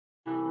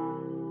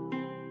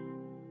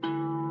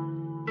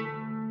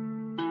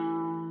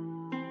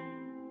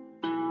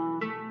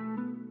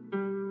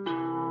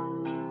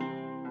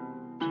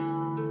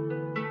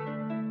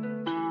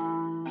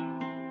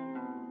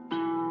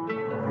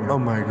Oh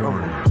my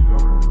God.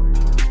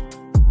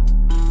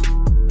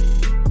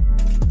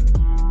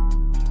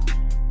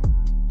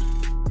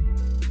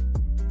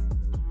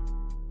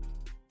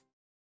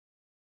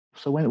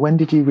 So when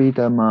did you read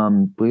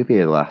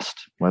Bluebeard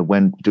last?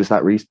 When was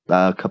that?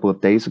 A couple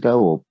of days ago,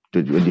 or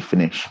when you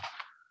finish?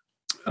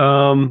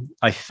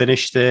 I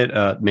finished it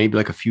maybe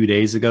like a few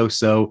days ago.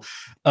 So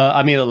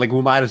I mean, like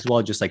we might as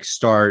well just like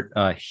start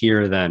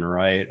here then,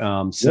 right?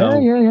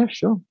 Yeah,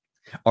 sure.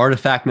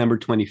 Artifact number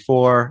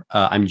 24.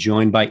 I'm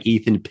joined by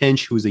Ethan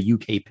Pinch, who's a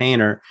UK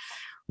painter.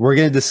 We're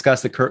going to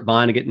discuss the Kurt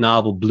Vonnegut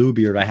novel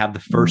Bluebeard. I have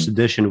the first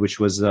edition, which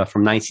was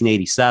from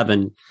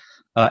 1987.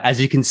 As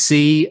you can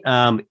see,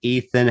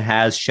 Ethan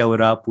has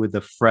showed up with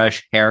a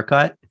fresh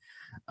haircut,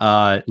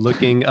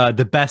 looking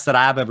the best that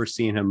I've ever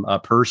seen him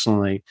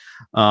personally.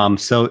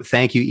 So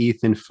thank you,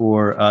 Ethan,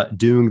 for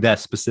doing that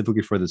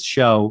specifically for this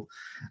show.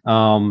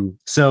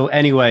 So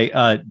anyway,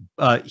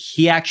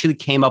 he actually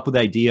came up with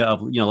the idea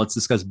of, let's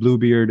discuss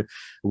Bluebeard.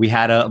 We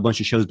had a bunch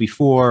of shows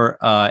before,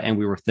 and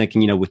we were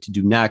thinking, what to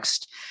do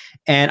next.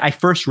 And I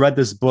first read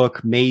this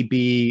book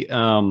maybe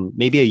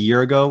a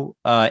year ago,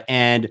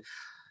 and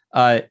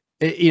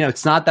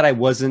it's not that I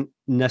wasn't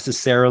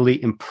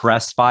necessarily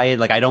impressed by it.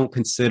 Like I don't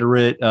consider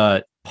it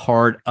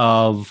part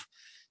of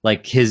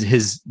like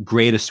his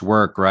greatest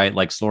work, right?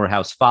 Like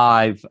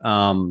Slaughterhouse-Five,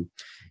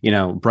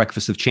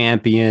 Breakfast of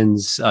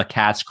Champions,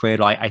 Cat's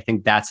Cradle. I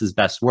think that's his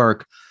best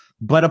work.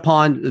 But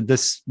upon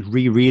this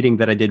rereading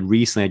that I did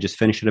recently, I just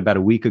finished it about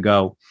a week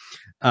ago.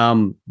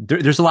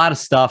 There's a lot of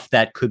stuff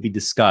that could be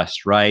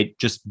discussed, right?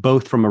 Just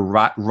both from a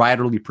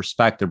writerly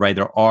perspective, right?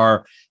 There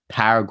are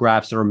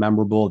paragraphs that are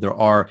memorable. There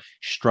are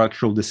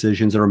structural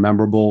decisions that are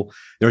memorable.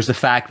 There's the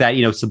fact that,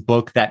 it's a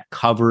book that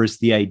covers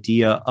the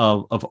idea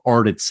of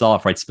art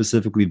itself, right?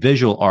 Specifically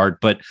visual art,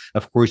 but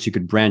of course you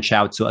could branch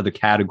out to other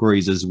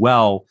categories as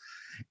well.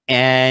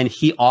 And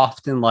he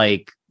often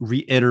like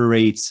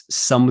reiterates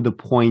some of the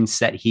points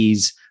that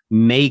he's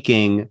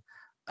making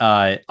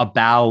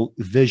about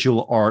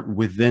visual art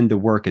within the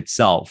work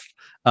itself.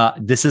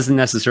 This isn't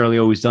necessarily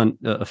always done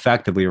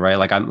effectively, right?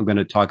 Like I'm going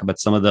to talk about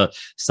some of the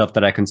stuff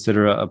that I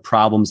consider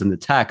problems in the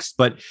text,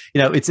 but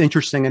it's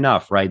interesting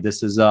enough, right?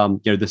 This is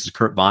this is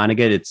Kurt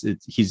Vonnegut.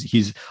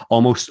 He's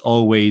almost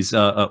always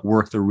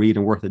worth a read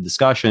and worth a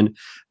discussion.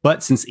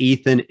 But since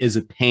Ethan is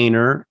a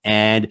painter,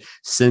 and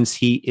since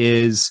he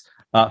is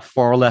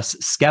far less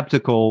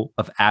skeptical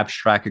of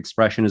abstract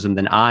expressionism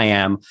than I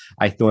am,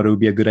 I thought it would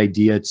be a good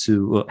idea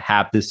to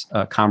have this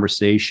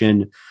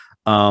conversation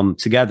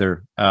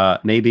together.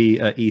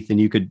 Maybe Ethan,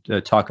 you could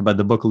talk about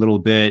the book a little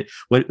bit.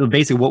 What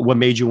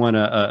made you want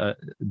to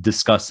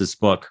discuss this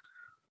book?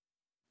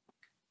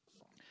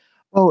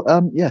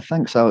 Well, yeah,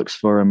 thanks, Alex,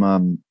 for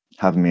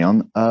having me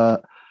on.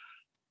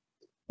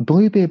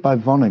 Bluebeard by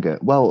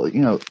Vonnegut. Well,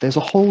 there's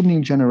a whole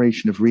new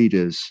generation of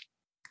readers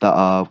that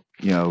are,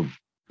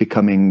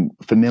 becoming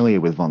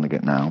familiar with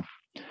Vonnegut now,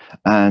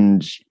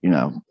 and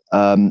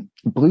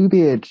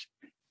Bluebeard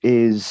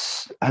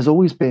has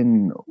always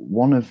been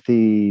one of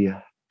the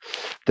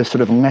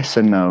sort of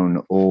lesser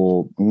known,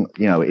 or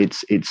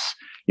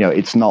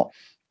it's not,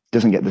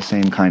 doesn't get the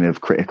same kind of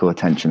critical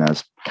attention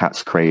as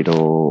Cat's Cradle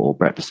or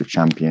Breakfast of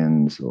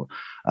Champions or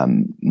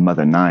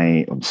Mother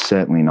Night, or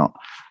certainly not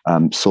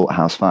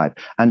Slaughterhouse-Five,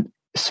 and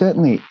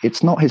certainly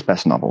it's not his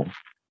best novel.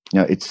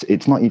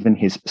 It's not even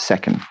his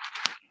second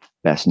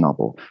best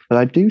novel, but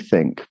I do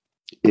think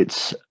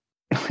it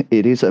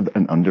is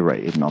an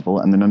underrated novel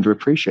and an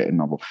underappreciated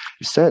novel.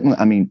 Certainly,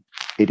 I mean,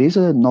 it is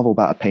a novel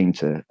about a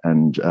painter,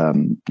 and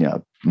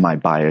my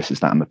bias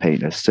is that I'm a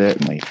painter,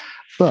 certainly.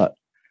 But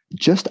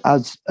just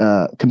as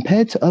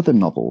compared to other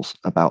novels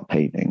about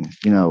painting,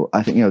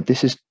 I think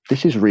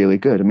this is really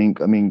good. I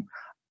mean,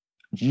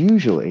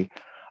 usually,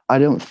 I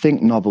don't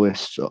think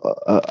novelists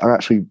are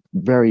actually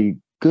very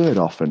good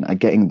often at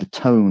getting the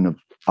tone of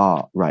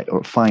art right,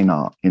 or fine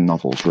art in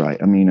novels right.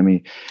 I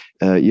mean,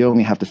 you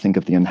only have to think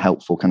of the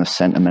unhelpful kind of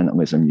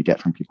sentimentalism you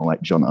get from people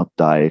like John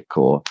Updike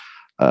or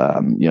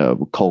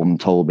Colm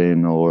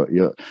Tolbin, or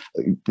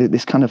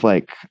this kind of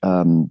like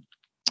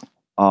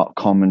art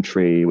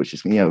commentary, which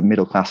is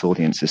middle class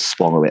audiences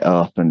swallow it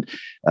up, and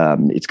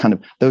it's kind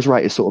of, those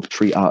writers sort of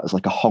treat art as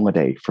like a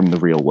holiday from the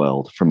real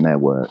world, from their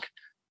work.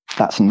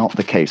 That's not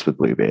the case with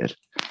Bluebeard.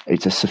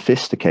 It's a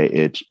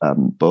sophisticated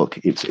book.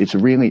 It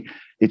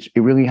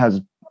really has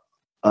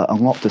a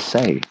lot to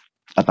say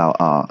about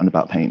art and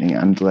about painting,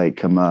 and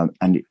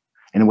and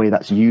in a way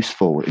that's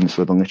useful in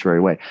sort of a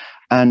literary way.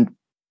 And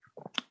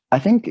I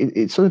think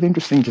it's sort of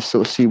interesting to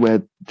sort of see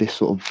where this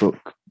sort of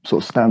book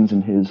sort of stands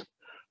in his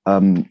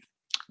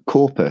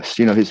corpus,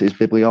 his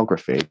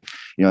bibliography.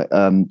 There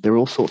are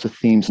all sorts of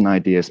themes and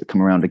ideas that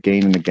come around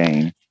again and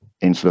again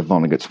in sort of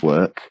Vonnegut's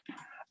work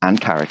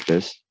and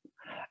characters,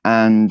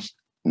 and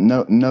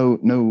no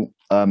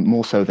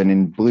more so than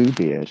in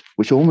Bluebeard,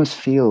 which almost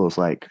feels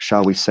like,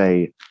 shall we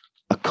say,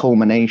 a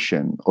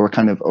culmination or a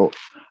kind of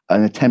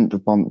an attempt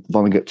of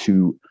Vonnegut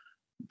to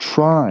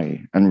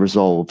try and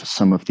resolve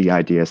some of the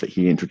ideas that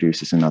he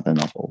introduces in other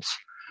novels.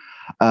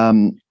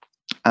 And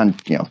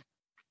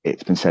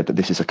it's been said that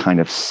this is a kind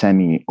of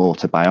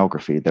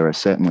semi-autobiography. There are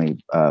certainly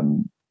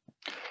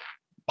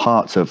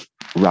parts of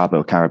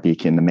Rabo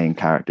Karabekian, the main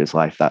character's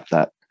life,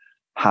 that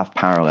have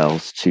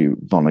parallels to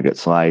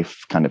Vonnegut's life,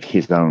 kind of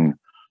his own,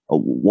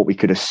 what we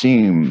could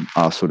assume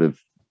are sort of,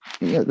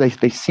 they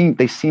seem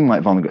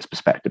like Vonnegut's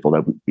perspective,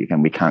 although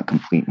again we can't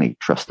completely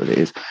trust that it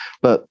is.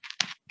 But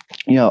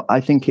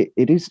I think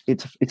it's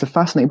a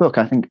fascinating book.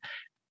 I think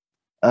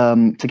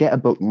to get a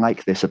book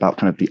like this about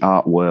kind of the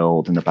art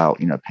world and about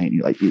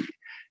painting, like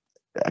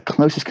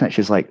closest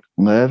connection is like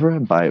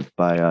L'Oeuvre by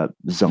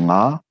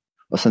Zola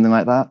or something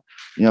like that.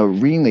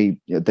 Really,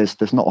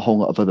 there's not a whole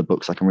lot of other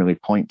books I can really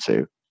point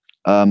to.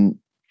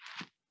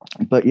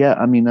 But yeah,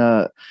 I mean,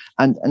 I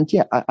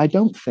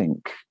don't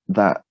think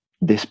that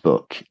this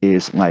book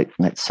is like,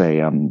 let's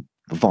say,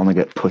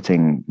 Vonnegut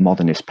putting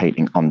modernist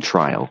painting on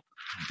trial,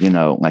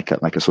 like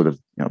a sort of,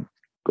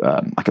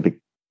 like a big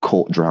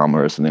court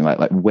drama or something,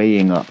 like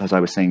weighing up, as I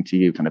was saying to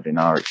you, kind of in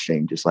our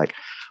exchange, is like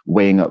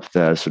weighing up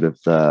the sort of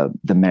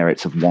the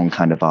merits of one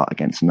kind of art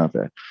against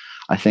another.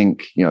 I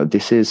think,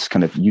 this is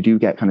kind of, you do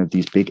get kind of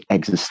these big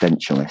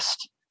existentialist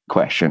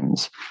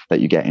questions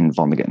that you get in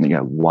Vonnegut,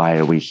 and why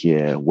are we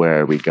here?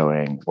 Where are we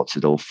going? What's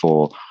it all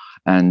for?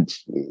 And,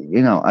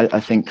 I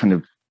think kind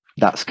of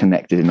that's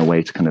connected in a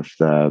way to kind of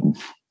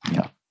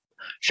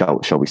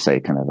shall we say,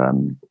 kind of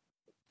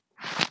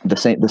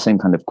the same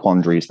kind of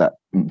quandaries that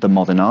the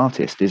modern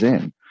artist is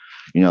in.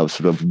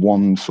 Sort of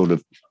one sort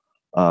of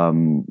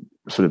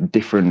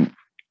different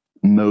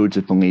modes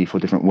of belief or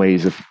different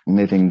ways of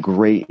living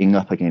grating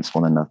up against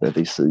one another.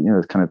 These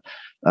kind of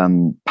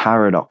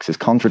paradoxes,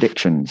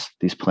 contradictions,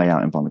 these play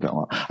out in Vonnegut a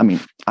lot. I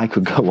mean, I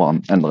could go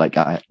on, and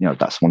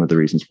that's one of the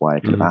reasons why I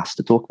could have asked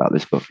to talk about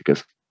this book,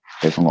 because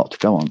there's a lot to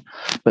go on.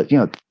 But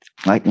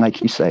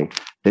like you say,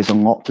 there's a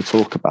lot to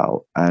talk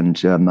about, and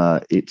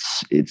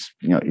it's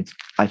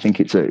I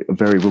think it's a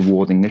very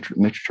rewarding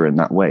literature in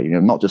that way.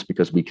 Not just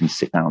because we can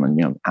sit down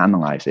and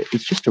analyze it.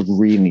 It's just a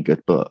really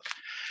good book.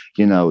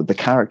 The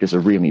characters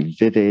are really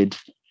vivid.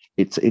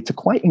 It's a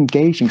quite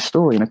engaging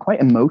story and a quite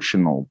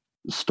emotional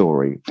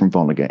story from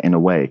Vonnegut in a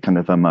way. Kind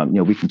of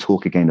we can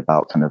talk again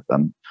about kind of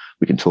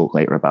we can talk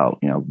later about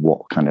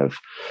what kind of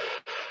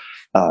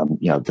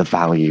the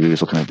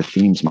values or kind of the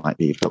themes might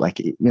be, but like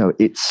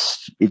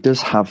it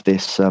does have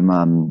this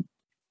kind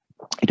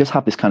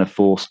of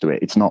force to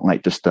it. It's not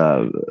like just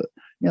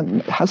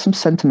it has some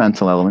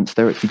sentimental elements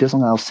there. He does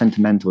allow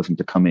sentimentalism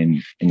to come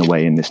in a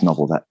way in this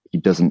novel that he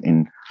doesn't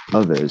in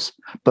others,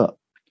 but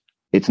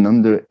it's an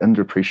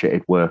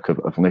underappreciated work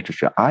of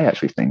literature. I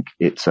actually think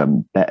it's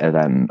better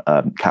than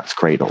Cat's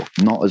Cradle.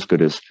 Not as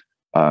good as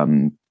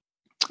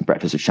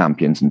Breakfast of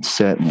Champions, and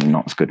certainly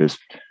not as good as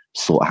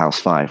Slaughterhouse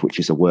 5, which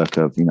is a work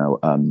of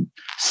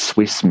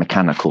Swiss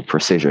mechanical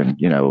precision.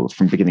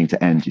 From beginning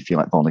to end, you feel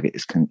like Vonnegut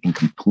is in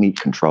complete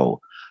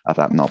control of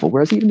that novel.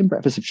 Whereas even in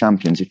Breakfast of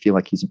Champions, you feel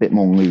like he's a bit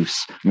more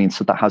loose. I mean,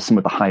 so that has some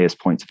of the highest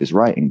points of his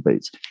writing, but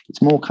it's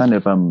more kind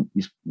of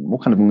he's more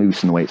kind of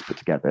loose in the way it's put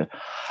together.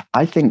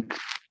 I think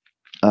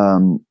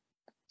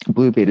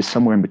Bluebeard is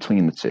somewhere in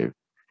between the two.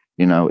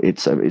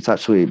 It's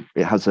actually,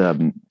 it has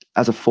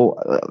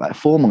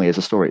formally as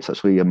a story, it's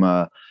actually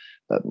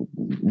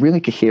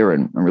really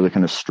coherent and really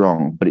kind of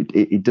strong, but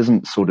it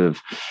doesn't sort of,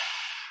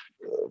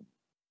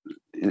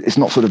 it's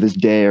not sort of as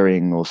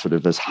daring or sort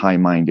of as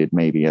high-minded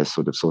maybe as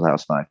sort of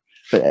Slaughterhouse 5.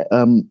 But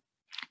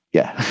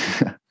yeah.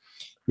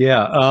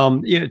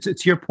 To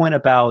your point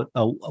about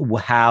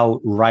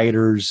how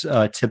writers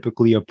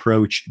typically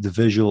approach the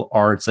visual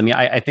arts, I mean,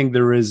 I think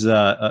there is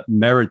a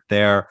merit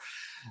there.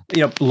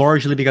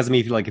 Largely because, I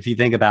mean, if you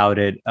think about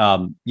it,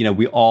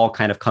 we all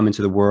kind of come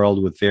into the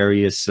world with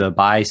various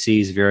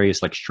biases,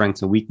 various like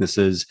strengths and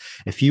weaknesses.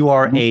 If you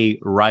are a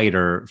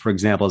writer, for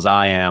example, as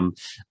I am,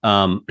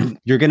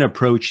 you're going to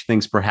approach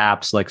things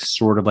perhaps like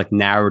sort of like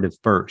narrative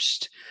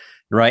first,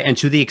 right? And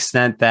to the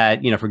extent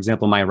that, for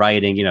example, my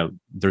writing,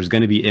 there's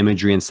going to be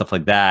imagery and stuff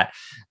like that.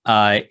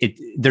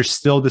 There's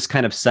still this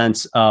kind of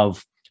sense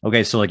of,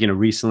 okay, so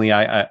recently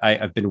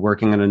I've been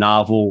working on a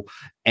novel,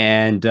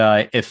 and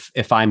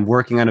if I'm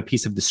working on a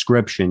piece of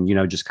description,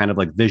 just kind of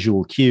like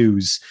visual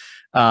cues,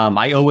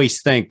 I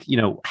always think,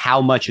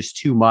 how much is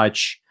too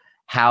much,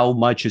 how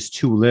much is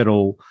too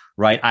little,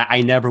 right?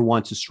 I never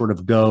want to sort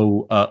of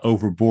go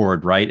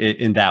overboard, right,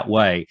 in that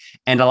way.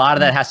 And a lot of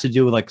that has to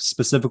do with like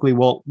specifically,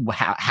 well,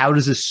 how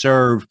does this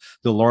serve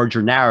the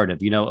larger narrative?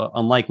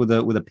 Unlike with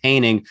a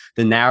painting,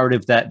 the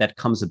narrative that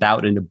comes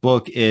about in a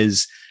book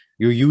is,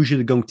 you're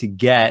usually going to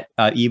get,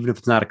 even if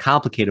it's not a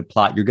complicated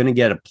plot, you're going to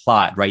get a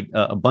plot, right?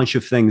 A bunch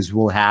of things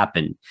will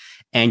happen,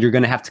 and you're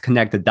going to have to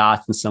connect the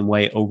dots in some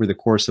way over the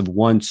course of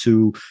 1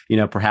 to,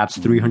 perhaps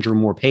 300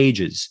 more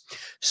pages.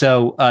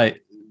 So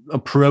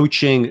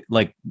approaching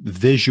like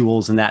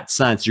visuals in that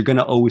sense, you're going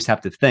to always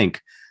have to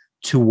think,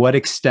 to what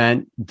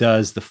extent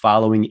does the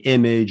following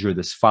image or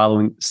this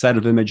following set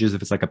of images,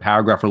 if it's like a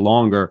paragraph or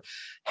longer,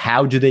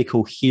 how do they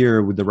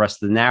cohere with the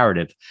rest of the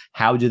narrative?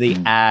 How do they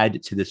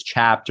add to this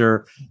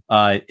chapter?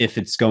 If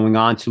it's going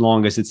on too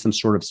long, is it some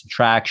sort of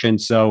subtraction?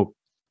 So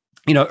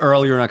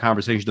earlier in our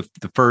conversation,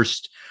 the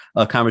first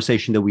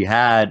conversation that we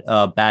had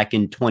back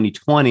in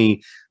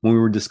 2020 when we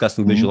were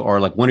discussing visual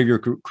art, like one of your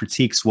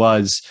critiques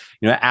was,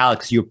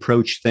 Alex, you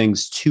approach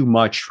things too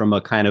much from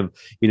a kind of,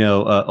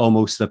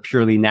 almost a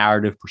purely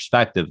narrative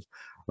perspective.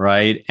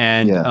 Right.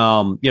 And,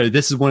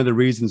 this is one of the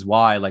reasons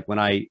why, like when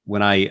I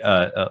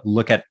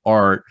look at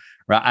art,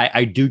 right,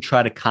 I do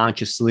try to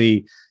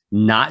consciously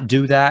not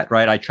do that.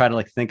 Right. I try to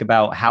like think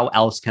about how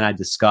else can I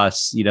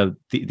discuss,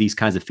 these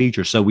kinds of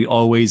features. So we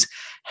always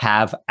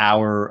have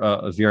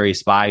our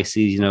various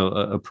biases,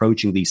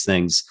 approaching these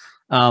things.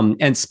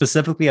 And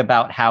specifically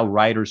about how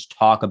writers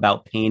talk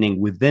about painting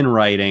within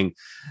writing,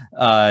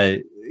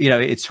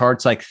 it's hard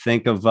to like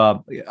think of.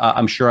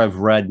 I'm sure I've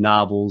read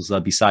novels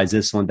besides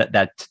this one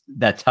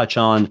that touch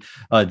on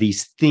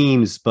these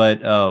themes,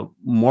 but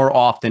more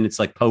often it's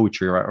like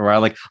poetry, or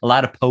like a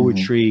lot of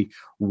poetry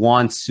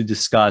wants to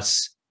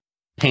discuss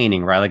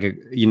painting, right? Like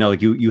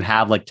you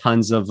have like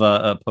tons of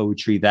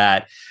poetry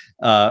that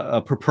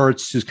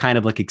purports to kind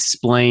of like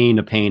explain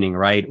a painting,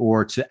 right,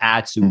 or to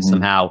add to it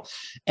somehow,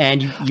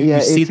 and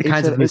you see the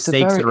kinds of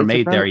mistakes that are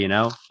made there.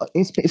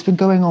 It's been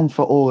going on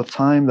for all of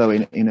time, though.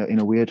 In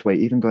a weird way,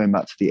 even going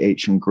back to the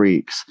ancient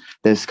Greeks,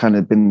 there's kind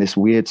of been this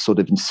weird sort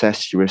of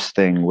incestuous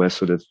thing where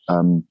sort of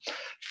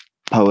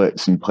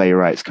poets and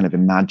playwrights kind of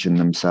imagine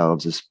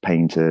themselves as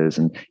painters,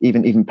 and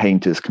even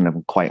painters kind of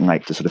quite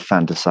like to sort of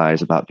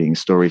fantasize about being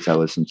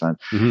storytellers sometimes.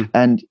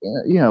 And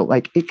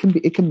like it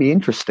can be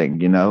interesting,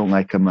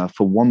 like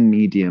for one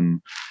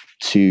medium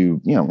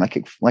to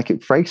like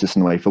it phrases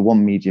in a way, for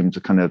one medium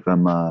to kind of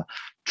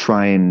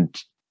try and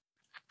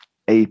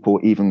ape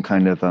or even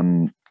kind of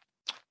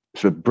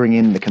sort of bring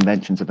in the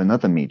conventions of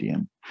another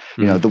medium.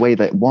 The way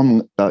that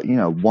one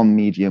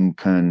medium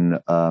can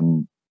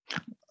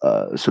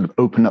sort of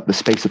open up the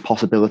space of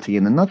possibility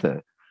in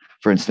another.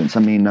 For instance,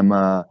 and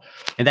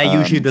that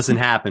usually doesn't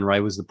happen,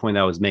 right? Was the point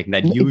I was making.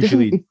 That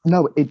usually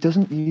it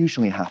doesn't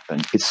usually happen.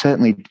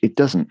 It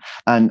doesn't,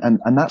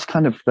 and that's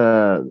kind of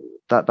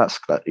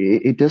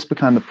it does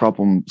become the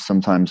problem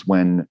sometimes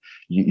when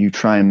you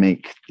try and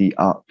make the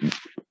art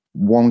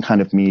one kind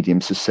of medium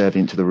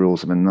subservient to the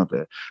rules of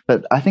another.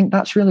 But I think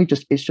that's really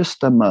it's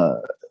just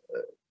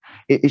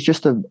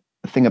a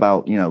thing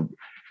about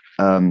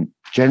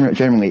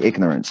generally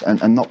ignorance,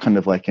 and not kind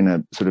of like in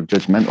a sort of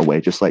judgmental way,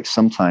 just like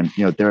sometimes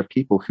there are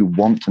people who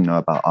want to know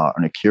about art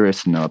and are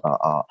curious to know about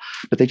art,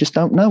 but they just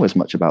don't know as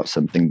much about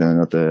something than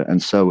another,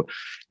 and so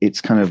it's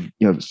kind of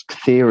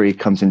theory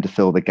comes in to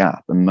fill the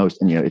gap, and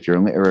if you're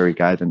a literary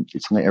guy, then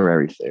it's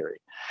literary theory.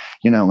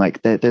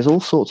 Like there's all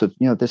sorts of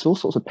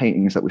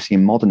paintings that we see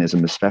in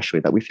modernism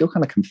especially that we feel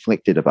kind of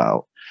conflicted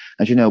about,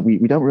 as we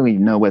don't really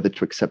know whether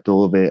to accept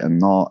all of it and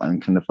not,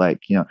 and kind of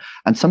like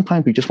and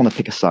sometimes we just want to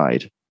pick a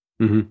side.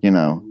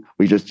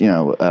 We just,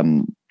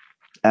 and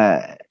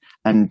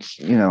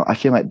I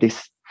feel like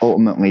this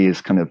ultimately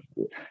is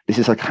this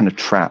is a kind of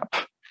trap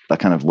that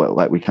kind of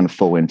like we kind of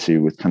fall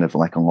into with kind of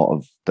like a lot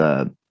of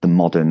the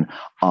modern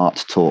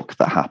art talk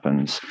that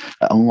happens.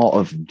 A lot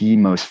of the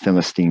most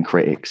Philistine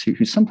critics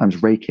who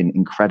sometimes rake in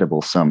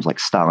incredible sums, like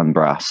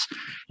Stalinbrass,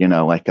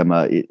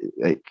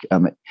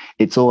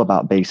 it's all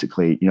about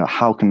basically,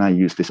 how can I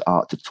use this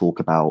art to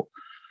talk about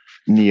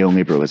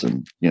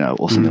neoliberalism,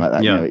 or something like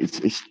that.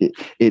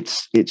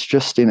 It's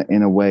just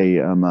in a way,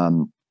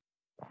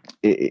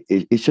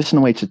 it's just in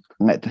a way to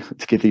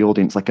give the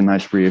audience like a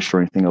nice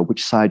reassuring thing. Or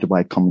which side do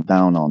I come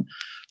down on?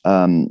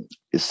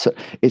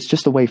 It's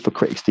just a way for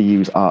critics to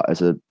use art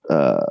as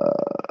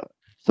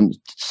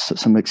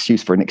some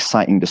excuse for an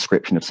exciting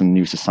description of some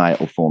new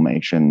societal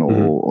formation,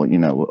 or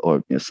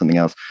something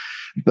else.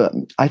 But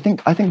I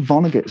think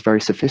Vonnegut is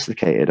very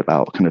sophisticated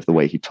about kind of the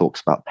way he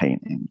talks about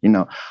painting.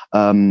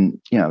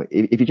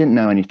 If you didn't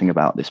know anything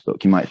about this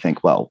book, you might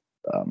think, well,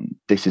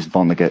 this is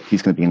Vonnegut.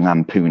 He's going to be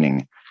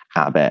lampooning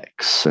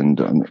Abex and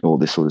all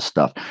this sort of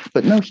stuff.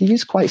 But no, he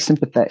is quite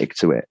sympathetic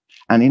to it.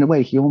 And in a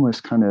way, he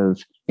almost kind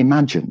of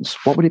imagines,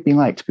 what would it be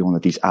like to be one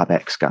of these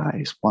Abex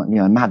guys?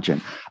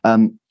 Imagine.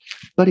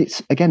 But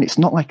it's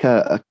not like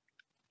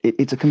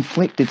it's a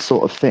conflicted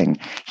sort of thing.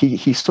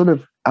 He sort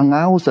of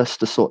allows us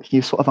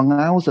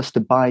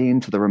to buy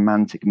into the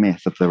romantic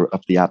myth of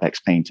the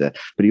Abex painter,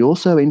 but he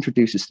also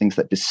introduces things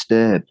that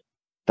disturb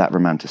that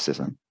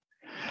romanticism.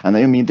 And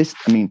I've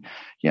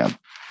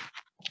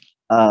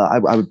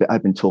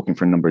been talking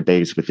for a number of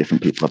days with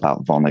different people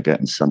about Vonnegut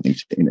and something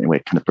to, in a way,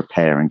 kind of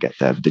prepare and get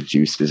the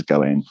juices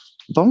going.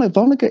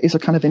 Vonnegut is a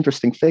kind of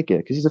interesting figure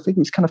because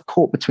he's kind of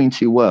caught between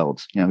two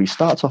worlds. He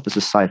starts off as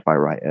a sci-fi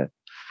writer,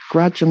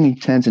 gradually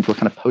turns into a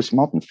kind of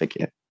postmodern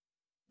figure.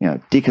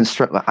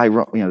 Deconstruct.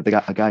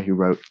 A guy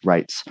who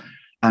writes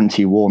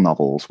anti-war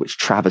novels, which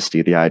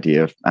travesty the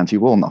idea of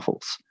anti-war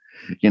novels.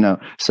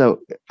 So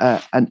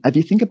and if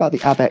you think about the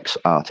Abex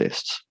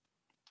artists,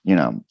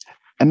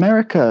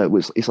 America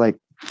is like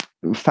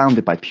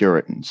founded by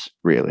Puritans,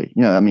 really.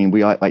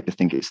 We like to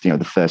think it's the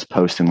first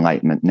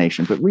post-Enlightenment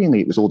nation, but really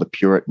it was all the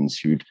Puritans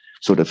who'd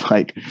sort of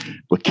like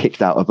were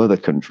kicked out of other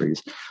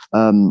countries.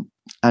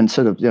 And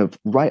sort of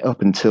right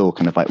up until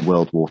kind of like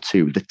World War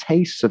II, the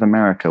tastes of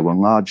America were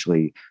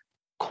largely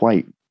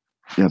quite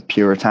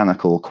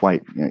puritanical,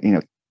 quite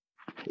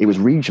it was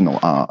regional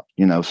art,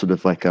 sort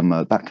of like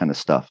that kind of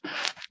stuff,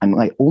 and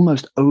like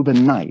almost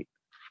overnight,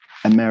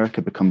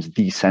 America becomes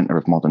the center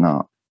of modern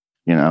art,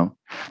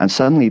 and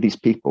suddenly these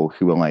people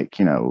who are like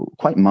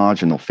quite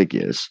marginal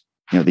figures,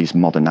 these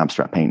modern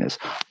abstract painters,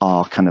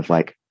 are kind of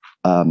like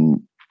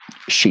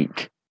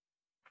chic.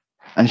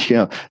 And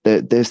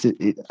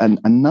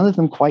and none of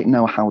them quite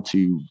know how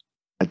to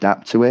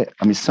adapt to it.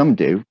 I mean, some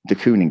do. De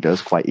Kooning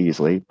does quite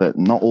easily, but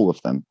not all of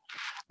them.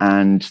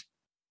 And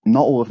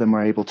not all of them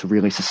are able to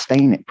really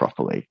sustain it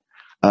properly,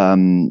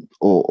 or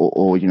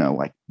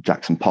like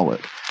Jackson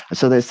Pollock. And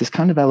so there's this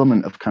kind of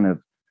element of kind of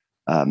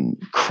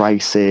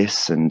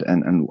crisis and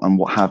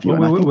what have you.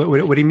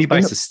 What do you mean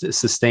by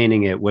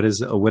sustaining it? What does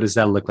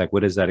that look like?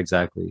 What is that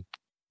exactly?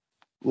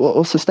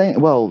 Well, just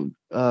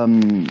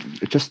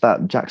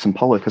that Jackson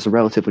Pollock has a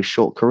relatively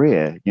short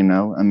career.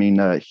 I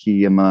mean,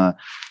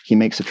 he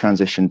makes a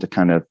transition to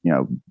kind of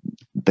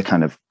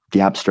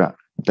the abstract,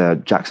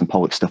 the Jackson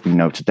Pollock stuff we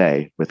know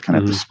today, with kind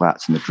of the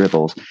splats and the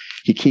dribbles.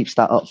 He keeps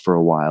that up for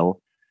a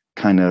while.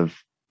 He kind of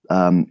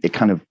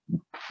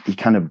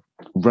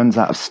runs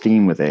out of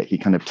steam with it. He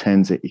kind of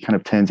turns it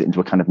into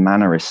a kind of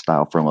mannerist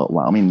style for a little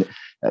while. I mean,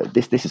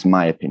 this is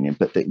my opinion,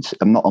 but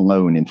I'm not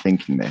alone in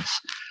thinking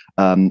this.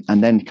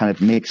 And then kind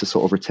of makes a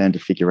sort of return to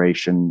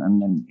figuration,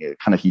 and then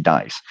kind of he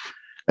dies.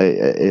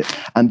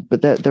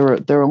 But there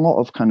are a lot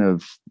of kind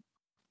of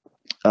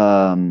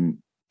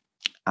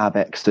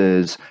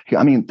abexers.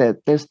 I mean,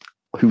 there's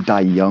who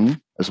die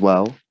young as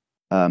well.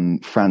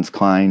 Franz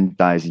Klein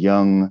dies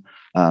young.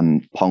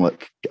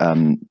 Pollock,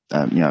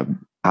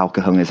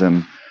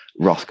 alcoholism.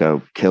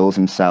 Rothko kills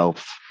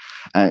himself.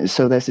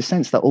 So there's a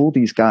sense that all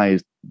these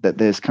guys, that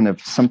there's kind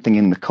of something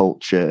in the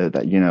culture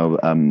that,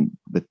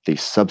 with the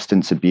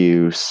substance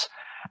abuse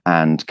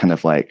and kind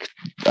of like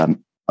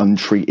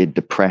untreated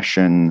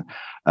depression,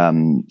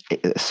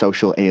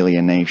 social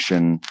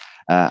alienation,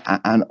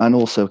 and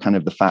also kind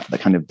of the fact that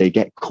kind of they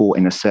get caught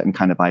in a certain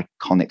kind of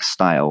iconic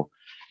style.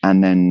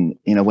 And then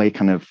in a way,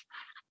 kind of,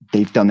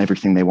 they've done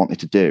everything they wanted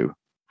to do.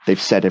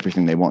 They've said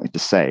everything they wanted to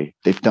say.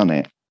 They've done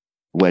it.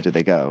 Where do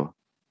they go?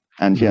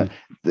 And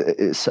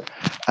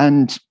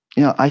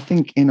I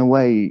think in a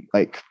way,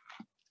 like,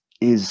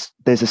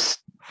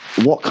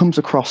 what comes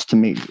across to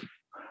me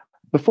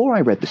before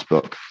I read this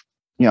book,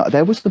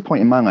 there was the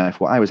point in my life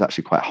where I was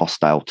actually quite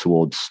hostile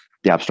towards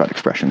the abstract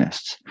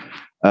expressionists.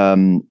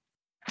 And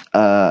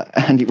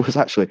it was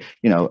actually,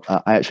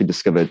 I actually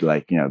discovered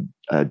like,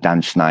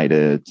 Dan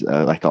Schneider,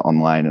 like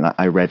online, and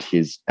I read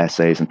his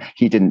essays, and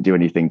he didn't do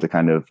anything to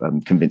kind of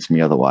convince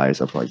me otherwise.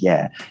 I was like,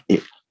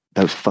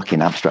 those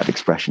fucking abstract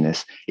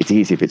expressionists, it's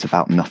easy if it's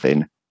about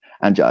nothing.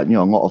 And, a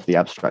lot of the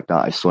abstract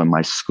art I saw in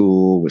my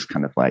school was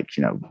kind of like,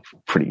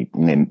 pretty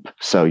limp.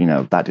 So,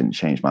 that didn't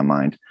change my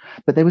mind.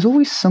 But there was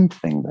always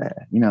something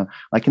there,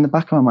 like in the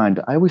back of my mind,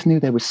 I always knew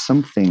there was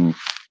something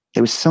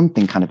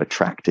kind of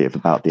attractive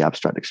about the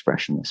abstract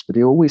expressionists, but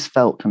it always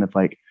felt kind of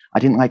like, I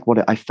didn't like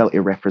what I felt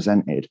it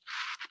represented.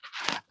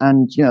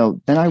 And,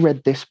 then I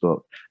read this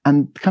book,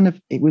 and kind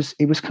of, it was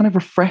kind of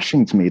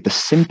refreshing to me, the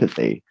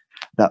sympathy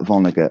that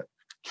Vonnegut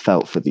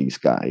felt for these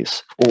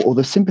guys, or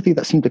the sympathy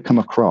that seemed to come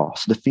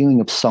across, the feeling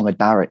of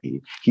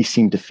solidarity he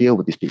seemed to feel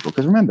with these people.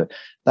 Because remember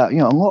that,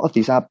 a lot of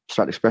these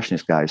abstract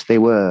expressionist guys, they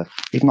were,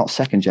 if not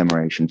second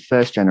generation,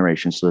 first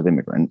generation sort of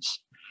immigrants.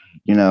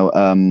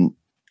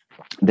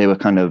 They were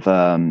kind of,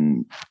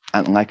 and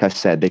like I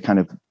said, they kind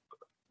of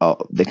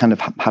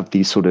have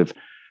these sort of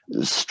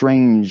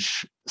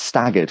strange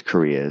staggered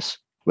careers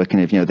where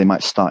kind of, they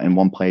might start in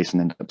one place and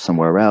end up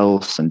somewhere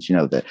else. And,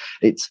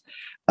 it's,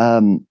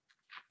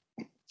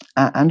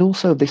 and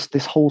also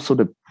this whole sort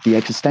of the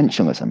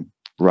existentialism,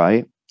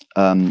 right?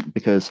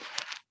 Because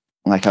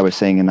like I was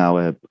saying in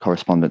our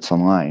correspondence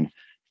online,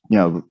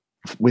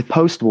 with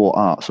post-war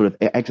art, sort of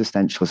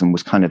existentialism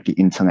was kind of the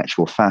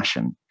intellectual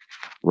fashion,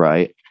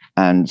 right?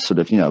 And sort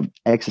of,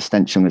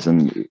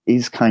 existentialism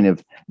is kind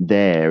of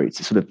there.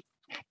 It's sort of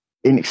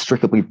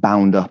inextricably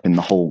bound up in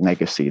the whole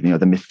legacy,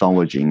 the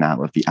mythology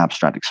now of the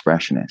abstract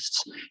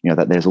expressionists,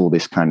 that there's all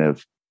this kind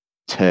of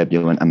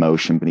turbulent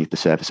emotion beneath the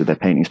surface of their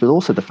paintings, but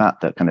also the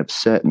fact that kind of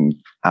certain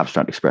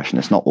abstract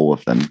expressionists, not all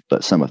of them,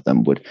 but some of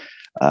them would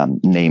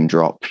name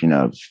drop,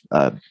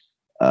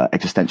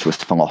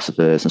 existentialist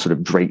philosophers and sort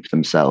of drape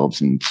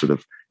themselves in sort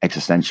of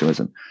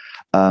existentialism.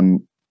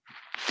 And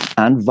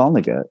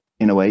Vonnegut,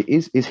 in a way,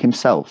 is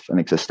himself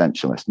an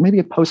existentialist, maybe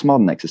a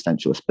postmodern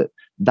existentialist, but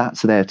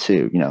that's there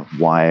too.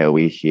 Why are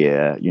we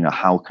here?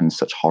 How can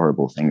such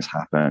horrible things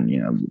happen?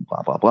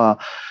 Blah, blah, blah.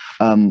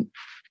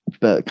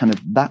 But kind of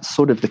that's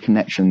sort of the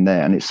connection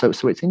there, and it's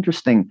it's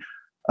interesting.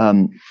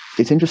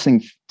 It's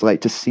interesting,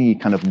 like, to see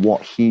kind of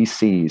what he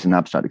sees in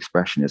abstract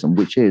expressionism,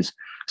 which is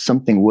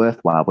something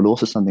worthwhile, but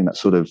also something that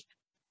sort of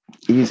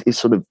is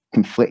sort of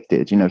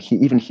conflicted.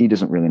 He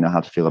doesn't really know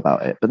how to feel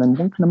about it. But then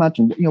one can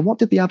imagine, what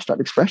did the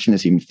abstract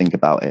expressionists even think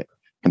about it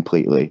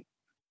completely?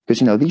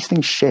 Because these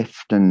things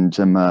shift and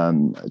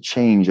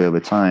change over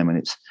time, and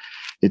it's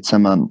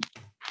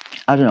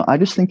I don't know. I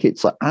just think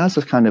it's like, as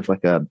a kind of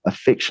like a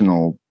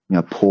fictional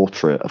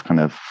portrait of kind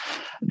of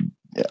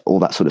all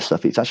that sort of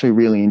stuff. It's actually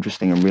really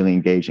interesting and really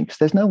engaging because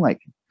there's no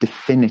like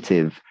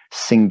definitive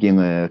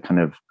singular kind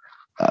of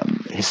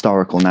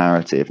historical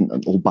narrative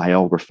or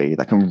biography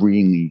that can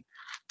really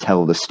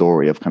tell the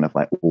story of kind of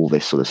like all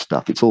this sort of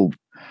stuff. It's all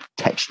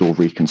textual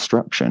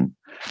reconstruction.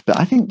 But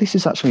I think this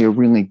is actually a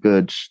really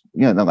good,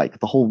 like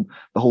the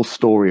whole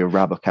story of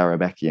Rabo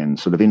Karabekian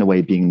sort of in a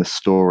way being the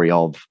story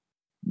of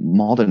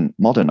modern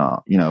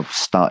art,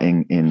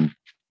 starting in,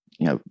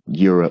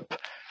 Europe,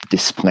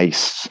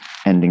 displaced,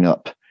 ending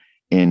up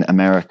in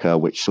America,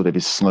 which sort of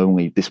is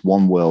slowly this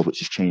one world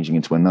which is changing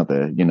into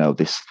another,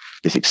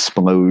 this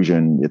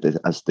explosion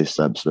as this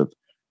sort of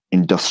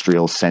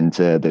industrial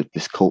center,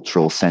 this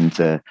cultural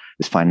center,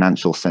 this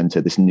financial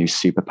center, this new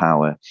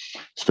superpower,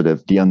 sort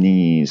of the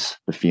unease,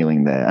 the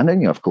feeling there. And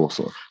then, of course,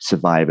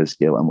 survivor's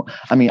guilt.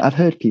 And I've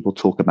heard people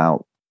talk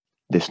about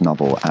this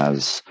novel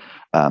as,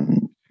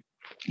 Rabo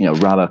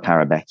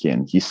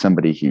Karabekian. He's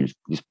somebody who's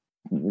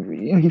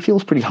he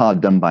feels pretty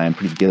hard done by and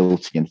pretty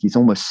guilty, and he's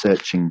almost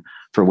searching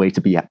for a way to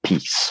be at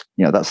peace.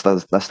 That's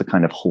the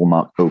kind of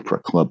hallmark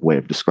Oprah Club way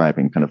of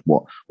describing kind of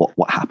what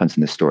happens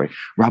in this story.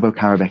 Rabo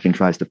Karabekian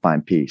tries to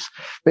find peace,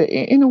 but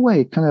in a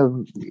way, kind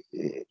of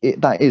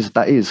that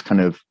is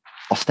kind of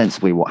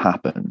ostensibly what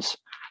happens.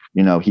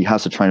 He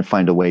has to try and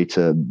find a way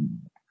to,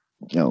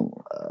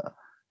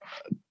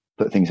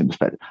 put things in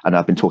perspective. And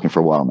I've been talking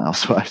for a while now,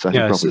 so I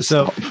probably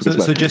so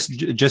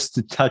just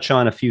to touch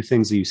on a few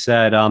things that you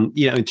said,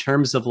 in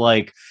terms of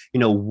like,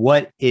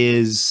 what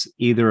is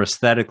either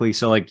aesthetically,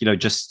 so like,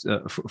 just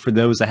for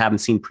those that haven't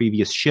seen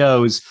previous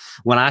shows,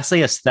 when I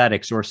say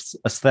aesthetics or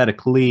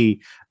aesthetically,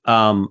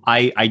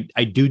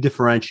 I do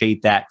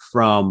differentiate that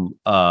from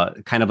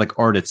kind of like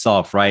art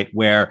itself, right?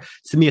 Where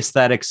to me,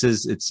 aesthetics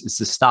is it's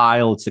the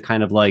style, it's the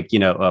kind of like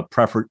a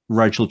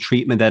preferential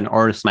treatment that an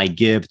artist might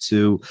give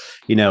to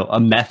a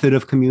method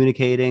of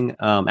communicating,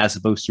 as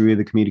opposed to really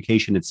the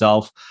communication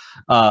itself.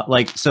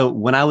 So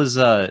when I was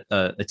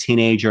a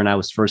teenager and I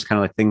was first kind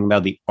of like thinking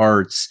about the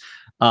arts,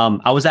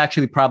 I was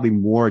actually probably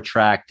more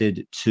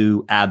attracted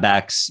to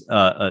ABEX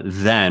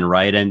then,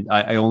 right? And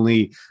I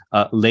only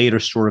later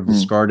sort of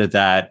discarded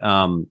that,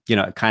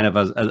 kind of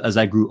as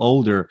I grew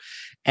older.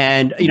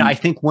 And, I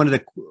think one of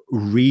the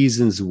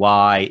reasons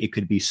why it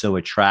could be so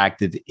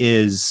attractive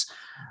is,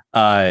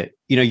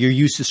 you're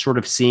used to sort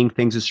of seeing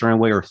things a certain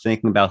way or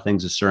thinking about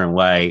things a certain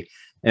way.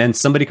 And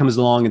somebody comes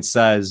along and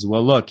says,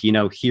 well, look,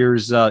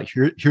 here's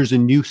a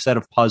new set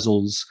of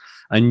puzzles,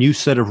 a new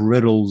set of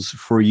riddles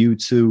for you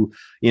to,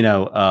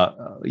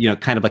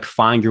 kind of like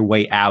find your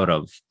way out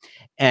of.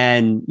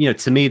 And,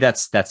 to me,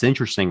 that's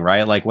interesting,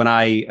 right? Like when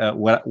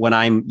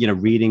I'm,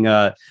 reading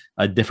a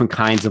different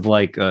kinds of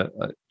like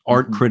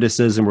art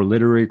criticism or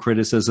literary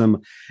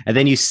criticism, and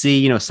then you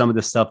see, some of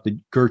the stuff that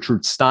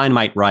Gertrude Stein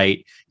might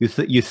write, you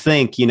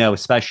think,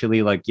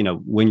 especially like,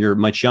 when you're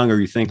much younger,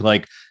 you think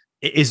like,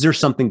 is there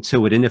something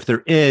to it? And if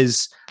there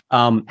is,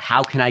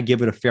 how can I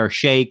give it a fair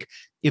shake?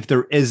 If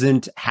there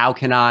isn't, how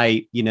can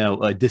I,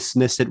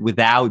 dismiss it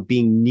without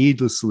being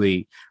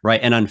needlessly, right,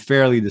 and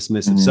unfairly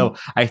dismissive? So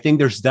I think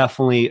there's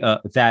definitely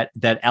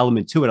that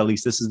element to it. At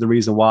least this is the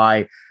reason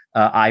why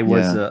I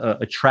was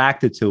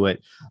attracted to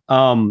it.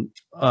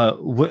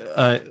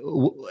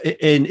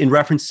 In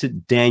reference to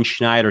Dan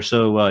Schneider,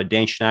 so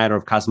Dan Schneider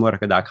of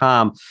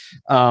Cosmotica.com,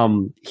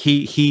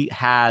 he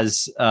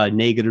has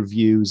negative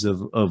views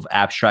of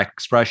abstract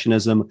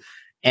expressionism.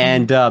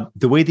 And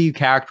the way that you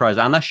characterize,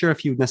 I'm not sure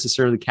if you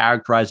necessarily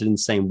characterize it in the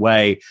same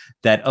way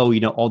that,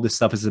 all this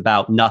stuff is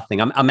about nothing.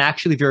 I'm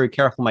actually very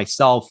careful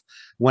myself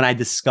when I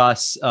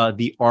discuss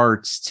the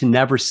arts to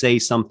never say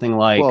something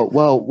like,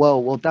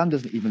 well, Dan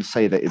doesn't even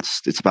say that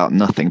it's about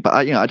nothing. But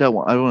I don't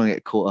want to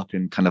get caught up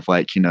in kind of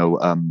like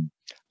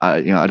I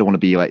don't want to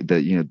be like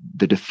the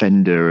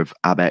defender of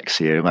ABEX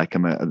here. Like I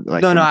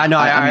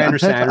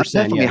understand. I'm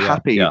perfectly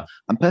happy. Yeah.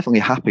 I'm perfectly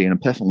happy, and I'm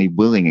perfectly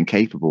willing and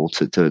capable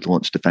to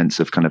launch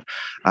defense of kind of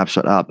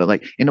abstract art. But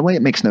like in a way,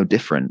 it makes no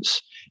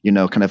difference.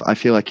 Kind of. I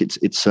feel like it's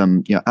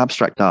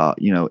abstract art.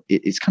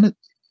 It's kind of,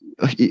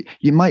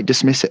 you might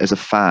dismiss it as a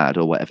fad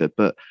or whatever,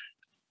 but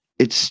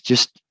it's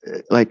just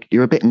like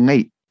you're a bit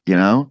late.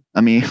 It's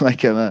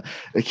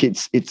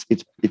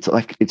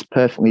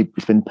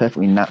been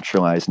perfectly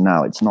naturalized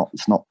now. It's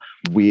not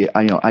weird.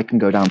 I can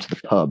go down to the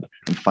pub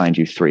and find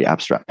you 3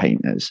 abstract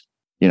painters,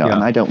 and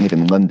I don't live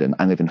in London.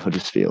 I live in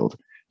Huddersfield.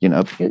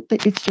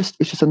 It's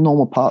just a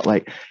normal part.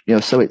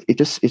 So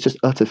it's just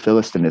utter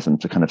philistinism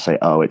to kind of say,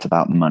 oh, it's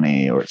about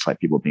money, or it's like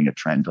people being a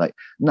trend. Like,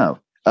 no,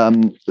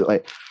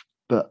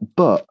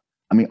 but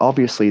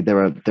obviously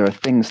there are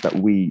things that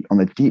we,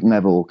 on a deep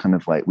level, kind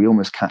of like we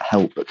almost can't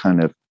help but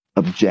kind of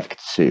object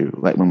to,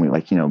 like when we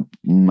like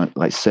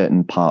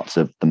certain parts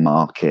of the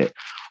market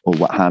or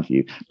what have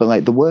you. But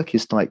like the work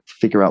is to like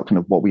figure out kind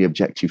of what we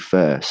object to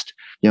first.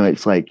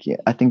 It's like,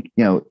 I think,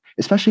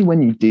 especially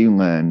when you do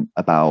learn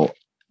about,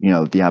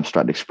 the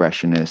abstract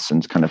expressionists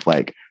and kind of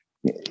like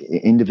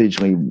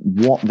individually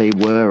what they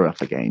were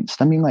up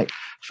against. I mean, like,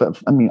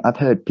 I've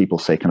heard people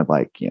say kind of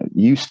like,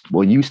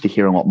 used to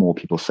hear a lot more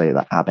people say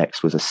that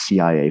ABEX was a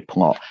CIA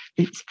plot.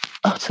 It's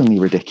utterly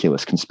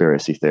ridiculous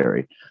conspiracy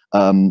theory.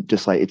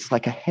 Just like, it's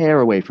like a hair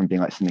away from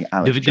being like something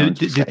Alex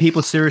Jones would say. Do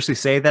people seriously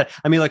say that?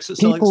 I mean, like,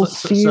 people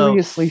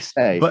seriously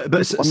say, but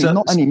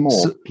not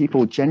anymore.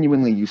 People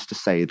genuinely used to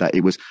say that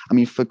it was. I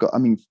mean,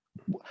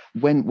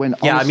 when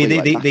yeah, I mean,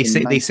 they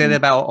say that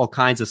about all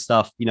kinds of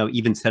stuff,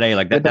 even today,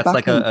 like that. That's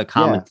like a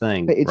common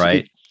thing,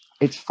 right?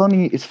 It's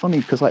funny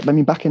because, like, I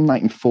mean, back in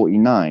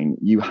 1949,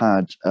 you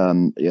had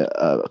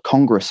a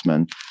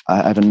congressman.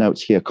 I have a note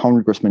here.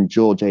 Congressman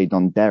George A.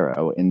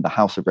 Dondero in the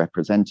House of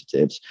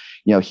Representatives.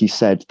 He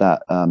said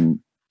that.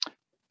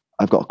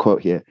 I've got a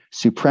quote here: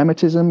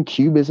 suprematism,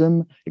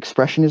 cubism,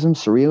 expressionism,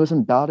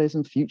 surrealism,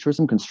 Dadaism,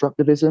 futurism,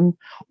 constructivism,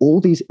 all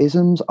these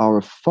isms are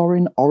of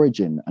foreign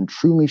origin and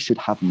truly should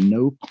have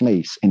no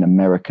place in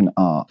American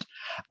art.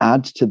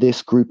 Add to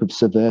this group of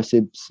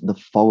subversives the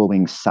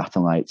following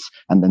satellites,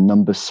 and the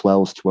number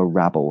swells to a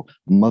rabble: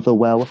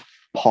 Motherwell,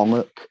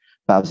 Pollock,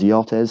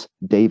 Baziotes,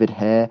 David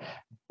Hare.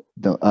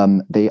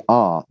 They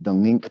are the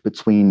link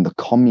between the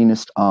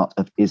communist art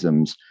of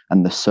isms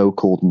and the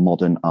so-called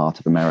modern art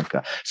of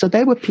America. So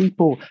there were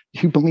people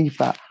who believed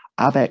that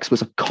ABEX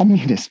was a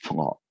communist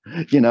plot,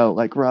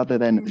 like, rather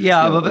than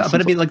but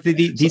I mean, like,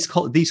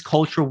 these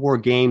culture war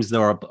games that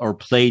are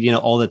played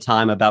all the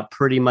time about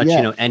pretty much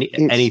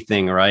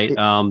anything, right?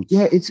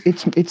 It's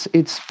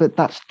but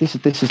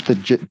this is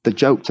the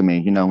joke to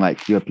me,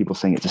 like, you have people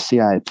saying it's a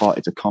CIA plot,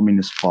 it's a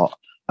communist plot.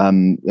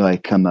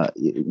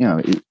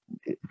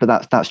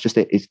 But that's just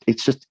it.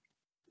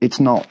 It's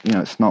not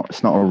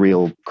a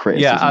real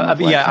criticism.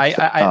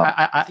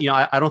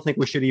 I don't think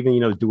we should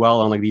even dwell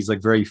on like these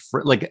like very to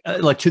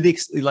the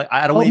like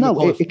I don't even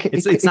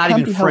it's not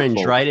even fringe,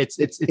 helpful. Right? It's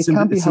in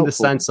the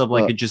sense of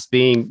like it just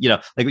being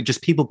like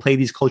just people play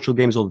these cultural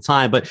games all the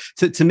time. But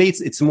to me,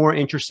 it's more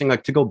interesting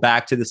like to go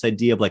back to this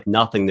idea of like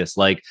nothingness.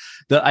 Like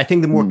I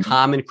think the more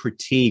common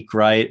critique,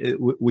 right,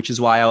 which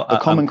is why the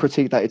common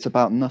critique that it's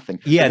about nothing.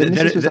 Yeah,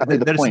 that it's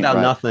about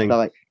nothing.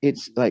 Like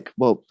it's like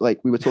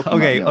we were talking.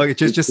 Okay, about,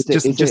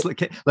 just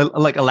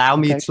like allow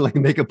me to like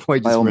make a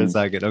point just for a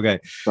second. Okay.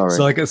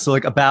 Sorry. So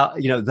like about,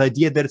 the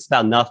idea that it's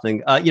about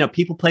nothing,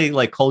 people play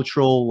like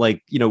cultural,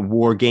 like,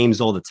 war games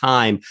all the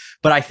time.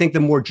 But I think the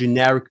more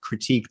generic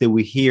critique that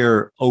we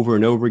hear over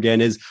and over again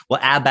is,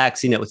 well,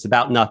 ABEX, it's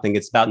about nothing.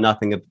 It's about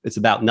nothing. It's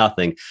about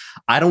nothing.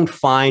 I don't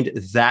find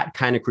that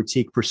kind of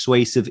critique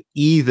persuasive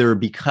either,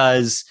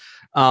 because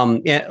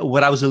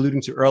what I was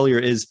alluding to earlier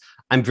is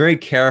I'm very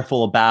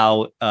careful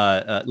about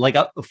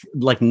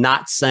like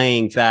not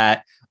saying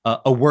that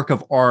a work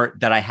of art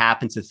that I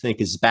happen to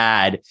think is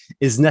bad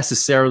is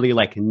necessarily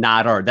like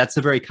not art. That's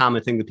a very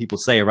common thing that people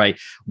say, right?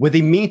 What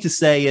they mean to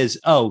say is,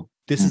 oh,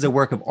 this is a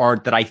work of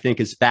art that I think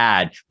is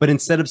bad. But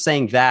instead of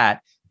saying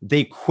that,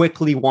 they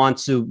quickly want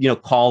to,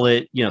 call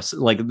it,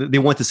 like they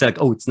want to say like,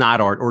 oh, it's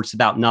not art or it's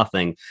about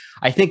nothing.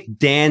 I think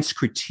Dan's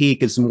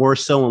critique is more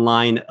so in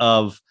line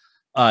of,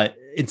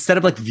 instead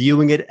of like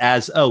viewing it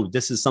as, oh,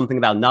 this is something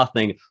about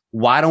nothing,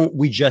 why don't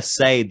we just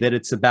say that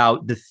it's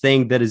about the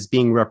thing that is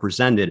being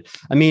represented?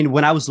 I mean,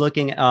 when I was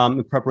looking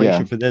in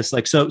preparation for this,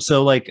 like, so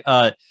like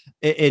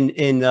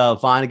in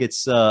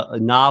Vonnegut's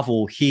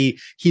novel, he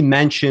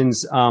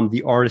mentions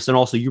the artist, and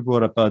also you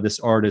brought up this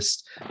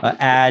artist,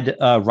 Ad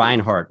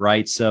Reinhardt,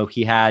 right? So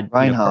he had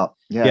Reinhardt.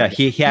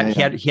 He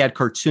had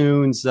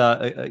cartoons,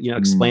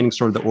 explaining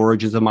sort of the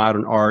origins of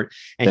modern art,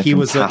 and they're he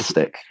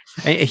fantastic.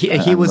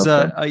 He was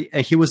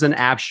an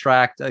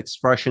abstract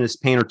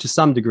expressionist painter to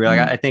some degree. Like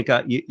I think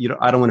I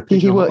don't want to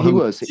pick he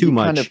was too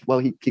much.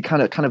 He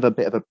kind of a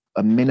bit of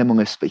a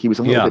minimalist, but he was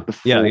a little bit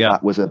before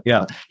that was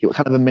he was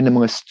kind of a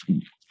minimalist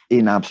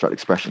in abstract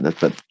expression, that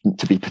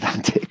to be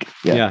pedantic.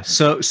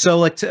 So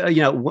like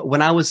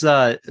when I was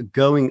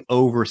going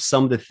over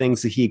some of the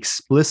things that he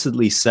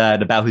explicitly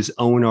said about his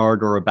own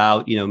art or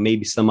about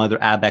maybe some other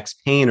ABEX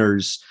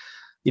painters,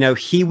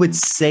 he would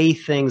say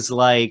things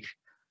like,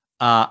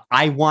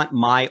 I want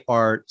my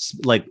art,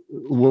 like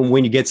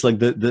when you get to like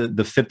the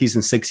 50s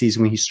and 60s,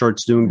 when he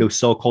starts doing those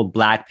so-called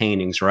black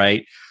paintings,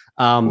 right?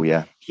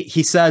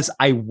 He says,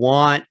 I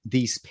want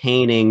these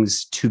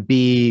paintings to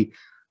be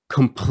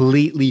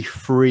completely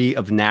free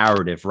of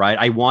narrative, right?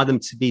 I want them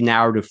to be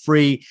narrative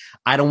free.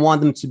 I don't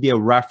want them to be a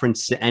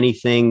reference to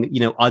anything,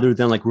 other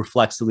than like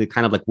reflexively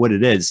kind of like what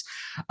it is.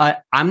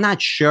 I'm not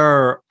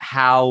sure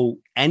how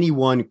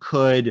anyone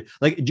could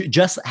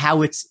just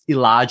how it's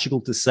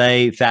illogical to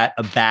say that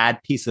a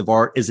bad piece of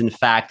art is in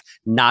fact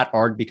not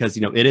art because,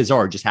 it is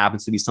art, just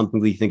happens to be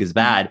something that you think is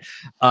bad.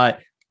 I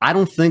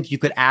don't think you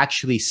could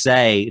actually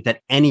say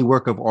that any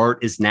work of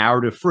art is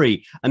narrative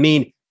free. I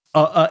mean,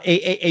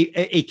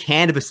 a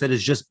canvas that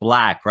is just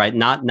black, right?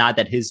 Not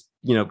that his,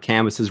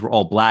 canvases were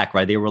all black,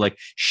 right? They were like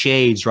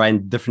shades, right?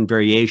 And different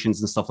variations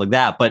and stuff like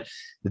that. But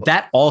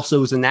that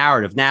also is a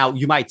narrative. Now,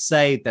 you might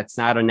say that's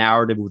not a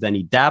narrative with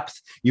any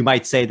depth. You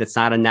might say that's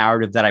not a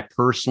narrative that I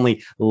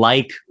personally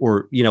like,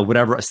 or,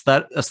 whatever,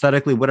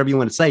 aesthetically, whatever you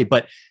want to say.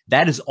 But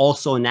that is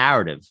also a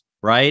narrative.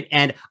 right?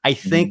 And I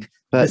think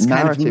but this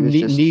kind of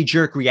just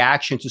knee-jerk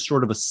reaction to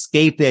sort of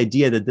escape the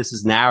idea that this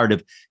is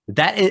narrative,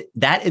 that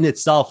in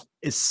itself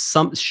is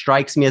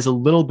strikes me as a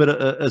little bit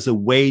as a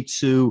way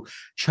to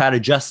try to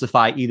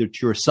justify either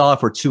to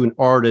yourself or to an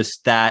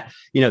artist that,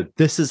 you know,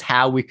 this is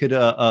how we could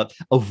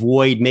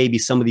avoid maybe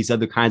some of these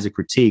other kinds of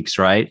critiques,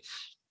 right?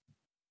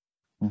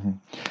 Mm-hmm.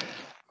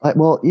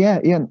 Well,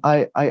 yeah,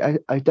 I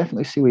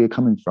definitely see where you're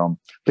coming from.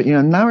 But, you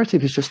know,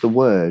 narrative is just a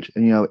word,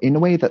 and, you know, in a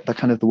way that the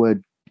kind of the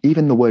word,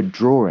 even the word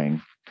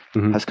drawing,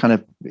 has kind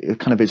of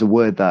is a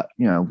word that,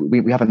 you know,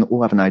 we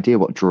all have an idea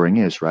what drawing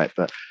is, right?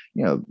 But,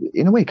 you know,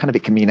 in a way, kind of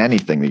it can mean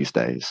anything these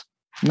days.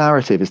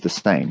 Narrative is the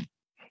same,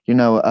 you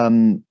know,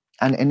 and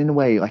in a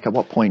way, like, at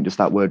what point does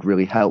that word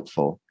really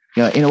helpful?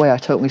 You know, in a way, I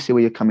totally see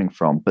where you're coming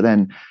from, but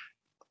then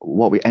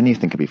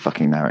anything could be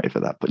fucking narrative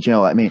of that. But you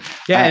know what I mean?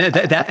 Yeah,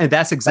 and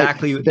that's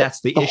exactly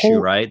that's the issue,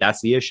 right?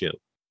 That's the issue.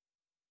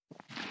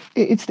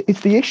 It's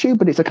the issue,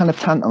 but it's a kind of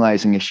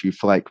tantalizing issue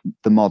for like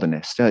the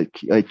modernists,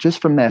 like, just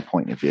from their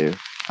point of view.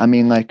 I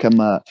mean, like,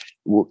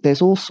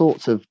 there's all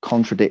sorts of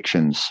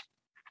contradictions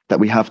that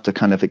we have to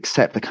kind of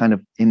accept. The kind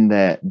of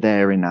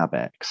they're in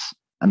Abex,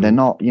 and they're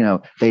not. You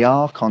know, they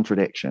are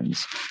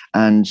contradictions,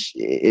 and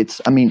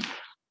it's. I mean,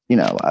 you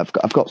know, I've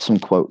got some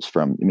quotes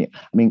from. I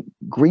mean,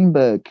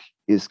 Greenberg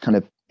is kind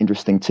of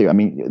interesting too. I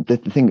mean, the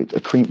thing,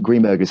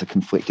 Greenberg is a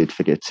conflicted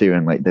figure too,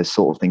 and like there's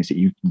sort of things that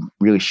you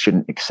really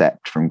shouldn't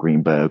accept from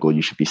Greenberg, or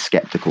you should be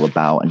skeptical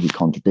about, and he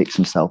contradicts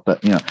himself.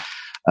 But you know,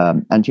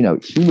 and you know,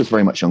 he was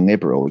very much a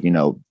liberal. You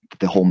know,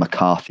 the whole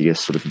McCarthyist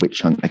sort of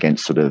witch hunt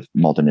against sort of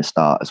modernist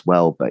art as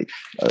well. But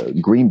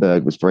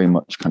Greenberg was very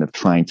much kind of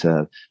trying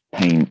to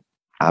paint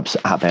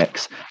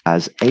Abex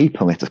as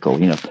apolitical,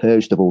 you know,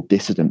 purged of all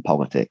dissident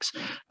politics,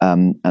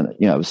 and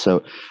you know,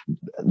 so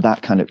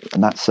that kind of,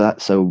 and that's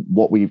so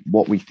what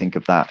we think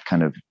of that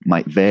kind of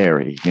might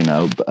vary, you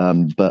know,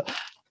 but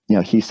you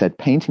know, he said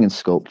painting and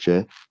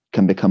sculpture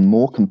can become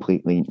more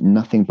completely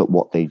nothing but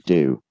what they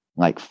do,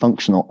 like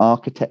functional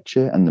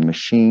architecture and the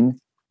machine.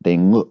 They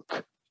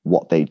look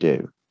what they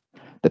do.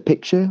 The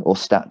picture or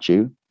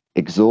statue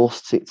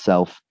exhausts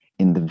itself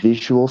in the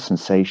visual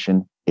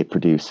sensation it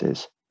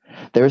produces.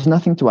 There is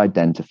nothing to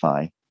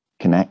identify,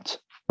 connect,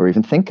 or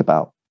even think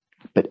about,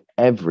 but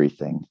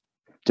everything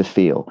to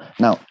feel.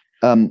 Now,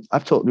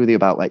 I've talked with you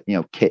about, like, you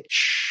know,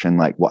 kitsch and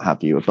like what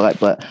have you,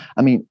 but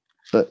I mean,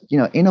 but you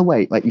know, in a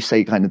way, like you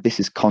say, kind of this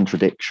is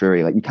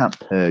contradictory. Like, you can't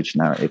purge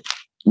narrative.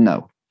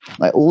 No,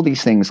 like all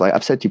these things, like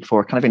I've said to you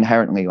before, are kind of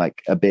inherently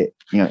like a bit,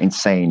 you know,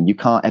 insane. You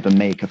can't ever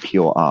make a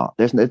pure art.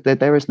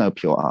 There is no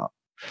pure art.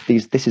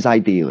 This is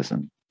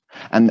idealism,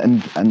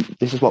 and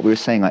this is what we were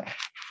saying, like.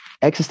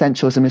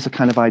 Existentialism is a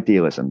kind of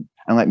idealism.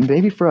 And like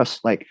maybe for us,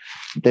 like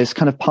there's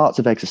kind of parts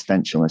of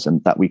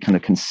existentialism that we kind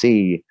of can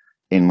see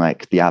in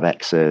like the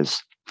Abexers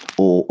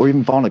or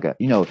even Vonnegut.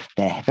 You know,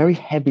 they're very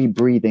heavy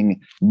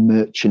breathing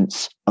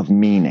merchants of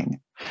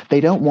meaning. They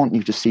don't want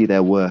you to see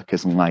their work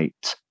as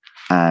light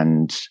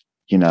and,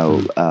 you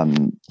know,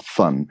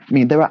 fun. I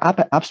mean, there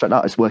are abstract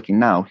artists working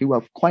now who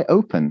are quite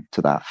open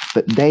to that,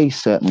 but they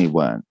certainly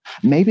weren't.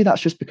 Maybe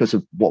that's just because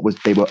of what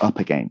they were up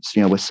against.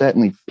 You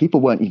know,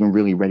 people weren't even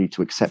really ready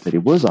to accept that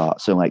it was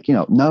art. So like, you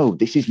know, no,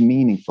 this is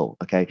meaningful.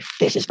 Okay,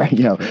 this is very,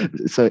 you know,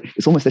 so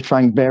it's almost they're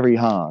trying very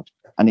hard.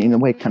 And in a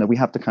way, kind of, we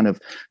have to kind of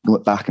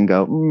look back and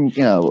go,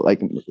 you know,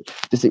 like,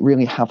 does it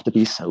really have to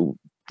be so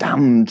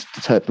damned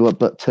turbulent?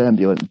 But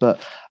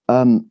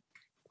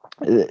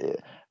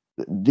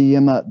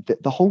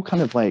the whole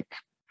kind of like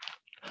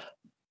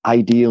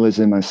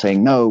idealism and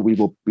saying no, we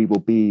will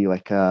be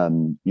like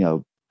you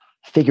know,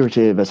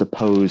 figurative as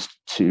opposed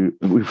to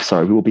we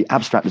will be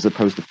abstract as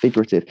opposed to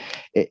figurative.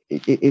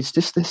 It's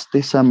just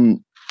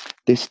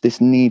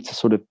this need to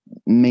sort of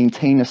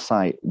maintain a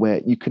site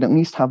where you could at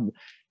least have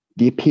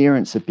the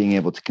appearance of being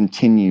able to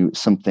continue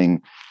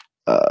something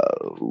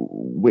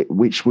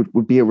which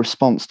would be a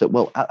response that,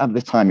 well, at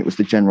the time it was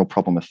the general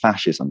problem of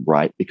fascism,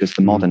 right? Because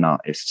the modern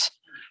artists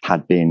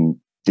had been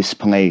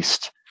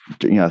displaced.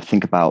 You know,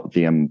 think about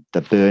the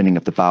burning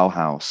of the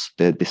Bauhaus,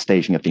 the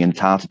staging of the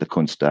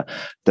Entartekunst,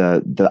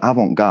 the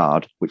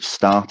avant-garde, which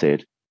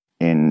started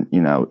in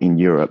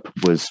Europe,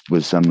 was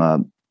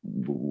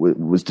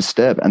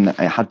disturbed, and it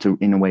had to,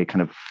 in a way,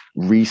 kind of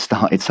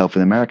restart itself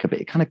in America, but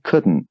it kind of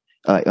couldn't.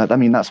 I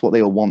mean, that's what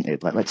they all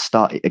wanted. Like, let's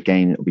start it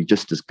again; it'll be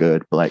just as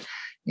good. But like,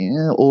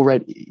 yeah,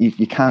 already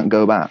you can't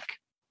go back.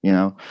 You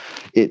know,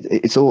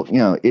 it's all, you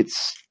know,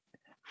 it's.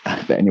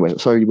 But anyway,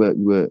 sorry, you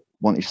were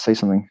wanting to say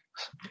something.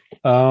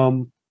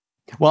 Well,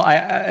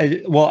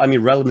 I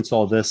mean, relevant to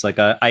all this, like,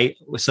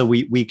 so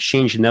we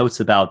exchanged notes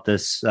about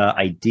this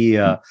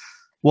idea.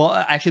 Well,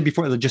 actually,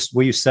 before, just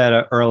what you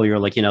said earlier,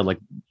 like, you know, like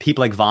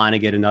people like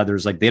Vonnegut and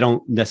others, like they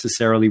don't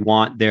necessarily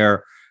want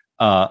their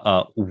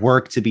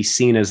work to be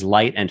seen as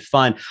light and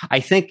fun. I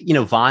think,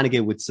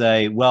 Vonnegut would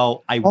say,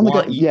 well,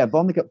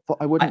 Vonnegut,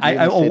 I wouldn't really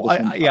say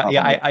the same.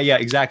 Yeah,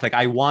 exactly. Like,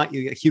 I want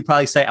you, he'd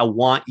probably say, I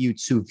want you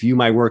to view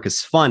my work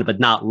as fun, but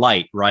not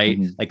light, right?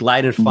 Mm-hmm. Like,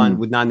 light and fun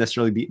would not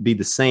necessarily be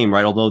the same,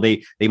 right? Although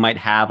they might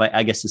have,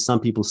 I guess, to some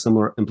people,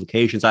 similar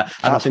implications. I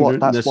don't think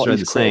they're necessarily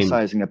the same. That's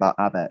what he's criticizing about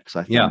Abex,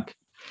 I think.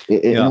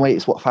 In a way,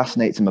 it's what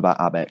fascinates him about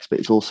Abex, but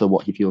it's also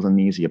what he feels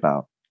uneasy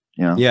about.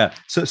 Yeah.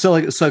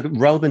 So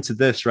relevant to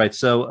this, right?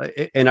 So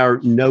in our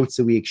notes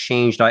that we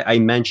exchanged, I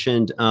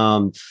mentioned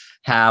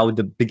how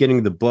the beginning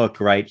of the book,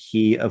 right?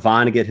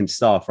 Vonnegut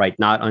himself, right?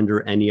 Not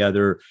under any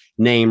other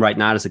name, right?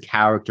 Not as a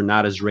character,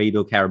 not as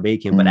Rabo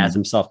Karabekian, but as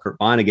himself, Kurt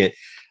Vonnegut.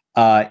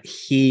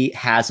 He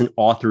has an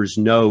author's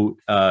note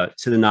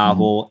to the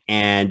novel,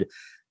 and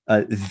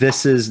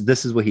this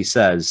is what he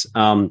says.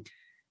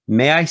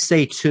 May I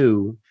say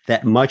too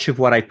that much of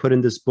what I put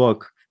in this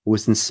book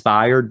was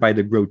inspired by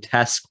the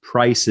grotesque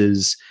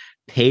prices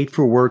paid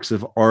for works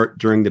of art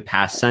during the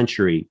past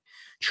century.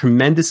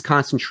 Tremendous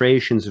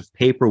concentrations of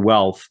paper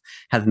wealth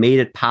have made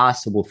it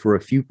possible for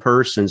a few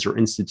persons or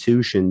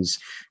institutions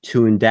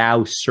to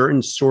endow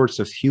certain sorts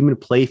of human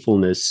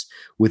playfulness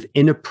with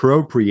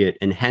inappropriate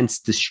and hence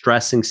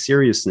distressing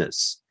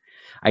seriousness.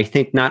 I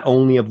think not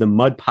only of the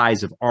mud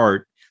pies of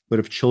art, but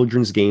of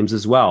children's games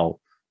as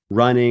well.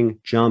 Running,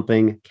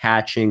 jumping,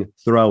 catching,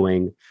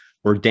 throwing,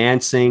 or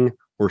dancing,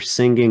 or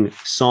singing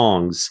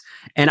songs.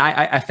 And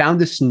I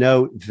found this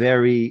note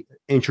very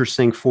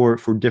interesting for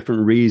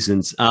different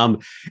reasons.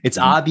 It's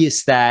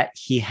obvious that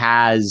he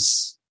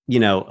has,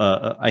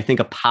 I think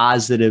a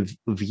positive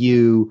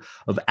view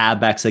of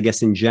Abex, I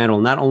guess, in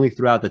general, not only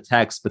throughout the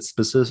text, but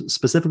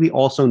specifically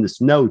also in this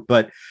note.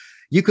 But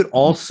you could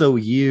also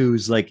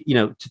use to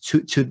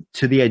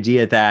the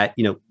idea that,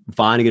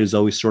 Vonnegut is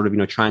always sort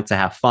of, trying to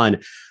have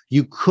fun.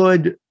 You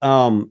could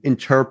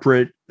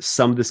interpret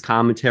some of this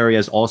commentary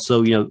as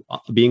also,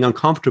 being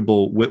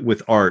uncomfortable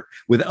with art,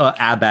 with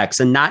Abex,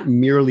 and not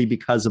merely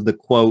because of the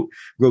quote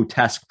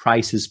grotesque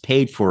prices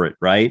paid for it,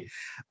 right?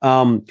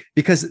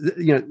 Because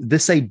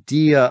this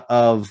idea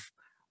of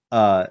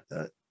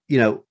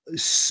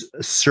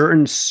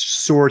certain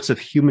sorts of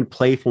human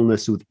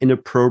playfulness with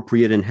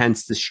inappropriate and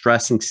hence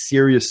distressing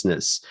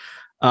seriousness.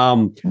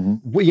 Would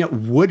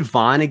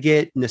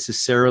Vonnegut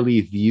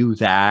necessarily view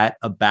that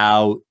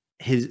about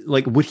his,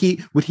 would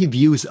he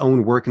view his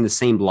own work in the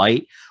same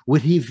light?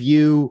 Would he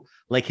view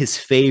his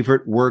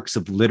favorite works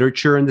of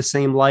literature in the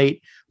same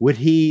light? Would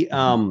he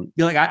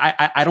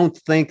I don't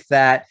think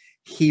that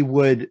he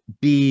would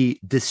be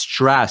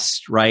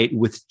distressed, right,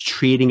 with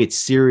treating it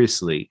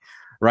seriously,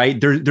 right?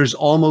 There's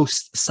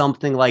almost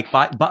something like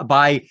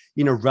by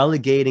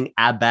relegating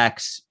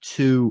Abex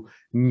to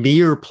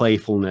mere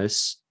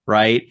playfulness,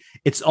 right?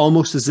 It's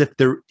almost as if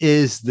there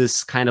is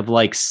this kind of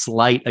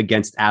slight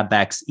against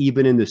Abex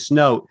even in this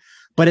note.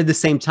 But at the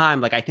same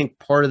time, I think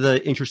part of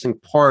the interesting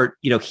part,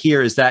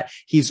 here is that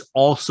he's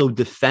also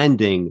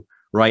defending,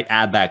 right,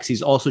 Abex.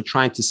 He's also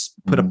trying to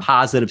put a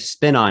positive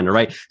spin on it,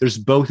 right? There's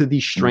both of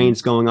these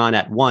strains going on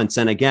at once.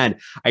 And again,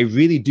 I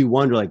really do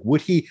wonder,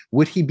 would he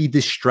be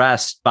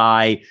distressed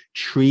by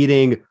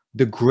treating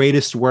the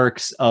greatest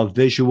works of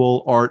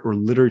visual art or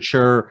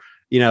literature,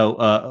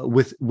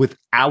 with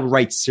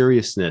outright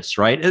seriousness,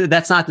 right?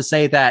 That's not to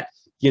say that,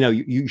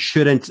 you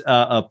shouldn't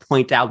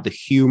point out the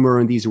humor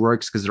in these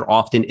works, because there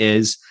often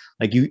is.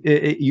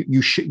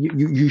 You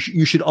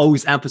should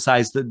always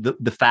emphasize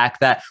the fact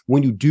that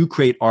when you do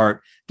create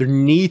art, there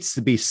needs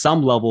to be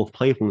some level of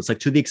playfulness.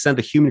 To the extent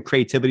that human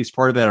creativity is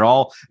part of it at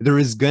all, there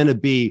is going to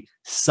be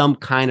some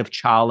kind of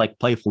childlike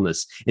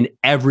playfulness in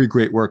every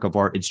great work of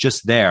art. It's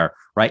just there,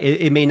 right?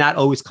 It may not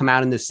always come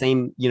out in the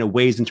same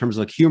ways in terms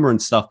of humor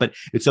and stuff, but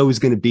it's always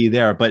going to be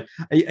there. But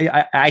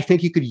I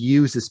think you could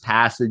use this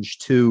passage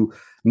to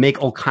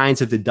make all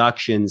kinds of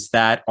deductions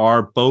that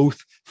are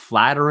both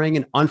flattering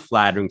and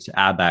unflattering to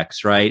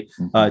Abex, right?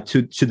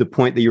 To the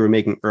point that you were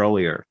making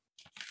earlier.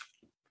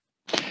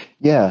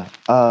 Yeah,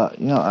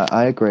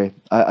 I agree.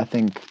 I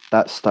think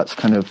that's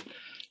kind of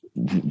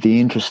the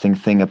interesting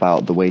thing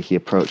about the way he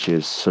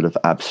approaches sort of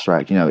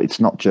abstract. It's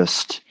not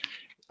just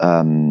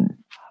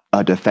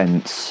a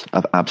defense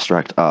of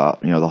abstract art,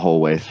 the whole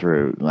way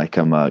through, where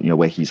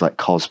he's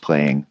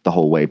cosplaying the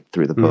whole way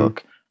through the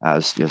book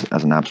as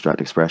an abstract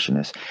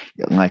expressionist.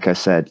 Like I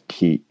said,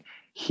 he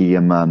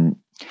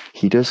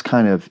does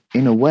kind of,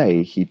 in a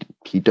way,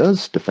 he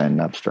does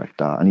defend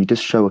abstract art, and he does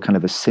show a kind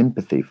of a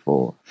sympathy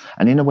for,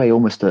 and in a way,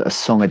 almost a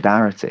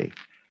solidarity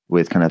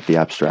with kind of the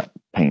abstract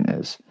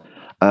painters.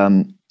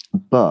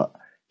 But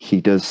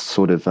he does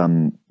sort of,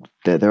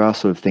 there are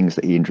sort of things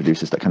that he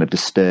introduces that kind of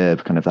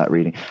disturb kind of that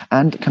reading,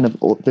 and kind of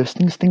there's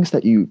things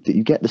that you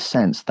get the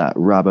sense that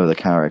Rabo the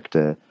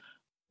character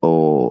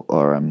or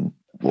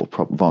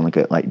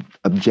Vonnegut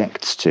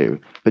objects to,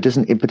 but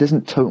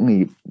doesn't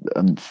totally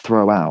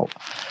throw out.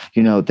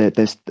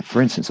 There's,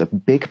 for instance, a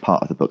big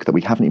part of the book that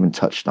we haven't even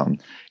touched on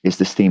is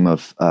this theme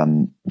of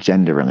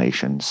gender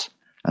relations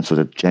and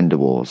sort of gender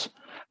wars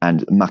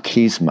and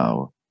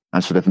machismo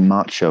and sort of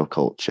macho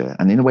culture,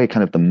 and in a way,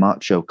 kind of the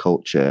macho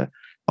culture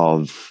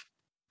of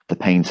the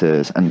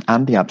painters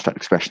and the abstract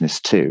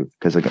expressionists too,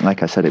 because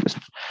like I said, it was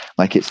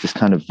like it's this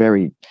kind of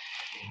very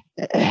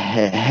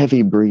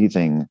heavy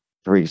breathing,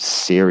 very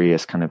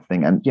serious kind of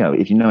thing. And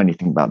if you know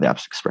anything about the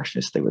abstract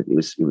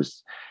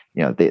expressionists,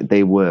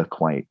 they were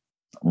quite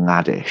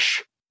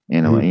laddish,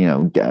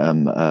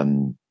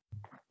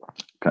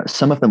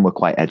 some of them were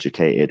quite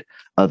educated,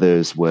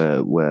 others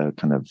were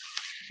kind of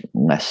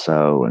less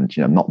so, and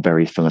not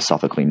very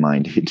philosophically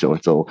minded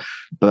at all.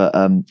 But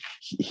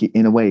he,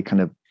 in a way,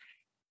 kind of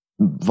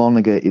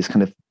Vonnegut is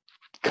kind of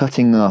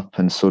cutting up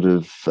and sort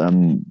of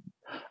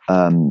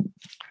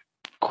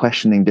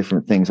questioning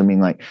different things. I mean,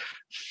 like,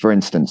 for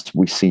instance,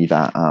 we see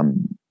that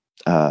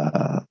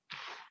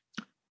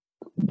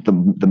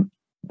the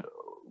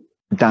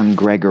Dan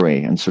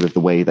Gregory and sort of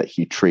the way that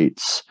he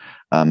treats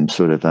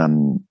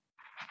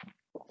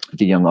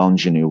the young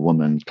ingenue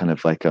woman, kind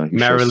of like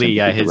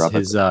Marilee,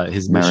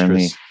 his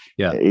mistress,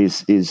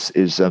 is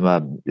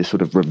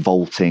sort of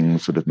revolting,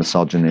 sort of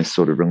misogynist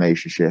sort of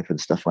relationship and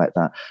stuff like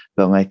that.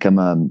 But like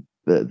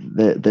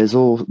there's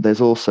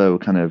also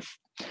kind of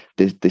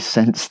this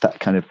sense that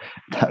kind of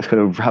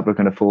Rabo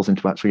kind of falls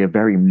into actually a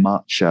very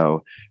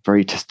macho,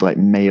 very just like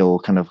male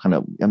kind of.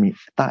 I mean,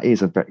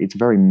 it's a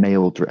very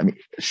male,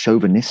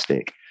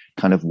 chauvinistic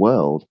kind of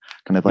world,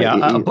 kind of like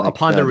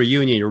upon the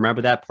reunion. You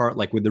remember that part,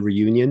 like with the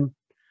reunion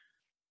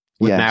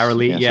with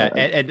Marilee? Yes.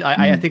 And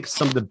I think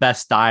some of the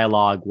best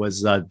dialogue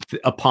was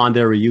upon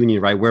their reunion,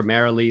 right, where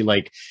Marilee,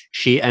 like,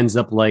 she ends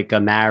up like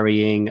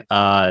marrying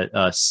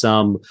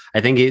some,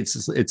 I think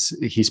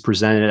he's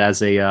presented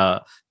as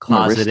a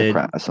closeted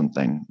aristocrat or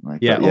something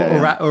like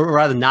or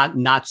rather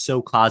not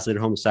so closeted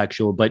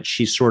homosexual, but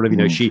she's sort of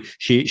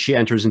she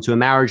enters into a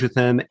marriage with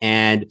him,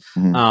 and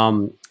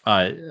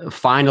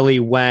finally,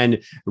 when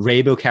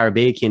Rabo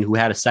Karabekian, who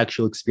had a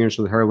sexual experience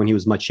with her when he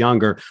was much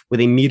younger, when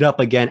they meet up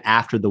again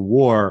after the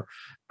war,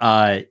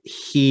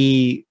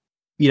 he's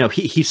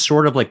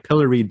sort of like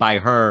pilloried by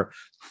her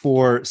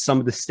for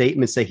some of the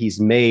statements that he's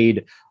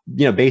made,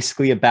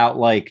 basically about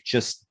like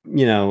just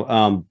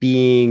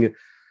being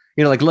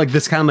like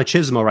this kind of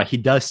machismo, right? He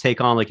does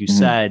take on, like you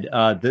said,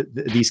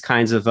 these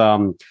kinds of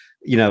like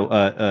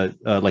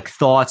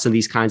thoughts and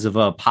these kinds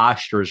of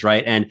postures,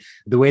 right? And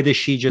the way that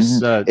she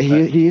just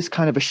he is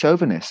kind of a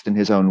chauvinist in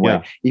his own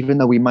way, even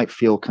though we might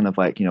feel kind of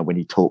like when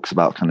he talks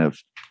about kind of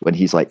when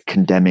he's like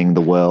condemning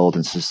the world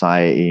and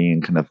society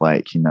and kind of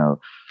like he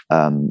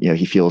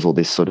feels all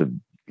this sort of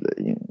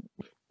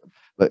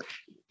but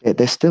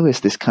there still is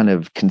this kind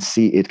of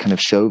conceited kind of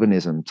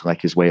chauvinism to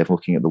like his way of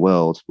looking at the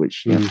world,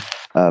 which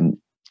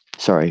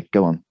sorry,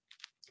 go on.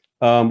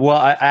 Well,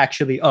 I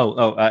actually,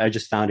 I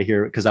just found it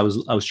here because I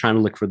was trying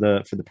to look for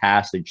the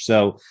passage.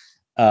 So,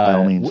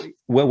 when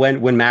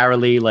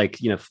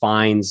Marilee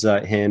finds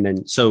him,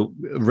 and so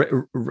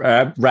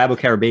Rabo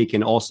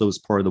Karabekian also is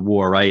part of the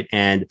war, right?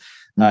 And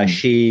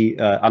she,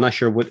 I'm not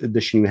sure what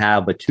edition you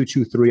have, but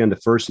 223 on the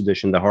first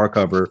edition, the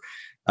hardcover.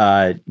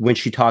 When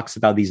she talks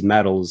about these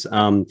medals,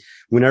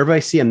 whenever I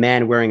see a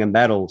man wearing a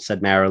medal,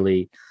 said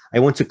Marilee, I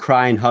want to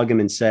cry and hug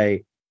him and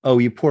say, "Oh,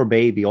 you poor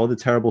baby, all the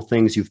terrible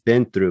things you've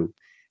been through,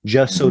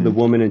 just so the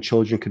woman and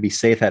children could be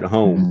safe at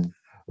home."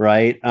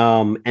 Right.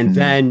 And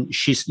then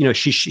she's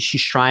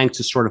trying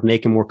to sort of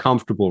make him more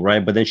comfortable.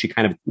 Right. But then she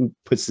kind of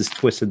puts this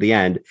twist at the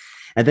end.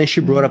 And then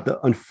she brought up the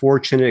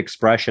unfortunate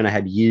expression I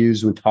had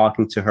used when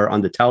talking to her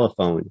on the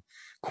telephone.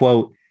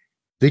 Quote,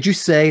 "Did you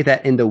say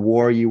that in the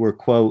war you were,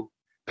 quote,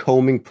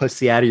 combing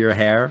pussy out of your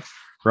hair?"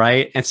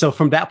 Right. And so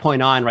from that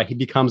point on, right, he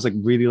becomes like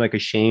really like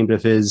ashamed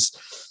of his,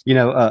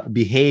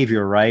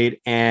 behavior. Right.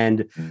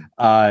 And,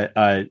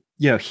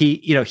 he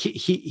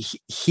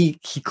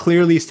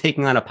clearly is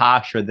taking on a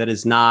posture that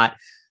is not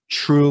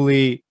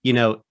truly,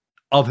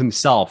 of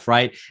himself.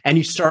 Right. And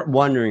you start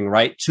wondering,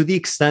 right, to the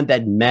extent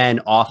that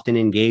men often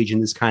engage in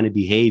this kind of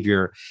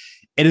behavior,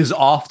 it is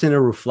often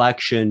a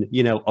reflection,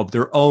 of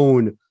their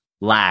own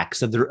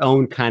lacks, of their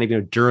own kind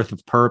of dearth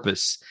of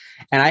purpose.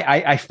 And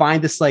I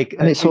find this like,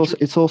 and it's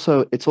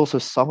also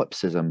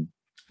solipsism.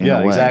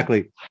 Yeah,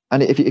 exactly.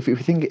 And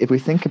if we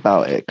think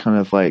about it, kind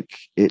of like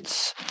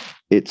it's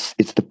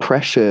the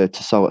pressure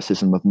to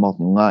solipsism of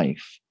modern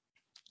life,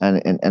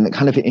 and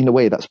kind of in a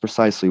way that's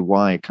precisely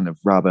why kind of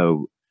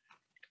Rabo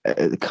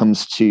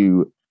comes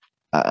to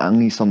at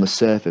least on the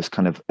surface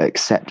kind of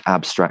accept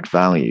abstract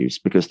values,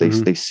 because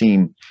they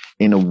seem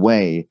in a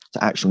way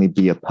to actually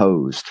be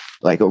opposed,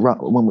 like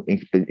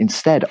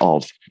instead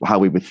of how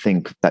we would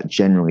think that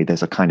generally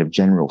there's a kind of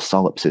general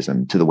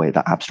solipsism to the way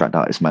that abstract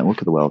artists might look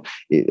at the world.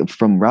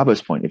 From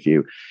Rabo's point of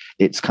view,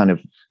 it's kind of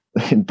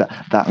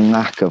that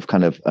lack of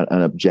kind of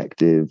an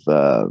objective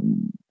I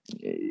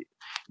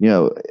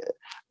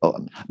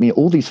mean,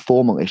 all these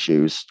formal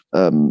issues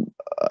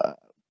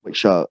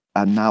which one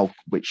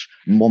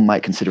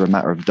might consider a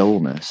matter of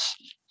dullness,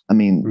 I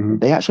mean,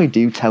 they actually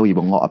do tell you a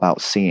lot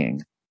about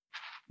seeing.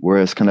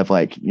 Whereas kind of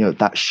like,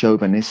 that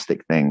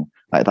chauvinistic thing,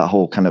 like that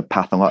whole kind of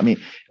I mean,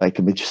 like,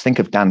 just think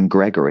of Dan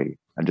Gregory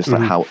and just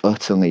like how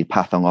utterly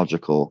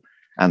pathological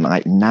and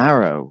like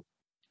narrow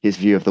his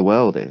view of the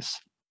world is.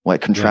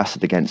 like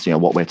contrasted against,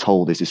 what we're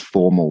told is his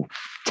formal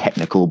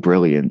technical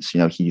brilliance.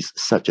 He's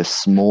such a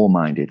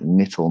small-minded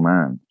little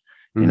man.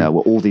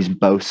 With all these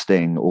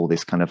boasting, all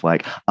this kind of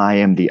like, I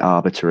am the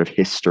arbiter of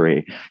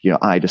history.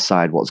 I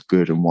decide what's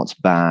good and what's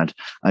bad.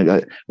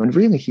 When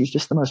really he's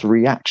just the most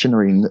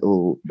reactionary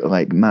little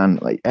like man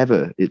like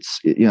ever.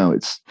 It's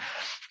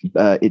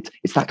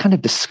that kind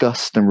of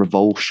disgust and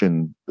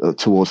revulsion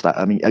towards that.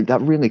 I mean,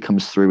 that really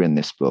comes through in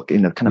this book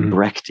in a kind of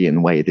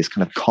Brechtian way. This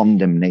kind of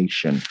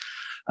condemnation.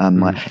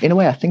 Like, in a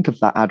way, I think of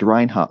that Ad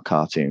Reinhardt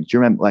cartoon. Do you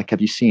remember? Like,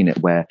 have you seen it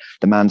where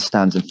the man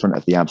stands in front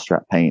of the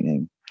abstract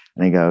painting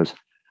and he goes,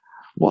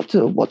 what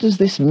does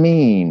this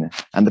mean?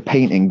 And the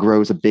painting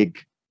grows a big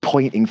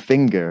pointing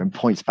finger and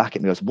points back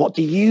at me and goes, what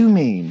do you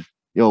mean?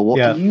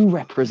 What do you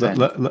represent?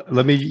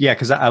 Let me,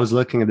 because I was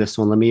looking at this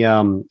one. Let me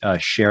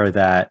share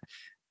that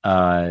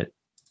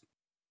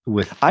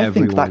with I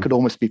everyone. think that could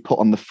almost be put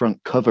on the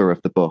front cover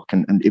of the book,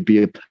 and it'd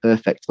be a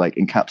perfect like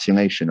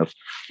encapsulation of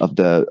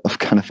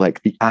kind of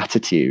like the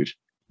attitude.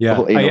 Yeah.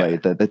 Anyway,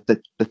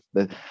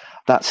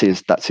 that's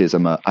his.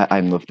 I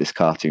love this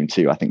cartoon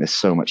too. I think there's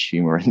so much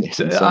humor in this.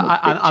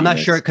 I'm not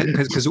sure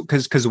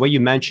because the way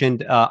you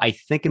mentioned, I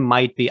think it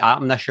might be.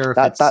 I'm not sure if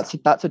that's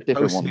a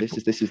different one.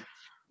 This is.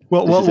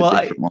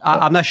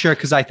 I'm not sure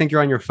because I think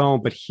you're on your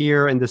phone, but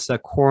here in this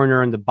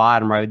corner in the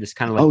bottom, right, this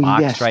kind of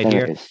like box right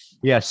here.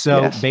 Yeah.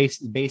 So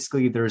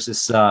basically, there's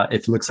this.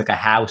 It looks like a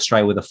house,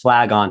 right, with a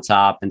flag on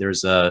top, and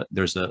there's an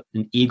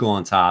eagle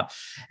on top,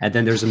 and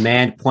then there's a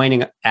man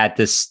pointing at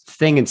this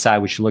thing inside,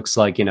 which looks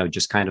like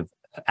just kind of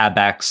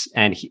abex,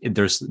 and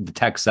there's the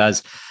text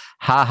says,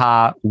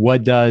 "Haha,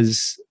 what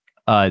does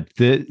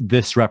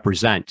this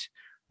represent?"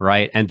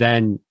 Right, and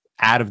then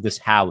out of this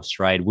house,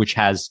 right, which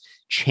has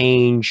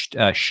changed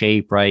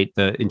shape, right,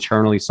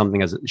 internally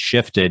something has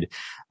shifted.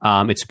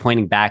 It's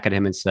pointing back at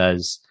him and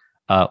says,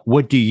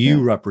 what do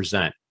you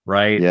represent,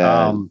 right?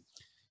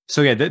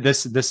 So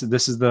this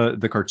is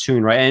the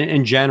cartoon, right? And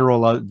in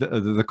general,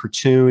 the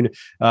cartoon,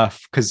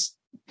 because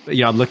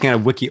I'm looking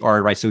at wiki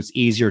art, right? So it's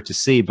easier to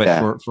see.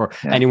 But for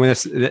anyone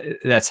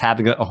that's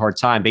having a hard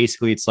time,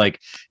 basically, it's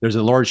like there's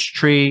a large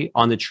tree.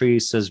 On the tree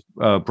says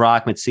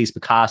Brockman sees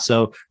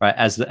Picasso, right?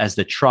 As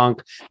the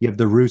trunk, you have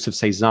the roots of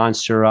Cezanne,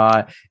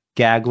 Seurat,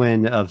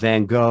 Gagin,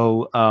 Van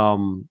Gogh,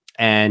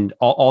 and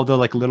all the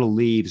like little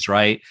leaves,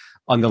 right?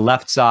 On the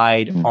left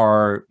side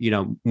are,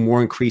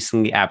 more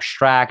increasingly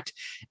abstract.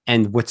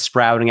 And what's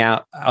sprouting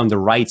out on the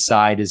right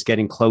side is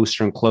getting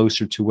closer and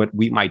closer to what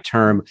we might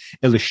term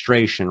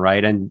illustration,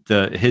 right? And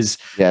there's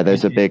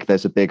a big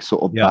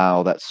sort of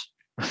bow that's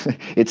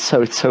it's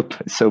so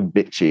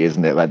bitchy,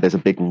 isn't it? Like there's a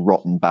big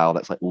rotten bough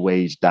that's like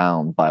weighed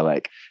down by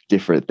like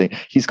different things.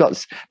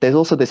 There's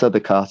also this other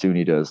cartoon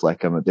he does,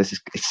 like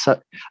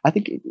I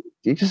think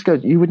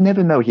you would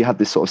never know he had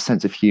this sort of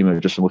sense of humor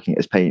just from looking at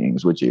his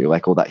paintings, would you?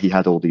 Like, or that he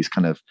had all these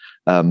kind of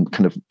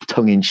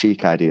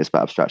tongue-in-cheek ideas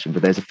about abstraction.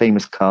 But there's a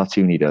famous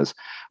cartoon he does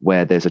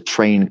where there's a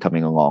train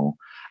coming along,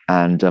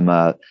 and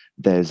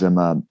there's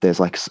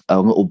like a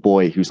little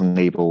boy who's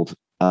labeled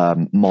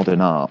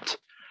modern art.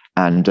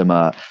 And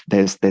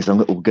there's a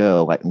little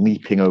girl like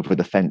leaping over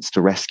the fence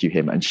to rescue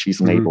him, and she's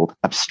labeled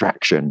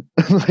abstraction.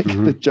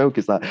 The joke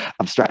is that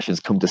abstractions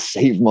come to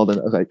save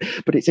modern.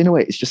 But it's in a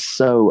way, it's just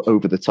so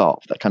over the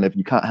top that kind of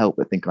you can't help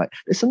but think like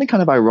there's something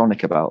kind of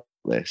ironic about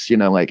this.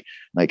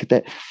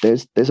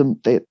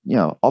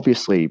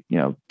 Obviously,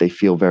 they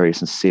feel very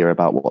sincere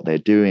about what they're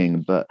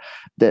doing, but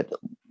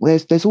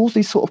there's all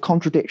these sort of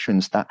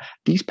contradictions that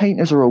these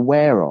painters are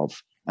aware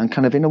of, and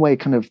kind of in a way,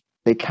 kind of.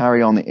 They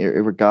carry on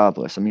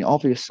regardless. I mean,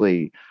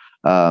 obviously,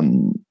 I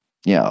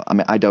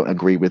don't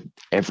agree with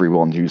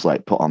everyone who's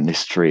like put on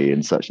this tree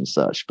and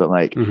such, but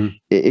like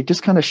it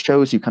just kind of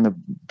shows you kind of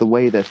the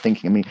way they're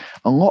thinking. I mean,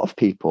 a lot of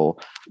people,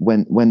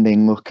 when they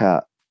look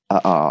at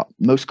art,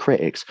 most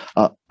critics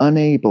are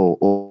unable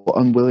or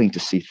unwilling to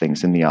see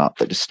things in the art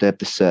that disturb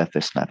the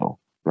surface level,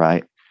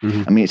 right?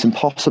 I mean, it's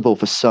impossible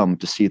for some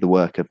to see the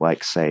work of,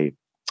 like, say,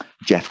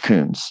 Jeff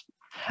Koons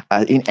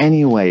in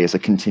any way as a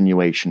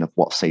continuation of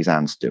what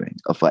Cezanne's doing,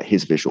 of like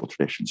his visual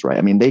traditions, right?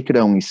 I mean, they could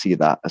only see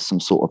that as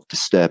some sort of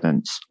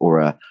disturbance or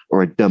a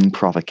dumb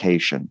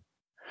provocation.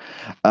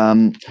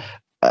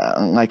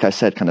 Like I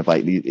said, kind of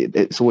like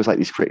it's always like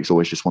these critics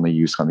always just want to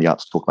use kind of the art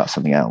to talk about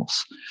something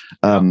else,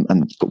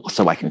 and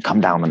so I can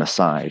come down on a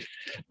side.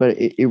 But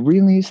it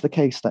really is the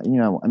case that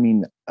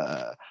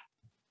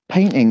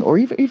painting or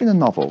even a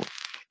novel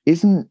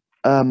isn't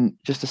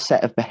just a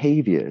set of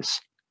behaviors.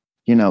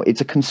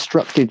 It's a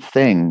constructed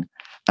thing,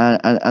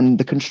 and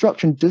the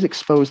construction does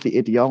expose the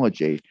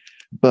ideology,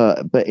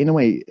 but in a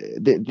way,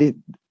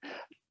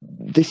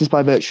 this is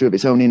by virtue of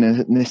its own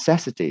inner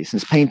necessity,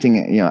 since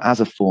painting,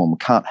 as a form,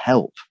 can't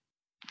help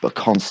but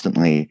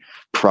constantly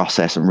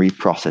process and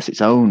reprocess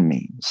its own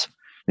means.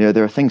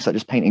 There are things that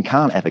just painting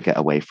can't ever get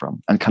away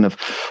from, and kind of,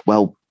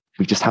 well,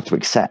 we just have to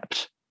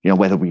accept,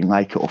 whether we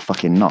like it or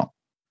fucking not.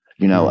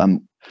 We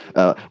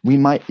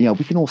might,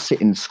 we can all sit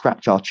and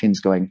scratch our chins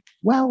going,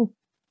 well,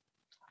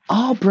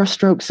 are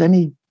brushstrokes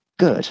any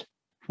good?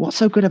 What's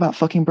so good about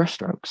fucking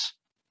brushstrokes?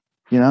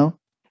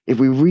 if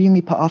we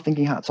really put our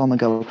thinking hats on and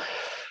go,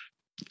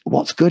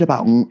 what's good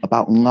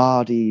about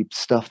lardy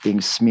stuff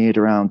being smeared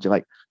around?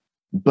 Like,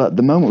 but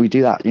the moment we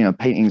do that,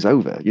 painting's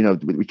over.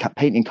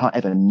 Painting can't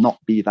ever not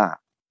be that.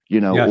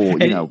 Or we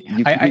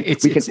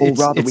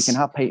can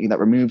have painting that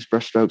removes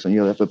brushstrokes and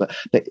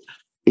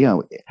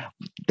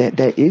but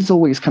there is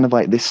always kind of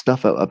like this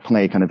stuff at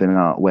play kind of in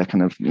art where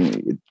kind of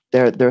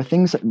there are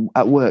things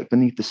at work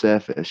beneath the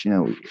surface.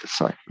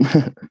 Sorry.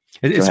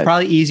 It's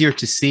probably easier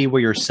to see what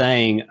you're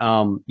saying,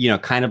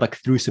 kind of like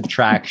through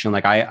subtraction.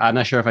 Like I'm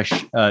not sure if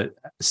I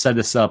said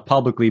this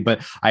publicly,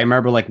 but I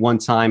remember like one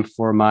time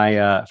for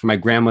my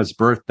grandma's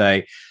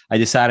birthday, I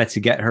decided to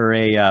get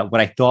her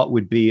what I thought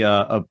would be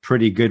a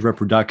pretty good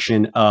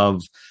reproduction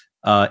of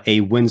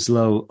a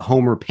Winslow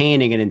Homer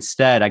painting, and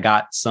instead I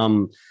got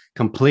some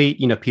complete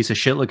piece of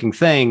shit looking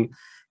thing.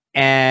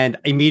 And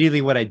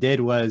immediately what I did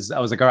was I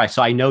was like, all right,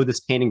 so I know this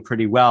painting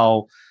pretty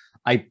well.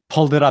 I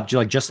pulled it up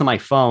just on my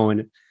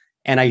phone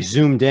and I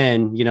zoomed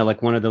in,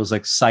 like one of those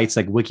like sites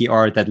like Wiki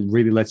Art that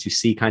really lets you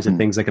see kinds of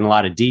things like in a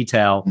lot of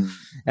detail.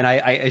 And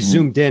I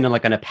zoomed in on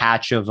like on a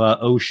patch of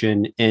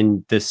ocean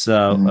in this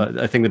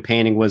I think the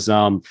painting was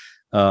I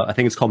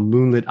think it's called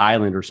Moonlit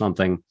Island or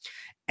something.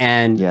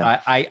 And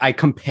I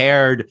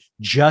compared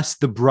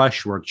just the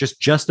brushwork,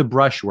 just the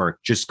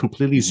brushwork, just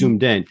completely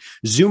zoomed in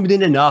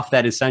enough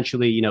that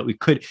essentially,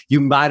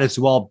 you might as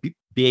well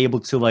be able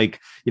to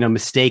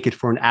mistake it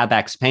for an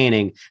Abax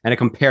painting. And I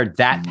compared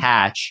that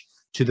patch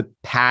to the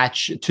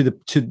patch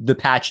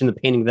in the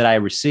painting that I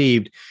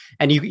received.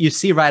 And you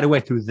see right away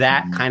through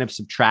that kind of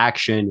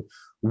subtraction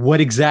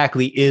what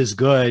exactly is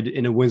good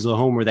in a Winslow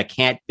Homer that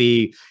can't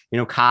be,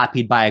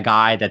 copied by a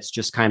guy that's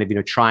just kind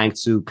of, trying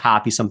to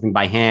copy something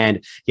by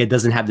hand, yet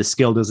doesn't have the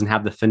skill, doesn't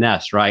have the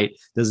finesse, right?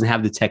 Doesn't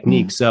have the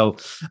technique. So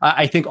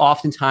I think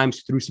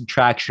oftentimes through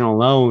subtraction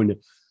alone,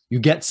 you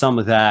get some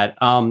of that.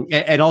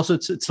 And also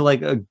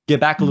to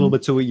get back a little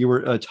bit to what you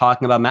were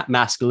talking about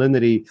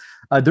masculinity.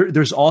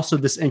 There's also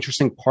this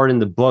interesting part in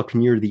the book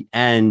near the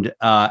end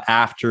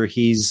after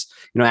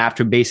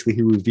after basically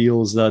he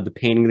reveals the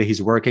painting that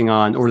he's working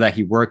on or that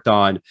he worked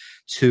on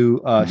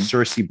to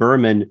Circe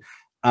Berman.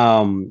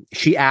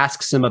 She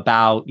asks him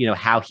about,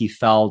 how he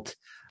felt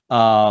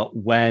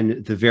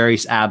when the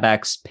various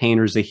Abax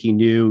painters that he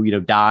knew,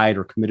 died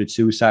or committed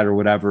suicide or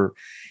whatever.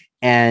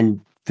 And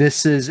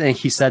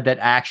he said that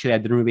actually I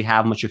didn't really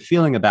have much of a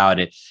feeling about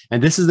it.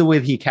 And this is the way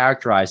that he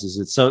characterizes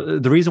it. So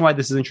the reason why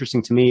this is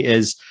interesting to me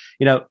is,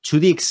 to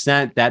the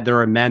extent that there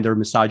are men that are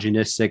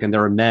misogynistic and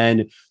there are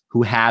men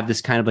who have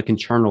this kind of like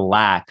internal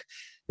lack,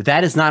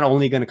 that is not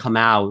only going to come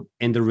out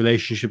in the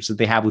relationships that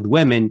they have with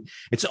women,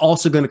 it's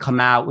also going to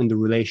come out in the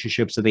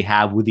relationships that they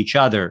have with each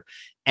other.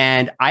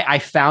 And I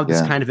found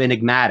this kind of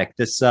enigmatic.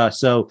 This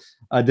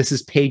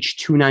is page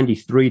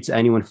 293 to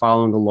anyone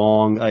following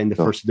along in the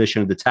first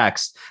edition of the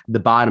text, the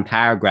bottom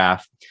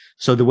paragraph.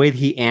 So the way that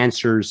he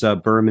answers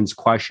Berman's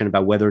question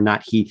about whether or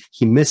not he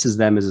misses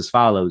them is as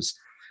follows.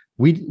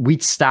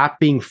 We'd stopped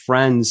being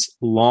friends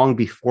long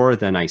before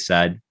then, I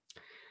said.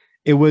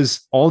 It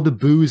was all the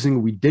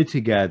boozing we did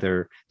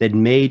together that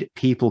made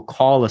people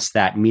call us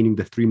that, meaning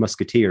the Three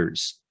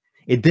Musketeers.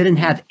 It didn't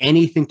have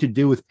anything to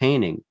do with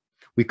painting.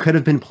 We could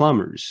have been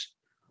plumbers.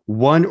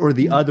 One or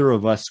the other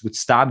of us would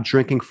stop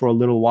drinking for a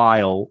little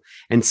while,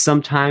 and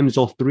sometimes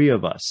all three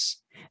of us.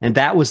 And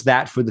that was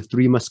that for the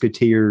Three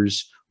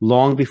Musketeers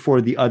long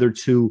before the other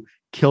two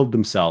killed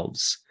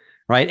themselves.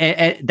 Right.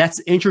 And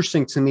that's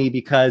interesting to me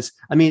because,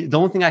 the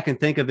only thing I can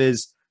think of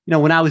is,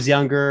 when I was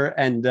younger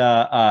and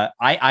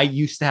I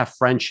used to have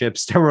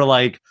friendships that were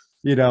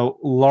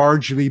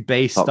largely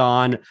based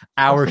on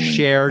our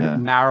shared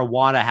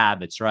marijuana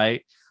habits.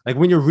 Right. Like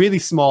when you're really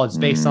small, it's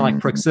based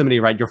on proximity,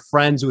 right? You're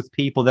friends with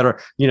people that are,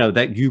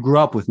 that you grew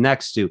up with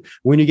next to.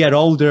 When you get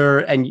older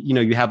and,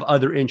 you have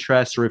other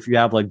interests, or if you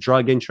have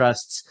drug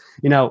interests,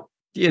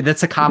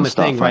 that's a common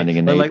thing, right?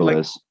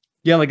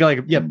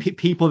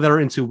 People that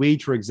are into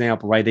weed, for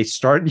example, right? They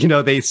start,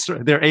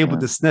 they're able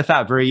to sniff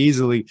out very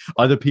easily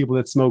other people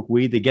that smoke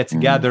weed. They get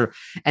together,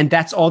 and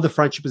that's all the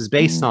friendship is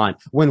based on.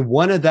 When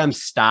one of them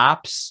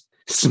stops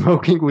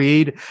smoking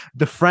weed,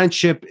 the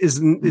friendship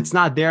it's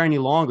not there any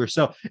longer.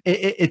 So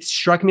it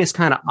struck me as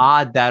kind of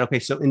odd that, okay,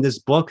 so in this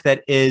book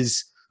that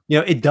is,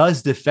 it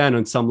does defend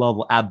on some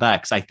level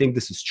Abax. I think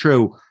this is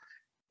true.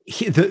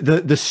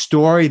 The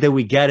story that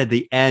we get at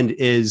the end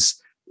is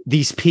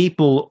these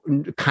people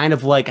kind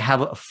of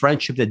have a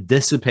friendship that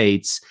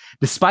dissipates,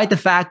 despite the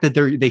fact that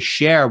they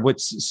share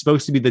what's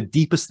supposed to be the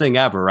deepest thing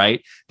ever,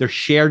 right? Their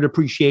shared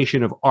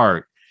appreciation of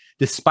art.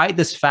 Despite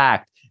this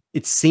fact,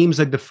 it seems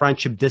like the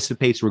friendship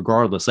dissipates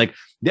regardless.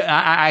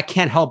 I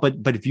can't help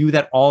but view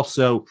that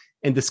also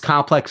in this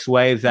complex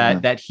way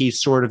that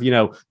he's sort of,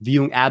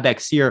 viewing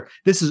Abax here.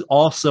 This is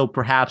also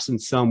perhaps in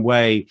some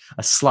way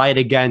a slight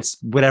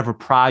against whatever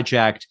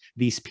project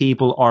these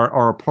people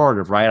are a part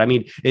of,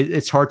 right?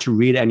 It's hard to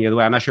read any other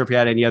way. I'm not sure if you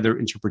had any other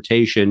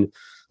interpretation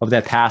of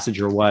that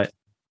passage or what.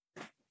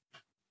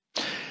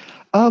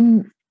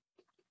 No,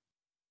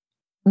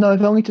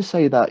 if only to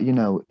say that,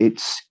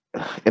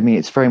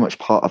 it's very much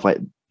part of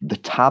the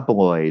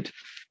tabloid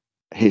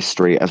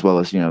history, as well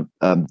as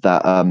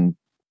that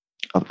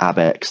of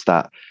Abex,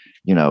 that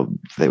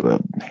they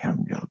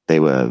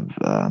were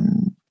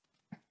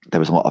there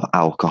was a lot of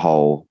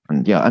alcohol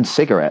and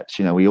cigarettes.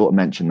 We ought to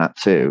mention that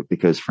too,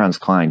 because Franz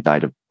Klein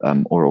died of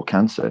oral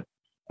cancer,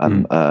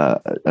 and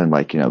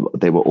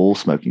they were all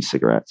smoking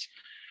cigarettes.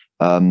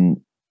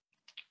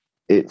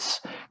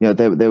 It's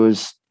there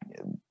was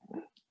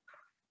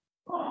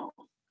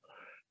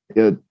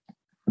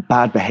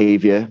bad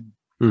behavior.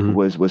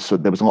 So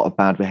there was a lot of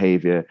bad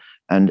behavior,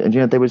 and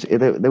there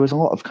was a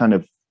lot of kind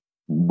of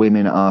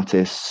women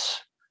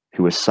artists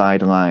who were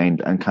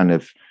sidelined, and kind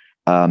of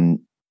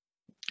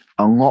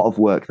a lot of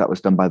work that was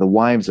done by the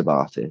wives of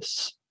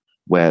artists,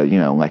 where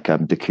like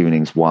de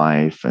Kooning's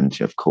wife, and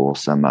of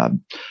course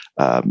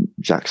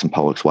Jackson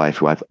Pollock's wife,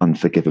 who I've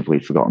unforgivably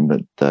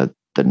forgotten the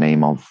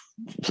name of.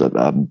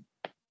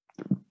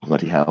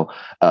 Bloody hell!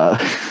 I'll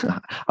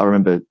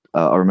remember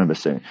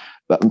soon.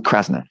 But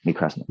Krasner,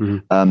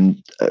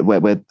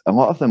 where a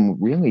lot of them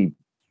really,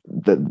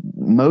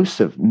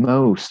 most of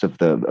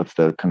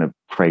the kind of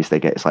praise they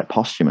get is like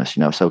posthumous.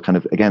 So kind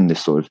of again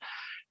this sort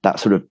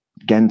of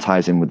again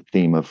ties in with the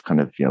theme of kind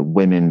of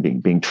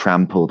women being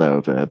trampled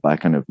over by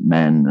kind of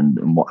men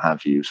and what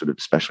have you, sort of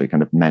especially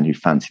kind of men who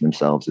fancy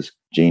themselves as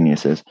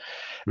geniuses.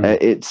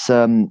 It's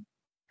in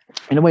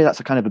a way that's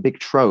a kind of a big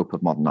trope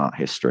of modern art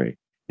history.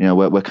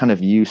 We're kind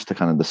of used to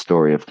kind of the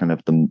story of kind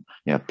of the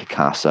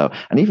Picasso,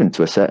 and even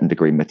to a certain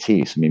degree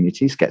Matisse. I mean,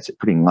 Matisse gets it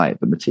pretty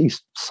light, but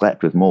Matisse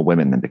slept with more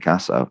women than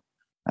Picasso,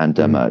 and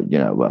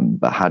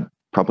but had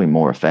probably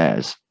more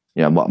affairs.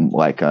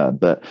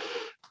 But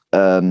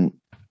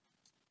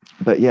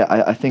yeah,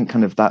 I think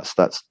kind of that's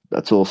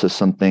also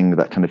something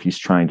that kind of he's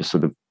trying to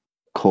sort of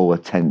call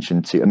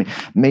attention to. I mean,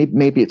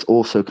 maybe it's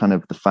also kind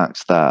of the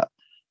fact that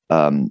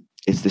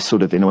it's this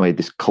sort of, in a way,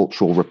 this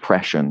cultural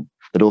repression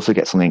that also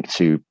gets linked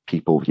to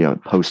people,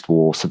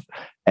 post-war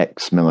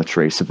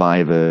ex-military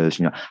survivors.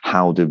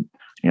 How do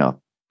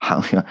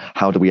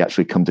we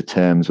actually come to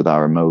terms with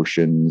our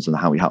emotions, and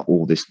how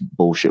all this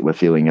bullshit we're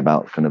feeling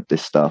about kind of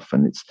this stuff?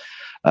 And it's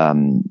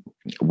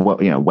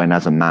when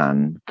as a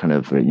man, kind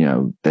of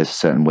there's a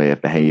certain way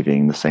of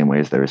behaving the same way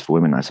as there is for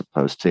women, I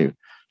suppose too.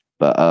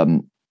 But I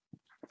don't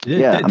know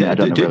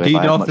really if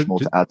I have much more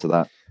to add to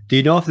that. Do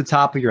you know off the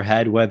top of your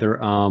head whether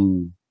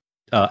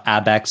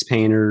Abex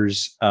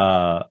painters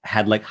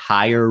had like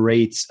higher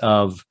rates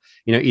of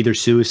either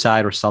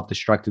suicide or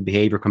self-destructive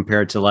behavior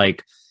compared to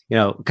because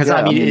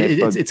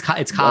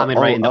it's common,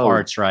 right, in the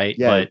arts,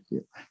 right? I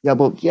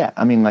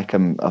mean, like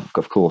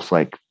of course,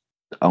 like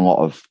a lot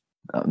of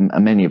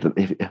many of them.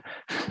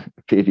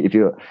 If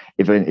you're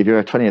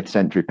a 20th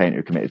century painter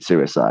who committed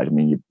suicide, I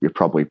mean, you're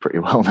probably pretty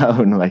well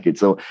known. Like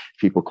it's all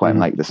people quite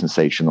like the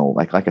sensational.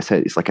 Like I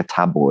said, it's like a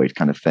tabloid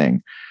kind of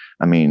thing.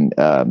 I mean,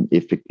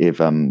 if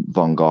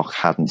Van Gogh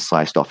hadn't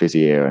sliced off his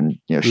ear and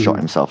shot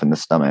himself in the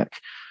stomach,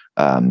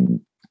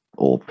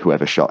 or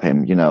whoever shot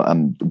him,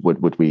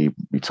 would we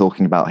be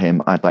talking about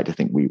him? I'd like to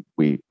think we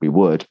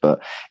would,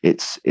 but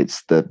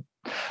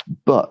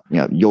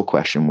your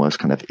question was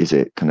kind of, is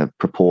it kind of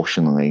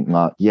proportionally?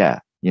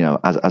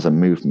 As a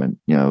movement,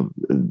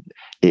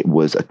 it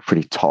was a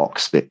pretty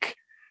toxic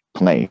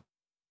place.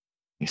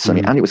 So,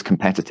 and it was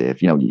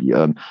competitive.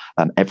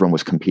 Everyone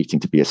was competing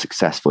to be as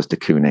successful as de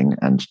Kooning,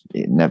 and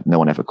no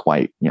one ever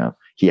quite.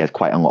 He had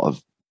quite a lot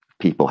of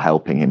people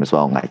helping him as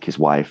well, like his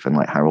wife and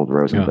like Harold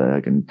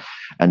Rosenberg,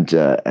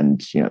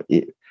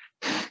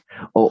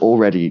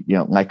 already,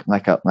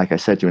 like I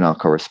said during our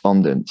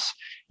correspondence,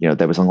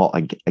 there was a lot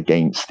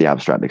against the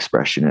abstract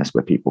expressionists,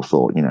 where people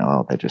thought,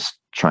 they're just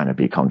trying to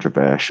be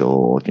controversial,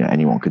 or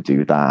anyone could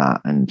do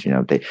that, and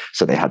they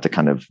had to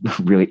kind of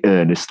really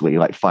earnestly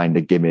like find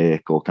a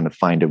gimmick, or kind of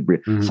find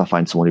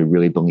someone who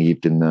really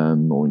believed in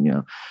them, or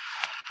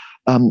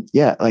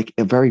like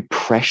a very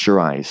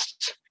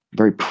pressurized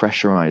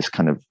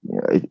kind of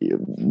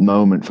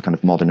moment for kind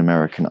of modern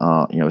American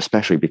art,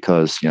 especially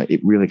because it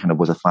really kind of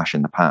was a flash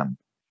in the pan.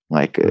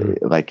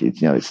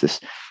 It's this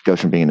goes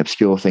from being an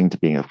obscure thing to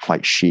being a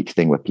quite chic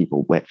thing, where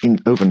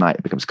overnight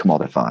it becomes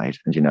commodified,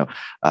 and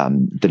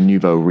the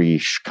nouveau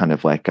riche kind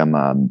of like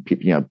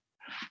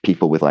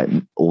people with like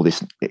all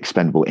this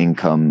expendable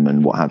income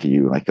and what have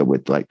you, like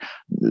with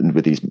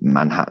these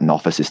Manhattan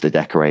offices to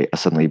decorate, are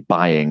suddenly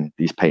buying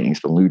these paintings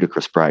for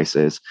ludicrous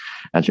prices,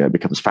 and it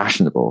becomes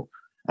fashionable.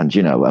 And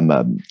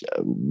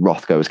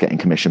Rothko is getting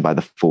commissioned by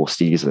the Four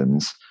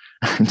Seasons.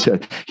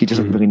 And he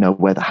doesn't really know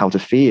how to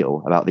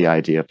feel about the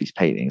idea of these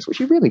paintings, which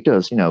he really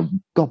does.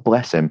 God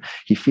bless him.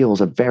 He feels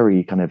a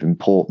very kind of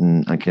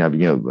important, and kind of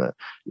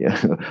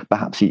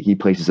perhaps he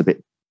places a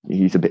bit.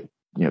 He's a bit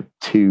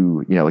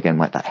too again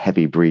like that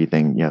heavy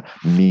breathing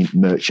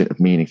merchant of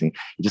meaning thing.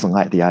 He doesn't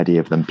like the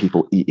idea of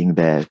people eating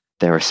their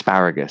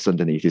asparagus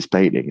underneath his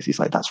paintings. He's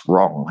like, that's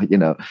wrong,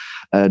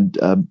 and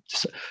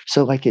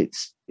so like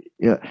it's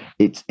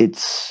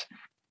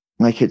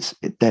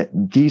that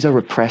these are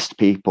repressed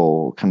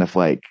people, kind of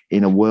like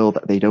in a world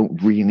that they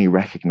don't really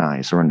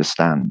recognize or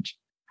understand.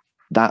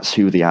 that's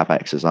who the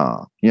abexers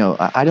are.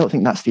 I don't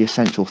think that's the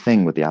essential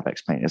thing with the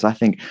abex painters. I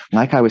think,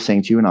 like I was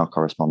saying to you in our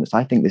correspondence,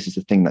 I think this is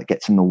the thing that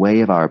gets in the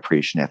way of our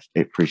appreciation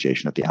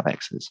of the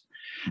abexers.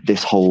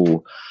 This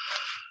whole,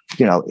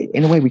 in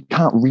a way, we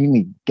can't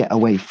really get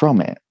away from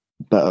it.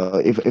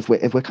 But if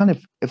we're kind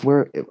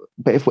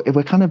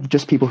of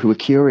just people who are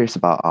curious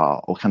about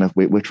art, or kind of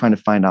we're trying to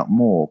find out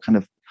more, kind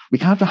of, we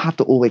kind of have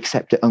to all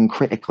accept it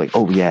uncritically.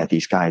 Oh yeah,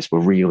 these guys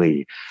were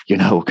really,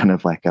 kind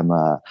of like they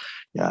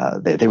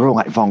were all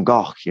like Van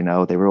Gogh,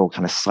 they were all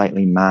kind of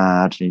slightly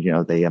mad.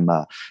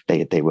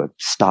 They were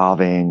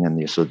starving,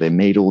 and so they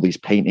made all these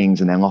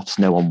paintings, and then lots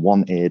no one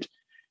wanted.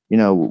 We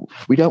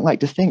don't like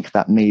to think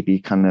that maybe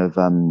kind of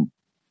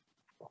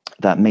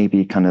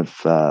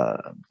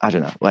I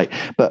don't know, like,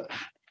 but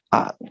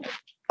I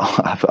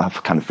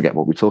kind of forget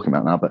what we're talking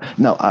about now. But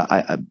no,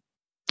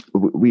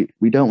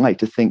 we don't like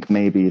to think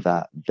maybe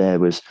that there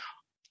was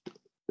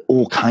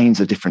all kinds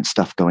of different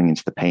stuff going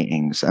into the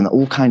paintings, and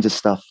all kinds of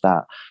stuff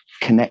that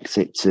connects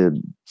it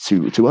to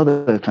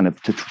other kind of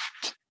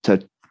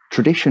to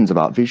traditions,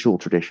 about visual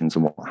traditions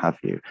and what have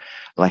you,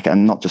 like,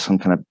 and not just some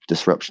kind of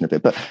disruption of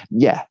it. But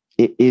yeah,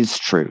 it is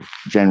true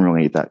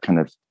generally that kind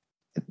of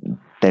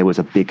there was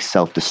a big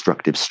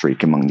self-destructive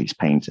streak among these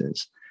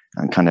painters,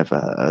 and kind of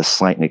a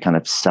slightly kind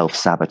of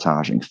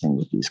self-sabotaging thing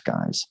with these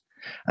guys.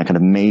 And kind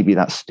of maybe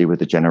that's to do with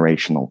the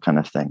generational kind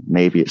of thing.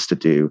 Maybe it's to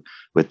do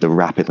with the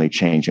rapidly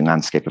changing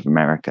landscape of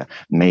America.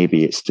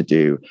 Maybe it's to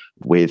do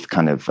with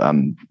kind of,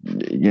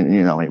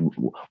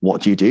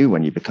 what do you do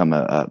when you become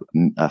a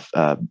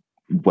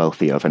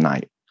wealthy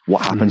overnight?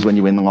 What happens when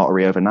you win the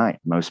lottery overnight?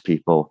 Most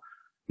people.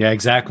 Yeah,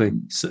 exactly.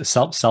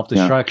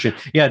 Self-destruction.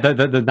 Yeah,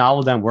 the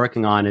novel that I'm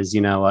working on is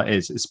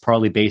is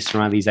partly based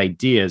around these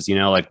ideas.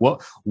 Like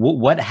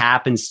what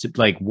happens to,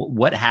 like,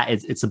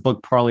 it's a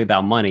book partly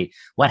about money.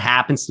 What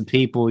happens to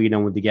people,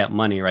 when they get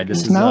money, right?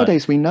 This is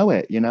nowadays we know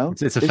it.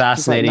 It's a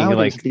fascinating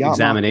like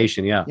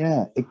examination. Yeah,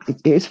 yeah,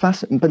 it is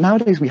fascinating. But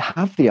nowadays we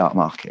have the art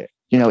market.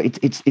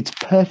 It's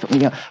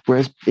perfectly.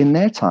 Whereas in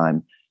their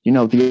time,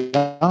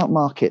 the art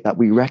market that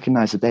we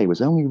recognize today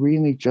was only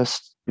really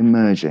just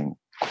emerging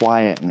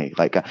quietly,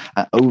 I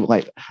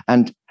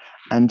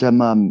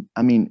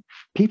mean,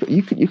 people,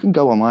 you can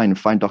go online and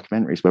find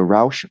documentaries where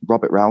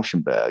Robert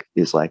Rauschenberg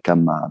is like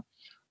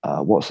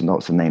what's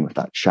the name of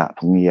that chap,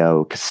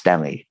 Leo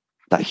Castelli,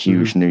 that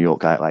huge New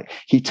York guy. Like,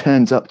 he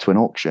turns up to an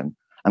auction,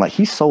 and like,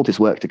 he sold his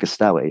work to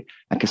Castelli,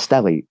 and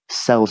Castelli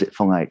sells it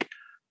for like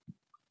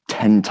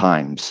 10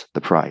 times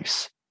the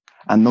price.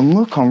 And the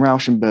look on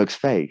Rauschenberg's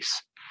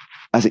face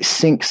as it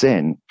sinks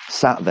in,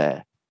 sat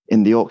there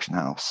in the auction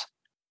house,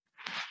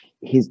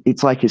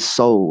 it's like his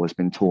soul has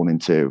been torn in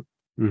two.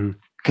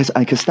 Because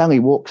Castelli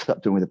walks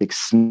up to him with a big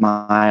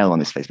smile on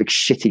his face, big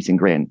shit-eating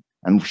grin,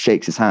 and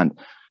shakes his hand.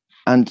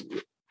 And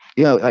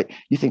like,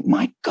 you think,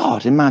 my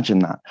God, imagine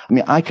that. I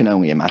mean, I can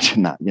only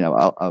imagine that.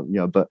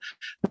 But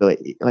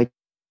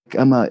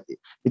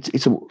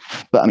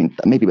I mean,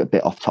 maybe a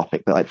bit off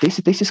topic, but like this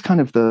is kind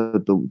of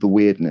the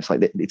weirdness.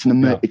 Like, it's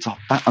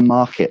a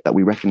market that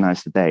we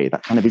recognize today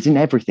that kind of is in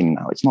everything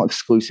now. It's not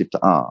exclusive to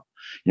art.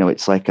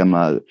 It's like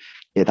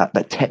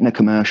that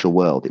techno-commercial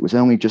world. It was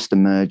only just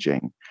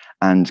emerging,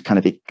 and kind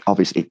of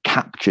it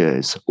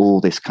captures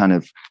all this kind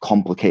of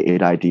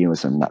complicated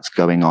idealism that's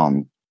going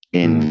on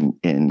in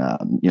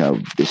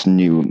this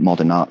new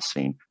modern art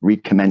scene,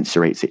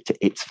 recommensurate it to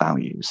its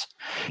values.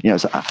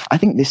 So I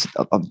think this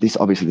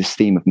obviously this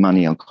theme of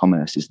money and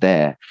commerce is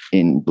there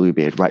in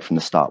Bluebeard right from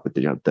the start, with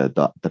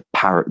the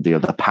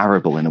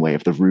parable in a way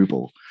of the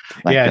ruble.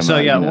 Like, so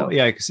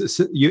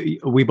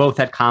we both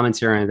had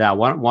commentary on that.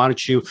 Why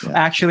don't you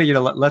actually,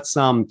 let's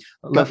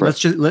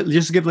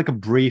just give like a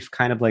brief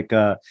kind of like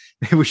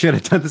we should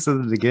have done this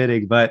at the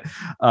beginning, but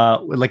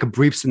like a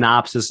brief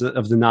synopsis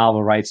of the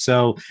novel, right?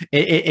 So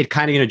it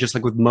kind of, just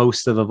like with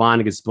most of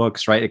Vonnegut's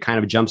books, right, it kind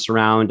of jumps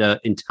around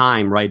in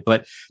time, right?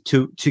 But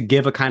to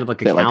give a kind of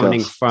like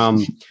accounting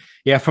from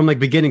like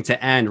beginning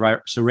to end, right?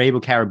 So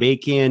Rabo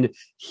Karabekian,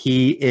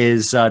 he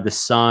is the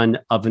son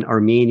of an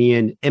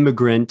Armenian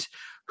immigrant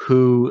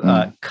who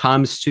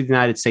comes to the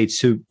United States,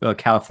 to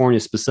California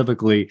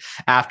specifically,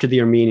 after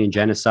the Armenian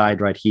genocide,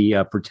 right? He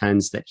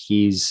pretends that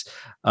he's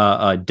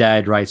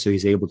dead, right? So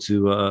he's able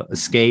to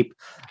escape.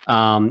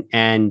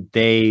 And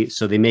they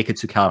make it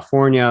to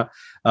California.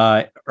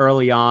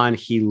 Early on,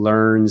 he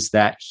learns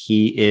that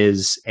he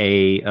is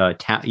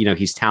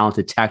he's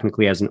talented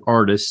technically as an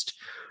artist,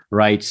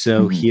 right?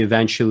 So he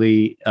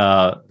eventually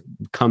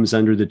comes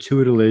under the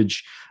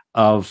tutelage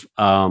of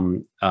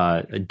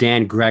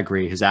Dan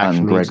Gregory. His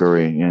actual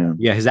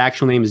his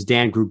actual name is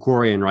Dan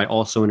Gregorian, right?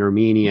 Also an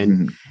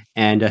Armenian.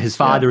 And his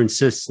father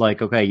insists,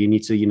 like, okay, you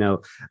need to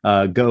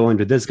go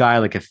under this guy,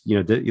 like, if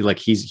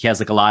he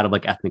has like a lot of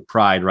like ethnic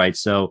pride, right?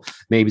 So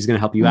maybe he's going to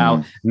help you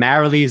out.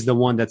 Marilee is the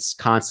one that's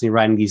constantly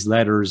writing these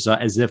letters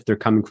as if they're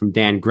coming from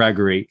Dan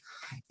Gregory.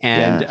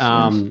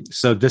 And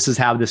so this is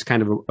how this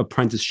kind of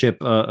apprenticeship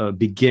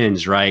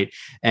begins, right?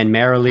 And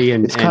Marilee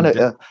and it's kind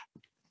of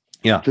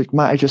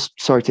I just,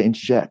 sorry to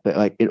interject, but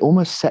like, it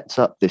almost sets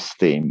up this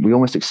theme. We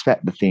almost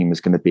expect the theme is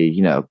going to be,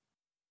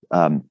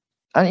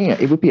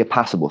 And it would be a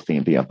passable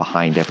theme,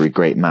 behind every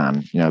great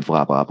man,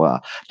 blah blah blah.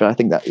 But I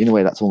think that in a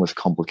way that's almost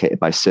complicated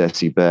by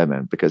Circe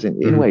Berman, because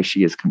in a way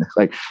she is kind of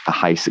like a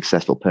high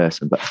successful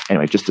person. But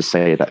anyway, just to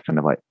say that kind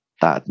of like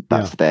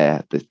that's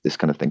this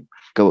kind of thing.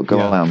 Go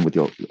on with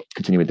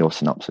continue with your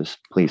synopsis,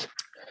 please.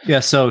 Yeah.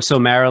 So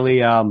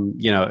Marilee,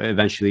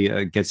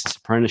 eventually gets this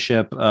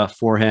apprenticeship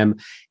for him.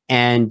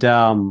 And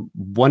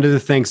one of the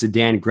things that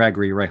Dan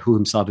Gregory, right, who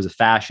himself is a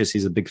fascist,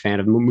 he's a big fan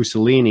of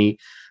Mussolini,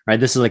 right?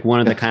 This is like one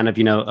of the kind of,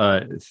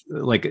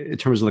 like in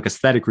terms of like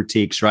aesthetic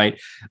critiques, right?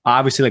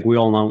 Obviously, like we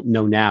all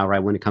know now, right,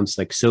 when it comes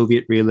to like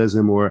Soviet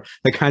realism or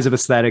the kinds of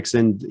aesthetics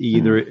in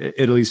either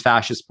Italy's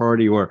fascist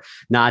party or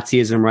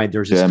Nazism, right?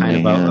 There's this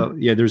Germany, kind of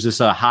there's this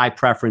high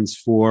preference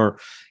for,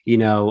 you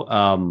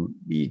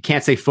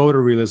can't say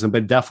photorealism,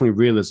 but definitely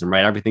realism,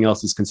 right? Everything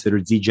else is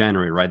considered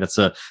degenerate, right? That's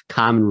a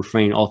common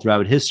refrain all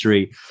throughout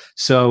history.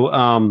 So,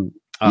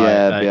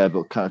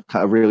 but kind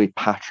of really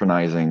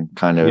patronizing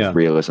kind of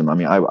realism. I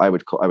mean, I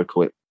would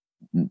call it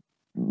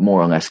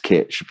more or less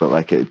kitsch, but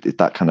like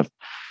that kind of,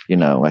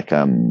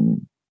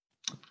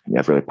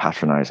 really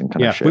patronizing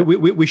kind of shit.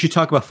 We should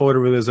talk about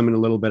photorealism in a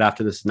little bit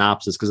after the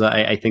synopsis, because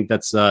I think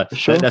that's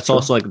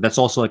also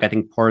I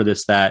think part of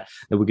this that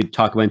we could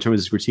talk about in terms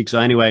of this critique. So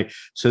anyway,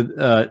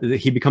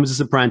 he becomes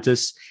this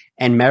apprentice,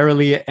 and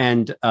Marilee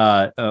and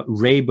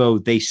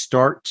Rabo, they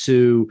start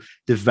to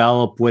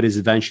develop what is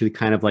eventually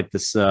kind of like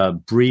this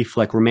brief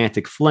like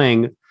romantic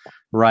fling,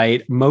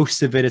 right?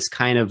 Most of it is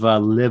kind of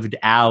lived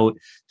out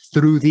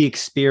through the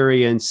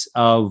experience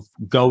of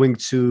going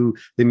to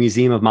the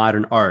Museum of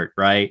Modern Art,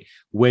 right?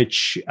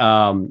 Which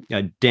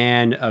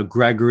Dan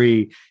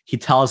Gregory, he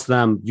tells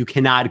them, you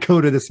cannot go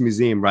to this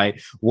museum,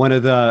 right? One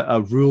of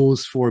the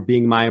rules for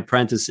being my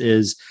apprentice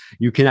is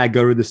you cannot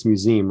go to this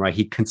museum, right?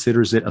 He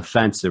considers it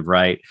offensive,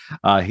 right?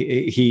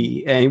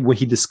 And when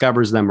he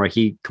discovers them, right,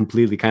 he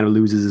completely kind of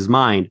loses his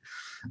mind.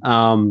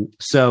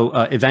 So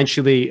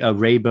eventually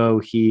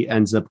Rabo, he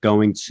ends up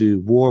going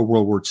to World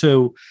War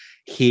II.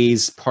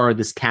 He's part of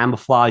this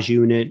camouflage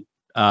unit.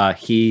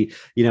 He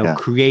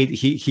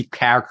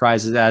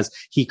characterizes it as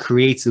he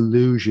creates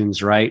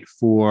illusions, right,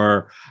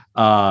 for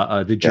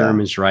the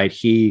Germans, right?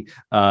 He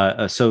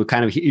so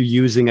kind of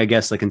using, I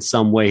guess, like in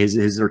some way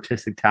his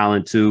artistic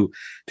talent to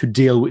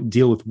deal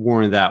with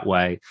war in that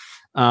way.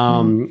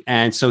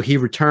 And so he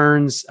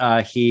returns.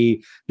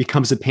 He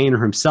becomes a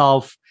painter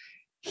himself.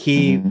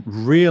 He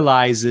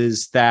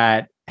realizes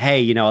that,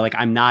 hey, like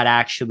I'm not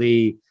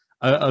actually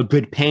a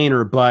good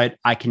painter, but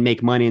I can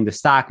make money in the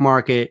stock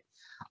market.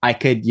 I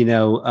could,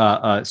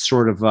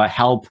 sort of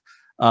help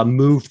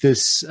move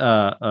this,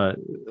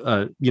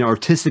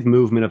 artistic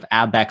movement of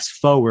ABEX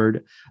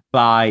forward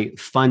by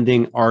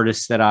funding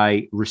artists that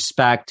I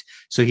respect.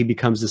 So he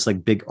becomes this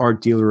like big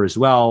art dealer as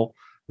well,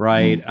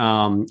 right?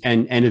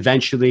 And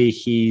eventually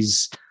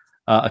he's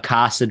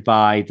accosted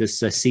by this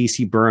Circe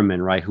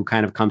Berman, right, who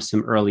kind of comes to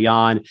him early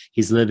on.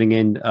 He's living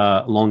in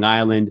Long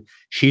Island.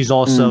 She's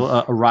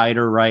also a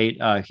writer, right?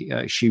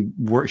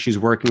 She's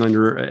working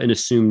under an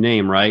assumed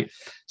name, right?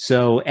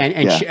 So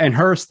and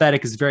her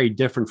aesthetic is very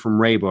different from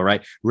Rabo,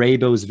 right?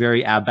 Rabo is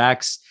very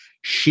ABEX.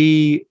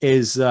 She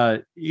is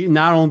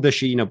not only does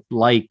she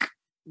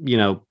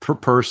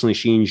personally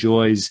she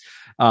enjoys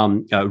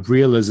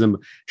realism,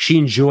 she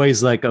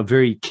enjoys like a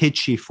very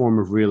kitschy form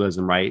of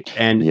realism, right?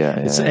 And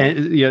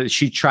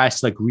she tries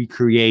to like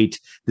recreate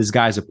this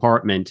guy's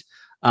apartment,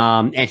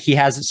 and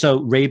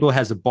Rabo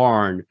has a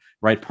barn,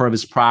 right, part of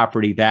his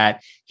property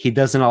that he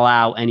doesn't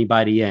allow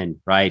anybody in,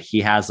 right? He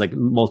has like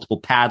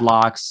multiple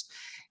padlocks,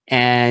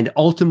 and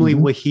ultimately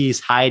what he's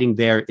hiding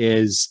there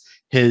is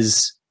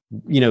his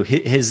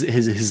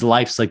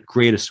life's like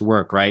greatest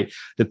work, right?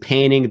 The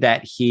painting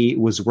that he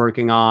was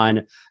working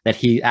on, that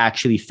he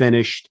actually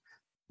finished,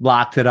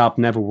 locked it up,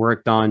 never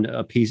worked on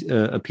a piece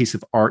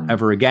of art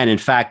ever again. In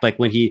fact, like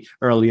when he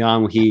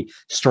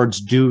starts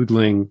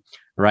doodling,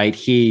 right,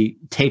 he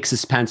takes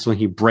his pencil and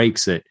he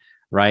breaks it,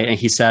 right? And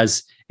he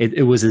says,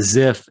 it was as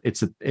if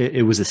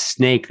it was a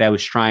snake that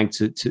was trying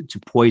to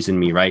poison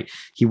me, right?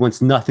 He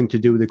wants nothing to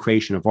do with the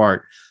creation of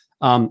art.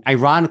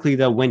 Ironically,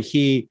 though, when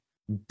he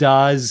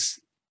does,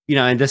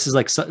 and this is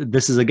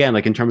again,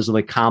 like in terms of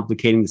like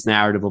complicating this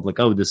narrative of like,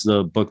 oh, this is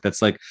a book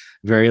that's like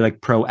very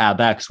like pro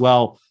ABEX.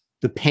 Well,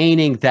 the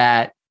painting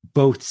that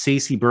both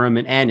Circe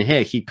Berman and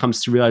he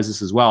comes to realize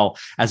this as well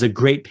as a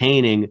great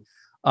painting.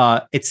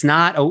 It's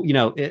not,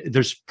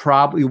 there's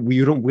probably,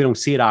 we don't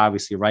see it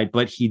obviously, right?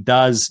 But he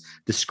does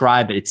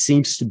describe it. It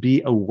seems to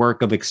be a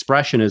work of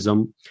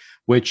expressionism,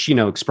 which,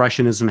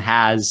 expressionism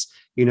has,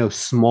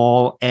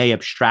 small a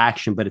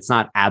abstraction, but it's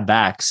not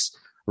ABEX,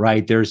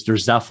 right? There's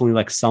definitely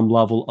like some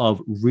level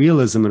of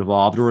realism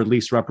involved, or at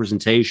least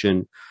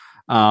representation.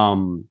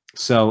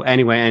 So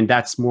anyway, and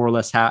that's more or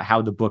less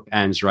how the book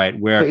ends, right?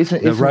 Where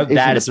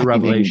that is a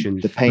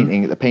revelation. The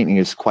painting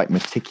is quite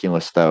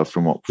meticulous, though,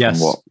 from what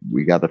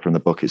we gather from the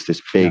book. It's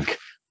this big,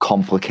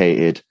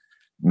 complicated,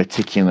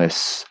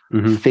 meticulous,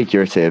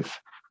 figurative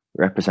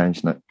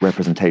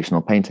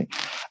representational painting,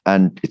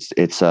 and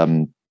it's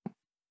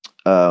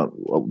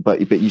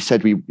but you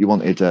said you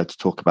wanted to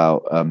talk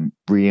about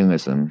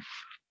realism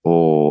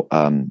or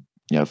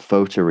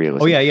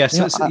photorealism. Oh yeah, yeah.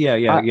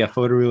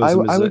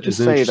 Photorealism I would is just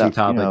an say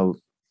interesting that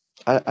topic.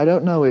 I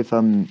don't know if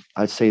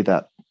I'd say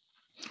that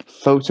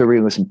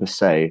photorealism per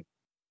se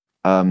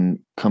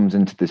comes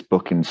into this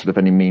book in sort of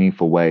any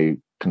meaningful way,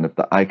 kind of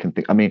that I can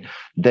think. I mean,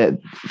 that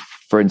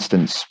for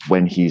instance,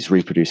 when he's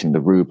reproducing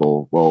the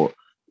ruble, well,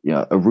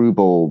 a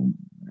ruble,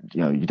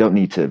 you don't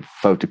need to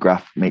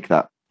make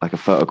that like a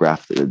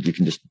photograph. You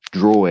can just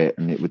draw it,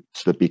 and it would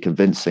sort of be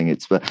convincing.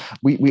 But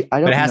I don't know.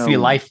 But it has to be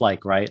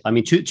lifelike, right? I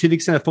mean, to the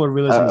extent that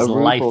photorealism is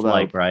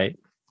lifelike, right?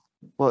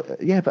 Well,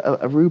 yeah, but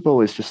a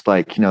ruble is just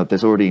like,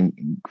 there's already,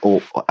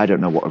 or I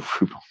don't know what a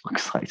ruble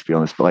looks like, to be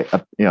honest, but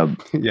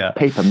like,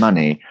 paper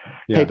money.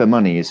 Yeah. Paper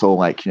money is all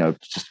like,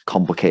 just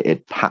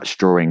complicated patch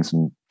drawings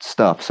and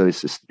stuff. So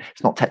it's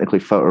not technically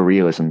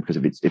photorealism because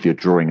if you're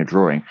drawing a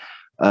drawing.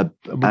 But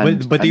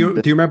do you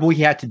remember what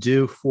he had to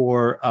do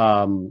for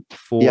Dan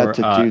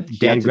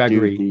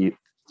Gregory?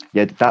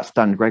 That's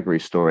Dan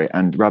Gregory's story,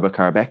 and Rabo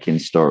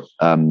Karabekian's story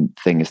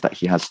thing is that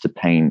he has to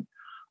paint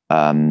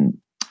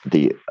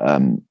the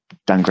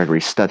Dan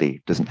Gregory's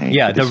study, doesn't he?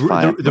 Yeah,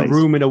 the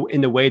room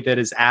in a way that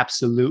is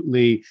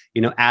absolutely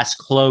as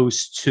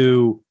close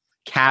to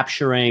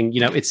capturing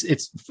it's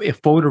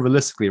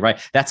photorealistically, right?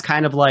 That's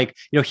kind of like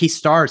he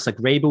starts like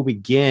Rabo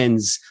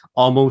begins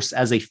almost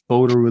as a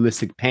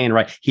photorealistic painter,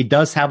 right? He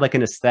does have like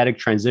an aesthetic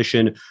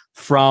transition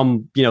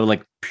from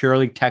like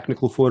purely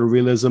technical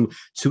photorealism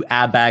to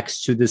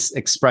abax to this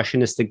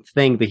expressionistic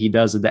thing that he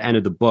does at the end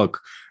of the book,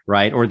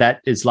 right? Or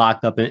that is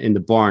locked up in the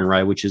barn,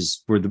 right? Which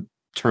is where the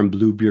term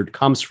Bluebeard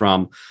comes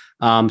from.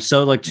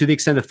 So like to the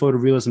extent that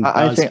photorealism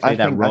does play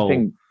that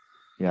role.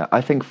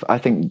 I think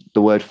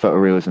the word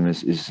photorealism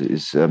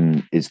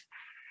is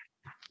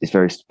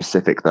very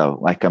specific though.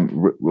 Like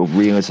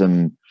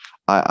realism,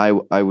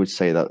 I would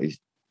say that is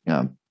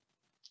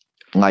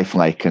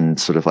lifelike and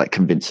sort of like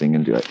convincing,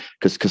 and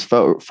because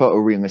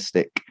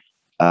photorealistic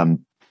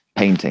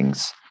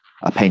paintings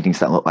are paintings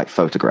that look like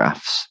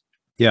photographs.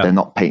 Yeah, they're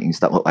not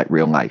paintings that look like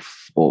real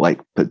life,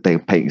 but they're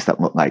paintings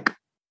that look like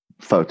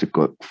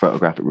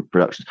photographic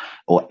reproductions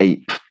or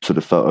ape sort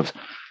of photos.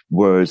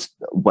 Whereas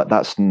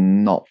that's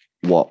not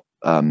what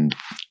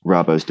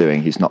Rabo's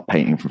doing. He's not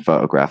painting from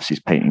photographs.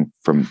 He's painting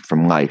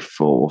from life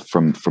or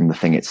from the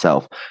thing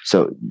itself.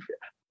 So,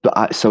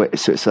 that's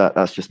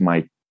just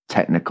my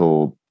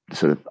technical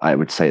sort of. I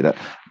would say that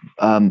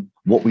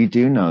what we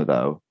do know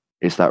though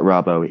is that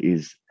Rabo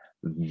is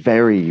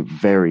very,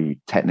 very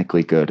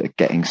technically good at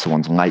getting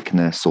someone's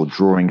likeness or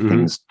drawing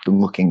things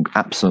looking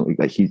absolutely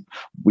like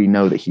we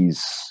know that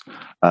he's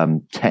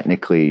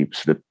technically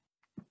sort of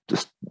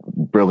just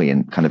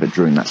brilliant kind of at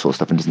drawing that sort of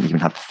stuff and doesn't even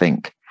have to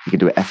think. He can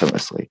do it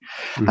effortlessly.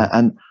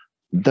 And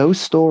those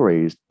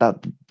stories,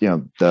 that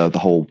the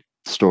whole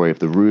story of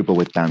the ruble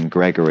with Dan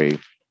Gregory,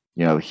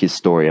 his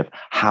story of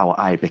how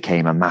I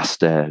became a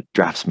master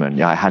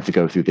draftsman. I had to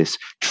go through this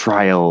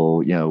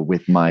trial,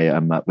 with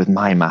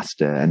my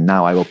master, and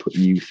now I will put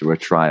you through a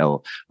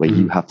trial where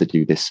you have to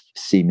do this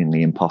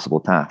seemingly impossible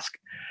task.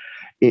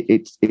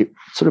 It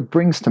sort of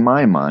brings to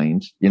my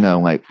mind,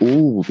 like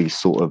all these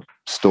sort of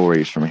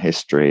stories from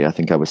history. I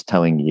think I was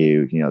telling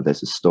you,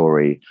 there's a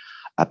story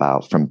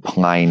from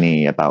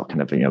Pliny about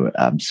kind of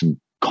some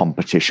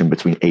competition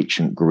between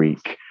ancient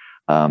Greek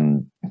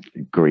sort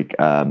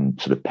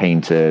of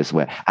painters,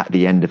 where at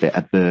the end of it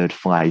a bird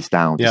flies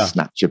down to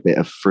snatch a bit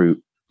of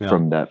fruit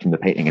from the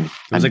painting, and it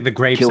was like the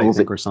grapes, I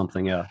think, or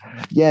something.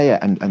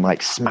 And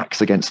like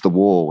smacks against the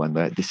wall, and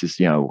this is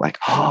like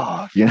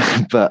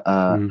but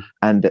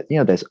and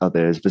there's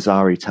others.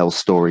 Vasari tells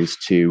stories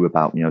too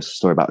about a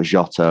story about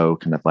Giotto,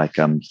 kind of like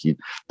the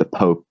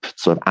Pope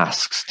sort of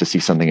asks to see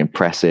something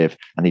impressive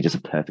and he does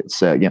a perfect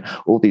circle.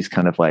 All these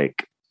kind of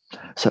like.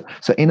 So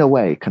in a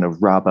way, kind of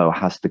Rabo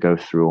has to go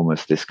through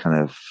almost this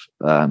kind of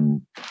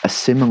a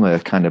similar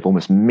kind of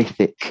almost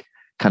mythic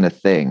kind of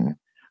thing,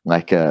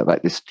 like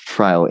this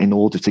trial in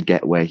order to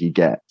get where he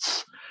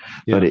gets.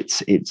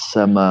 But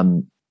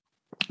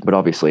but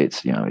obviously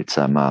it's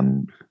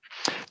and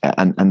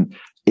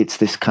it's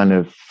this kind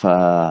of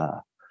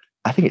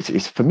I think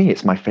it's for me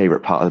it's my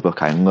favorite part of the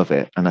book. I love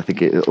it, and I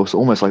think it's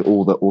almost like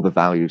all the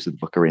values of the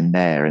book are in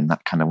there, in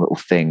that kind of little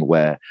thing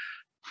where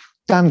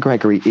Dan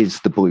Gregory is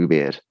the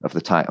Bluebeard of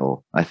the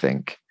title, I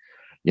think.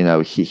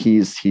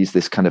 He's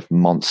this kind of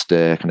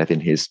monster kind of in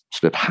his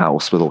sort of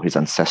house with all his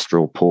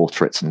ancestral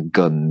portraits and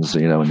guns,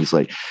 and he's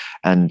like,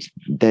 and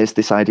there's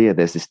this idea,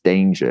 there's this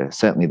danger.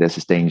 Certainly there's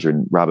this danger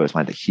in Rabo's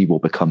mind that he will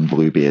become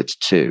Bluebeard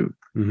too.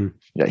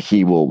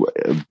 He will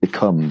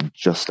become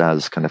just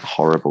as kind of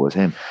horrible as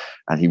him.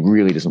 And he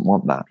really doesn't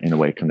want that. In a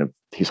way, kind of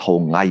his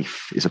whole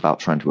life is about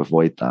trying to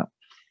avoid that.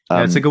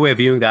 It's a good way of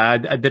viewing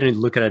that. I didn't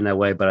look at it in that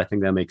way, but I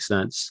think that makes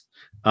sense.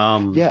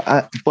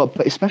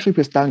 But especially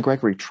because Dan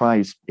Gregory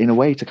tries in a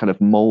way to kind of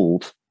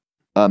mold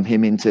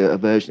him into a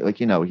version like,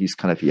 he's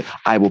kind of,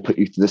 I will put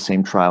you through the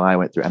same trial I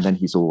went through, and then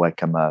he's all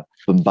like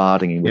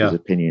bombarding him with his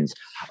opinions.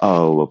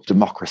 Oh,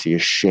 democracy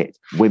is shit,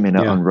 women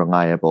are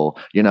unreliable,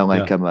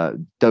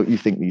 don't you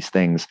think these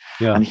things?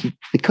 And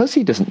because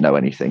he doesn't know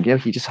anything,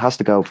 he just has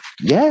to go,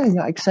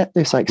 I accept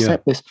this,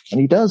 this,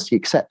 and he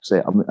accepts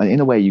it. In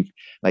a way, you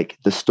like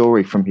the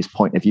story from his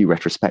point of view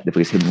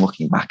retrospectively is him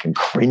looking back and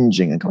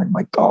cringing and going,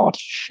 my God,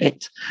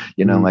 shit,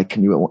 like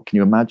can you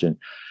imagine?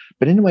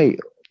 But in a way,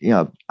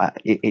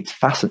 it's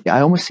fascinating. I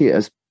almost see it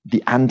as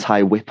the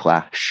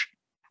anti-Whiplash,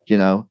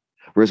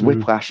 whereas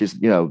Whiplash is,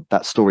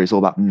 that story is all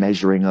about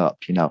measuring up,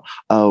 in a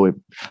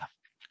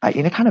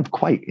kind of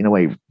quite, in a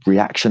way,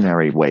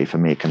 reactionary way for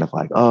me, kind of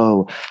like,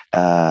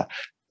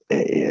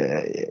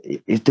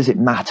 does it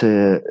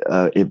matter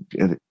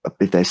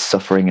if there's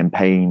suffering and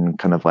pain,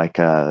 kind of like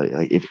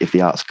if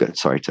the art's good?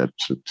 Sorry,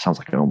 sounds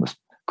like an almost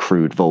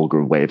crude,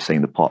 vulgar way of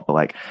saying the plot, but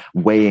like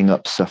weighing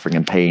up suffering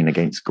and pain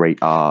against great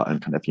art,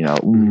 and kind of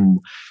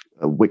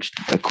which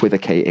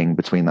equivocating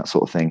between that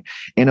sort of thing.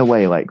 In a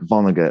way, like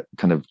Vonnegut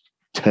kind of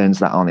turns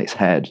that on its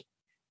head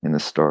in the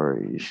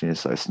story.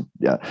 So it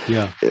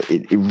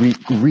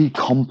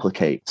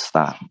recomplicates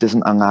that,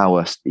 doesn't allow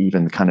us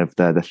even kind of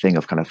the thing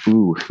of kind of,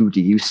 ooh, who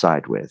do you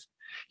side with?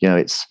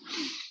 It's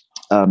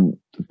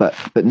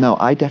but no,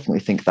 I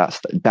definitely think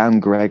that's Dan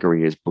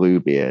Gregory is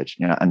Bluebeard,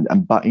 and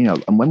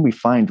when we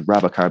find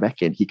Rabo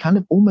Karabekian, he kind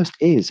of almost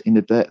is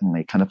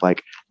inadvertently kind of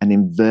like an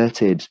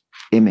inverted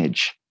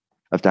image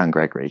of Dan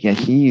Gregory.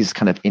 He's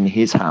kind of in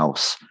his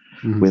house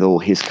with all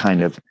his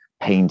kind of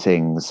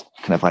paintings,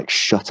 kind of like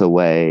shut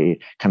away,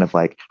 kind of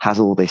like has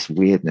all this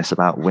weirdness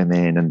about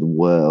women and the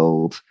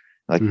world,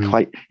 like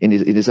quite in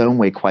his own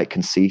way, quite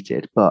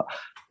conceited, but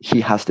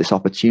he has this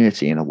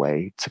opportunity in a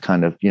way to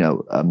kind of,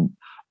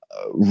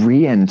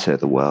 re-enter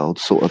the world,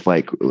 sort of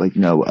like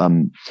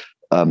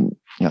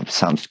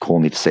sounds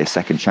corny to say a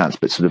second chance,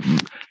 but sort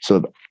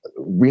of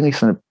really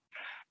sort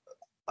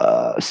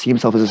of see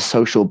himself as a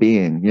social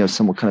being,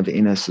 somewhat kind of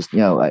inner,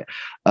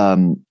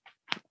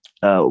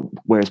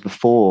 whereas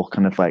before,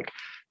 kind of like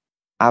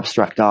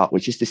abstract art,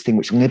 which is this thing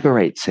which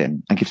liberates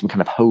him and gives him kind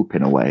of hope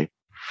in a way,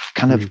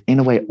 kind of in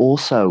a way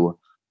also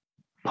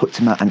puts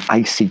him at an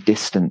icy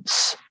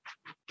distance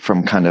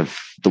from kind of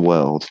the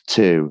world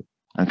too,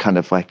 and kind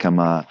of like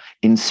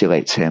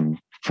insulates him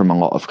from a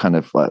lot of kind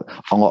of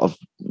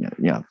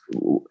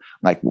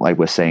like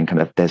we're saying,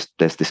 kind of there's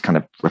this kind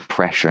of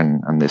repression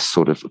and this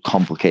sort of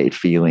complicated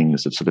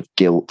feelings of sort of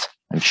guilt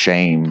and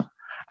shame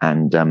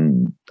and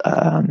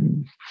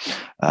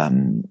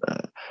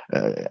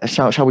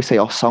shall we say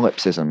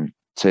solipsism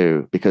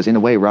too, because in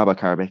a way Rabo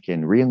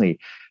Karabekian really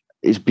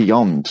is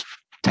beyond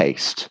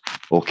taste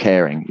or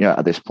caring,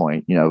 at this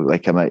point,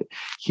 like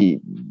he's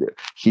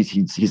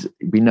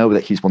we know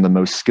that he's one of the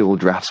most skilled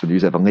draftsmen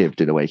who's ever lived.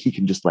 In a way, he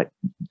can just like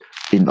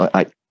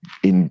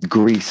in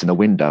Greece in a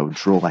window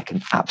draw like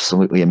an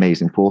absolutely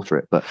amazing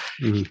portrait, but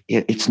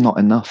it's not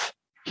enough.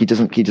 He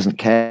doesn't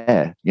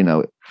care,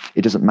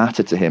 it doesn't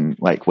matter to him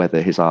like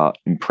whether his art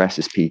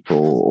impresses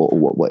people or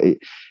what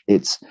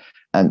it's.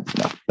 And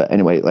but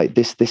anyway, like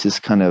this is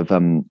kind of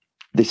the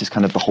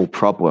whole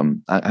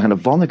problem, and kind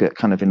of Vonnegut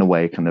kind of in a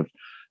way kind of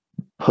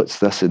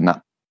puts us in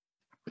that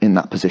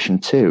position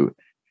too.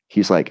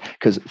 He's like,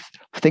 because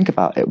think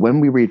about it, when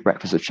we read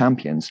Breakfast of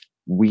Champions,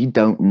 we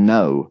don't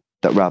know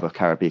that Rabo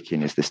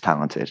Karabekian is this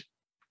talented.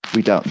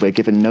 We're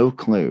given no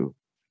clue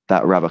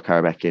that Rabo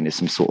Karabekian is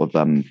some sort of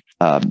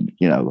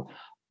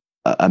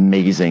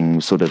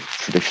amazing sort of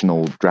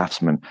traditional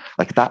draftsman.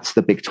 Like that's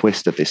the big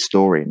twist of this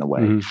story in a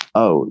way.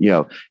 Oh,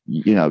 you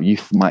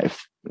might have,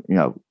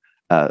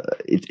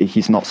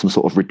 he's not some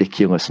sort of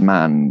ridiculous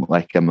man,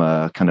 like kind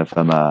of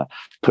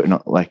putting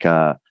up like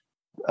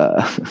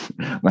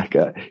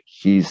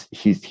he's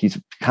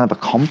kind of a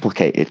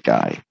complicated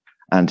guy,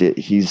 and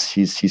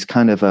he's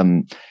kind of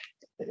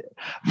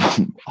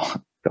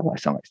God, I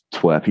sound like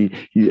twerp.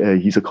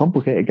 He's a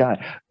complicated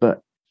guy,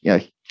 but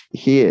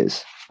he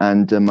is,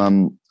 and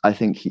I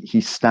think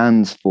he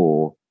stands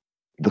for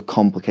the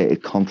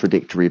complicated,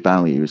 contradictory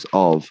values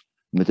of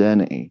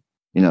modernity.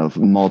 Of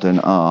modern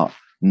art,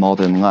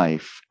 modern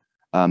life,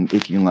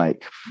 if you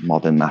like,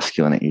 modern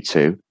masculinity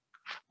too.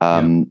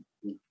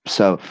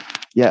 So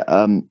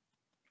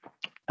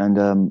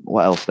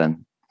what else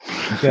then?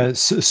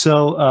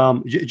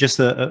 Just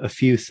a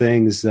few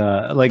things,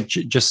 I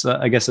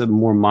guess a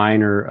more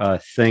minor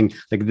thing.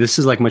 Like this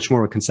is like much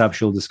more of a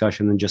conceptual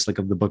discussion than just like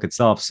of the book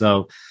itself.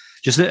 So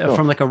just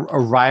from like a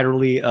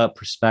writerly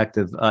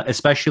perspective,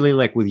 especially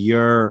like with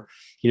your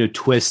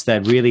twist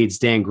that really it's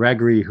Dan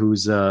Gregory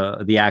who's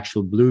the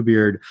actual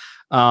Bluebeard.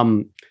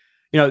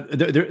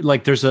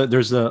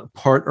 There's a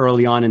part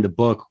early on in the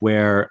book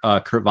where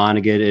Kurt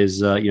Vonnegut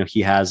is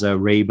he has a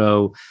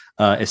Rabo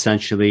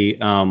essentially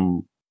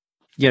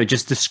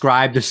just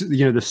describe this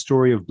the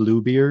story of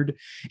Bluebeard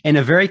in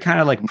a very kind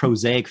of like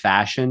prosaic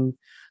fashion,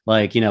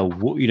 like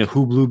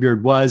who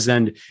Bluebeard was,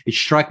 and it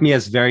struck me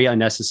as very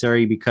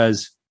unnecessary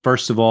because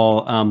first of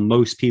all,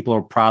 most people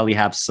will probably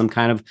have some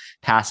kind of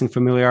passing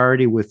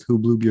familiarity with who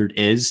Bluebeard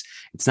is.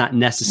 It's not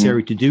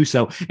necessary to do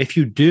so. If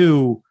you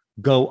do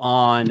go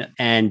on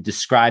and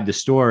describe the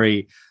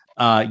story,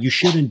 you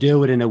shouldn't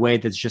do it in a way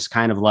that's just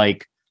kind of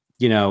like,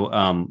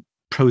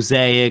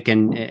 prosaic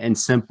and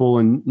simple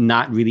and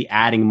not really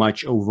adding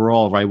much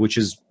overall, right? Which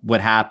is what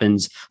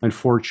happens,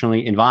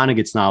 unfortunately, in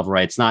Vonnegut's novel,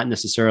 right? It's not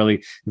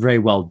necessarily very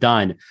well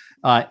done.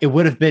 It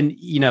would have been,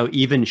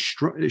 even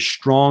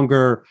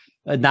stronger,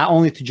 not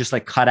only to just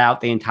like cut out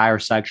the entire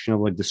section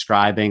of like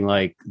describing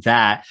like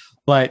that,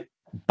 but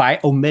by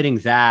omitting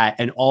that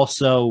and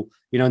also,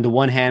 on the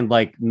one hand,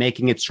 like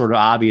making it sort of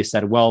obvious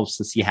that, well,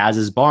 since he has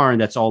his barn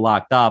that's all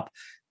locked up,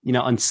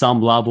 on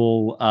some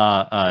level,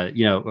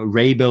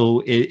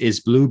 Rabo is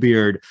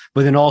Bluebeard,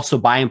 but then also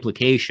by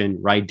implication,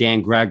 right,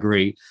 Dan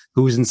Gregory,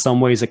 who's in some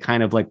ways a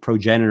kind of like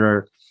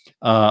progenitor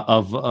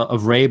of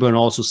Rabo, and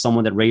also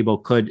someone that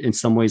Rabo could in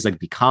some ways like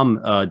become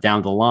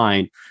down the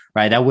line,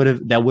 right? That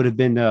would have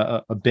been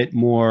a bit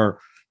more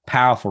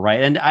powerful,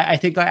 right? And I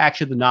think that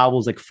actually the novel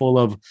is like full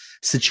of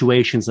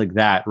situations like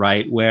that,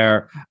 right,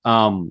 where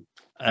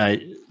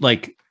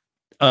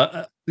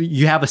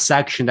you have a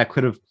section that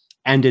could have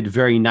ended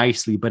very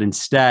nicely, but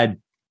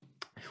instead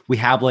we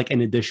have like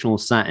an additional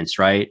sentence,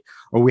 right?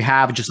 Or we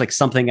have just like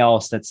something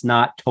else that's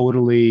not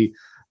totally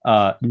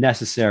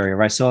necessary,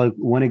 right? So like,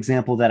 one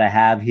example that I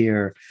have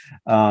here,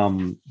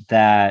 after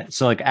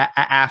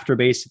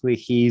basically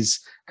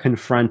he's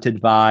confronted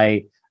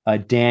by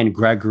Dan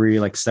Gregory,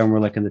 like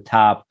somewhere like in the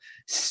top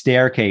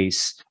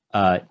staircase,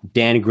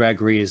 Dan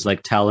Gregory is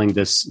like telling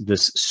this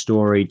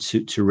story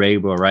to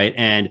Rabo, right?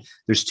 And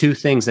there's two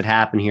things that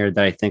happen here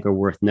that I think are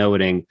worth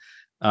noting.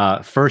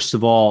 First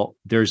of all,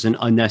 there's an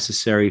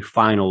unnecessary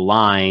final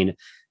line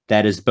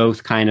that is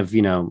both kind of,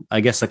 I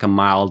guess like a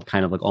mild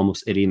kind of like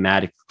almost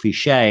idiomatic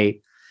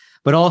cliche,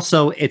 but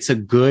also it's a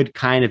good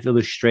kind of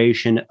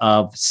illustration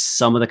of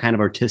some of the kind of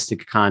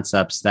artistic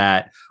concepts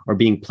that are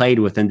being played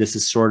with. And this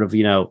is sort of,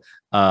 done,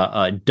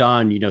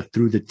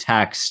 through the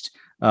text,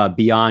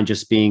 beyond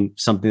just being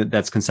something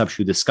that's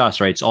conceptually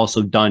discussed, right? It's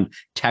also done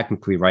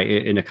technically, right,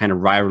 in a kind of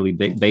rivalry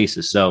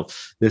basis. So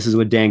this is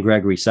what Dan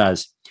Gregory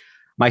says.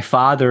 My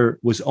father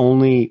was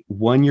only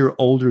 1 year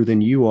older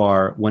than you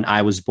are when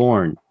I was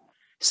born,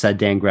 said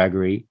Dan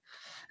Gregory.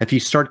 If you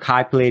start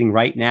calculating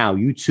right now,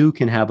 you too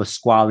can have a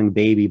squalling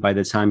baby by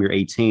the time you're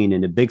 18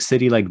 in a big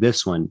city like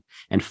this one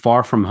and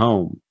far from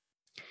home.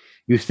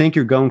 You think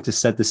you're going to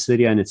set the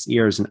city on its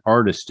ear as an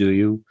artist, do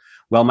you?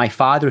 Well, my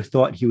father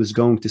thought he was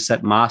going to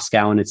set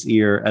Moscow on its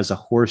ear as a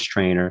horse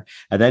trainer,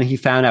 and then he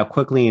found out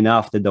quickly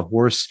enough that the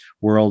horse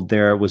world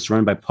there was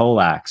run by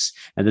Polacks,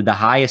 and that the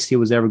highest he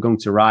was ever going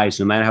to rise,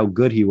 no matter how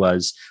good he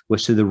was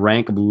to the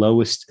rank of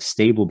lowest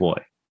stable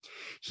boy.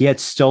 He had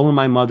stolen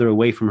my mother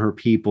away from her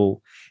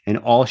people, and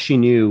all she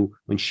knew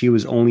when she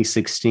was only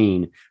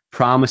 16,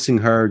 promising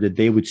her that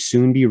they would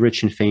soon be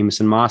rich and famous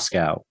in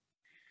Moscow.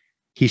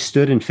 He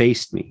stood and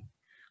faced me.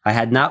 I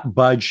had not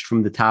budged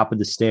from the top of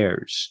the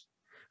stairs.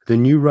 The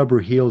new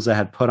rubber heels I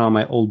had put on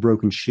my old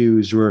broken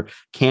shoes were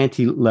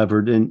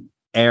cantilevered in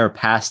air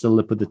past the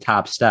lip of the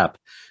top step.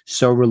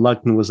 So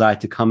reluctant was I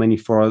to come any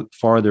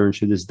farther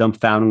into this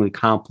dumbfoundingly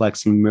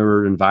complex and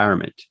mirrored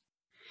environment.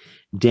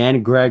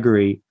 Dan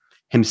Gregory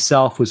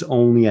himself was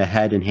only a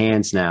head and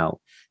hands now,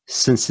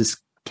 since his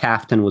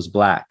caftan was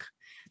black.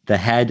 The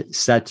head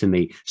said to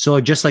me, so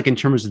just like in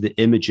terms of the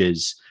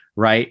images,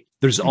 right?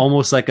 There's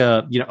almost like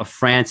a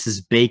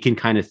Francis Bacon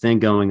kind of thing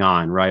going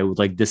on, right? With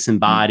like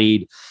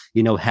disembodied,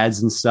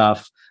 heads and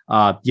stuff,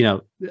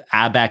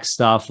 Abstract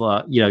stuff.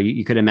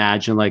 You could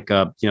imagine like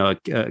a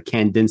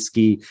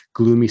Kandinsky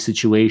gloomy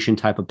situation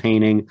type of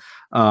painting.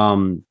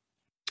 So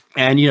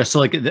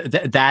like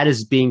that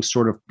is being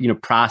sort of,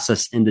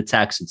 processed in the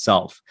text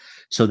itself.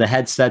 So the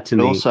head said to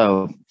me,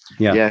 also,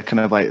 kind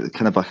of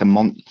like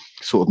a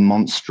sort of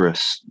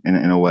monstrous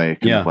in a way,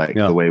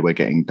 the way we're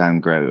getting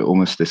downgraded,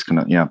 almost this kind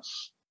of,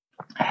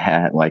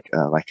 hair, like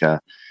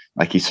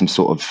he's some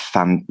sort of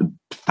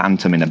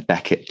phantom in a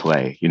Beckett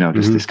play,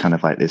 just this kind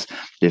of like this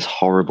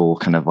horrible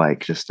kind of like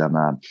just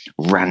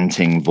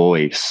ranting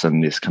voice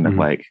and this kind of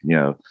like,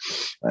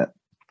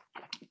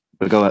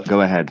 but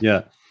go ahead.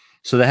 Yeah.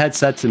 So the head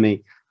said to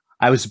me,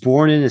 I was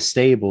born in a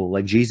stable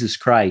like Jesus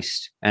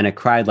Christ, and I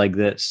cried like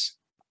this.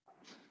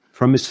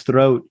 From his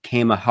throat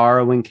came a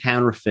harrowing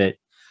counterfeit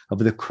of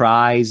the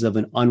cries of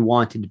an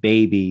unwanted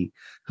baby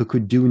who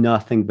could do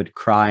nothing but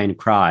cry and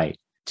cry.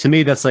 To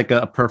me, that's like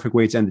a perfect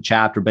way to end the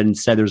chapter, but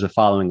instead there's a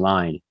following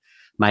line.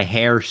 My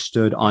hair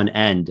stood on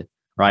end,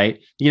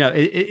 right?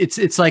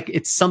 It's like,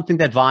 it's something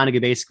that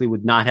Vonnegut basically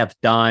would not have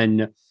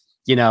done,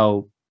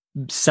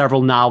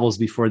 several novels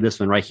before this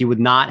one, right? He would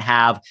not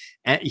have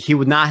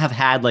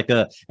had like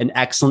an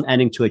excellent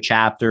ending to a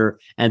chapter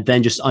and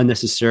then just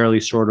unnecessarily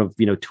sort of,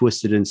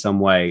 twisted in some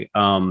way.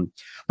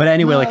 But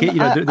anyway,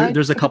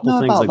 there's a couple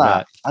things like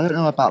that. I don't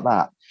know about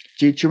that.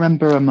 Do you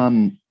remember,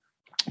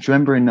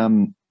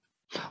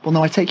 well,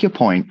 no, I take your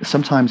point.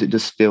 Sometimes it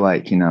just feel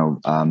like,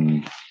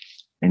 in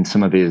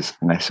some of his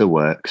lesser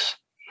works,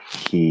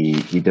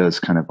 he does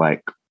kind of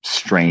like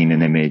strain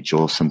an image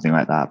or something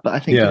like that. But I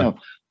think,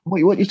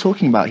 what you're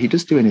talking about, he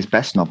does do in his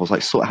best novels,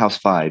 like Slaughterhouse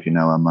 5,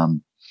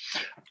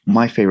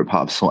 my favorite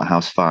part of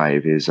Slaughterhouse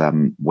 5 is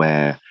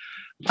where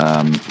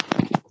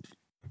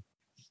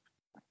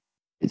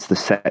it's the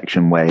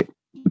section where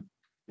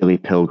Billy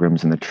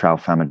Pilgrim's in the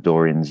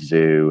Tralfamadorian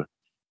Zoo,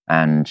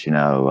 and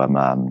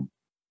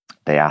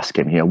they ask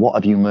him, what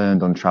have you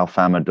learned on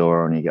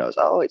Tralfamador? And he goes,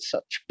 oh, it's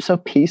so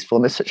peaceful,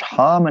 and there's such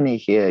harmony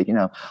here.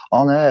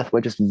 On Earth,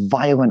 we're just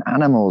violent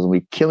animals, and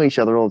we kill each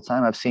other all the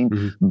time. I've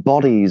seen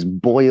bodies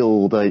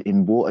boiled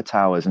in water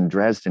towers in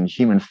Dresden,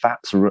 human fat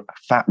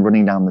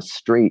running down the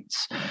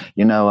streets.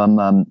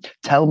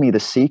 Tell me the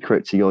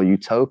secret to your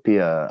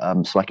utopia,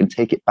 so I can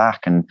take it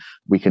back, and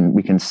we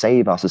can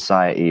save our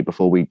society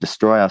before we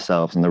destroy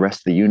ourselves and the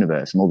rest of the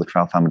universe. And all the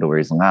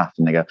Tralfamadorians laugh,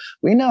 and they go,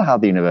 we know how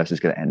the universe is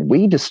going to end.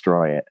 We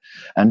destroy it.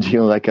 And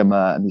you're like,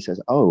 and he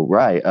says, oh,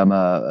 right,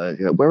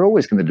 we're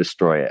always going to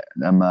destroy it.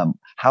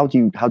 How do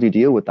you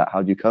deal with that?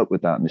 How do you cope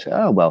with that? And they say,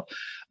 oh, well,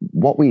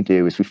 what we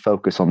do is we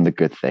focus on the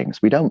good things.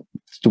 We don't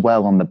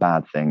dwell on the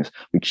bad things.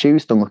 We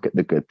choose to look at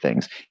the good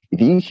things. If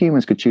you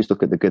humans could choose to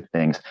look at the good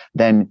things,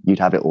 then you'd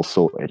have it all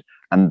sorted.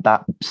 And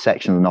that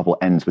section of the novel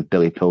ends with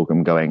Billy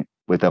Pilgrim going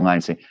with the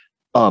line saying,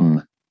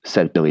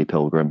 said Billy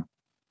Pilgrim.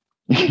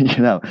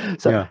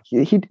 So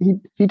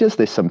he does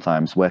this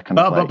sometimes where kind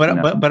of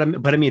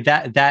but I mean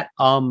that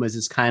is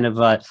this kind of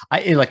like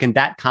in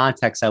that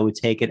context I would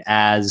take it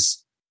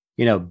as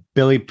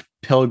Billy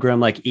Pilgrim,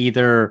 like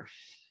either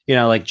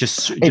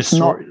just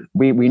not,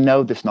 we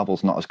know this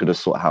novel's not as good as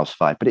Slaughterhouse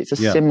 5, but it's a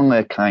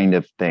similar kind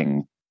of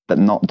thing, but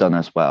not done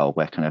as well,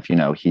 where kind of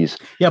he's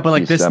but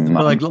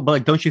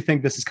don't you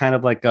think this is kind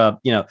of like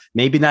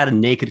maybe not a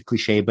naked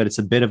cliche, but it's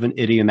a bit of an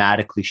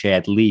idiomatic cliche,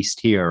 at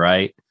least here,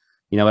 right?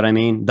 You know what I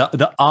mean?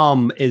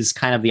 The is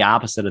kind of the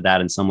opposite of that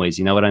in some ways.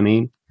 You know what I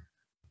mean?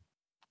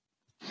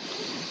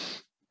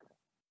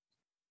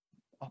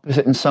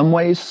 Opposite in some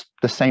ways,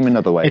 the same in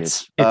other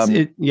ways.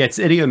 It's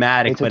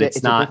idiomatic, but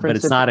it's not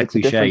a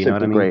cliche. You know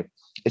what I mean?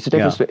 It's a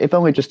difference. If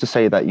only just to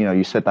say that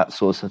you said that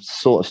sort of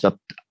stuff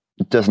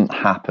doesn't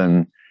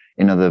happen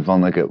in other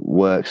Vonnegut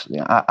works.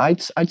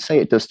 I'd say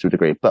it does to a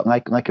degree, but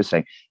like I was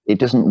saying, it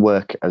doesn't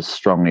work as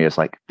strongly as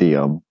like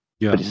the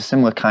but it's a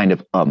similar kind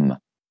of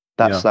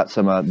That's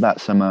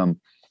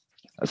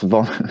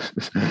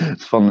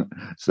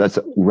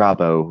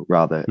Rabo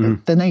rather.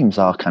 The names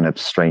are kind of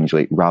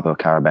strangely Rabo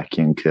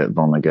Karabekian, Kurt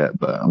Vonnegut,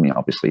 but I mean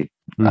obviously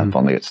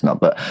Vonnegut's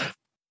not. But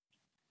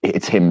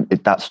it's him.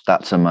 That's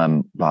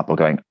Rabo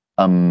going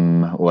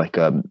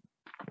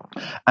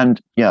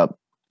and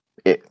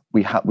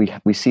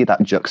we see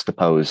that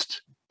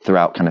juxtaposed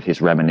throughout kind of his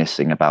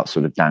reminiscing about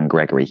sort of Dan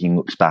Gregory. He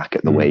looks back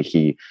at the way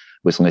he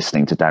was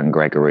listening to Dan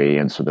Gregory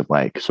and sort of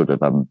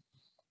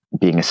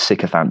being a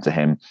sycophant to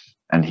him,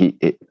 and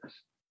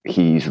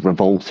he's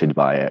revolted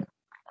by it,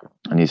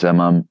 and he's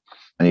and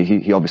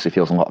he obviously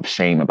feels a lot of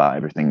shame about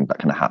everything that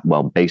kind of happened.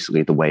 Well,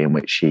 basically the way in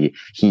which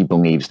he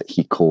believes that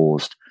he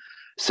caused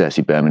Circe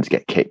Berman to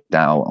get kicked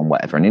out and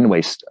whatever, and in a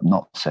way,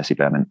 not Circe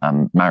Berman,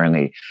 Maren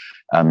Lee,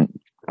 and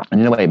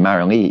in a way,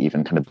 Maren Lee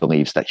even kind of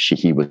believes that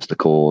he was the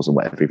cause or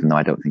whatever, even though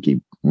I don't think he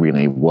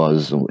really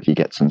was, or he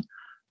gets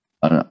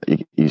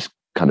he's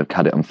kind of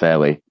had it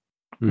unfairly.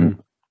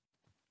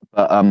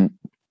 But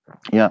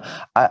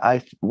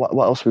I what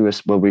else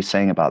were we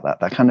saying about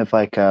that? That kind of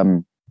like I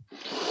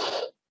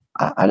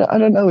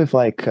don't know if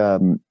like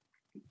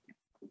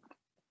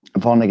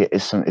Vonnegut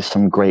is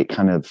some great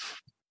kind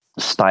of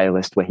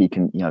stylist where he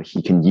can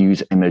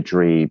use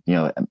imagery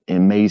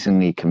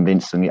amazingly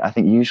convincingly. I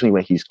think usually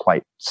where he's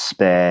quite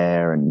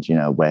spare and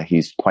where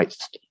he's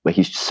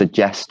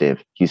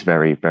suggestive, he's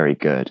very, very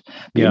good.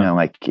 But,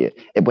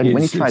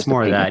 when he tries to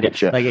paint a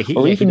picture, like he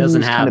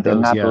doesn't have kind of those,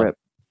 elaborate.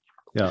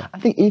 Yeah, I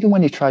think even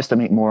when he tries to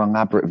make more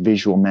elaborate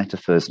visual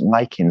metaphors,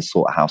 like in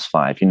Slaughterhouse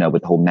 5,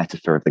 with the whole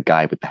metaphor of the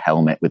guy with the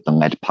helmet with the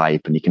lead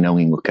pipe, and you can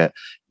only look at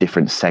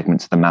different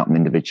segments of the mountain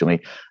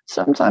individually.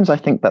 Sometimes I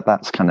think that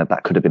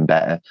could have been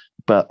better.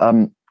 But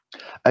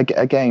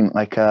again,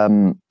 like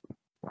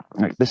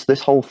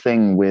this whole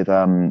thing with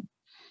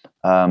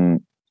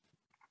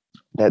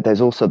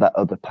there's also that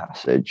other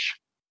passage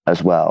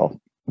as well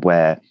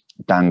where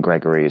Dan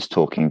Gregory is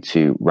talking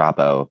to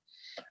Rabo.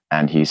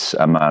 And he's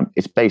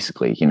it's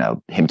basically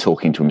him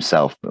talking to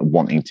himself,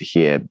 wanting to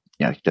hear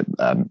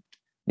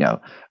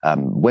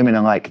women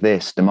are like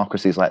this,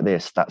 democracy's like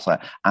this, that's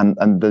like,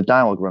 and the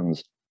dialogue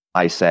runs,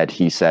 I said,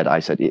 he said, I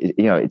said.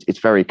 It's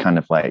very kind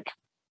of like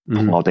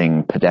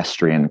plodding,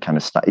 pedestrian kind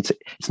of stuff.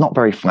 It's not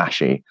very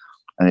flashy,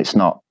 and it's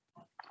not.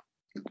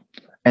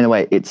 In a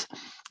way, it's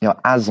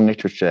as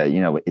literature,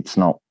 it's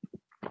not.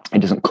 It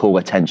doesn't call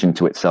attention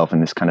to itself in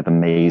this kind of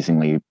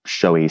amazingly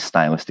showy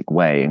stylistic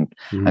way, and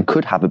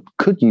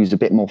could use a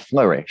bit more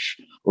flourish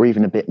or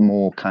even a bit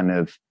more kind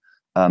of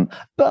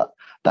but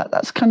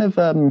that's kind of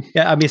I mean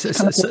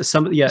it's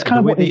kind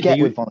of what you get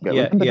with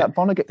Vonnegut. Remember that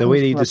Vonnegut, the way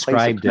that you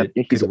described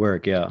it could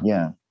work.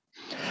 Well,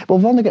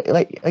 Vonnegut,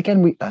 like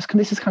again,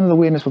 this is kind of the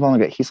weirdness with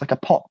Vonnegut. He's like a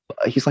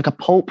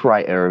pulp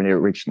writer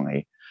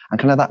originally, and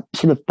kind of that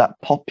sort of that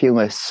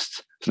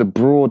populist sort of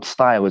broad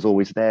style is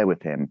always there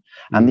with him,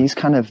 and this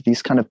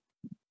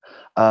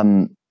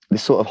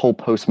sort of whole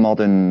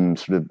postmodern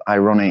sort of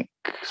ironic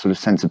sort of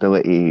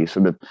sensibility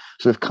sort of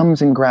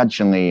comes in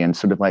gradually, and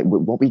sort of like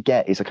what we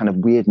get is a kind of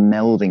weird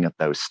melding of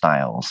those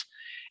styles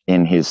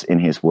in his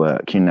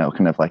work. You know,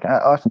 kind of like I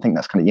often think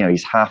that's kind of, you know,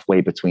 he's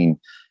halfway between.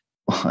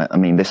 I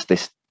mean, this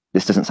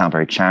doesn't sound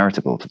very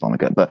charitable to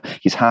Vonnegut, but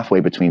he's halfway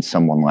between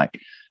someone like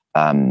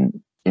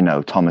you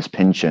know, Thomas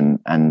Pynchon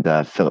and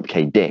Philip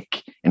K.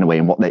 Dick in a way,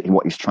 in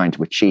what he's trying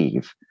to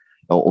achieve.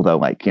 Although,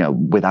 like, you know,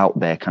 without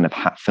their kind of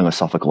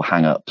philosophical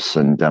hang-ups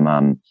and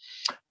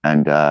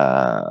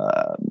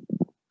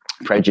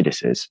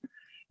prejudices,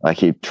 like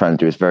he's trying to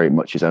do is very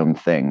much his own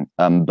thing.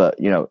 But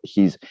you know,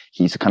 he's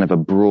kind of a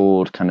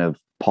broad kind of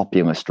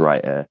populist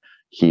writer.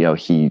 He's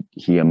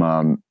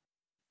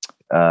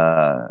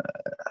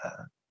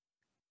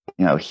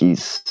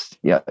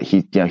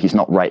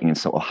not writing in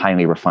sort of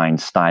highly refined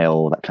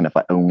style that kind of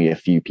like only a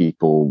few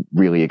people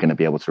really are going to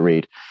be able to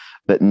read.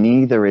 But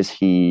neither is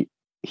he.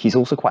 He's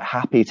also quite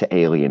happy to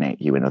alienate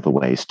you in other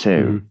ways too.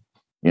 Mm-hmm.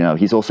 You know,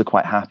 he's also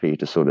quite happy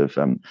to sort of.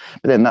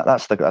 But then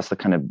that's the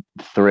kind of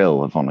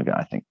thrill of Vonnegut,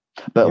 I think.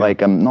 But like,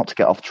 not to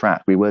get off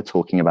track, we were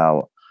talking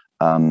about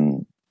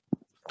Dan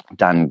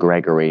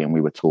Gregory, and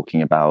we were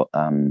talking about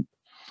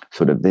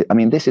sort of.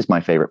 This is my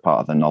favorite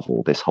part of the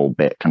novel. This whole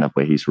bit, kind of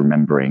where he's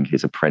remembering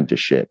his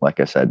apprenticeship. Like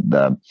I said,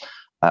 and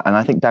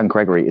I think Dan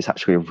Gregory is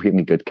actually a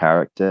really good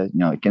character. You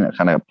know, again,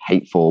 kind of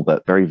hateful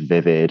but very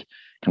vivid.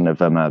 Kind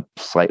of a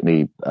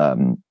slightly,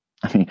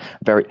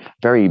 very,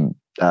 very,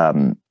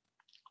 in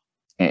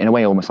a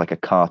way, almost like a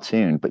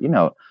cartoon. But you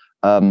know,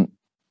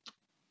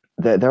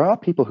 there are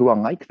people who are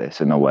like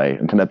this in a way,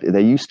 and kind of there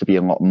used to be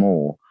a lot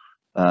more.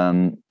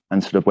 And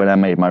sort of when I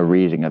made my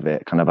reading of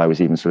it, kind of I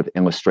was even sort of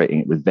illustrating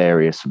it with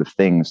various sort of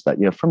things that,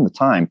 you know, from the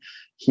time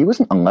he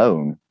wasn't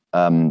alone.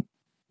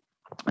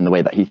 In the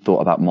way that he thought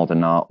about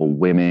modern art or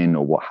women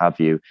or what have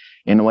you.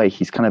 In a way,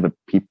 he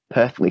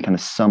perfectly kind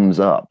of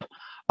sums up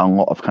a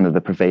lot of kind of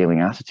the prevailing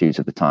attitudes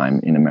of the time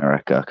in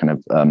America, kind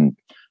of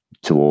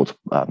towards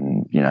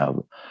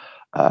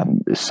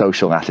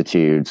social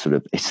attitudes, sort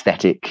of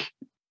aesthetic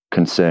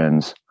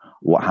concerns,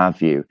 what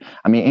have you.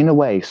 I mean, in a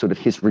way, sort of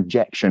his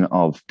rejection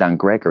of Dan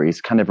Gregory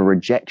is kind of a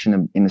rejection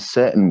of, in a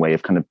certain way,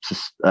 of kind of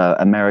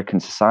American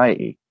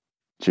society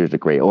to a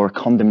degree, or a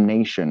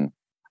condemnation,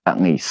 at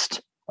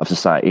least, of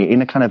society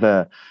in a kind of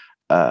a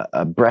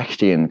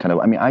Brechtian kind of.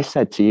 I mean, I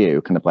said to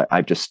you, kind of like,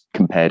 I've just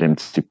compared him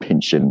to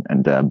Pynchon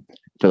and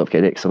Philip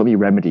K. Dick. So let me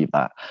remedy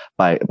that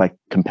by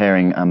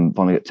comparing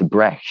Vonnegut to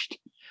Brecht.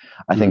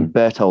 I think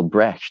Bertolt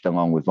Brecht,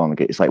 along with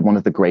Vonnegut, is like one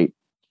of the great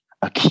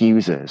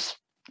accusers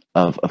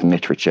of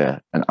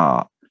literature and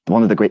art,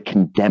 one of the great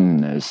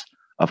condemners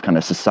of kind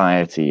of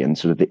society and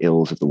sort of the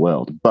ills of the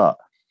world. But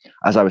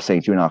as I was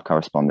saying to you in our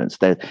correspondence,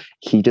 that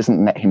he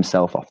doesn't let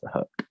himself off the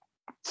hook.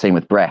 Same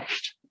with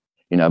Brecht.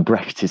 You know,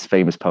 Brecht, his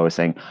famous poet,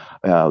 saying,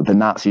 the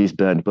Nazis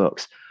burned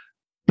books,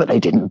 but they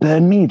didn't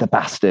burn me, the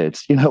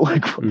bastards. You know,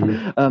 like,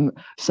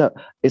 so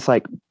it's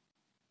like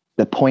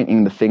they're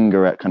pointing the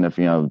finger at kind of,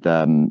 you know,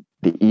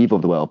 the evil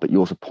of the world, but you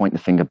also point the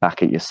finger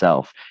back at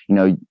yourself. You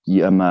know,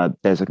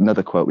 there's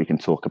another quote we can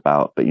talk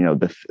about, but, you know,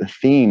 the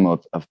theme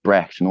of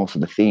Brecht, and also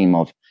the theme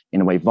of, in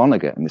a way,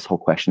 Vonnegut, and this whole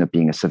question of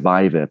being a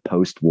survivor,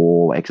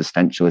 post-war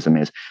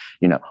existentialism is,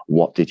 you know,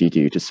 what did you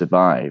do to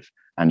survive?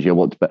 And you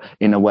know, but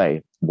in a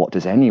way, what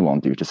does anyone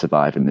do to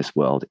survive in this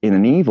world? In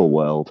an evil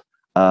world,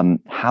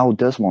 how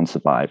does one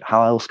survive?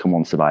 How else can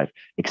one survive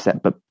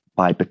except but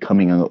by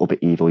becoming a little bit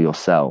evil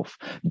yourself,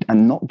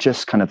 and not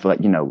just kind of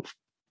like, you know,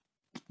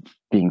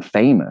 being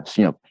famous,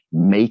 you know,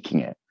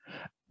 making it.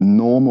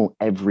 Normal,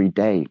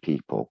 everyday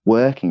people,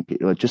 working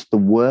people, just the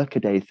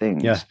workaday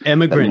things. Yeah,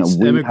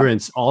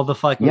 immigrants, all the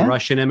fucking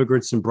Russian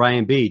immigrants in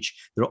Brian Beach,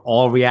 they're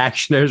all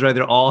reactionaries, right?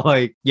 They're all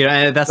like, you know,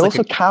 and that's like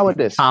also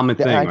cowardice. Common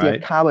thing, idea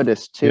right? Of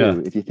cowardice too. Yeah.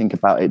 If you think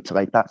about it,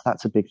 like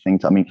that's a big thing.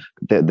 I mean,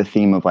 the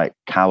theme of like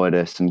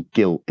cowardice and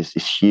guilt is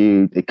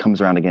huge. It comes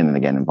around again and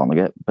again in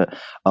Vonnegut, but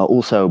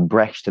also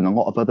Brecht and a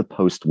lot of other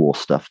post-war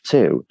stuff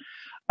too.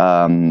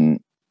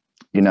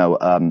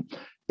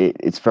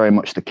 It's very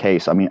much the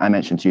case. I mean, I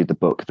mentioned to you the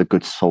book, The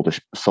Good Soldier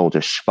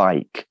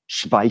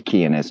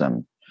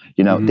Schweikianism.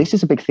 You know, this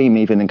is a big theme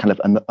even in kind of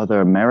other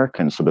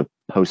American sort of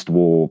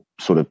post-war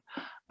sort of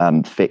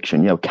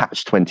fiction. You know,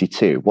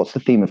 Catch-22. What's the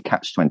theme of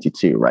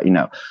Catch-22, right? You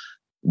know,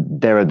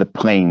 there are the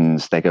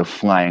planes, they go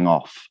flying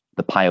off.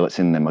 The pilots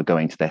in them are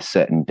going to their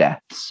certain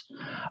deaths.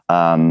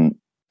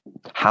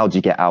 How do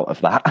you get out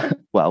of that?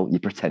 Well, you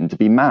pretend to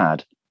be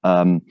mad.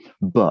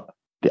 But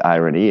the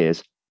irony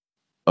is,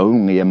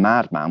 only a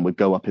madman would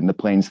go up in the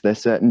planes to their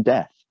certain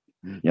death.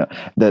 You know,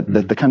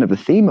 the kind of the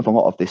theme of a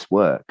lot of this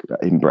work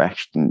in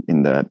Brecht,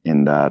 in the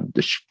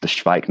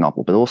Schweik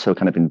novel, but also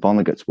kind of in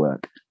Vonnegut's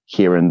work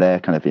here and there,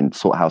 kind of in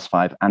Sorthouse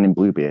 5 and in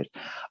Bluebeard,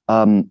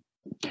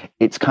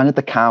 it's kind of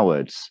the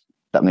cowards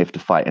that live to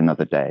fight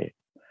another day.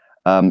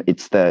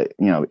 It's the,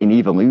 you know, in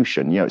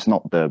evolution, you know, it's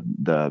not the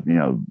you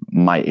know,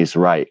 might is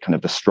right, kind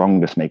of the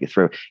strongest make it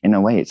through. In a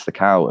way, it's the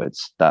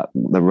cowards that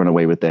run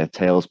away with their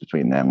tails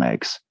between their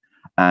legs.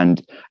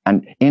 and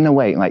in a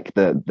way, like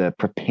the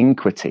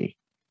propinquity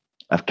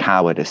of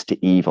cowardice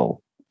to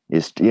evil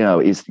is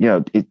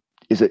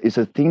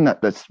a theme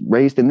that's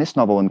raised in this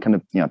novel, and kind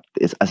of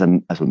is as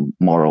a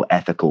moral,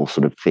 ethical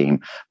sort of theme.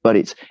 But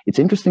it's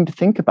interesting to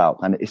think about,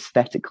 and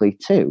aesthetically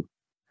too.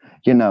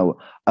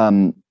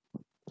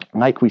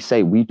 Like we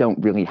say, we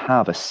don't really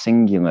have a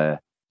singular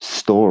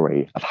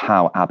story of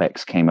how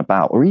Abex came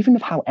about, or even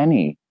of how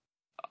any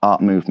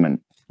art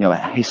movement,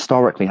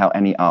 historically, how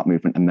any art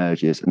movement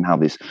emerges, and how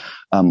this,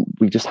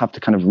 we just have to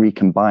kind of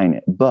recombine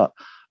it. But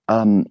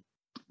the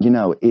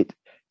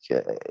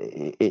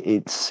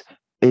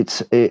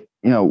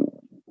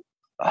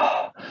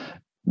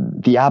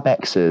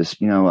Abexes,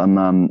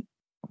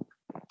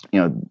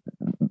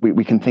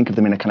 we can think of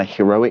them in a kind of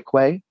heroic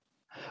way.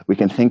 We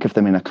can think of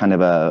them in a kind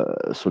of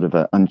a sort of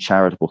an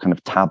uncharitable kind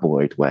of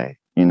tabloid way,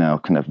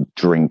 kind of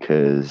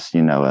drinkers,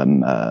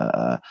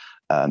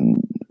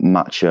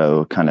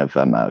 macho kind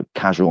of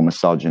casual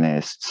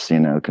misogynists,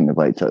 kind of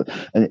like,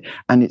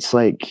 and it's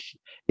like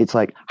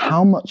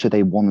how much are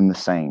they one and the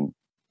same,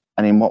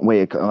 and in what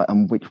way,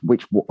 and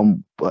which do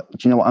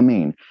you know what I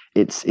mean?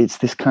 It's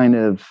this kind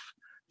of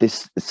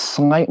this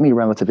slightly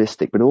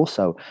relativistic, but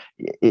also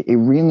it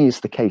really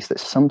is the case that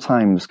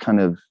sometimes kind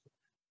of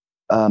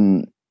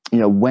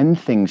when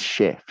things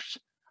shift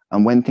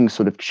and when things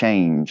sort of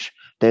change,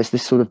 there's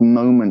this sort of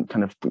moment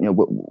kind of,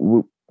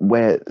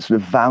 where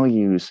sort of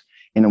values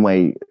in a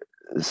way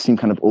seem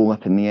kind of all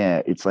up in the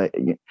air. It's like,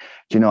 do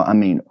you know what I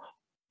mean?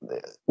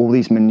 All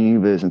these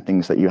maneuvers and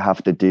things that you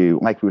have to do,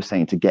 like we were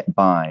saying, to get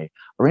by,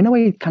 or in a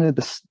way kind of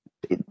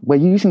we're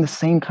using the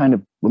same kind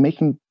of, we're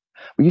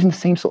using the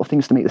same sort of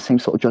things to make the same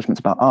sort of judgments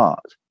about art,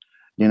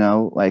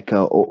 like,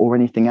 or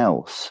anything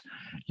else,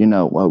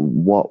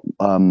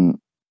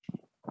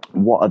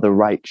 what are the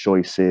right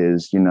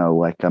choices,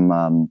 like,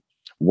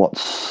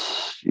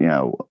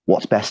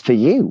 what's best for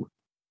you,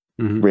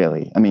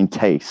 really. I mean,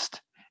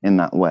 taste in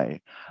that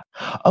way.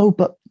 Oh,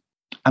 but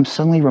I'm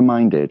suddenly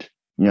reminded,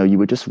 you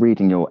were just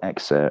reading your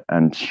excerpt,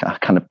 and I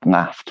kind of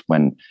laughed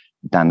when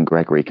Dan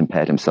Gregory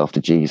compared himself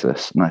to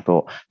Jesus. And I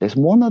thought, there's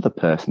one other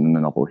person in the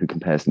novel who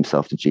compares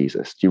himself to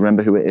Jesus. Do you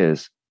remember who it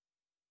is?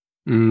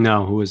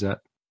 No, who is that?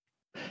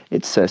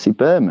 It's Circe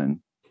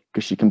Berman,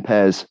 because she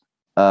compares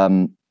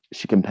Rabo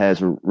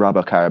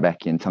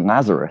Karabekian to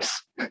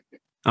Lazarus.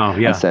 Oh,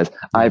 yeah. And says,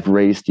 I've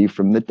raised you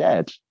from the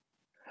dead.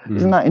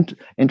 Isn't that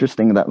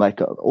interesting that,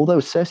 like, although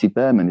Circe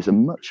Berman is a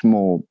much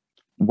more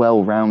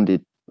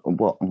well-rounded,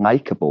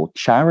 likable,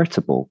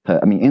 charitable,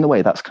 in a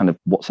way, that's kind of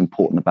what's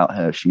important about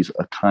her. She's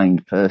a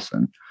kind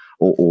person,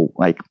 or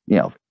like,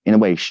 in a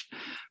way,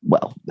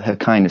 her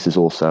kindness is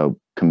also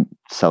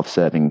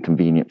self-serving,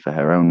 convenient for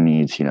her own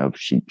needs.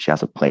 She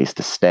has a place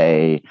to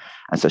stay,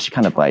 and so she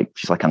kind of like,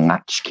 she's like a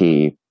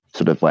latchkey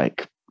sort of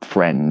like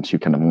friend who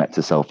kind of lets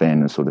herself in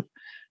and sort of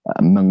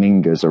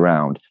malingers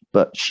around.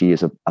 But she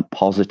is a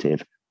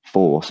positive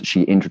force.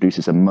 She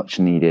introduces a much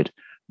needed,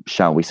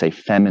 shall we say,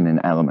 feminine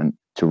element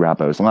to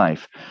Rabo's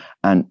life.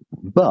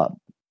 But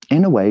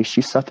in a way,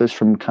 she suffers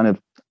from kind of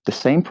the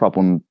same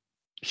problem.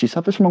 She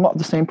suffers from a lot of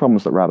the same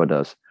problems that Rabo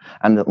does,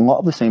 and a lot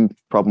of the same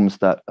problems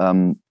that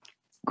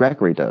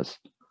Gregory does,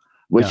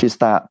 which is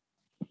that,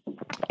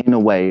 in a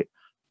way,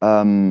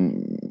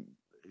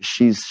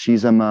 she's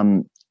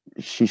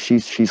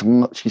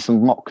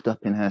locked up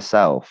in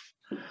herself,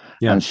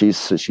 and she's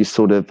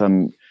sort of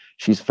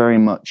she's very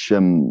much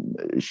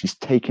she's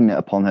taken it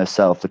upon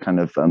herself to kind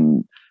of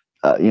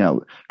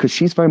because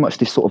she's very much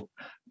this sort of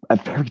a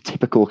very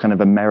typical kind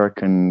of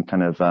American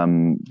kind of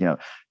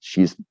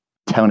she's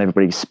telling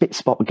everybody spit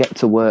spot get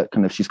to work,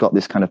 kind of, she's got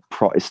this kind of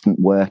Protestant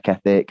work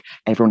ethic.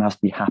 Everyone has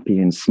to be happy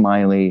and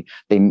smiley.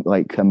 They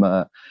like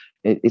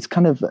it's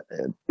kind of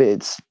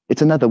it's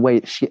another way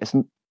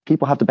that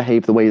people have to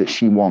behave the way that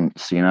she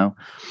wants,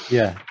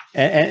 Yeah.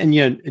 And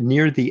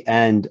near the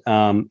end,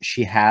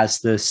 she has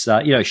this,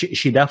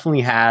 she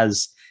definitely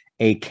has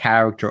a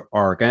character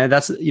arc. And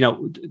that's,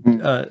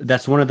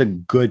 that's one of the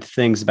good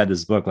things about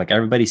this book. Like,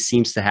 everybody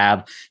seems to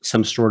have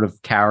some sort of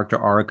character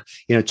arc,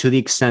 to the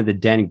extent that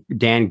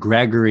Dan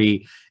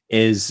Gregory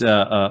is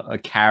a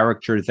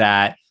character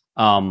that,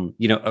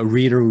 a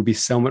reader would be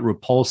somewhat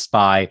repulsed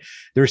by.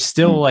 There's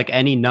still like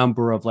any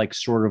number of like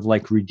sort of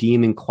like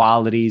redeeming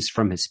qualities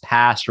from his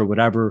past or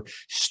whatever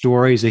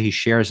stories that he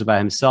shares about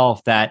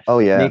himself that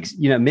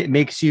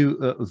makes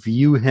you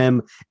view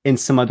him in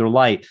some other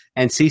light.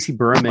 And Circe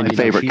Berman, my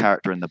favorite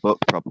character in the book,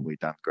 probably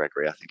Dan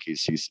Gregory. I think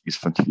he's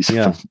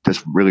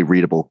just really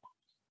readable.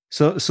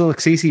 So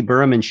like Circe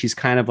Berman, she's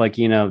kind of like,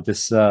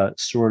 this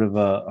sort of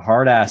a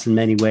hard ass in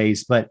many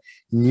ways, but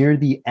near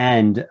the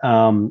end,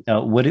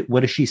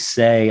 what does she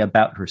say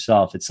about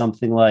herself? It's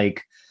something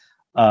like,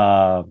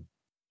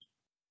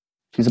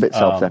 she's a bit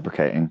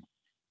self-deprecating.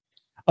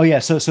 Oh yeah.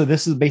 So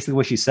this is basically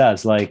what she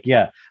says. Like,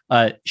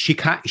 she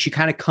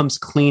kind of comes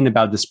clean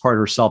about this part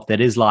of herself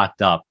that is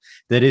locked up,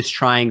 that is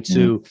trying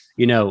to,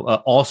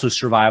 also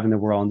survive in the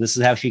world. And this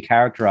is how she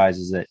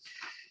characterizes it.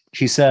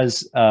 She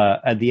says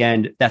at the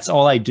end, that's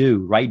all I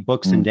do, write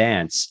books and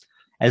dance.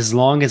 As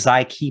long as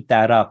I keep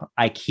that up,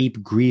 I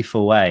keep grief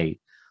away.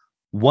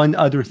 One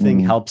other thing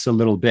helps a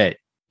little bit.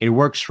 It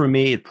works for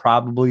me. It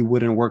probably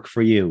wouldn't work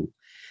for you.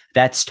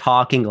 That's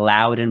talking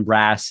loud and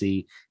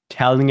brassy,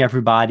 telling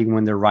everybody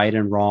when they're right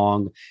and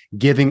wrong,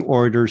 giving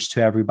orders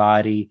to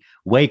everybody,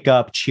 wake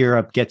up, cheer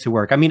up, get to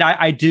work. I mean,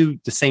 I do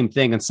the same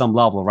thing on some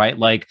level, right?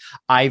 Like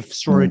I've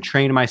sort of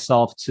trained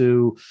myself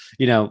to,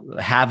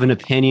 have an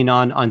opinion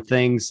on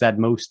things that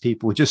most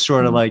people would just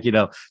sort of like,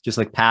 just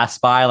like pass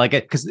by, like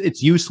it, because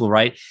it's useful,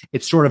 right?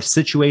 It sort of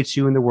situates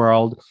you in the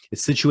world. It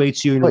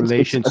situates you in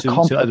relation to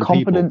other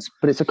people.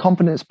 But it's a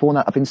confidence born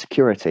out of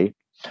insecurity.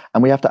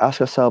 And we have to ask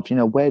ourselves,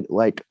 where,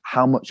 like,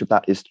 how much of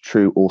that is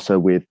true also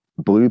with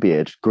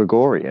Bluebeard,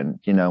 Gregorian,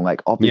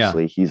 like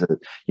obviously he's a,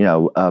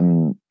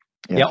 all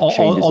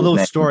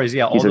those stories.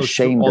 Yeah.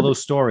 All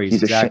those stories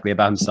exactly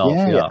about himself.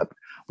 Yeah.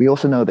 We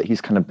also know that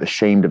he's kind of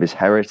ashamed of his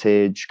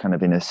heritage, kind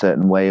of in a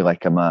certain way,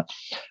 like but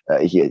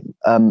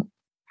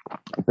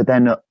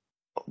then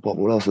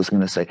what else was I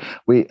going to say?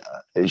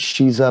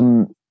 She's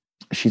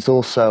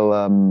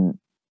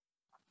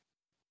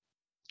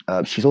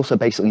also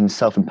basically in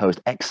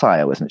self-imposed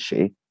exile, isn't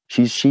she?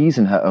 She's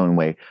in her own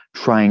way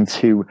trying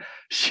to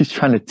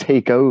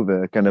take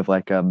over, kind of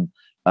like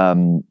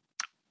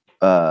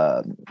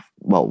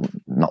well,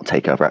 not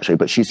take over actually,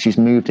 but she's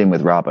moved in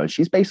with Rabo.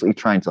 She's basically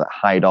trying to like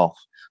hide off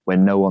where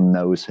no one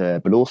knows her,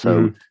 but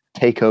also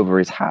take over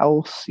his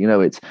house.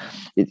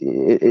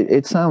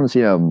 It sounds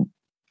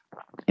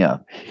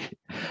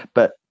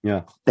but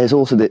there's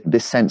also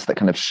this sense that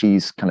kind of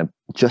she's kind of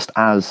just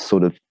as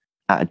sort of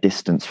at a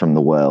distance from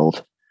the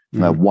world,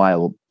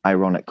 while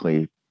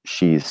ironically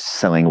she's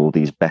selling all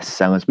these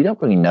bestsellers. We don't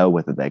really know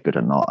whether they're good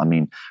or not. I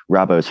mean,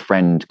 Rabo's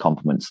friend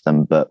compliments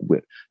them, but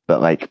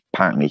like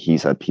apparently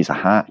he's a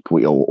hack.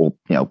 We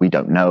we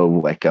don't know.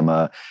 Like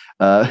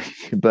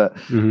but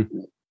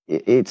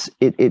it's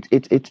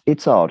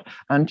odd.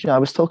 And I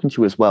was talking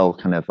to you as well.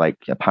 Kind of like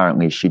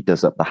apparently she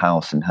does up the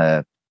house in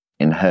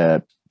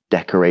her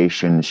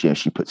decorations.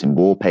 She puts in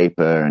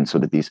wallpaper and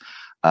sort of these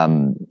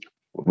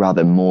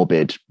rather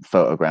morbid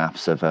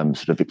photographs of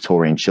sort of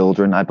Victorian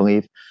children, I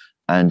believe.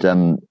 And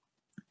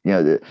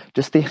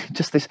just this,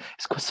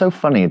 it's so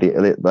funny,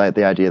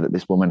 the idea that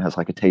this woman has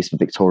like a taste for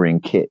Victorian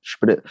kitsch,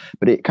 but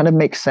it kind of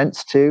makes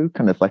sense too.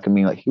 Kind of like, I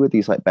mean, like who are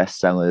these like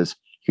bestsellers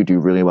who do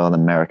really well in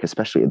America,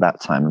 especially at that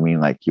time? I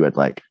mean, like you had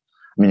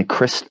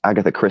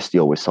Agatha Christie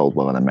always sold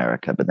well in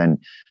America, but then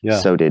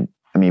so did,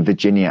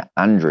 Virginia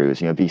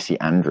Andrews, VC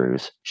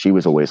Andrews. She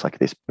was always like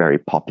this very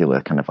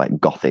popular kind of like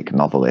Gothic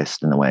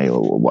novelist in a way,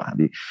 or what have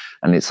you.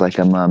 And it's like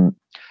kind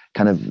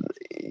of.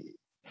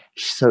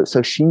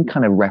 So she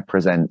kind of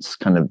represents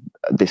kind of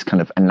this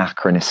kind of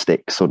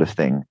anachronistic sort of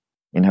thing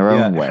in her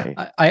own way.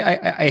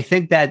 I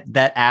think that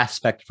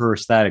aspect of her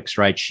aesthetics,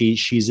 right?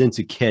 She's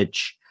into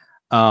kitsch.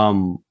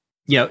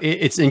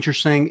 It's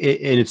interesting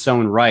in its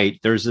own right.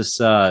 There's this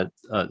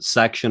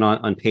section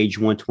on page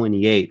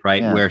 128,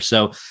 right? Where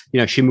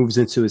she moves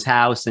into his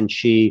house, and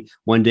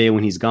one day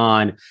when he's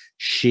gone,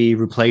 she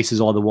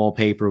replaces all the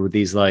wallpaper with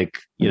these like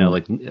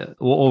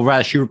or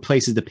rather she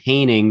replaces the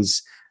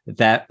paintings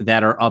that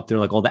are up there,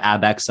 like all the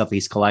ABEX stuff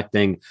he's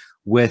collecting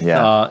with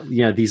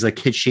these like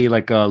kitschy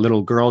like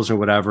little girls or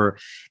whatever.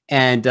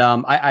 And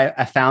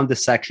I found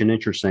this section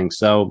interesting.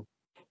 So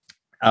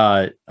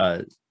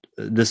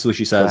this is what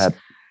she says.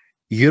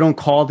 "You don't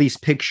call these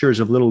pictures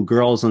of little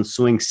girls on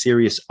swing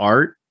serious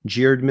art?"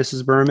 jeered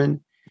Mrs.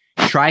 Berman.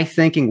 "Try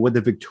thinking what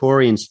the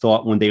Victorians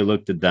thought when they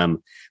looked at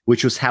them,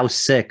 which was how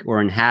sick or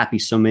unhappy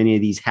so many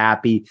of these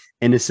happy,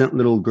 innocent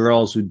little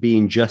girls would be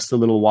in just a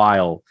little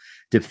while.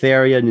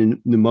 Diphtheria,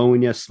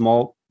 pneumonia,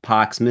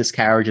 smallpox,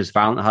 miscarriages,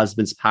 violent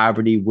husbands,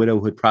 poverty,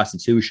 widowhood,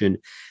 prostitution,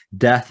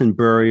 death and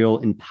burial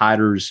in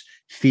Potter's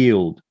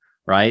Field,"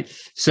 right?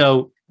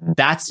 So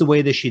that's the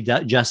way that she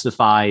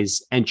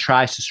justifies and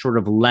tries to sort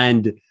of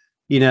lend,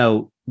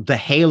 the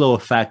halo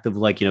effect of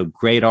like,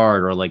 great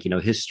art or like,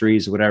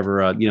 histories,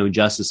 whatever,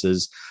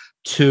 injustices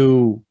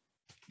to,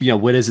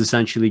 what is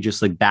essentially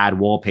just like bad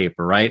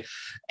wallpaper, right?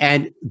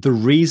 And the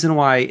reason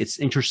why it's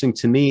interesting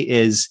to me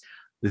is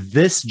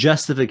this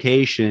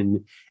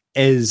justification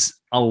is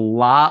a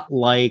lot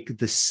like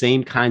the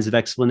same kinds of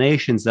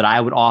explanations that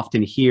I would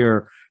often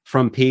hear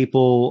from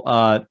people,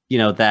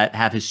 that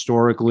have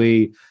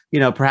historically,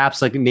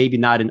 perhaps like maybe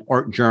not in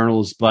art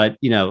journals, but,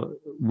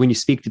 when you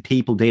speak to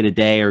people day to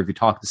day, or if you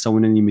talk to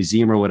someone in the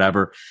museum or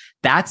whatever,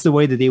 that's the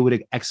way that they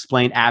would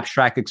explain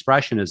abstract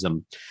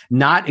expressionism.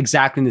 Not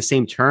exactly in the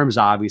same terms,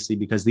 obviously,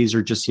 because these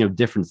are just,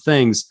 different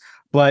things,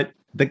 but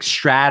the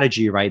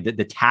strategy, right?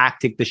 The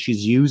tactic that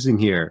she's using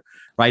here,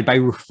 right? By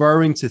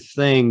referring to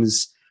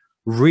things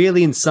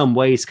really in some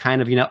ways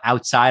kind of,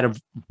 outside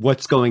of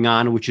what's going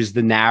on, which is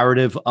the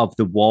narrative of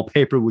the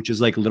wallpaper, which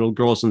is like little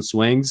girls on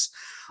swings.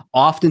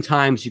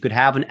 Oftentimes you could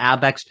have an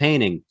ABEX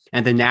painting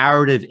and the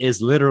narrative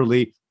is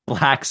literally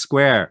black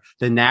square.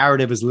 The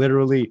narrative is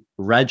literally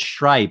red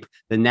stripe.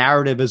 The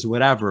narrative is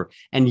whatever.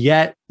 And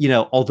yet,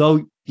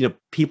 although,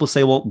 people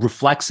say, well,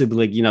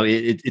 reflexively,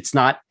 it's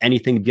not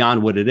anything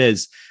beyond what it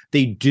is.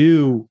 They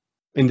do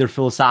in their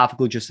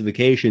philosophical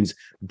justifications,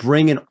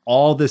 bring in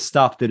all this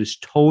stuff that is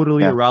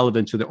totally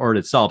irrelevant to the art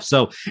itself.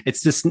 So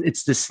it's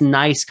this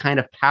nice kind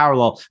of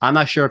parallel. I'm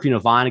not sure if,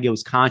 Vonnegut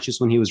was conscious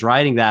when he was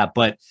writing that,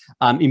 but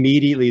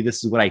immediately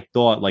this is what I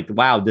thought, like,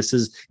 wow, this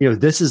is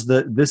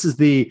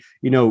the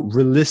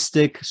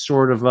realistic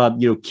sort of,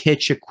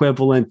 kitsch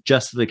equivalent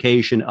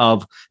justification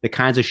of the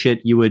kinds of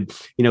shit you would,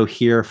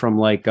 hear from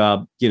like,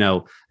 I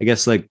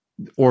guess like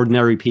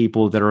ordinary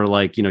people that are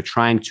like,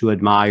 trying to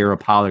admire a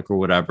Pollock or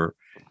whatever.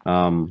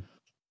 Well,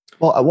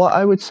 what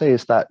I would say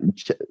is that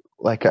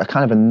like a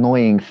kind of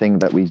annoying thing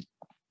that we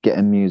get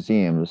in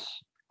museums,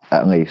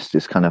 at least,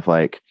 is kind of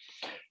like,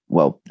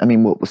 well, I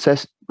mean,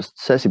 Circe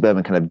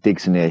Berman kind of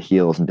digs in their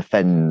heels and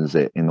defends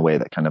it in the way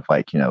that kind of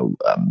like,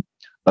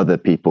 other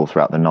people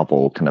throughout the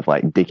novel kind of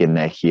like dig in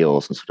their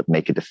heels and sort of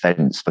make a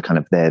defense for kind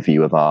of their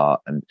view of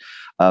art. And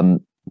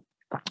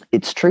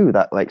it's true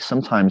that like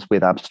sometimes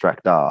with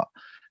abstract art,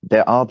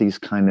 there are these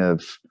kind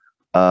of,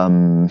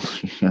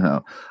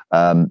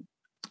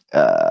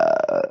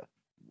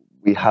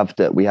 we have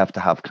to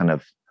have kind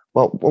of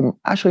well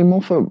actually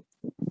more for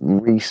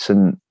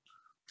recent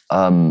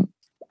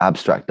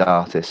abstract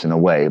artists in a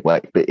way,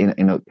 like, but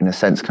in a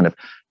sense, kind of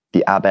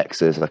the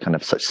abexers are kind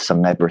of such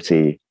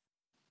celebrity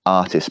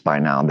artists by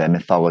now. Their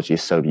mythology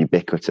is so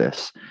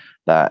ubiquitous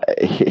that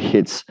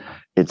it's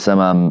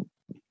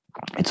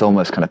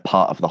almost kind of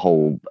part of the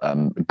whole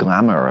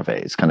glamour of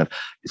it. It's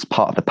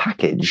part of the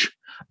package.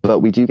 But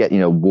we do get,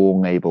 war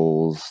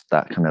labels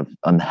that kind of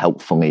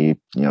unhelpfully,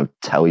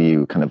 tell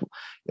you kind of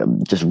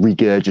just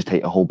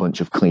regurgitate a whole bunch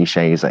of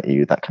cliches at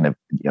you that kind of,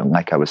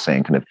 like I was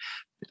saying, kind of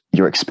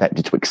you're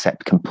expected to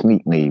accept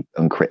completely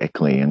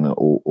uncritically and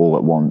all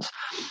at once.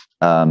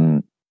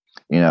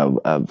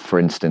 For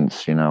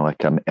instance,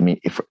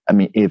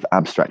 if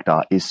abstract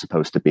art is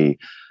supposed to be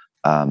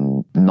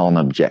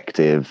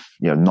non-objective,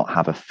 not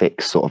have a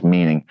fixed sort of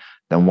meaning,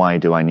 then why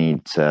do I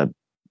need to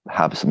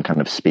have some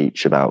kind of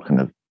speech about kind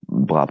of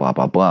blah blah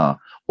blah blah,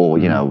 or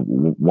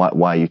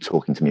why are you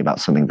talking to me about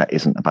something that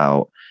isn't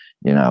about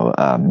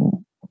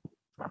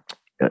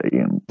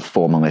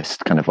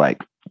formalist kind of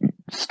like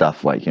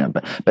stuff, like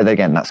but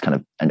again, that's kind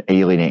of an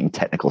alienating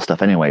technical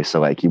stuff anyway, so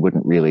like you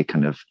wouldn't really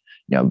kind of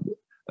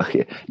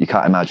you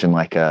can't imagine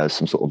like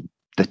some sort of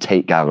the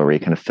Tate Gallery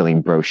kind of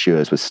filling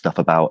brochures with stuff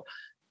about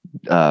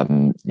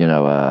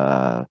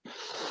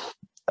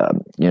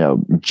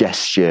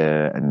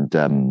gesture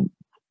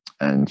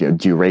and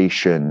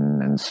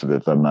duration and sort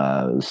of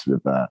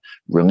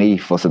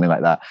relief or something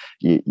like that.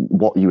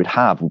 What you would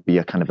have would be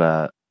a kind of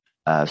a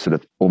sort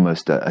of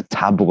almost a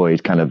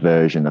tabloid kind of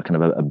version, or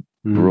kind of a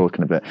broad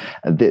kind of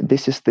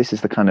this is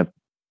the kind of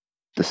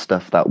the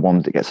stuff that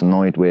one that gets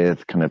annoyed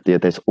with. Kind of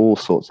there's all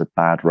sorts of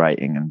bad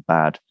writing and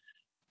bad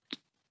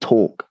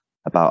talk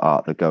about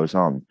art that goes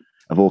on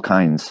of all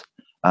kinds,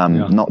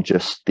 not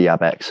just the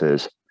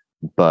abexers,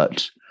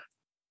 but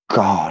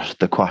God,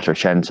 the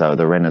Quattrocento,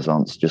 the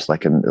Renaissance, just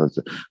like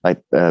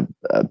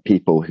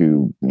people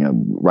who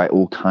write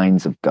all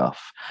kinds of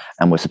guff,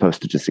 and we're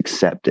supposed to just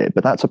accept it.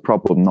 But that's a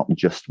problem not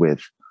just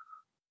with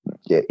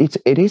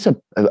it is a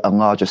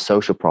larger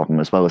social problem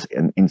as well as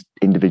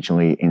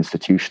individually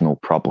institutional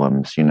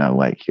problems.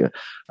 The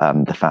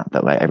fact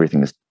that like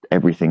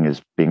everything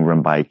is being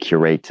run by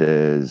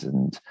curators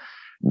and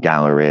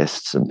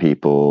gallerists and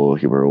people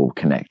who are all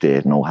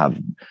connected and all have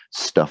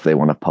stuff they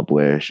want to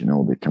publish and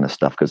all that kind of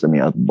stuff, because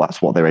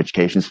that's what their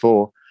education's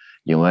for.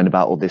 You learn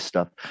about all this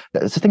stuff.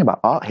 That's the thing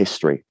about art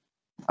history.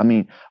 I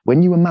mean,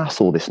 when you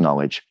amass all this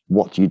knowledge,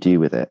 what do you do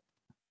with it?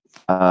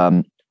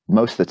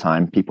 Most of the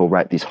time people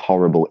write these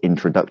horrible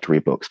introductory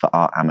books for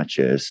art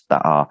amateurs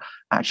that are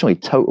actually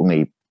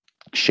totally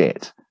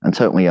shit and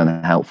totally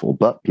unhelpful,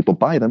 but people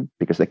buy them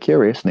because they're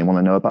curious and they want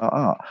to know about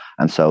art,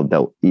 and so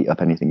they'll eat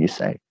up anything you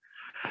say.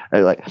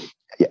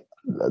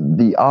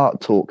 The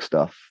art talk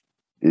stuff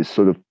is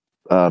sort of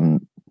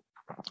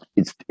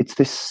it's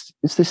this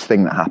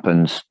thing that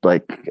happens,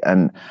 like,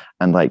 and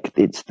like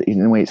it's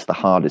in a way it's the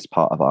hardest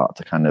part of art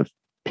to kind of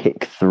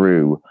pick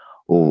through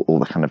all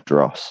the kind of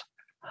dross.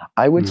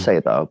 I would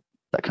say though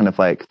that kind of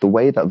like the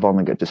way that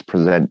Vonnegut just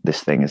present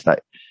this thing is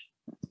that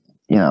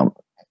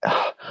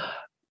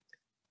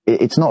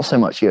it's not so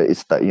much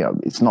it's that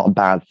it's not a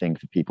bad thing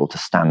for people to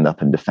stand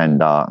up and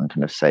defend art and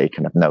kind of say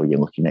kind of no, you're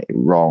looking at it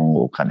wrong,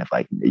 or kind of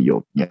like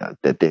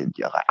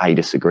I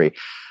disagree.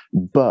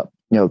 But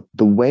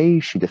the way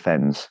she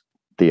defends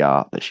the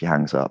art that she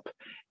hangs up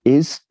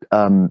is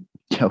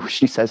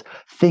she says,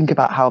 think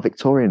about how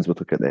Victorians would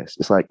look at this.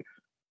 It's like,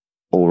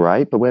 all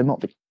right, but we're not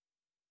Victorians.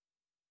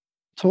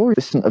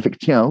 This isn't a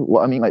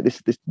what I mean, like this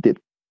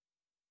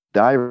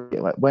diary,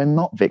 like we're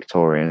not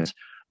Victorians.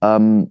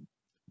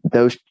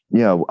 Those,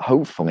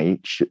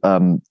 hopefully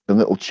the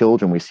little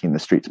children we see in the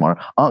street tomorrow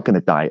aren't going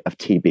to die of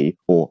TB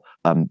or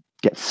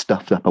get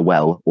stuffed up a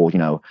well, or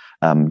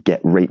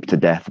get raped to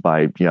death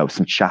by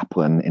some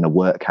chaplain in a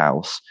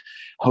workhouse.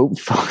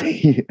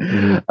 Hopefully,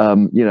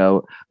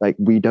 like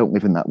we don't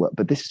live in that world.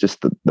 But this is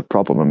just the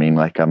problem. I mean,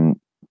 like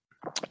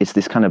it's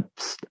this kind of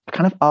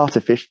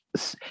artificial.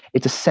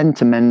 It's a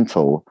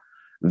sentimental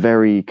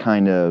very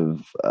kind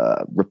of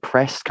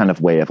repressed kind of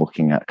way of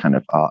looking at kind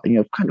of art,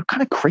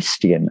 kind of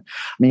Christian.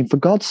 I mean, for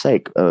God's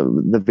sake,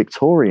 the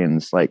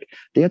Victorians, like,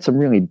 they had some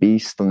really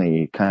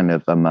beastly kind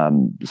of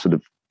sort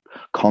of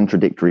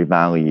contradictory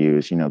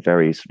values,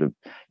 very sort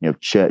of,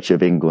 Church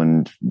of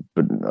England,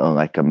 but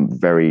like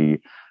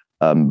very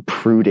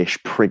prudish,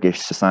 priggish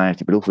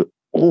society, but also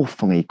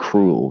awfully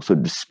cruel, sort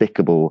of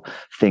despicable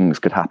things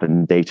could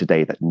happen day to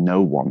day that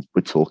no one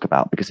would talk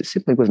about because it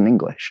simply wasn't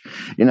English,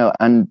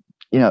 and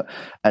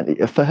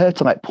for her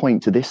to like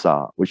point to this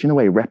art, which in a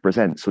way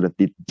represents sort of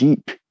the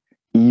deep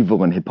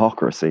evil and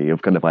hypocrisy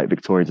of kind of like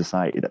Victorian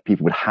society, that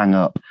people would hang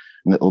up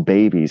little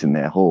babies in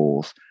their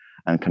halls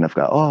and kind of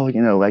go, oh,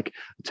 like,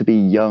 to be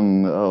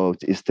young, oh,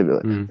 is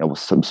to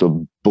some sort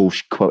of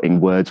bullshit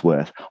quoting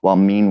Wordsworth, while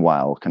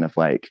meanwhile kind of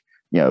like,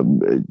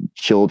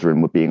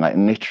 children were being like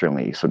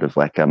literally sort of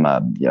like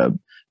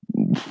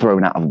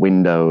thrown out of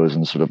windows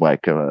and sort of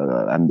like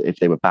and if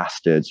they were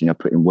bastards,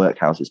 put in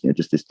workhouses,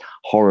 just this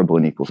horrible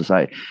and equal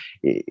society.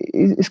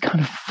 It's kind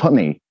of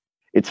funny.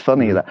 It's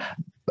funny that,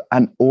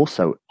 and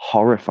also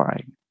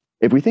horrifying.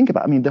 If we think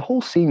about, I mean, the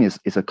whole scene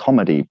is a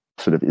comedy,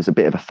 sort of, is a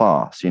bit of a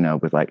farce,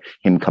 with like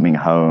him coming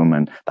home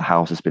and the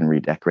house has been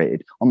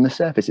redecorated. On the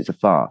surface, it's a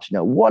farce.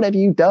 What have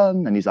you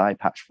done? And his eye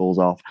patch falls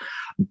off.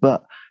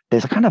 But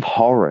there's a kind of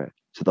horror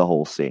to the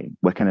whole scene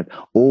where kind of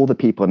all the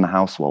people in the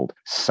household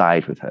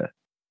side with her.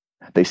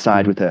 They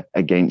side with her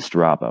against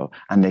Rabo,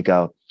 and they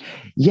go,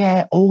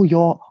 yeah, all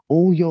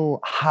your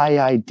high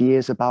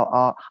ideas about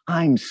art,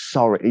 I'm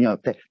sorry.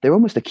 They're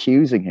almost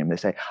accusing him. They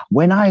say,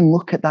 when I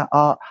look at that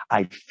art,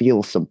 I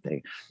feel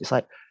something. It's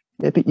like,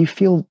 yeah, but you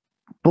feel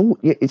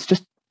it's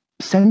just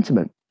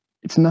sentiment.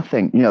 It's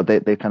nothing.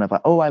 They're kind of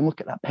like, oh, I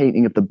look at that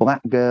painting of the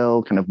black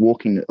girl kind of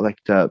walking like,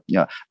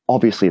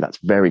 obviously that's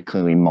very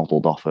clearly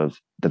modeled off of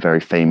the very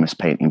famous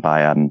painting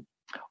by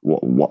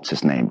what's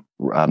his name,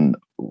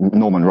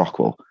 Norman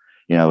Rockwell,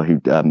 who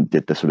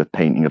did the sort of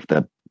painting of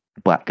the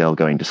black girl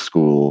going to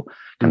school,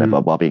 kind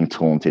of while being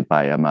taunted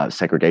by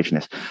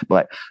segregationists.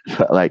 But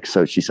like,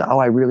 so she said, oh,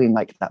 I really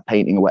like that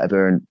painting or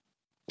whatever, and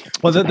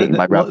well, the painting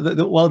that Rabo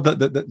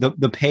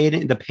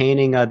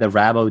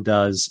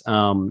does,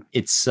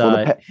 it's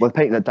the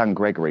painting that Dan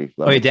Gregory.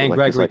 Dan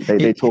Gregory. Like,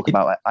 they talk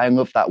about like, I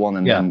love that one,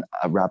 and then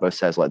Rabo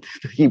says like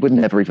he would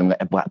never even let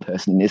a black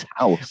person in his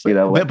house.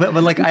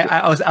 But like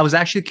I was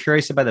actually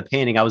curious about the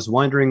painting. I was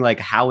wondering like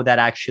how would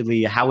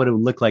it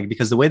look like,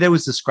 because the way that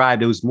was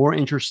described, it was more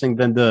interesting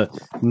than the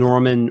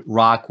Norman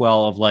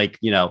Rockwell of like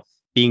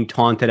being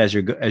taunted as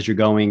you're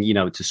going,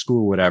 to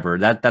school, whatever.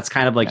 That's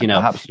kind of like,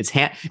 perhaps.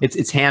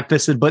 it's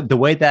ham-fisted, but the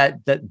way that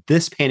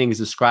this painting is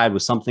described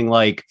was something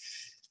like,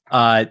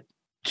 a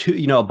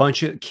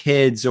bunch of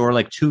kids, or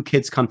like two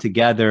kids come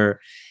together,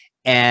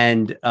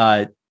 and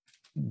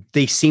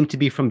they seem to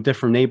be from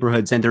different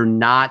neighborhoods, and they're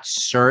not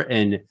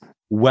certain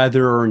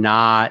whether or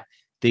not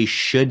they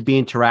should be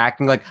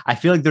interacting. Like, I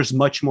feel like there's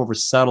much more of a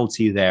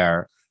subtlety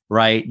there,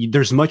 right?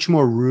 There's much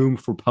more room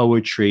for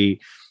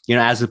poetry,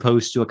 as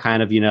opposed to a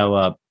kind of,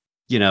 the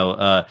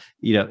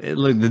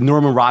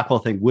Norman Rockwell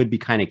thing would be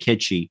kind of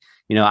kitschy.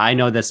 I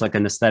know that's like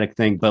an aesthetic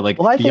thing, but like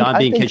beyond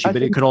being kitschy,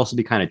 but it could also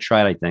be kind of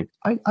trite, I think.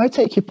 I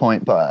take your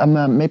point, but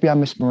maybe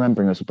I'm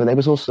misremembering this, but there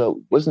was also,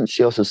 wasn't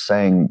she also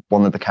saying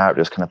one of the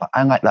characters kind of,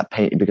 I like that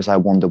painting because I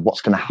wonder what's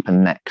going to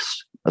happen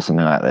next, or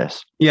something like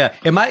this? Yeah,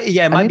 it might be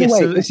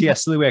a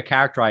silly way of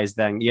characterized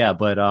then. Yeah,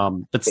 but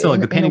still,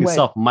 like, the painting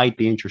itself might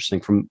be interesting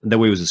from the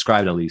way it was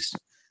described, at least.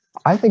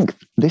 I think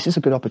this is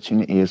a good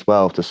opportunity as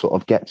well to sort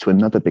of get to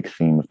another big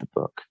theme of the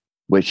book,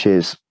 which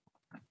is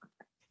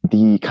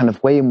the kind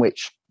of way in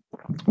which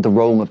the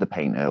role of the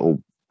painter, or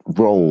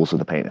roles of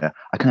the painter,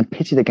 are kind of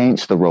pitted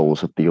against the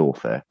roles of the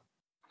author,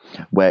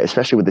 where,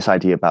 especially with this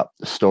idea about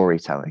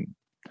storytelling,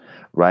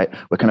 right?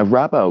 Where kind of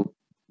Rabo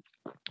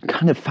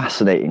kind of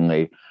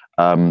fascinatingly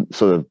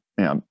sort of,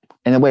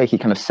 in a way, he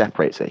kind of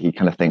separates it. He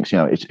kind of thinks,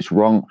 it's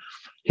wrong.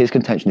 His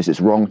contention is it's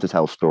wrong to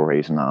tell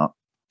stories in art.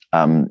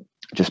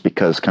 Just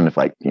because kind of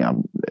like,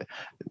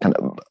 kind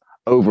of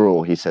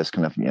overall, he says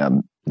kind of,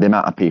 the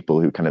amount of people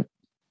who kind of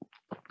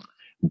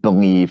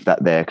believe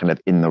that they're kind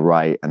of in the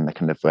right, and they're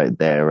kind of like,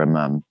 they're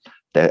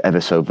ever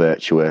so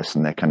virtuous,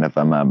 and they're kind of,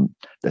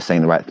 they're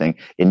saying the right thing.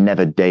 It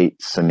never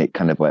dates, and it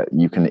kind of like,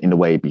 you can in a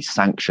way be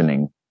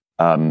sanctioning,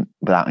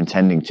 without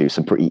intending to,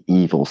 some pretty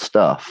evil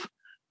stuff,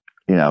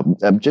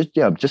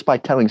 just by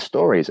telling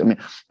stories. I mean,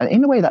 and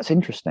in a way that's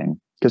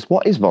interesting, because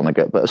what is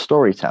Vonnegut but a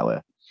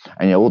storyteller?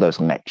 And all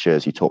those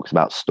lectures he talks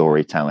about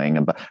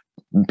storytelling, but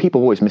people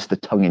always miss the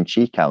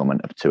tongue-in-cheek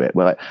element to it.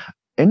 Well,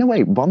 in a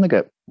way,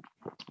 Vonnegut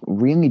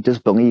really does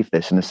believe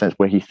this, in a sense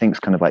where he thinks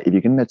kind of like, if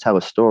you're going to tell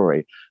a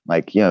story,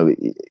 like, you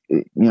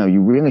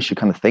really should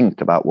kind of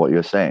think about what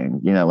you're saying.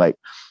 There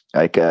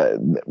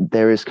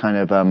is kind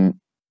of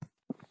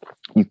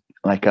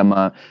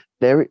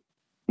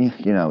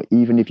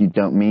even if you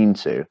don't mean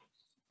to.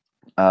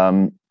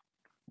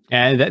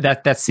 And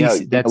that's her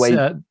aesthetic,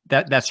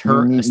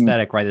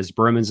 right? That's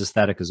Berman's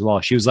aesthetic as well.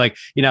 She was like,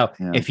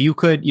 if you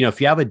could, if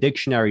you have a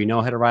dictionary, you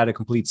know how to write a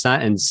complete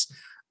sentence,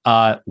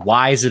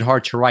 why is it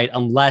hard to write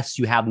unless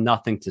you have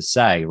nothing to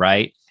say,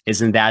 right?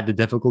 Isn't that the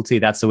difficulty?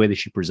 That's the way that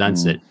she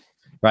presents it,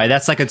 right?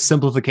 That's like a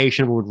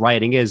simplification of what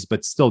writing is,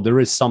 but still there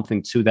is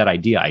something to that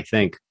idea, I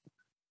think.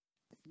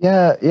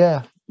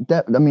 Yeah.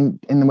 I mean,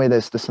 in the way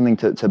there's something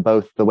to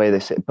both the way they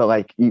sit, but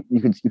like you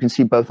can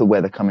see both of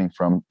where they're coming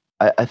from.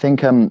 I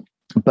think,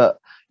 but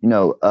you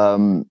know,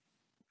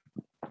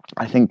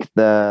 I think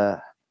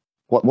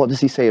what does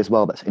he say as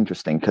well? That's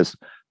interesting, because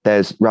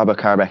there's Rabo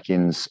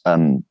Karabekian's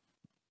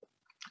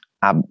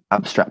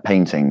abstract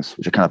paintings,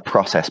 which are kind of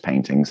process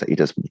paintings that he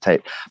does with the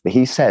tape. But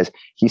he says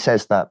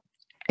that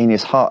in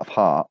his heart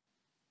of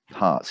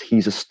hearts,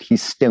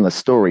 he's still a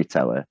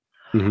storyteller.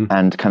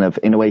 And kind of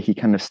in a way, he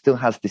kind of still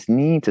has this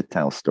need to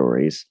tell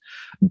stories,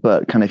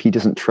 but kind of he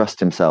doesn't trust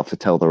himself to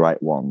tell the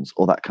right ones,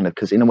 or that kind of,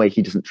 because in a way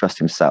he doesn't trust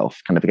himself.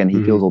 Kind of again,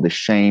 he feels all this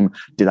shame.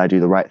 Did I do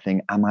the right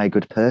thing? Am I a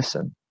good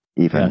person?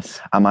 Even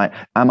am I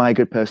a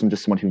good person?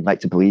 Just someone who would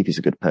like to believe he's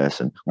a good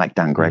person, like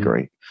Dan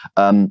Gregory.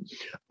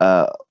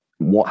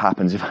 What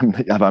happens if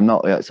I'm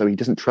not? So he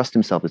doesn't trust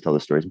himself to tell the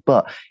stories,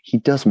 but he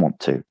does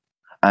want to,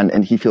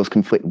 and he feels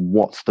conflicted.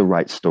 What's the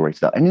right story to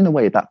tell? And in a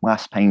way, that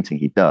last painting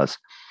he does.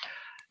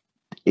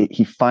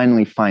 He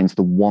finally finds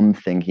the one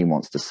thing he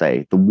wants to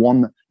say, the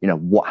one,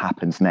 what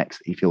happens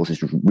next he feels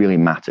is really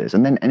matters.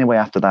 And then anyway,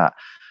 after that,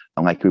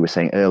 and like we were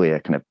saying earlier,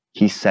 kind of,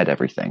 he said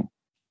everything,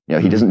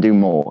 he doesn't do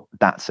more.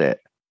 That's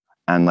it.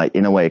 And like,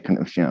 in a way, kind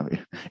of,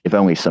 if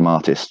only some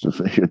artists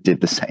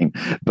did the same,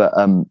 but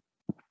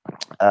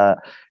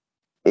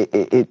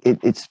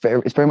it's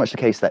very much the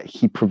case that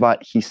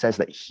he says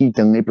that he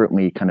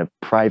deliberately kind of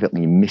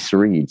privately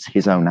misreads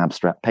his own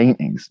abstract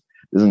paintings.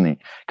 Isn't he?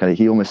 Kind of,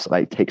 he almost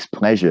like takes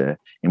pleasure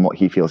in what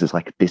he feels is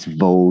like this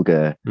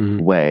vulgar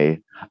way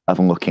of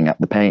looking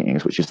at the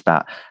paintings, which is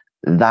that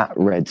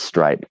red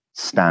stripe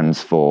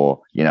stands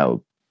for,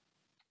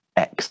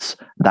 X.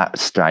 That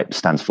stripe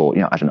stands for,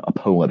 I don't know, a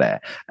polar bear,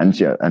 and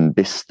and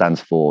this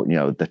stands for,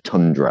 the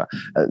tundra.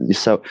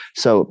 So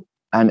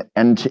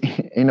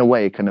in a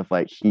way, kind of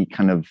like he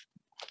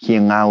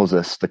allows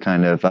us to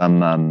kind of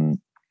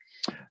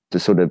to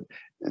sort of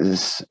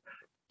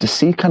to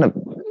see kind of.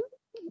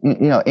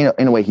 In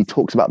a way, he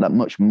talks about that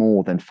much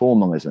more than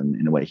formalism.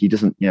 In a way, he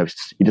doesn't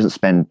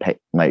spend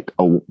like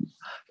a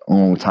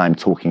long time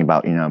talking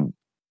about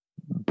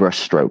brush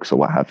strokes or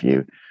what have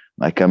you.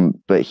 Like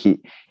but he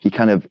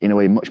kind of in a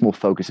way much more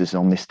focuses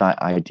on this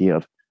idea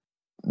of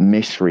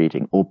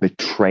misreading or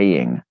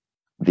betraying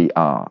the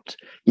art,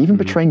 even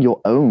betraying your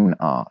own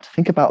art.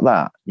 Think about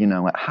that.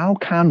 Like, how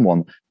can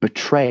one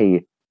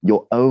betray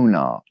your own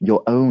art,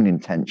 your own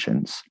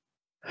intentions?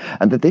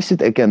 And that this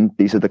is, again,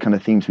 these are the kind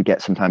of themes we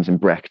get sometimes in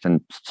Brecht, and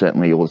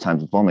certainly all the time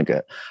with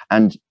Vonnegut.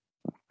 And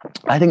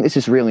I think this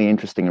is really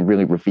interesting and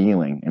really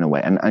revealing in a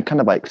way, and kind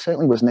of like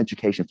certainly was an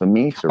education for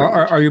me.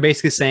 Are you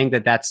basically saying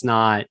that that's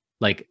not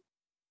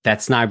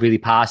really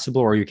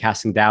possible, or are you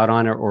casting doubt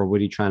on it, or what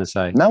are you trying to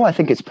say? No, I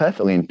think it's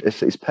perfectly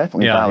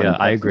valid. Yeah,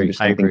 I agree.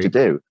 I agree. Thing to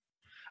do.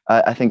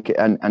 I think,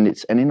 and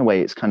in a way,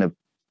 it's kind of,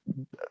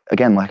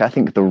 again, like I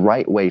think the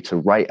right way to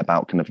write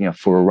about kind of,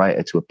 for a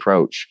writer to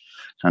approach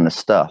kind of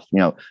stuff.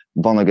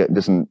 Vonnegut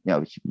doesn't,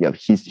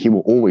 he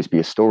will always be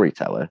a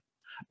storyteller,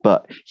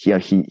 but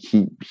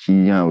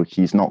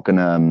he's not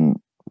gonna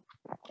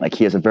like,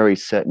 he has a very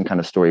certain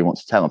kind of story he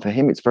wants to tell, and for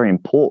him it's very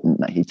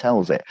important that he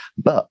tells it.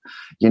 But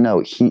he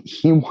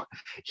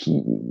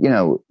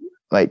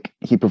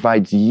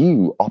provides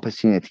you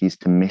opportunities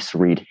to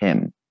misread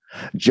him,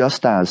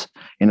 just as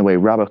in a way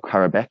Rabo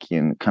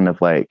Karabekian kind of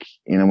like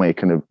in a way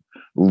kind of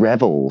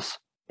revels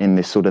in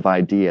this sort of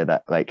idea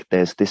that like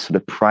there's this sort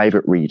of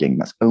private reading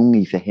that's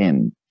only for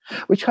him,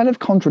 which kind of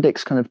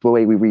contradicts kind of the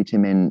way we read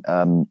him in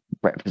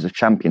Breakfast of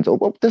Champions, or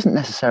well, doesn't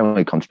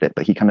necessarily contradict,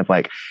 but he kind of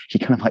like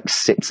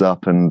sits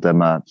up and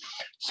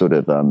sort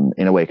of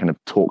in a way kind of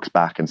talks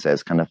back and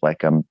says kind of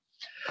like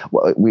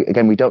well, we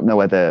don't know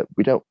whether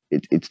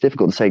it's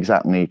difficult to say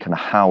exactly kind of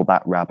how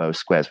that Rabo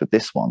squares with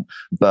this one,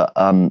 but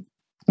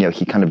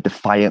he kind of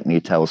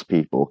defiantly tells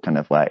people kind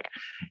of like,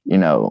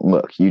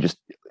 look,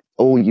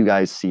 all you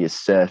guys see is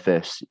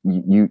surface.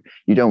 You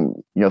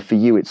don't, for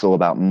you, it's all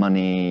about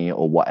money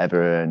or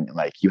whatever. And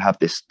like, you have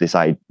this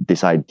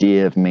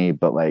idea of me,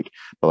 but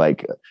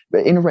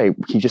in a way,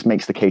 he just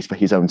makes the case for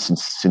his own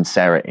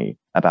sincerity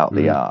about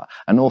the art.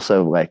 And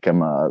also like,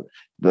 in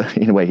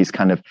a way, he's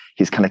kind of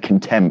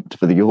contempt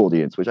for the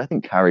audience, which I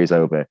think carries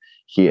over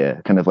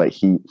here. Kind of like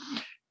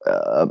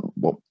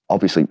well,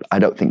 obviously, I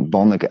don't think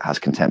Vonnegut has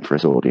contempt for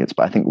his audience,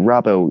 but I think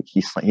Rabo,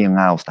 he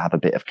allows to have a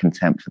bit of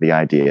contempt for the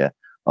idea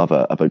of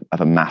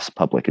a mass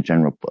public, a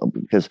general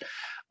public, because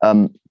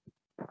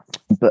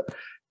but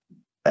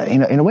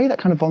in a way that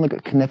kind of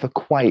Vonnegut can never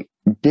quite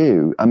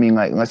do. I mean,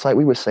 like it's like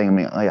we were saying. I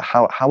mean, like,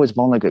 how is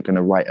Vonnegut going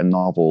to write a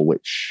novel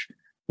which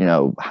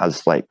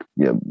has like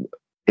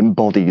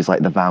embodies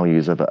like the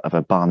values of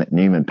a Barnett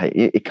Newman page?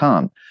 It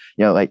can't.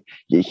 Like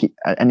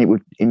and it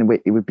would, in a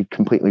way, it would be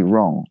completely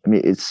wrong. I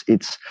mean, it's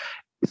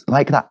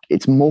like that.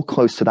 It's more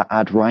close to that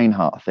Ad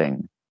Reinhardt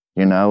thing,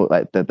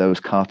 like those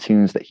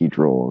cartoons that he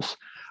draws,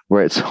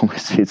 where it's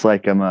almost, it's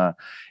like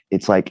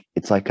it's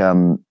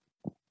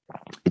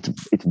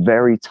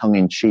very tongue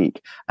in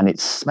cheek, and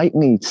it's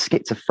slightly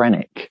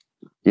schizophrenic.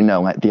 You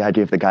know, like the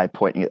idea of the guy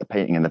pointing at the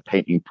painting and the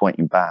painting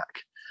pointing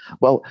back.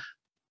 Well,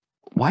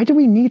 why do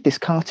we need this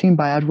cartoon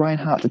by Ad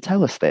Reinhardt to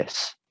tell us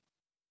this?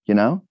 You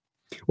know?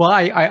 Well,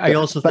 I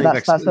also think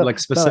like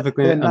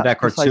specifically on that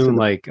cartoon,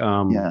 like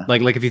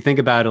if you think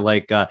about it,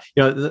 like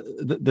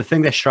the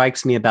thing that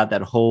strikes me about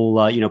that whole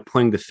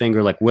pointing the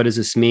finger, like what does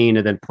this mean,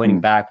 and then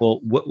pointing back. Well,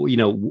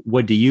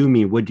 what do you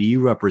mean? What do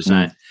you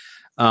represent?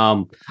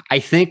 I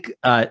think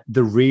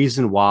the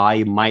reason why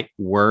it might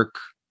work,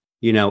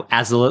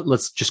 as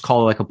let's just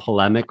call it like a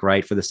polemic,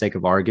 right, for the sake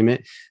of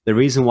argument. The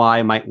reason why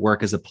it might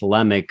work as a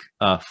polemic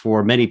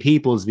for many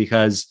people is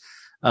because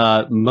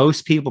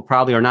most people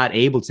probably are not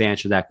able to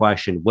answer that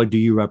question. What do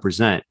you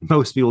represent?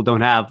 Most people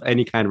don't have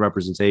any kind of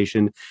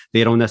representation.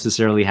 They don't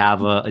necessarily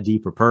have a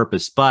deeper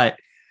purpose. But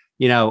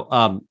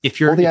if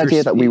you're the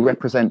idea that we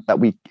represent,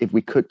 if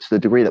we could, to the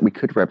degree that we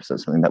could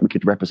represent something, that we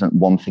could represent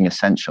one thing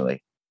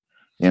essentially.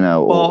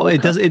 Well,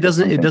 it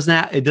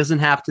doesn't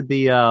have to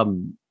be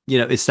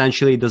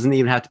essentially, it doesn't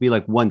even have to be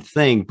like one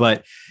thing.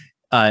 But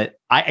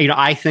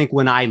I think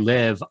when I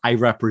live, I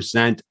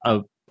represent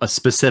a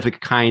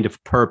specific kind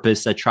of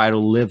purpose. I try to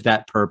live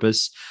that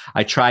purpose.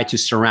 I try to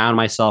surround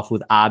myself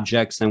with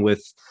objects and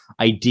with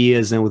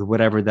ideas and with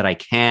whatever that I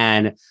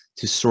can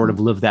to sort of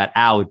live that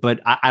out.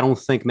 But I don't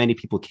think many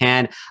people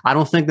can. I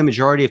don't think the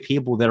majority of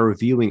people that are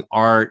reviewing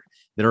art,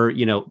 that are,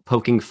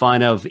 poking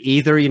fun of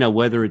either,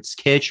 whether it's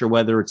kitsch or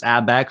whether it's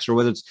abex or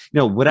whether it's,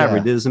 whatever,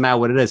 It doesn't matter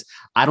what it is.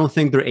 I don't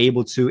think they're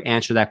able to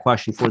answer that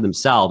question for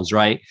themselves.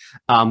 Right.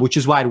 Which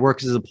is why it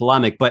works as a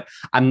polemic, but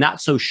I'm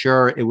not so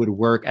sure it would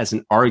work as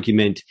an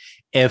argument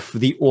if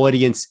the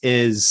audience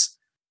is,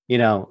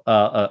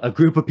 a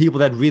group of people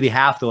that really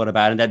have thought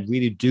about it and that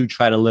really do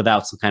try to live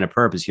out some kind of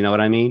purpose. You know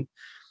what I mean?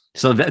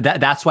 So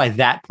that's why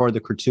that part of the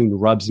cartoon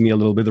rubs me a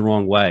little bit the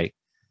wrong way.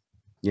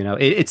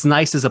 It's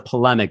nice as a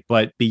polemic,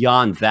 but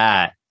beyond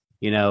that,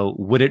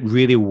 would it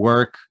really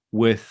work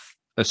with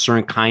a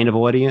certain kind of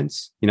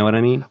audience? You know what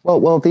I mean? I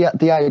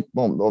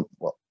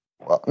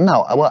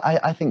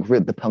think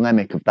the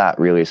polemic of that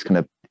really is kind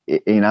of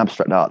in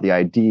abstract art. The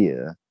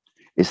idea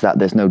is that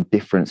there's no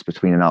difference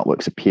between an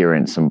artwork's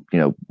appearance and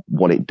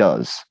what it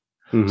does.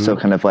 Mm-hmm. So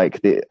kind of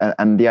like the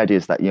idea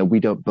is that we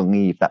don't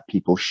believe that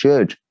people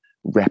should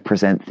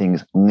represent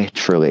things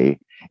literally,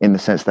 in the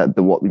sense that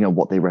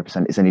what they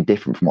represent is any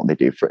different from what they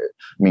do.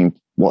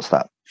 What's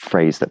that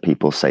phrase that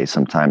people say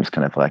sometimes,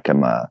 kind of like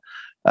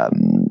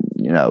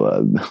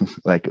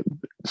like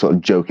sort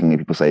of jokingly,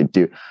 people say,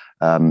 do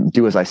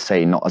as I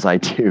say, not as I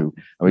do.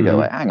 And we go,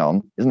 like, hang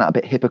on, isn't that a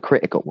bit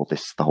hypocritical? Well,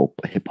 the whole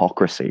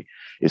hypocrisy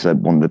is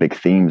one of the big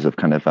themes of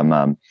kind of sort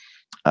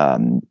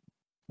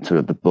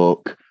of the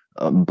book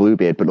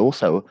Bluebeard, but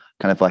also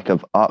kind of like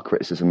of art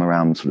criticism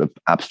around sort of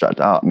abstract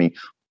art.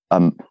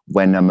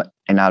 When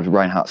in Ad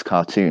Reinhardt's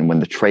cartoon, when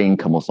the train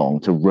comes along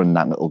to run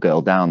that little girl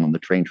down on the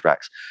train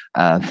tracks,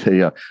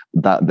 that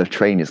the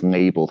train is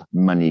labeled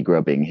money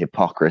grubbing,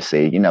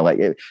 hypocrisy.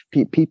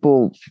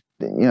 People,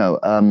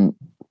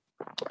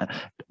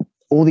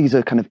 all these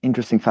are kind of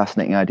interesting,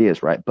 fascinating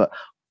ideas, right? But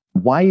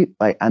why?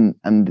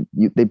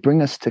 They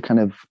bring us to kind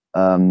of,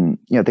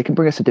 they can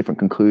bring us to different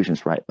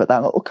conclusions, right? But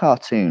that little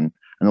cartoon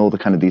and all the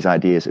kind of these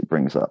ideas it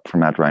brings up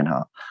from Ad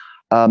Reinhardt.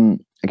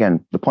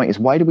 Again, the point is,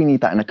 why do we need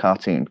that in a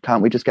cartoon?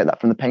 Can't we just get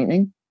that from the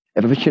painting?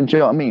 Do you know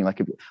what I mean?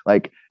 Like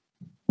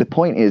the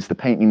point is, the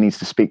painting needs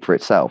to speak for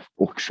itself,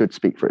 or should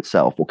speak for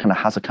itself, or kind of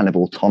has a kind of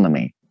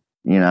autonomy,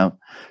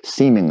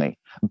 seemingly.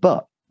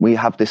 But we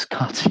have this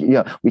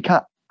cartoon. We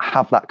can't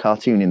have that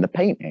cartoon in the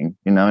painting,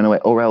 in a way,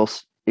 or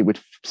else it would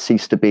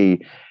cease to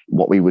be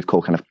what we would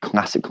call kind of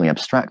classically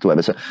abstract or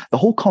whatever. So the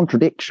whole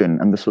contradiction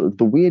and the sort of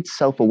the weird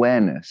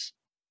self-awareness,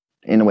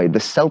 in a way, the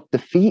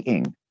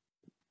self-defeating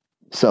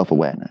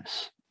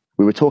self-awareness.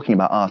 We were talking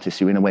about artists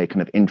who in a way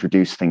kind of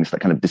introduce things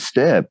that kind of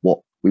disturb what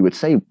we would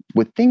think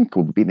would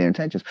be their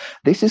intentions.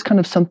 This is kind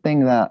of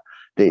something that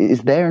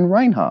is there in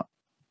Reinhardt,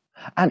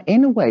 and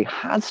in a way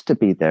has to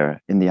be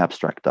there in the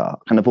abstract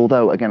art. Kind of,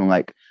 although again,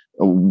 like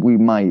we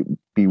might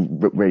be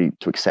ready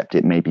to accept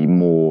it, maybe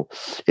more,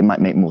 it might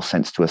make more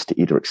sense to us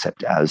to either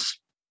accept it as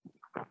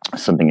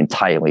something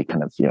entirely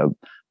kind of,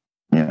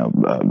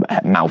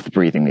 mouth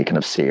breathingly kind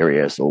of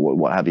serious or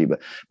what have you.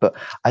 But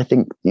I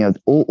think,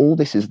 all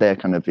this is there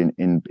kind of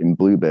in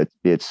Bluebeard,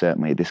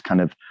 certainly this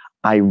kind of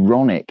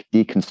ironic,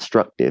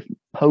 deconstructive,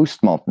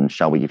 postmodern,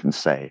 shall we even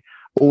say,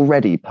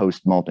 already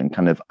postmodern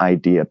kind of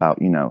idea about,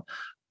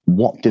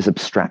 what does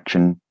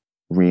abstraction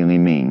really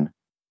mean?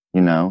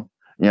 It's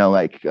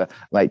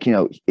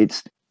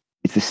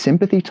the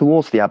sympathy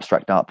towards the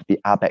abstract art that the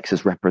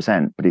abexes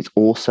represent, but it's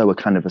also a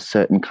kind of a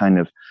certain kind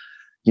of,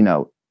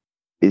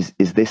 is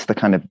this the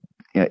kind of,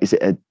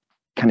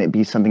 can it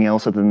be something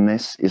else other than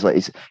this?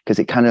 Because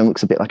it kind of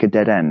looks a bit like a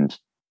dead end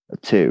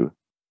too.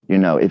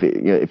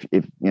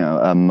 If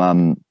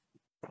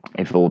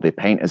all the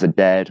painters are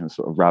dead and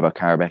sort of Rabo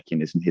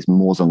Karabekian is in his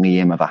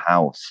mausoleum of a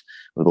house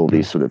with all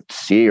these sort of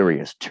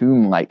serious,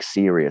 tomb-like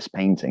serious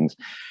paintings,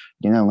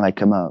 like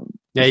Yeah,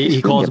 is he this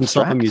really calls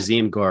himself a abstract?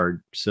 museum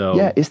guard. So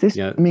Yeah, is this?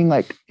 yeah, I mean,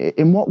 like,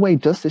 in what way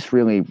does this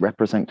really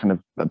represent kind of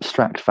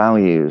abstract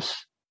values,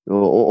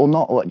 or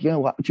not? Or, do you know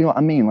what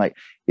I mean? Like,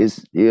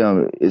 so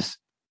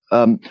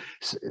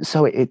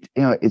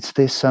it's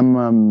this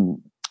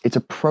it's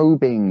a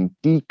probing,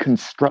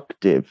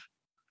 deconstructive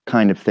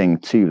kind of thing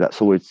too. That's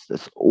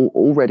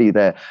already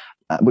there,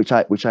 which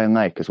I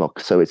like as well.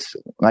 So it's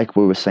like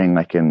we were saying,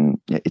 like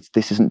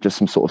this isn't just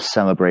some sort of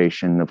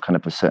celebration of kind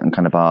of a certain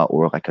kind of art,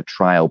 or like a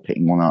trial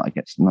pitting one art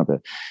against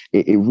another.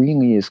 It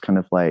really is kind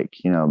of like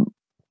in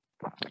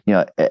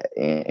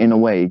a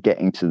way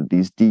getting to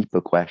these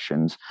deeper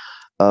questions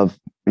of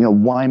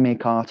why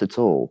make art at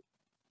all.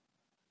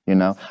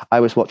 I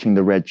was watching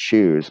The Red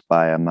Shoes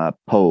by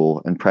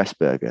Pohl and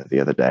Pressburger the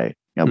other day.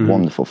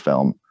 Wonderful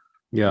film.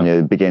 yeah.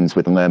 It begins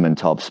with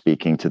Lermontov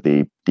speaking to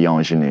the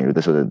ingenue,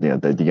 the sort of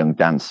the young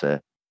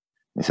dancer.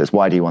 He says,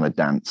 "Why do you want to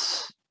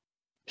dance?"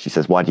 She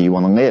says, "Why do you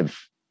want to live?"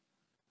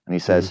 And he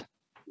says,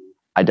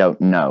 "I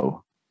don't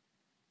know.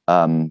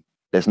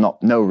 There's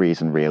no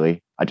reason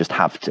really. I just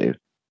have to."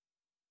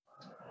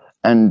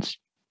 And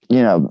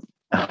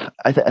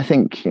I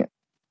think.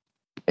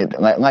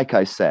 Like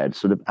I said,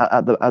 sort of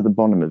at the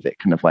bottom of it,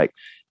 kind of like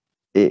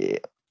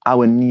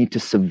our need to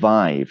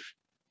survive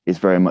is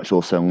very much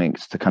also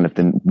linked to kind of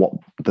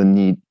the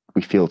need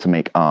we feel to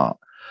make art.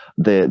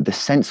 The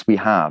sense we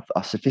have,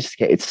 our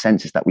sophisticated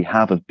senses that we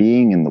have of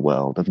being in the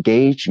world, of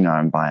gauging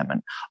our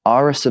environment,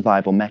 are a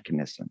survival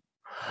mechanism.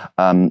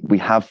 We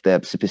have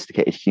the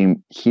sophisticated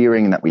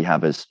hearing that we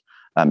have as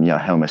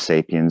Homo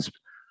sapiens,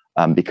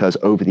 because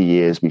over the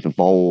years we've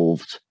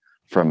evolved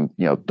from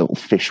the little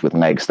fish with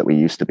legs that we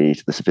used to be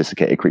to the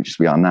sophisticated creatures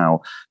we are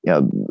now,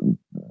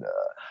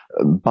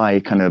 by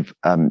kind of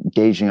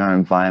gauging our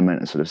environment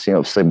and sort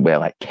of so we're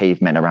like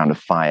cavemen around a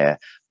fire,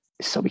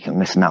 so we can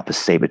listen out for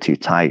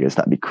saber-toothed tigers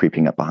that be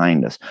creeping up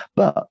behind us.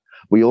 But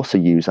we also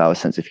use our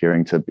sense of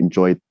hearing to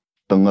enjoy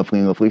the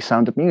lovely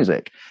sound of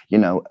music.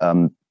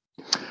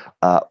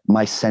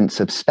 My sense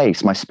of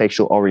space, my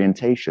spatial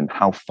orientation,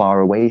 how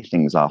far away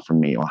things are from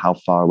me or how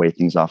far away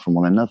things are from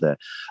one another,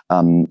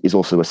 is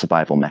also a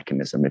survival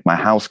mechanism. If my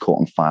house caught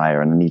on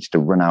fire and I needed to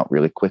run out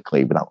really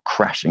quickly without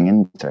crashing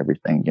into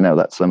everything,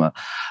 that's but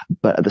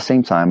at the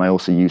same time, I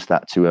also use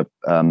that to,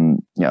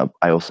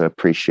 I also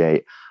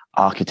appreciate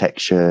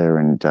architecture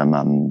and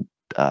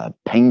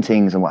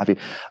paintings and what have you.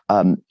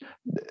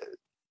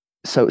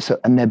 So,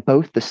 and they're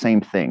both the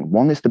same thing.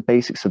 One is the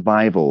basic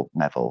survival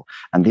level,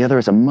 and the other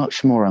is a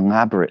much more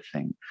elaborate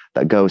thing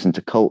that goes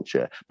into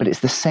culture. But it's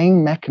the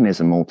same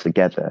mechanism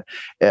altogether.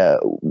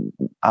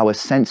 Our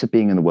sense of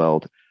being in the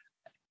world,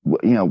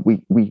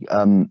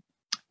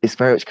 it's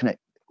very much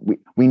connected.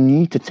 We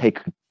need to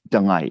take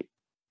delight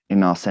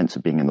in our sense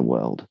of being in the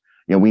world.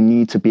 We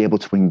need to be able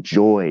to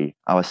enjoy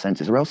our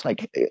senses, or else,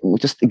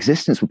 just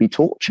existence would be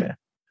torture.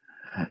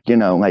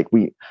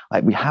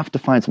 We have to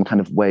find some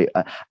kind of way,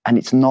 and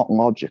it's not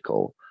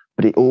logical,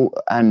 but it all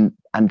and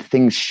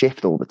things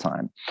shift all the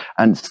time.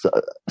 And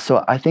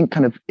so I think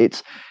kind of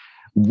it's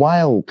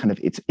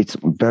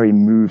very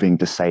moving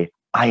to say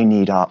I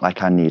need art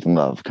like I need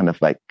love, kind of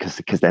like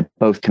because they're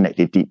both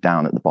connected deep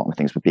down at the bottom of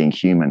things with being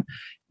human.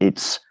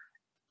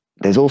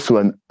 There's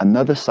also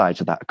another side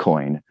to that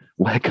coin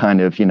where kind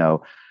of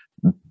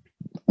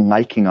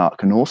liking art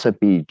can also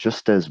be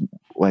just as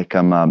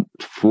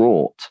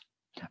fraught.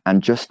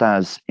 And just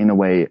as, in a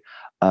way,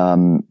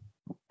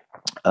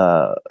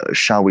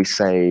 shall we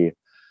say,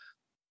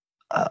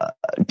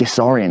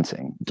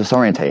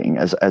 disorientating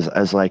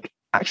as like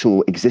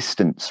actual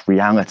existence,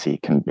 reality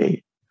can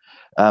be.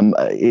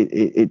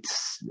 It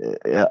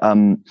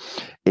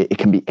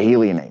can be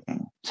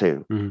alienating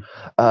too.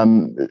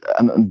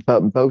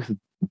 But both,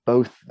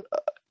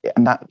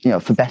 and that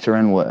for better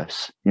and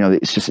worse.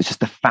 It's just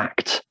the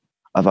fact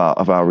of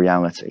our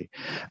reality.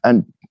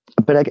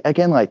 But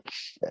again,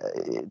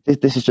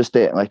 this is just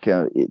it.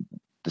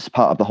 It's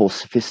part of the whole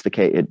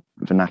sophisticated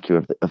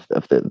vernacular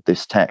of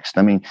this text.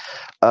 I mean,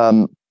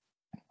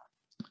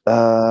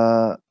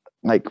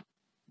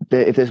 if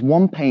there's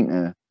one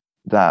painter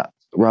that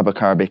Rabo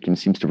Karabekian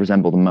seems to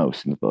resemble the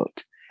most in the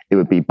book, it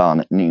would be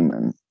Barnett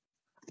Newman,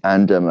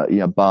 and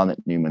Barnett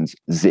Newman's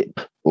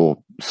zip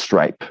or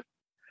stripe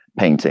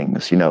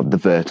paintings. The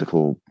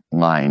vertical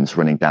lines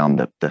running down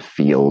the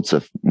fields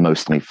of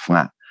mostly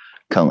flat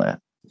color.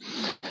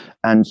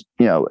 And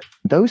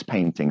those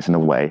paintings in a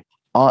way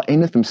are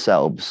in of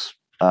themselves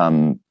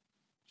kind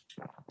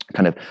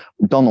of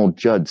Donald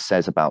Judd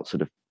says about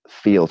sort of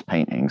field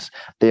paintings,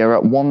 they are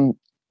all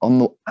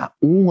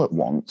at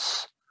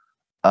once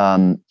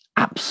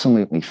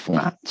absolutely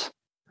flat,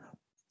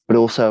 but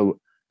also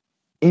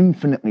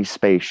infinitely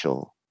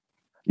spatial,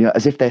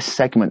 as if they're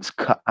segments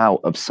cut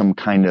out of some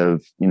kind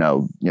of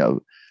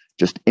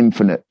just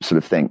infinite sort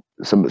of thing,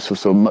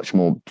 so much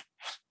more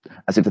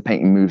as if the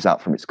painting moves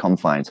out from its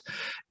confines.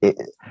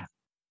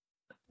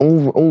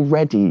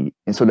 Already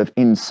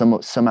in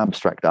some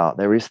abstract art,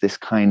 there is this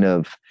kind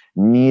of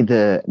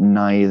neither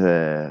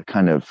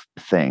kind of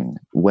thing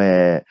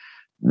where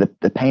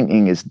the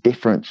painting is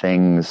different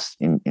things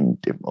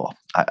well,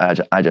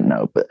 I don't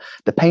know, but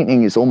the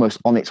painting is almost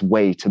on its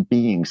way to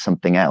being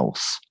something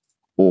else,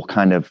 or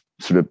kind of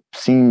sort of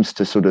seems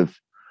to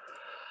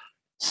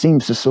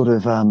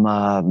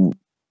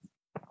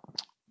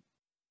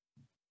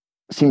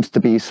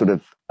be sort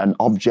of an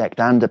object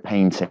and a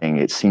painting.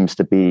 It seems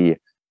to be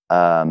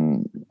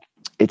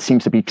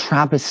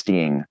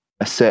travestying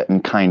a certain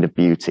kind of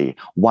beauty,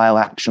 while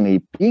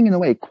actually being in a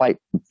way quite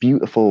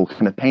beautiful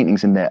kind of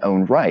paintings in their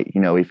own right,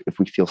 you know, if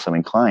we feel so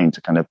inclined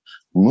to kind of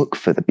look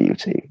for the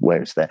beauty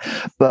where it's there.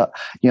 But,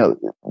 you know,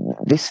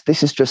 this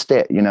is just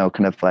it, you know,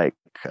 kind of like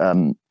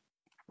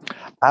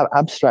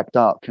abstract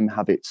art can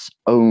have its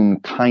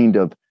own kind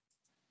of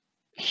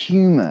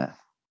humor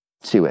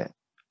to it,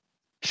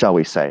 shall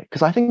we say,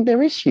 because I think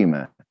there is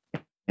humor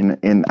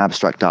in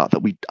abstract art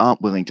that we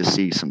aren't willing to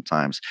see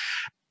sometimes.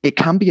 It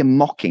can be a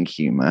mocking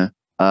humor.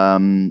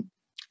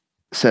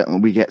 Certainly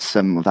we get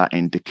some of that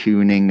in de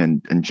Kooning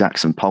and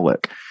Jackson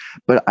Pollock,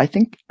 but I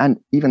think, and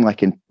even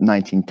like in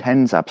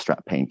 1910s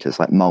abstract painters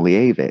like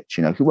Molievich,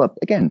 you know, who are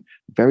again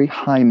very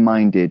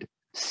high-minded,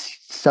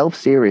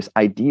 self-serious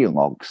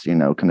ideologues, you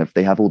know, kind of,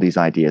 they have all these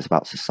ideas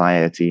about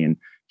society and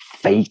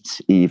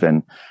fate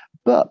even,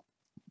 but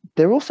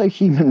they're also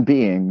human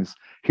beings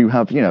who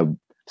have, you know,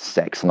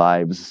 sex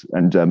lives,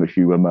 and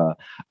who are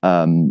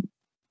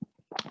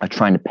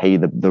trying to pay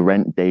the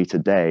rent day to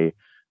day.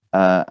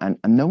 And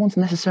no one's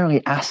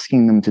necessarily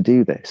asking them to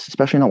do this,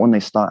 especially not when they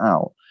start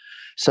out.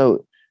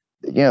 So,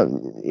 you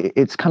know,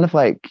 it's kind of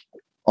like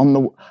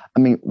one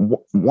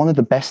of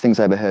the best things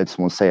I ever heard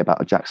someone say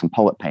about a Jackson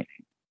Pollock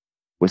painting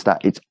was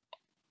that it's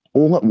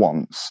all at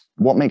once.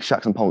 What makes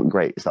Jackson Pollock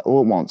great is that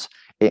all at once,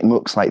 it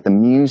looks like the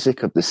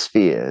music of the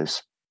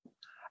spheres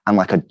and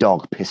like a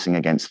dog pissing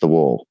against the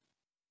wall.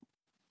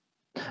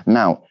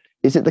 Now,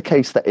 is it the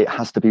case that it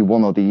has to be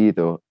one or the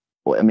other?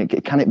 Or, I mean,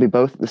 can it be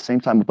both at the same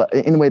time? But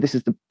in a way, this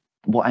is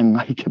what I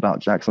like about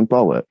Jackson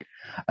Pollock.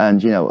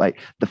 And, you know, like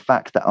the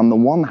fact that on the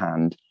one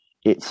hand,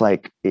 it's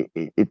like,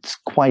 it's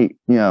quite,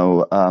 you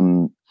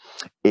know,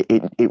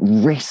 it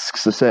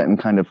risks a certain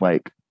kind of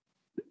like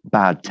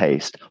bad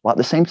taste, while at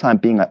the same time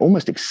being like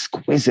almost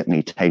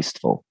exquisitely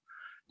tasteful.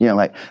 You know,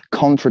 like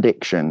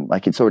contradiction,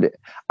 like it's already,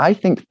 I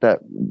think that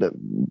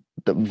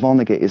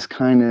Vonnegut is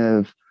kind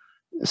of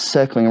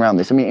circling around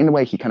this. I mean, in a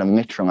way, he kind of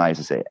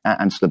literalizes it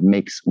and sort of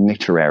makes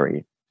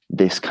literary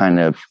this kind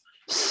of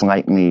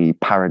slightly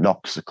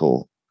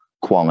paradoxical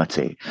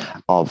quality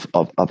of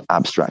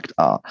abstract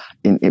art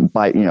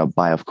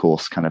by of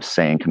course kind of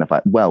saying kind of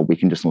like, well, we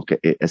can just look at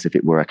it as if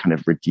it were a kind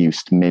of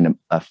reduced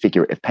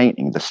figurative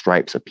painting. The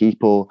stripes are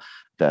people,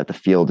 the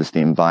field is the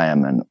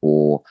environment,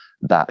 or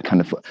that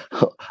kind of,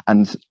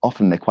 and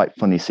often they're quite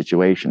funny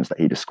situations that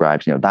he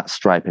describes. You know, that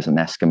stripe is an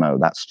Eskimo,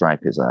 that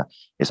stripe is a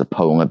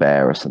polar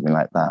bear or something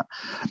like that.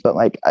 But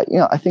like, you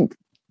know, I think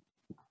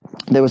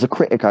there was a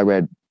critic I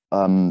read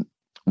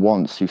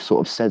once who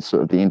sort of said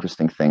sort of the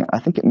interesting thing. I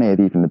think it may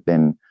have even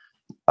been,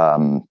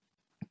 I'm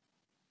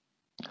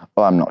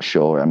not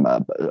sure.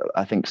 But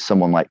I think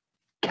someone like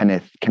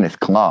Kenneth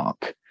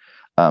Clark,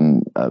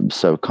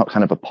 so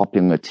kind of a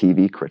popular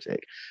TV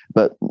critic,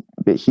 but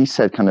he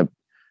said kind of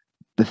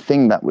the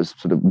thing that was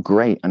sort of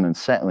great and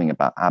unsettling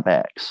about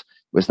AbX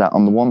was that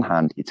on the one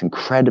hand, it's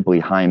incredibly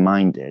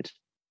high-minded,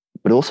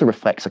 but also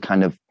reflects a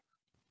kind of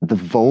the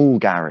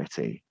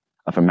vulgarity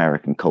of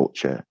American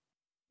culture.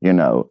 You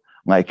know,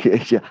 like,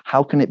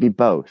 how can it be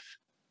both?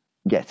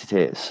 Yet it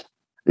is.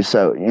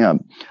 So, you know,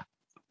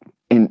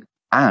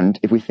 and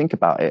if we think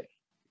about it,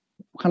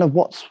 kind of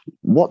what's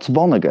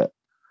Vonnegut?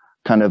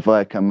 Kind of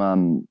like,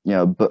 you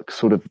know, but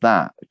sort of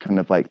that kind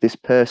of like this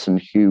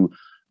person who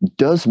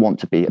does want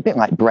to be a bit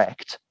like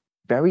Brecht,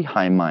 very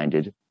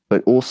high-minded,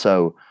 but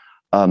also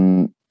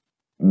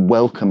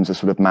welcomes a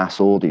sort of mass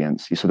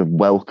audience. He sort of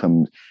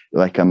welcomed,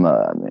 like, I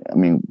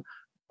mean,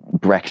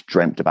 Brecht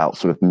dreamt about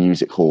sort of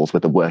music halls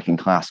where the working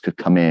class could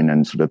come in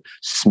and sort of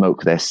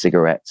smoke their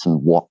cigarettes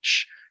and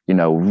watch, you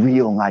know,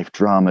 real life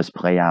dramas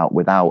play out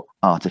without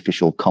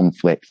artificial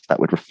conflict that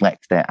would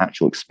reflect their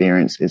actual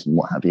experiences and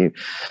what have you.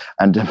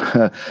 And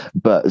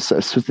but so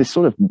this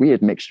sort of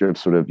weird mixture of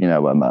sort of, you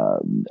know,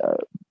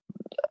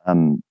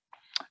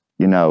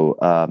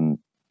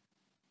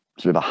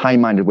 sort of a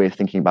high-minded way of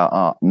thinking about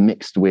art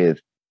mixed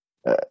with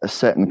a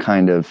certain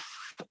kind of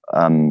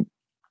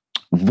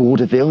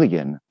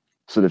vaudevillian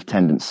sort of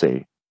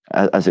tendency,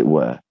 as it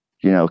were.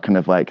 You know, kind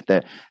of like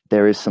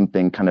there is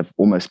something kind of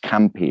almost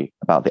campy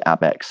about the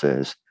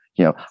AbXers.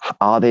 You know,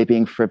 are they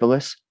being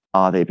frivolous?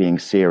 Are they being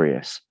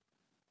serious?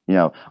 You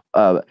know,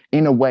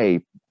 in a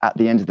way, at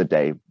the end of the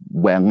day,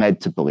 we're led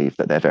to believe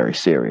that they're very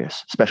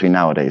serious. Especially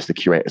nowadays, the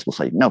curators will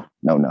say, no.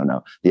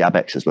 The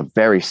AbXers were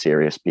very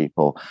serious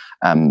people.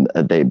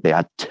 They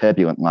had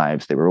turbulent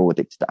lives. They were all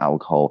addicted to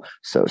alcohol,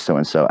 so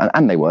and so,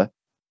 and they were.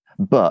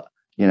 But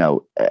you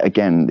know,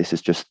 again, this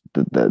is just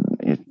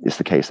it's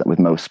the case that with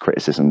most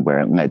criticism,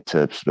 we're led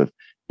to sort of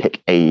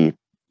pick A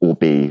or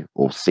B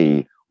or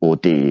C or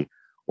D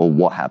or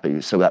what have you,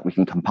 so that we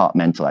can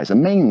compartmentalize,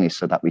 and mainly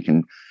so that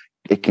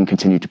it can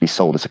continue to be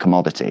sold as a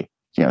commodity.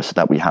 so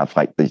that we have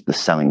like the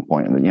selling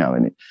point, and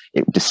and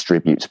it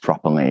distributes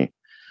properly.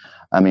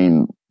 I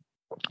mean,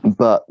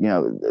 but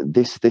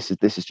this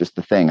is just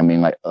the thing. I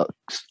mean, like,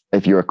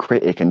 if you're a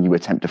critic and you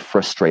attempt to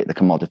frustrate the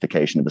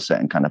commodification of a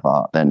certain kind of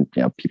art, then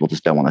people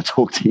just don't want to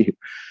talk to you.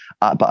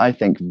 But I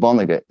think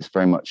Vonnegut is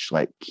very much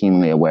like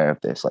keenly aware of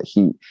this. Like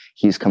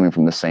he's coming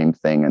from the same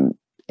thing, and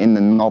in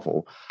the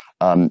novel,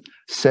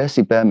 Circe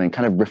Berman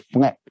kind of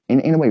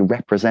in a way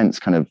represents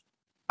kind of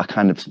a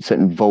kind of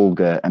certain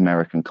vulgar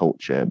American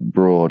culture,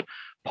 broad,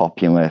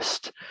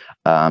 populist,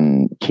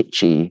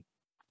 kitschy,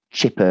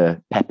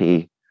 chipper,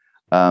 peppy,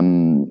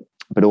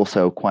 but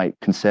also quite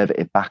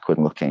conservative,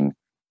 backward-looking,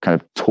 kind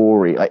of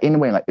Tory. Like, in a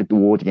way, like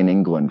Edwardian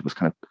England was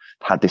kind of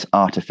had this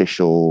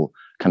artificial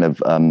kind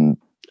of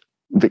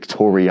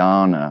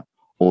Victoriana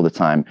all the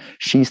time.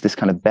 She's this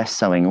kind of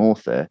best-selling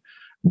author,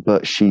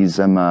 but she's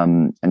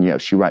and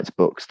she writes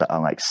books that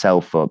are like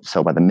sell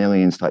by the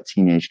millions to like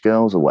teenage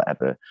girls or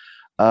whatever.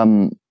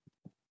 But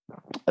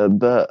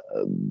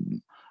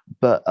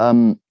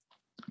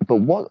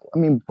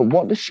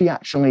what does she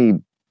actually,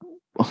 in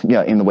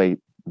the way,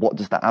 what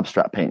does that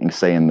abstract painting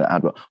say in the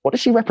advert? What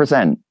does she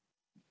represent?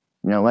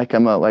 Like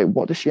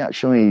what does she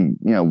actually,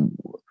 there's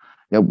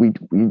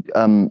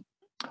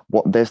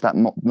that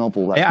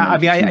novel.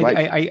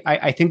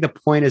 I think the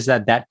point is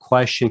that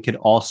question could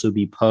also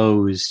be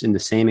posed in the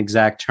same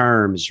exact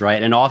terms,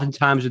 right? And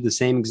oftentimes with the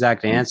same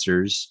exact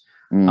answers,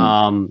 to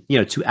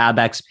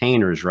Abex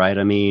painters, right?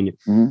 I mean,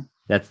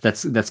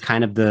 that's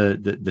kind of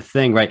the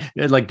thing, right?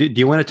 Like, do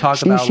you want to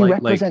talk about? She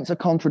represents a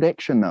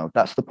contradiction, though.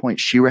 That's the point.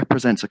 She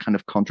represents a kind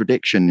of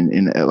contradiction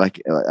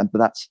but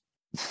that's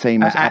the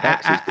same as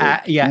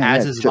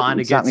as is Vonnegut's,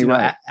 exactly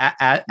right.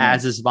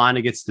 As is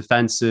Vonnegut's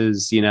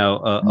defenses,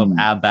 of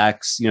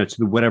Abex,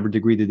 to whatever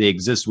degree that they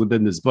exist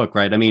within this book,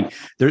 right? I mean,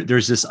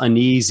 there's this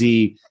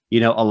uneasy,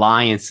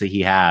 alliance that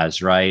he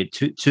has, right?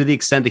 To the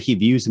extent that he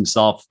views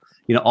himself,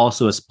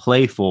 also as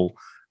playful,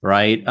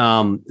 right?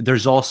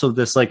 There's also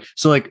this Rabo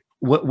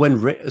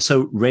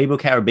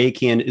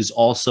Karabekian is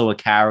also a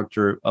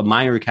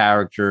minor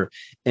character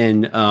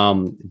in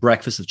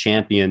Breakfast of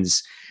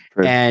Champions.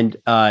 True. And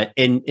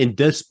in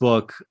this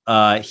book,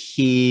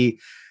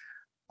 he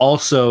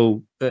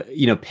also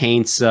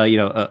paints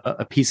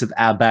a piece of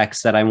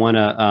Abex that I want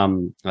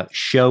to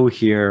show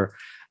here.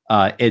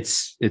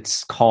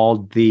 It's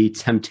called The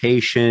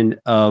Temptation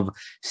of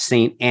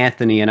Saint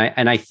Anthony,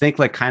 and I think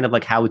kind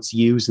of how it's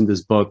used in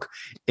this book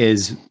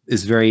is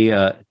very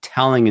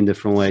telling in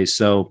different ways.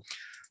 So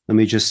let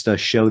me just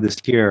show this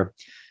here.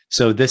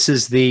 So this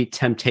is The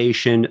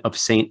Temptation of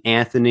Saint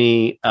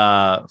Anthony.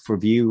 For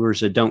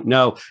viewers that don't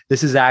know,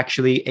 this is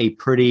actually a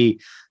pretty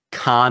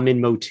common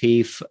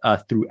motif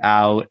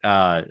throughout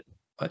art,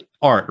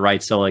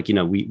 right? So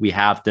we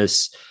have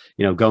this,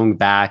 going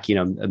back,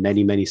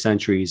 many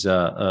centuries,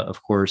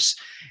 of course.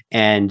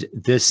 And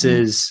this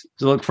is,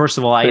 look, first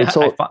of all, it's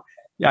also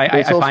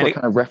kind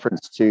of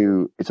reference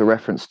to, it's a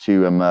reference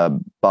to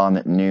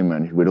Barnett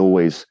Newman, who would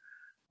always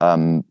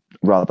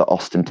rather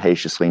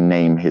ostentatiously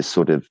name his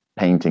sort of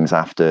paintings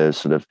after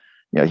sort of,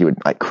 he would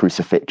like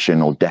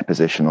crucifixion or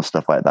deposition or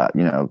stuff like that,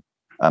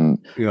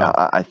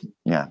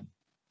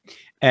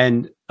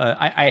 And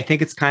I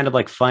think it's kind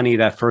of funny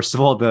that, first of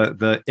all,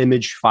 the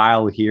image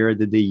file here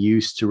that they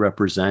use to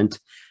represent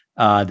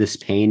this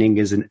painting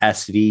is an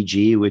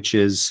SVG, which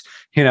is,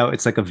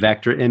 it's like a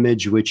vector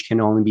image, which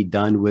can only be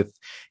done with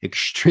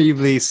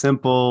extremely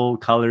simple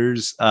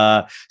colors.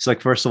 So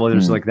first of all,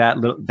 there's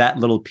that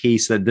little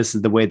piece that this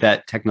is the way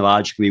that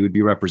technologically would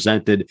be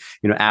represented,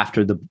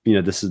 after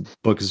this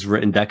book is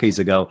written decades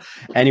ago.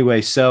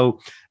 Anyway, so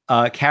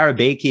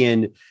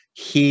Karabekian,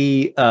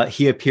 he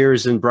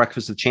appears in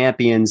Breakfast of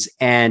Champions,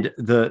 and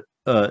the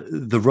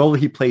role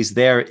he plays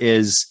there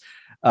is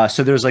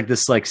so there's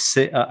this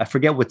I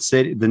forget what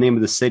city, the name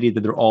of the city that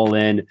they're all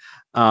in.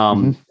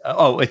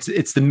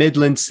 It's the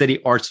Midland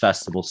City Arts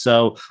Festival.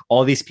 So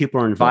all these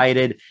people are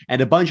invited, and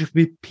a bunch of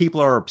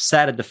people are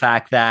upset at the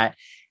fact that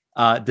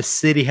the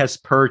city has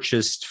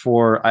purchased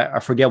for, I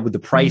forget what the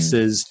price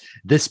is,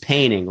 this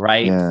painting,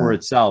 right, for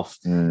itself.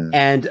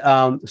 And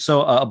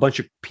so a bunch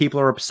of people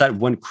are upset.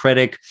 One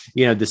critic,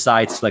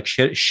 decides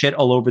to shit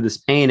all over this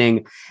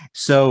painting.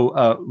 So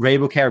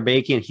Rabo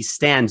Karabekian, he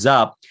stands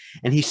up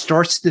and he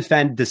starts to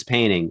defend this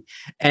painting.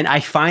 And I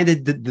find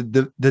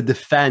that the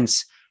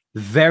defense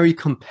very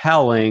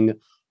compelling,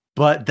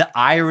 but the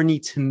irony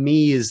to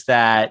me is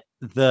that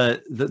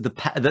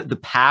the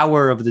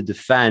power of the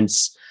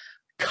defense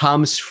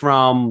comes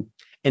from,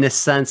 in a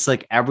sense,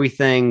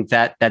 everything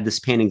that this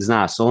painting is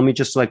not. So let me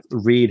just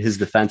read his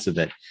defense of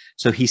it.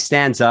 So he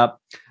stands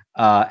up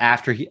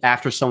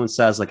after someone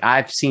says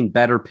I've seen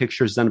better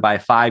pictures done by a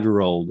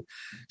 5-year-old.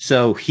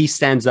 So he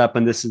stands up,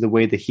 and this is the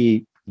way that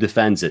he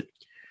defends it.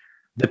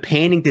 The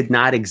painting did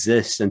not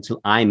exist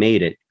until I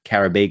made it,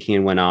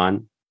 Karabekian went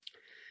on.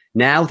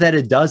 Now that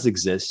it does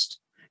exist,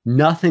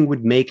 nothing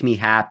would make me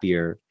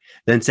happier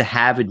than to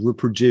have it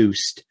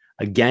reproduced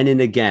again and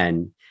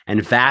again,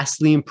 and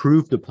vastly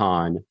improved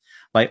upon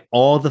by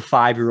all the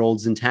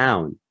 5-year-olds in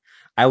town.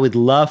 I would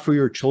love for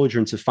your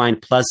children to find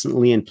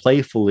pleasantly and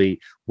playfully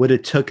what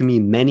it took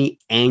me many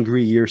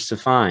angry years to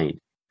find.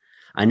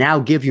 I now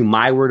give you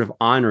my word of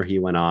honor, he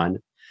went on,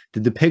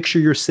 that the picture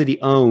your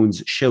city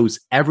owns shows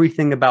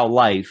everything about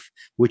life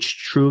which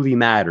truly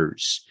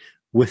matters,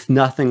 with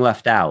nothing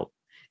left out.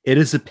 It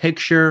is a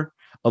picture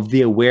of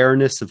the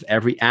awareness of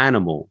every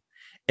animal.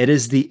 It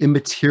is the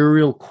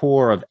immaterial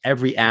core of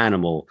every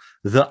animal,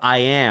 the I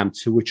am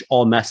to which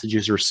all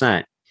messages are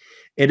sent.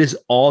 It is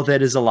all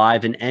that is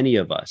alive in any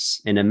of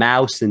us, in a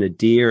mouse, in a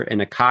deer,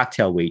 in a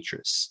cocktail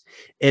waitress.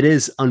 It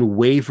is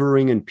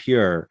unwavering and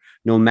pure,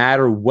 no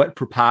matter what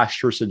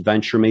preposterous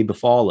adventure may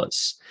befall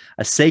us.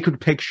 A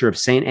sacred picture of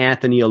St.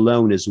 Anthony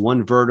alone is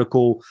one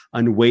vertical,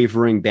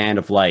 unwavering band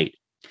of light.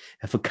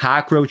 If a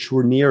cockroach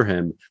were near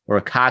him, or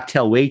a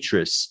cocktail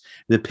waitress,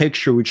 the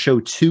picture would show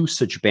two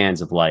such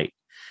bands of light.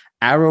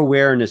 Our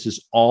awareness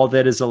is all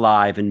that is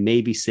alive and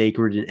may be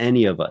sacred in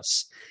any of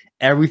us.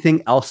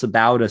 Everything else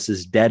about us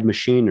is dead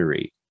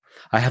machinery.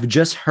 I have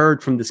just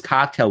heard from this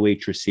cocktail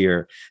waitress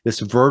here, this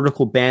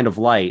vertical band of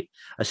light,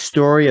 a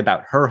story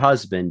about her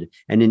husband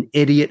and an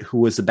idiot who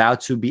was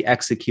about to be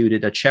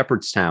executed at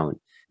Shepherdstown.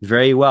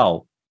 Very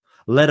well.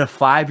 Let a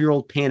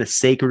 5-year-old paint a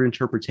sacred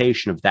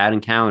interpretation of that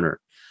encounter.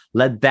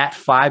 Let that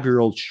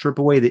 5-year-old strip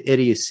away the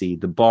idiocy,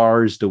 the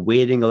bars, the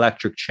waiting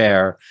electric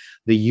chair,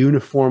 the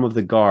uniform of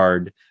the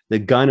guard, the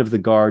gun of the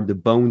guard, the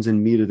bones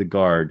and meat of the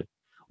guard.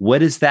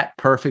 What is that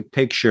perfect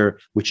picture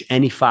which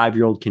any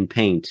 5-year-old can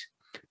paint?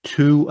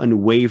 Two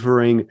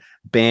unwavering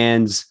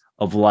bands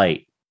of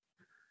light.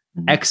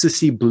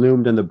 Ecstasy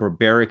bloomed on the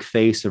barbaric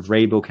face of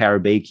Rabo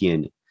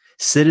Karabekian.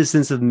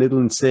 Citizens of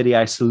Midland City,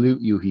 I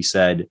salute you, he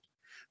said.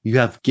 You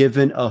have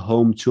given a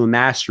home to a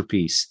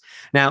masterpiece.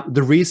 Now,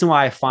 the reason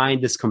why I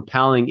find this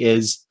compelling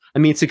is, I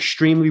mean, it's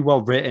extremely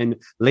well written.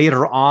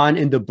 Later on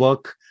in the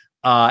book,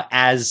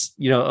 as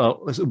you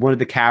know, one of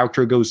the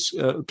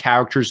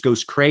characters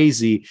goes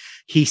crazy.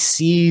 He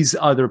sees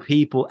other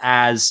people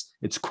as,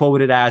 it's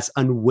quoted as,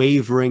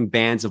 unwavering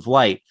bands of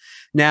light.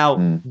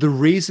 Now, the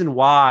reason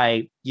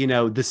why, you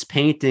know, this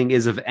painting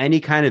is of any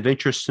kind of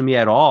interest to me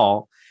at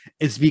all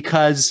is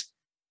because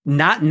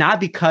not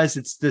because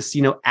it's this,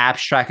 you know,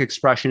 abstract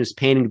expressionist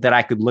painting that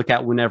I could look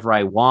at whenever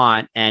I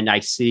want and I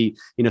see,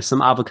 you know,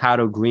 some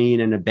avocado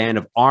green and a band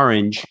of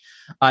orange.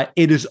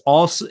 It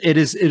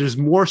is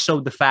more so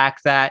the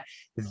fact that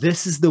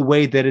this is the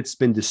way that it's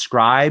been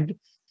described.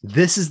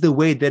 This is the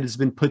way that it's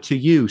been put to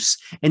use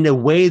in a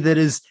way that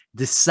is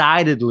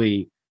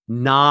decidedly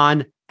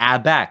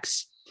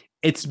non-abex.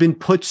 It's been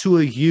put to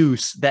a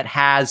use that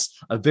has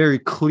a very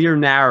clear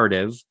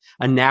narrative,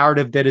 a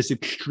narrative that is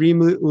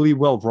extremely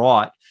well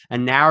wrought, a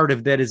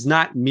narrative that is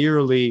not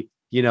merely,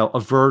 you know, a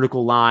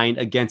vertical line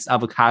against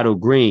avocado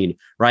green,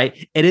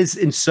 right? It is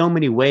in so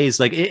many ways,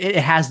 like it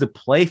has the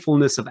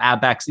playfulness of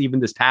abex, even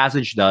this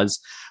passage does,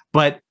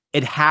 but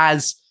it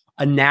has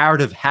a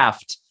narrative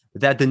heft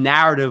that the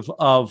narrative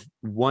of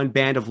one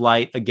band of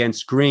light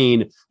against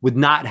green would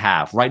not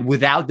have, right?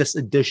 Without this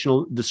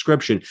additional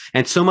description.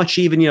 And so much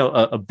even, you know,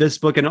 of this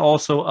book and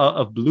also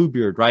of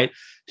Bluebeard, right?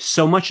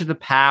 So much of the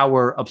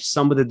power of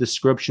some of the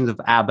descriptions of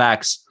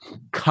abex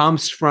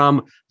comes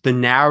from the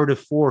narrative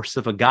force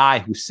of a guy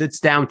who sits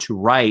down to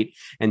write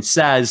and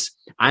says,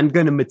 I'm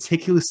going to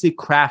meticulously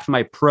craft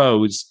my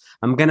prose.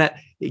 I'm going to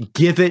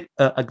give it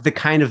the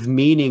kind of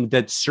meaning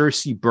that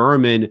Circe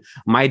Berman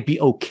might be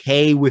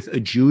okay with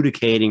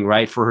adjudicating,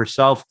 right, for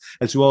herself,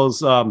 as well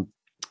as,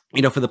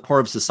 you know, for the poor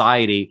of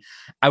society.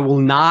 I will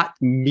not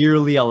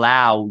merely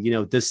allow, you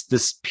know,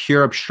 this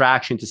pure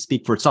abstraction to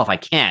speak for itself. I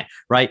can't,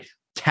 right?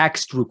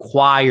 Text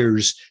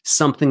requires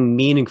something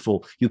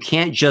meaningful. You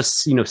can't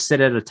just, you know,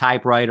 sit at a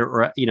typewriter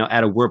or, you know,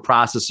 at a word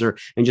processor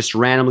and just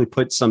randomly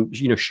put some,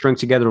 you know, string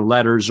together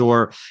letters,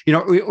 or, you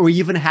know, or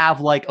even have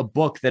like a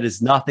book that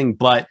is nothing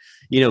but,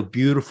 you know,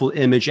 beautiful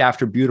image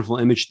after beautiful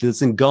image that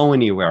doesn't go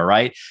anywhere,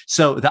 right?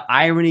 So the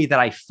irony that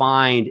I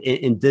find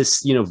in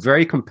this, you know,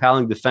 very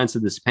compelling defense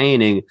of this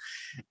painting,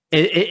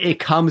 it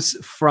comes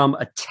from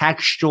a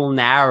textual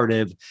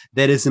narrative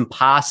that is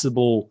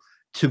impossible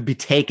to be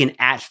taken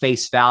at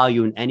face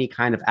value in any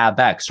kind of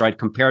abex, right?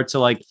 Compared to,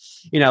 like,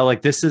 you know, like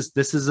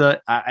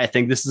I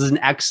think this is an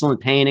excellent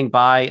painting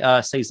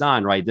by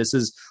Cezanne, right? This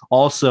is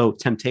also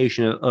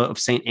Temptation of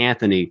St.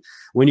 Anthony.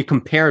 When you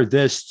compare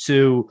this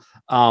to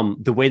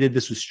the way that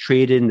this was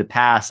treated in the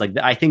past, like,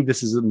 I think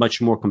this is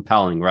much more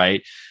compelling,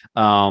 right?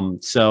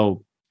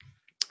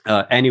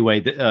 Anyway,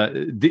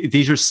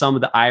 these are some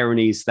of the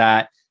ironies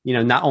that, you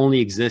know, not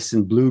only exist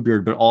in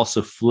Bluebeard, but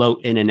also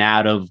float in and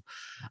out of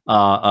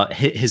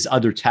his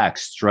other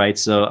texts, right?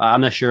 So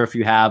I'm not sure if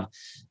you have,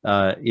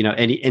 you know,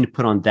 any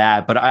input on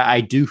that, but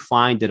I do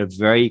find it a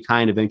very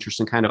kind of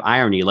interesting kind of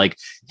irony. Like,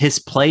 his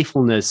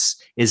playfulness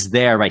is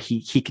there, right?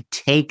 He could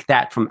take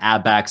that from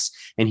abex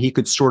and he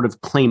could sort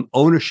of claim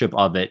ownership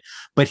of it.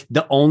 But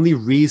the only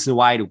reason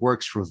why it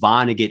works for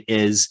Vonnegut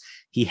is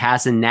he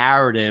has a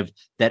narrative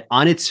that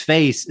on its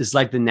face is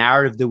like the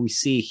narrative that we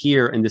see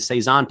here in the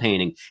Cézanne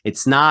painting.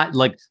 It's not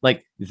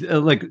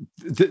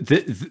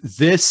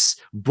this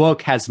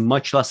book has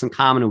much less in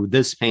common with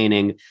this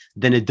painting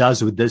than it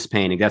does with this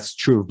painting. That's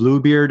true of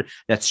Bluebeard.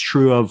 That's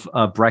true of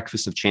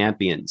Breakfast of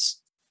Champions.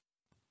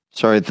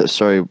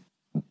 The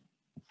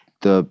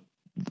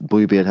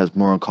Bluebeard has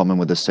more in common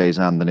with the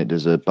Cézanne than it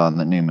does a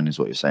Barnett Newman, is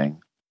what you're saying.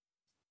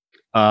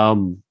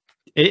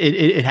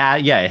 It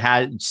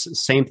had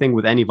same thing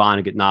with any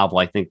Vonnegut novel,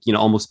 I think,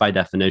 almost by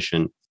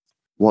definition.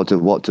 What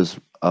does well,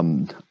 the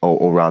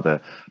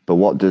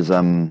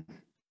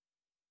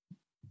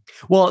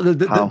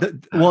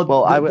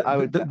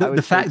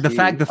fact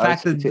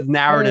that the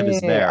narrative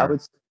is there.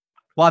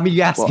 Well, I mean,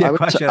 you asked me a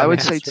question. I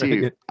would say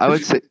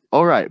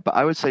all right, but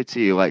I would say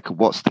to you, like,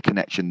 what's the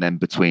connection then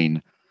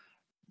between,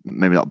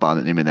 maybe not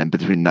Barnett Newman, then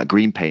between that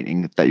green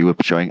painting that you were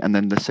showing and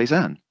then the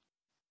Cézanne?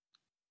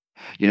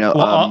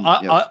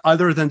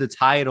 Other than the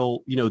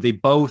title, they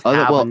both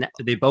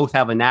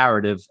have a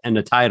narrative and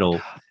a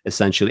title,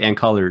 essentially, and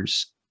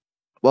colors.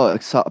 Well,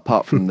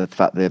 apart from the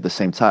fact they have the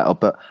same title,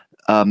 but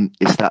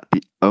is that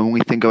the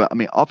only thing going? I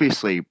mean,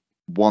 obviously,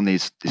 one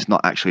is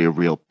not actually a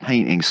real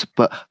painting,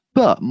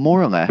 but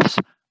more or less,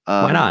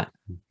 why not?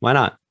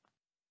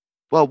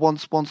 Well,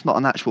 one's not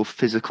an actual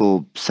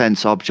physical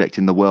sense object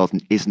in the world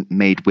and isn't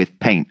made with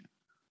paint.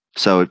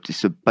 So,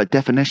 but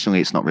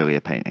definitionally, it's not really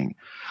a painting.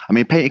 I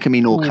mean, painting can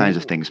mean all kinds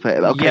of things.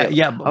 But okay,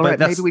 but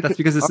that's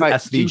because it's an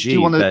SVG. Do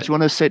you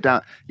want to sit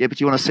down? Yeah, but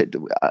do you want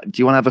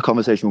to have a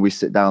conversation where we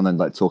sit down and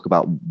like talk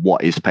about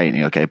what is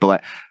painting? Okay, but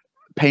like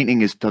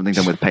painting is something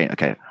done with paint.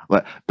 Okay,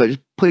 but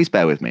please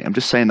bear with me. I'm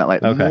just saying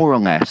that more or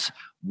less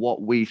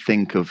what we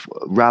think of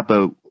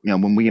Rabo,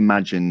 when we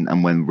imagine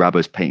and when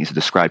Rabo's paintings are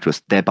described to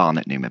us, they're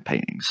Barnett Newman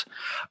paintings.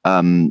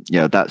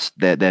 That's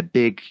they're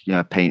big,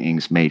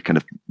 paintings made kind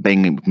of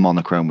mainly with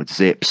monochrome with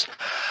zips.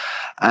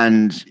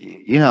 And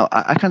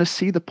I kind of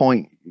see the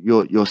point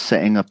you're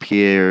setting up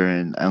here,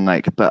 and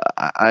but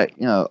I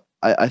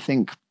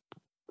think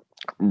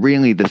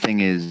really the thing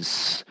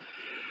is,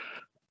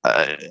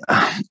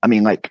 I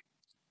mean, like,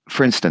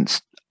 for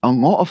instance, a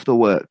lot of the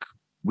work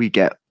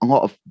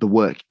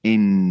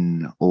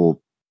in or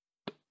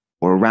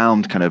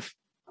around kind of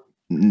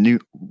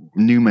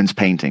Newman's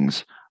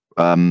paintings.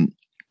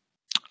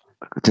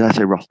 Did I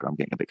say Rothko? I'm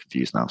getting a bit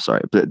confused now.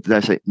 Sorry, but did I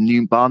say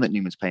Barnett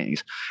Newman's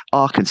paintings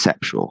are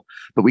conceptual,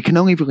 but we can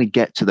only really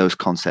get to those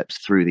concepts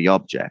through the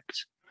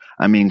object.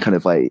 I mean, kind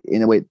of like,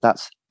 in a way,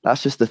 that's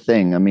just the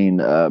thing. I mean,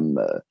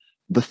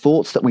 the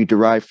thoughts that we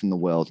derive from the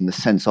world and the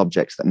sense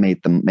objects that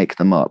make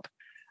them up.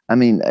 I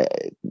mean,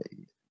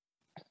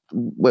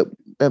 why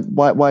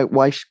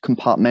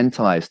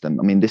compartmentalize them?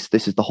 I mean, this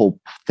is the whole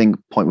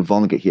point with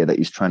Vonnegut here, that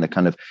he's trying to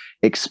kind of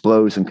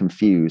expose and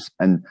confuse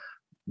and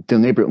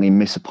deliberately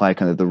misapply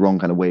kind of the wrong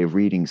kind of way of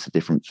reading to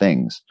different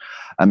things.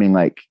 I mean,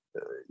 like,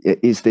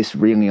 is this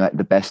really like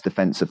the best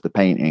defense of the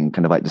painting,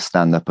 kind of like to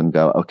stand up and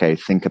go, okay,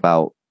 think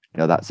about,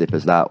 that zip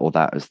as that or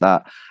that as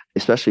that,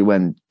 especially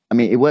when, I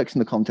mean, it works in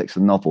the context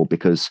of the novel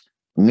because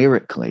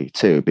lyrically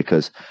too,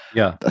 because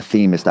the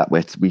theme is that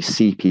we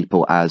see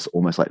people as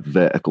almost like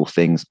vertical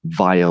things,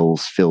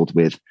 vials filled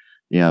with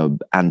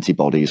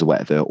antibodies or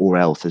whatever, or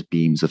else as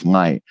beams of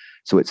light.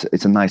 So it's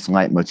a nice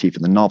leitmotif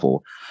in the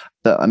novel.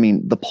 But I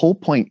mean, the whole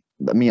point,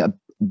 I mean,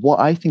 what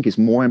I think is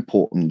more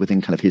important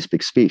within kind of his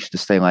big speech to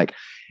say, like,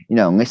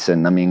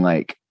 listen, I mean,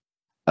 like,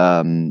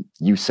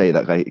 you say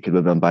that like it could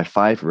be done by a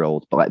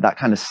 5-year-old, but like that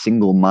kind of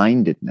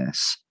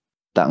single-mindedness,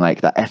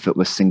 that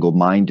effortless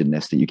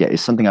single-mindedness that you get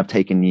is something I've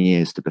taken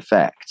years to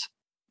perfect,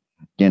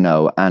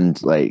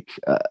 and like,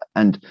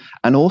 and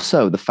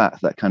also the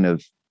fact that kind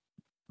of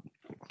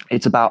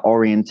it's about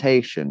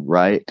orientation,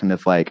 right? Kind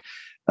of like,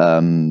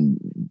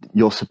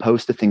 you're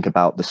supposed to think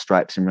about the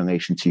stripes in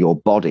relation to your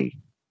body,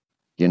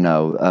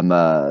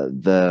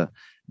 the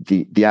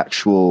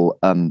actual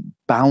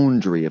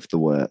boundary of the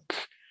work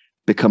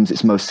becomes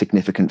its most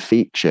significant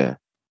feature,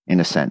 in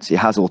a sense. It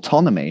has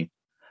autonomy,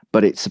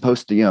 but it's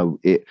supposed to,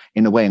 it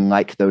in a way,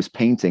 like those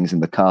paintings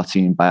in the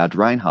cartoon by Ad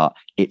Reinhardt,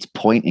 it's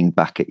pointing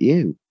back at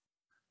you.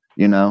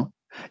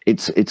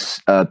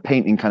 It's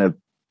painting kind of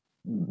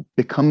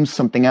becomes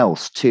something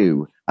else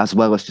too, as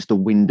well as just a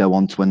window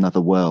onto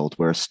another world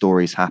where a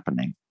story's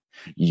happening.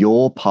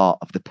 You're part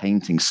of the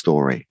painting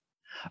story.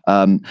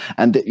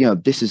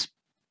 This is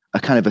a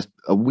kind of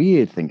a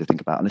weird thing to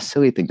think about and a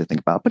silly thing to think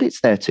about, but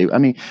it's there too. I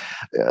mean,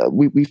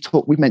 we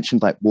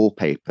mentioned like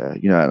wallpaper.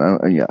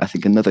 I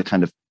think another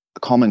kind of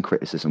common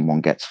criticism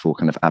one gets for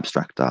kind of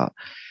abstract art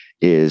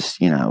is,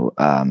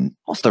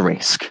 what's the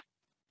risk?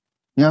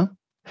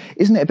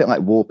 Isn't it a bit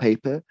like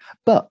wallpaper?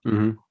 But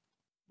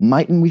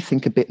mightn't we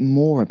think a bit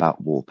more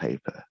about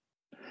wallpaper?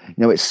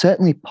 It's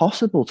certainly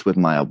possible to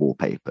admire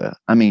wallpaper.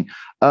 I mean,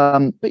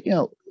 but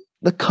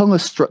the color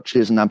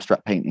structures in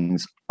abstract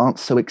paintings aren't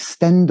so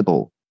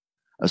extendable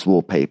as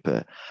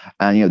wallpaper,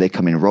 and they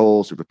come in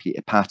rolls with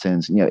repeated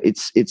patterns.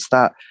 It's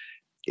that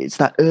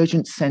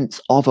urgent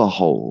sense of a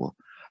whole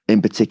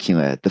in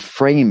particular, the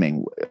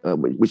framing,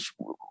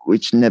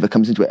 which never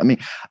comes into it. I mean,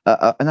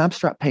 an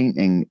abstract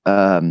painting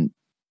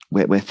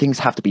where things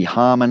have to be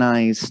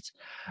harmonized,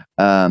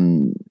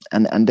 and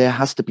there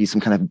has to be some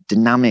kind of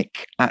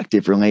dynamic,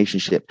 active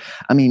relationship.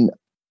 I mean,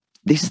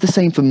 this is the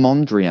same for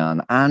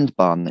Mondrian and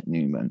Barnett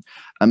Newman.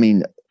 I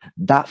mean,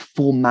 that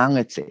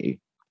formality,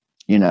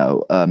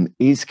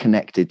 is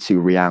connected to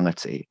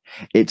reality.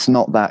 It's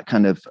not that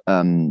kind of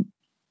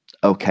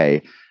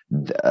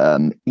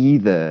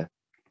either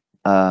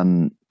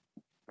kind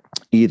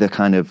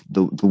of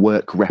the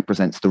work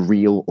represents the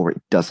real or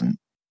it doesn't,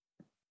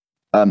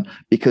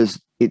 because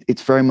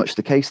it's very much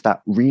the case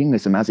that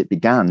realism, as it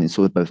began in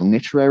sort of both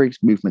literary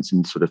movements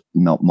and sort of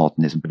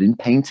modernism, but in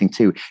painting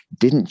too,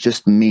 didn't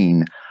just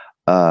mean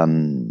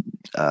how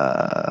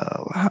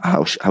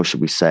should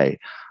we say,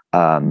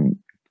 a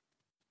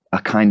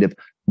kind of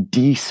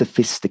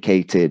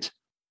de-sophisticated,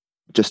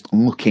 just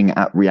looking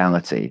at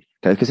reality.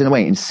 Because in a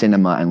way, in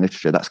cinema and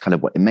literature, that's kind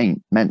of what it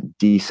meant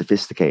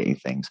de-sophisticating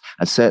things.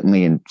 And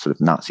certainly in sort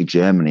of Nazi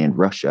Germany and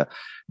Russia,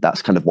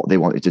 that's kind of what they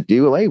wanted to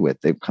do away with.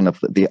 They kind of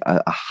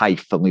a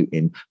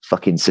highfalutin,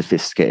 fucking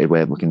sophisticated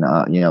way of looking at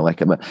art,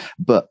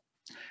 but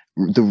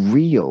the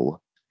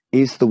real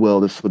is the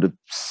world of sort of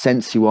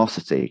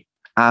sensuosity,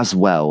 as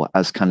well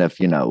as kind of,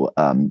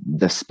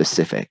 the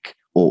specific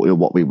or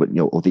what we would,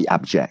 or the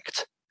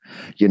abject.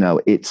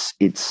 It's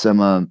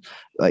some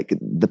like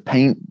the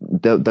paint,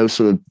 those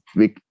sort of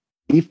big,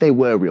 if they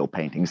were real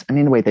paintings, and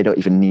in a way they don't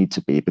even need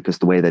to be, because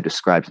the way they're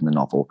described in the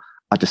novel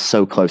are just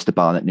so close to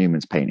Barnett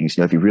Newman's paintings.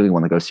 If you really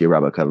want to go see a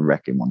Rabo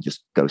Karabekian one,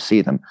 just go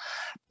see them.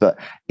 But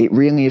it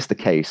really is the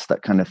case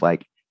that kind of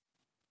like,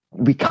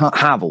 we can't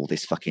have all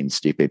this fucking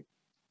stupid,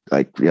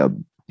 like,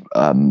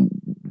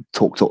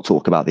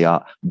 talk about the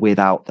art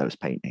without those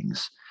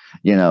paintings.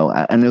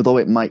 And although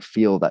it might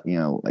feel that,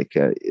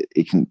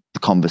 it can,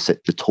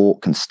 the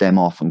talk can stem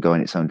off and go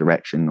in its own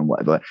direction and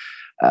whatever,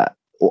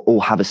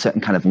 or have a certain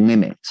kind of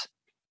limit,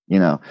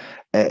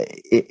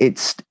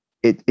 it's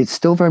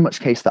still very much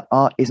the case that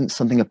art isn't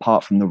something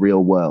apart from the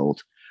real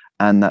world,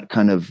 and that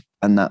kind of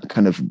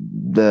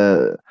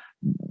the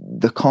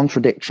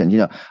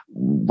contradiction,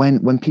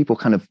 when people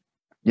kind of,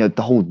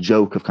 the whole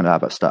joke of kind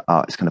of abstract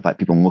art is kind of like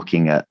people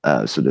looking at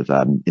sort of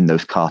in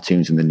those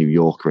cartoons in the New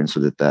Yorker and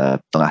sort of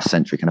the last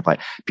century, kind of like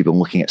people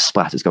looking at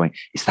splatters going,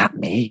 is that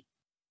me?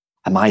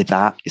 Am I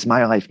that? Is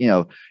my life,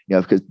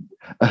 because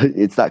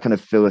it's that kind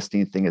of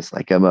Philistine thing. It's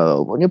like,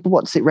 but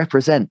what does it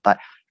represent? Like,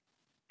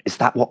 is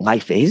that what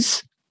life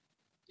is?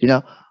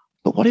 But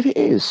what if it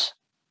is?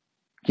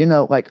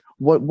 Like,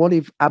 what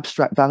if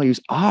abstract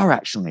values are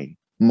actually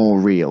more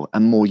real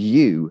and more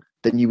you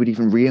than you would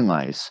even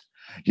realize?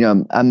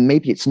 And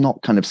maybe it's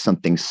not kind of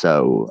something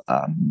so,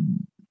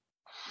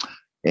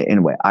 in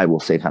a way, I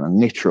will say kind of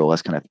literal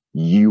as kind of,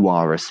 you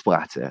are a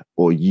splatter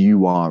or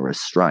you are a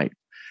stripe.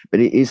 But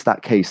it is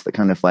that case that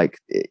kind of like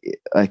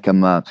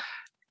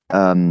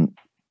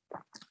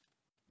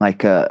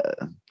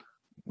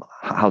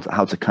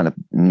how to kind of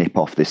nip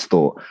off this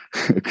thought,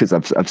 because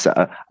I've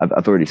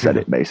already said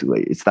it.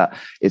 Basically, it's that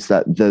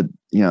the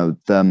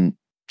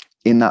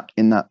in that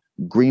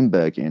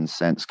Greenbergian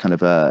sense, kind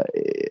of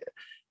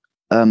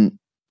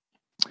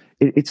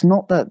it's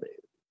not that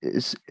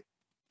it's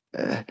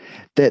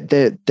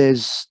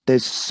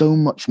there's so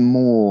much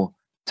more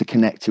to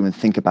connect to and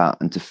think about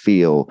and to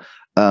feel,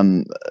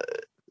 and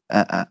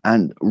I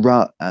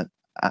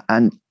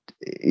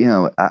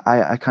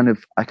kind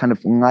of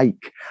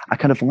like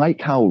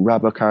how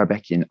Rabo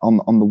Karabekian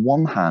on the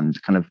one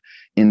hand, kind of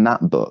in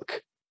that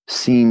book,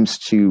 seems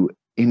to,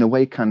 in a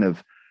way, kind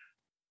of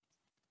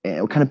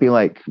be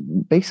like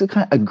basically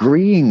kind of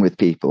agreeing with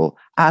people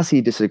as he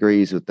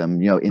disagrees with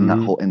them. In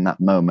that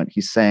moment,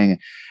 he's saying,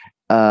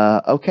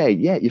 okay,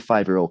 yeah, your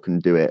 5-year-old can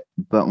do it,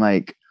 but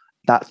like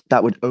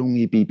that would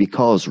only be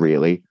because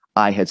really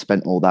I had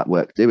spent all that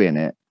work doing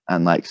it,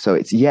 and like, so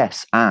it's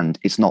yes and,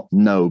 it's not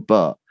no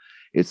but.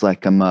 It's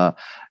like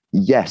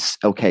yes,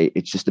 okay,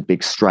 it's just a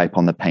big stripe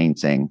on the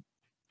painting,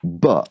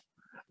 but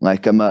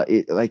like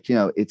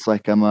it's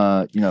like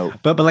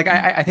but like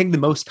I think the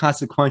most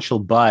consequential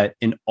but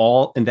in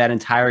that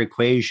entire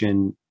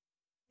equation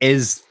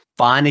is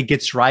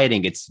Vonnegut's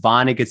writing. It's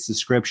Vonnegut's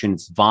description.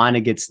 It's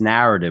Vonnegut's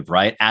narrative,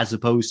 right? As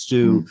opposed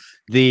to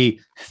the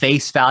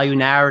face value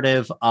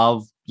narrative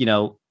of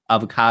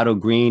avocado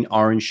green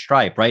orange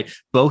stripe, right?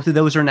 Both of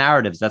those are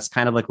narratives. That's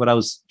kind of like what I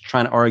was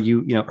trying to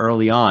argue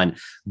early on.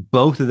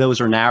 Both of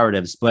those are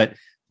narratives, but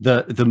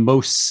the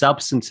most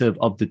substantive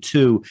of the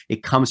two,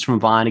 it comes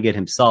from Vonnegut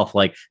himself.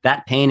 Like,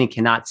 that painting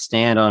cannot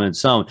stand on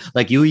its own.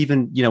 Like, you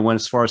even went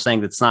as far as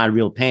saying that's not a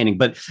real painting,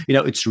 but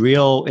it's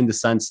real in the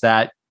sense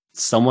that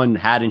someone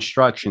had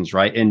instructions,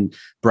 right, in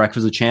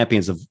Breakfast of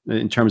Champions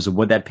in terms of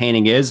what that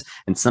painting is,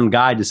 and some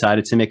guy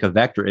decided to make a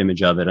vector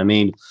image of it. I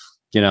mean,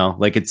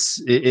 like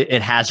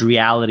it has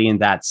reality in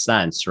that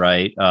sense,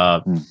 right?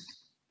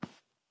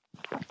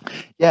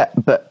 Yeah,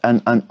 but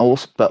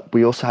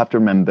we also have to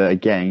remember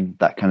again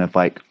that kind of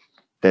like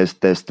there's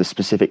the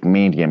specific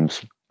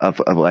mediums of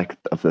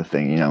the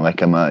thing,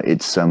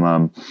 it's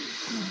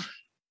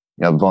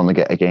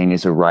Vonnegut again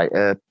is a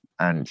writer,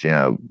 and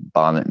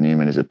Barnett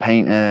Newman is a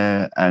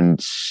painter,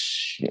 and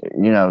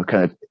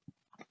kind of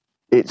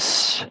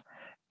it's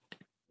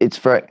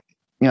very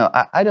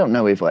I don't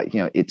know if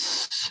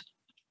it's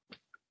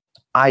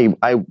I'm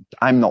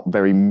not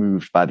very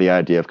moved by the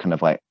idea of kind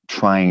of like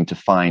trying to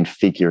find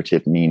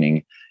figurative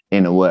meaning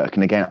in a work.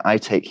 And again, I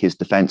take his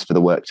defense for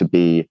the work to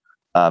be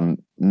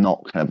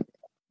not kind of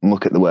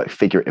look at the work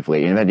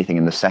figuratively. And if anything,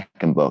 in the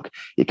second book,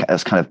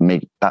 that's kind of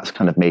made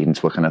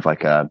into a kind of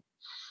like a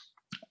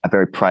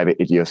very private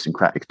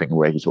idiosyncratic thing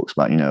where he talks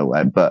about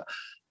but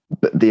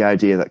the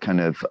idea that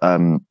kind of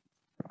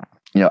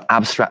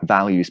abstract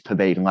values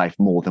pervade life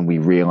more than we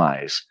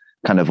realize,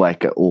 kind of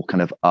like all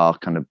kind of are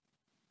kind of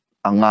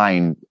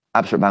align,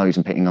 abstract values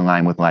and painting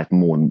align with life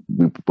more than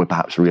we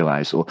perhaps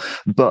realize.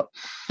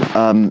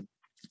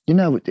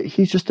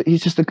 He's just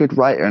a good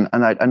writer,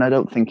 and I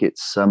don't think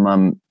it's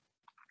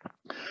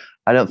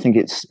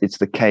it's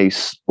the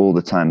case all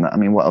the time. That, I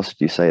mean, what else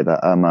did you say?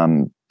 That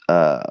I'm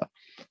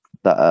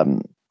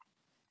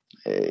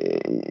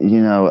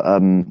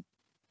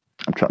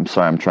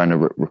sorry, I'm trying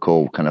to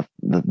recall kind of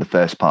the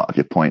first part of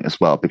your point as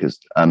well, because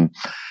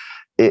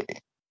we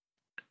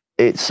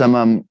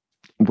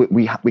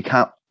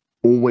can't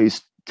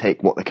always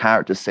take what the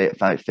characters say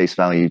at face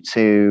value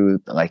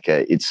too. Like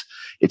it's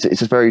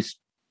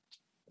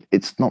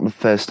not the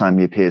first time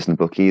he appears in the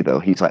book either.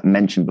 He's like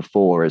mentioned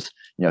before as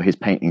his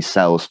painting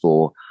sells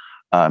for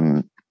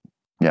an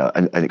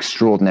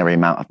extraordinary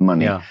amount of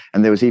money. Yeah.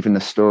 And there was even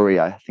a story,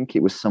 I think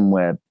it was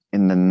somewhere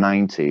in the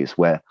 90s,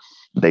 where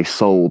they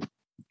sold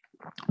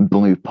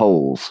blue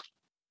poles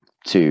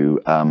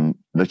to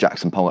the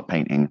Jackson Pollock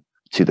painting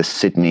to the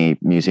Sydney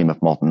Museum of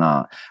Modern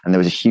Art, and there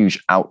was a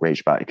huge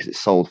outrage about it because it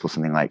sold for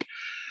something like,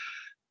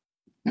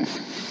 I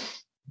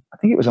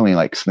think it was only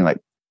like something like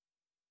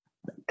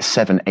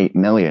 7-8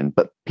 million,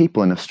 but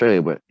people in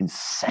Australia were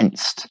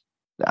incensed,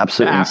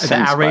 absolutely incensed. The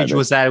outrage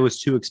was that it was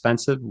too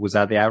expensive. Was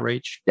that the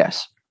outrage?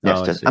 Yes.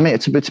 Yes, I mean,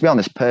 to be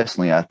honest,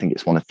 personally, I think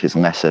it's one of his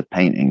lesser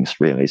paintings,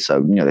 really. So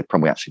they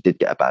probably actually did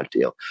get a bad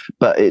deal.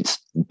 But it's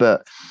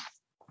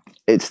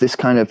this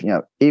kind of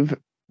if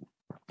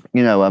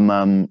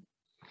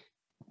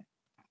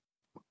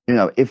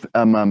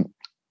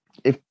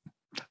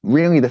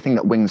really the thing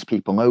that wins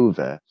people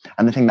over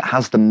and the thing that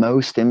has the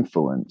most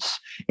influence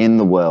in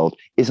the world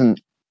isn't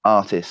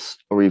artists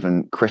or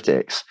even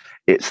critics,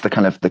 it's the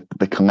kind of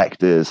the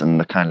collectors and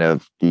the kind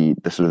of the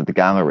sort of the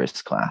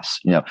gallerist class.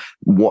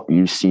 What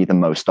you see the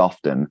most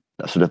often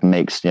that sort of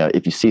makes,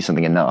 if you see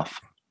something enough,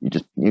 you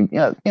just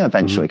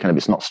eventually kind of,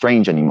 it's not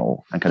strange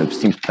anymore and kind of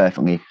seems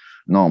perfectly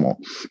normal.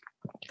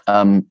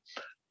 I mean,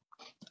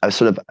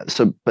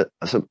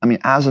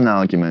 as an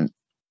argument,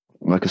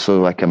 like a sort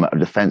of like a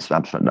defense of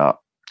abstract art,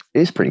 it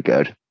is pretty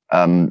good.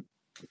 And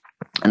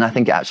I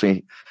think it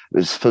actually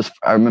was first,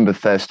 I remember the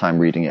first time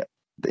reading it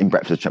in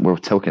Breakfast. We're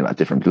talking about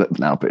different books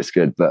now, but it's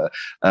good. But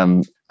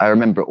I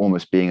remember it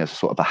almost being a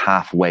sort of a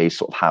halfway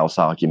sort of house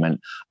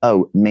argument.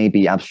 Oh,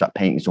 maybe abstract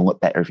paintings will look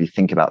better if you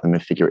think about them in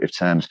figurative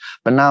terms.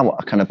 But now,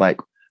 I kind of like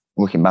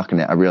looking back on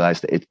it, I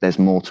realized that there's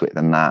more to it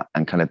than that,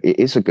 and kind of it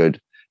is a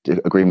good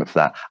agreement for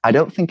that. I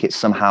don't think it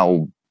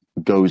somehow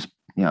goes.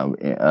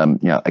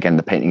 Again,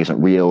 the painting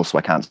isn't real, so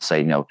I can't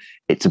say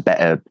it's a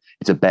better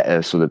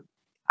sort of,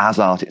 as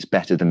art, it's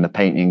better than the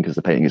painting because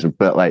the painting isn't.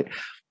 But like,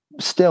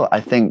 still, I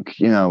think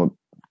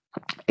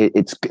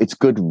it's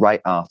good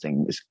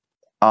arting. It's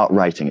art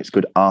writing. It's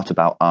good art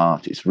about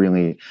art. It's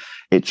really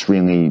I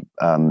think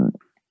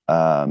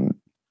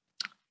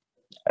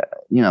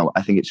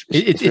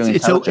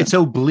it's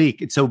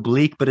oblique. It's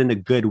oblique, but in a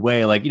good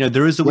way. Like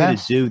there is a way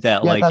to do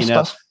that.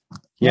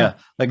 Yeah.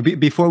 Like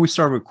before we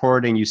started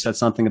recording, you said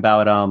something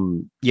about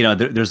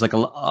there's like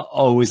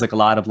always like a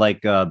lot of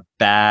like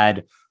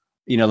bad,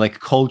 like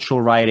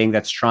cultural writing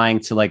that's trying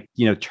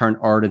to turn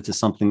art into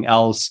something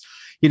else.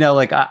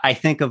 I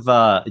think of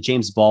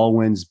James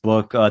Baldwin's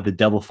book, The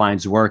Devil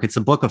Finds Work. It's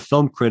a book of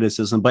film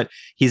criticism, but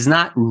he's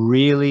not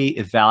really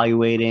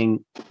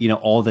evaluating,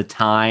 all the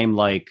time,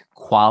 like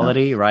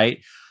quality,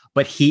 right?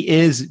 But he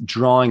is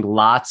drawing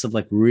lots of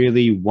like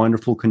really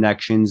wonderful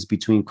connections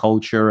between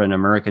culture and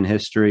American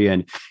history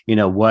and,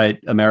 what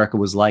America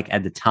was like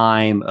at the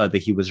time that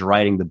he was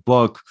writing the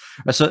book.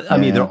 So, I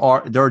mean, there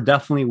are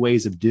definitely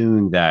ways of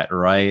doing that,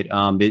 right?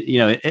 But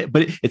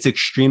it's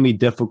extremely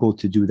difficult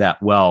to do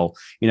that well.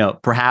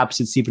 Perhaps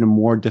it's even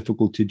more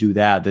difficult to do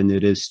that than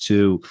it is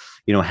to,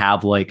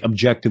 have like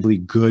objectively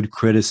good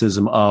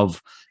criticism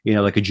of,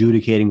 like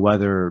adjudicating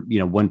whether,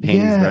 one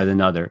painting is better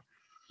than another.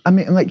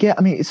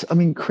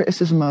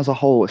 Criticism as a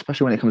whole,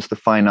 especially when it comes to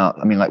fine art.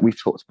 I mean, like we've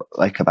talked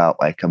about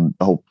the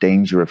whole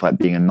danger of like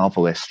being a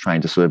novelist trying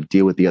to sort of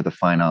deal with the other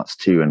fine arts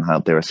too, and how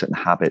there are certain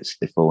habits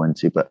they fall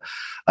into. But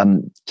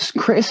just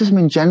criticism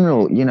in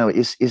general,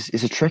 is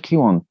a tricky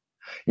one.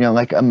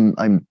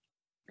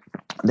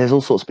 There's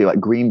all sorts of people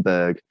like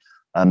Greenberg.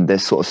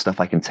 There's sort of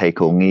stuff I can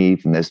take or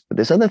leave, and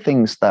there's other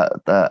things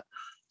that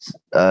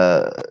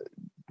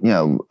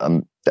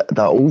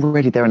they're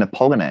already there in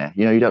Apollinaire.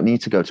 You know, you don't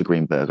need to go to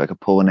Greenberg. Like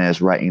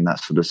Apollinaire's writing that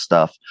sort of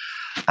stuff.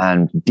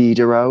 And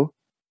Diderot,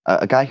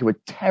 a guy who had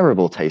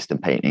terrible taste in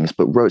paintings,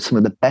 but wrote some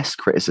of the best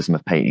criticism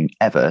of painting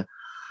ever.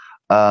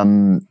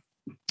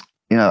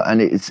 You know,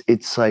 and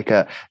it's like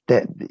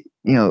that,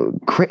 you know,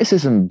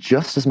 criticism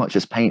just as much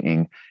as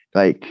painting,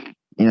 like,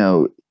 you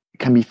know,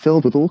 can be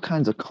filled with all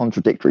kinds of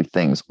contradictory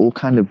things, all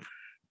kind of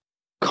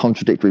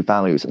contradictory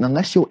values. And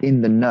unless you're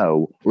in the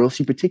know, or else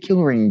you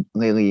particularly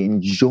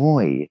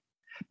enjoy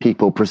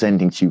people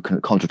presenting to you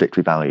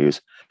contradictory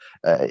values,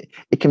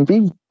 it can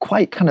be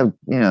quite kind of,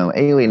 you know,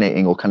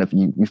 alienating, or kind of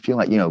you feel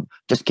like, you know,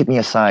 just give me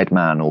a side,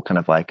 man, or kind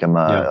of like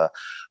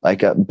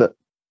but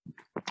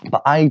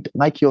I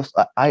like yours.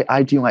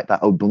 I do like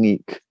that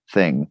oblique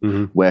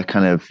thing where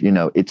kind of, you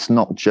know, it's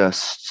not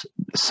just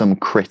some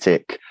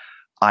critic,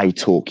 I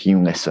talk,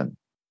 you listen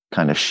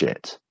kind of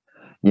shit.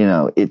 You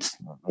know, it's,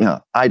 you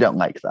know, I don't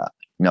like that.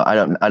 You know,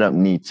 I don't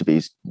need to be,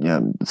 you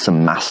know,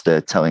 some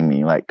master telling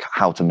me like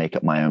how to make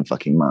up my own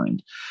fucking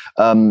mind.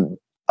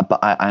 But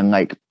I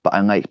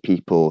like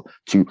people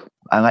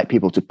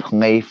to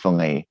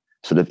playfully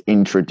sort of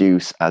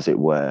introduce, as it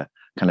were,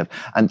 kind of,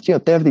 and you know,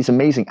 there are these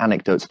amazing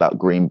anecdotes about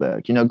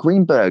Greenberg. You know,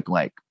 Greenberg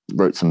like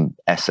wrote some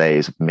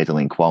essays of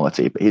middling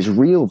quality, but his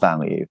real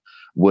value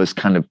was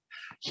kind of,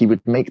 he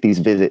would make these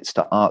visits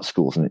to art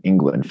schools in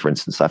England, for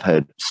instance. I've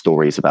heard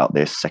stories about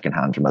this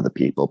secondhand from other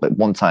people, but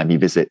one time he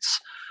visits,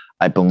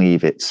 I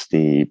believe it's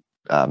the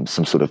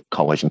some sort of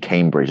college in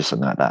Cambridge or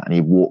something like that, and he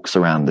walks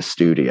around the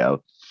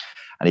studio,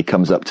 and he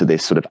comes up to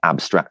this sort of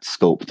abstract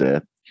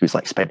sculptor who's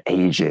like spent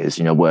ages,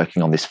 you know,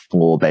 working on this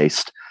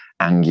floor-based,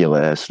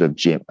 angular sort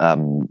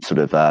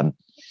of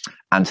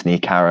Anthony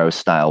Caro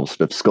style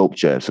sort of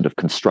sculpture, sort of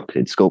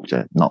constructed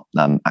sculpture, not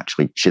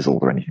actually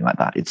chiseled or anything like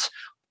that. It's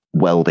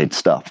welded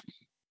stuff.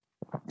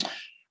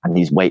 And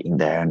he's waiting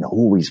there and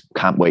always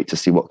can't wait to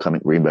see what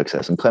Clement Greenberg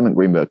says. And Clement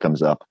Greenberg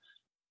comes up,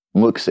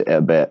 looks at it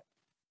a bit.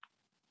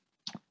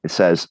 It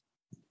says,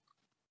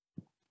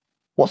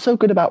 "What's so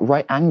good about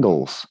right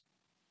angles?"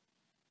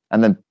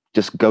 And then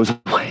just goes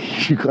away.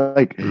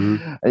 Like,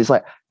 and it's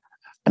like,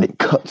 and it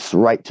cuts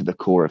right to the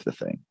core of the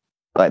thing.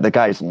 Like the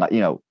guy's like, you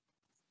know,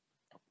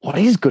 what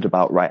is good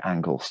about right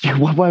angles?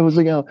 Why was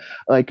it, you know,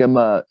 like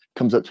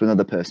comes up to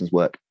another person's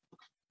work.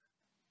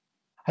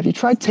 Have you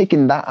tried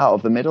taking that out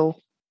of the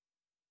middle?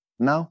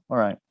 No? All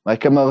right.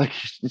 Like, like,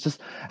 it's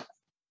just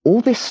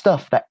all this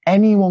stuff that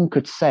anyone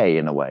could say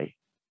in a way,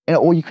 you know,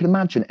 or you could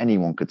imagine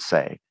anyone could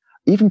say,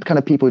 even kind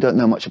of people who don't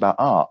know much about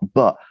art,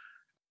 but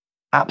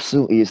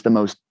absolutely is the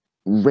most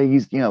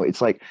raised, you know,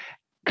 it's like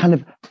kind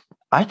of,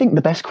 I think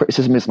the best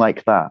criticism is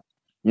like that,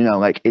 you know,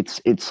 like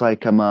it's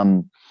like,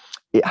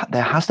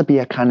 there has to be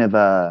a kind of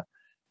a,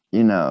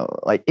 you know,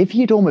 like if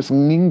you'd almost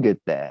lingered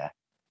there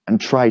and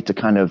tried to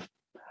kind of,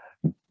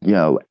 you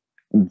know,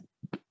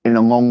 in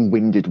a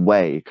long-winded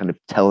way, kind of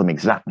tell them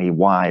exactly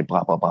why,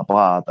 blah, blah, blah,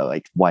 blah,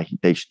 like why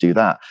they should do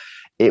that,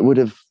 it would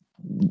have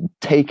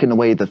taken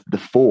away the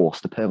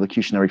force, the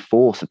perlocutionary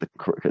force of the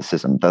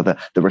criticism, the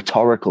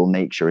rhetorical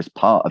nature is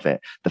part of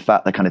it, the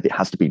fact that kind of it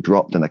has to be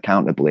dropped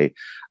unaccountably,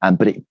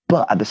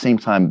 but at the same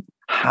time,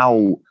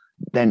 how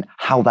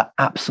that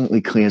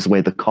absolutely clears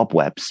away the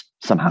cobwebs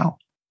somehow.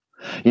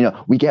 You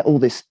know, we get all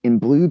this in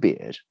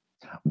Bluebeard,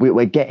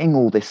 we're getting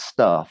all this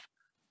stuff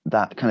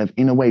that kind of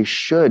in a way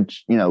should,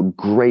 you know,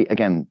 grate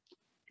again,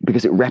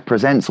 because it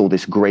represents all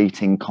this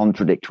grating,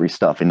 contradictory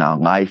stuff in our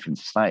life and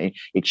society.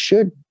 It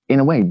should,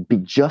 in a way, be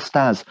just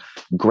as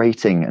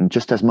grating and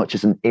just as much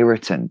as an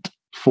irritant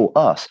for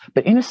us.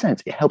 But in a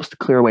sense, it helps to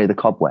clear away the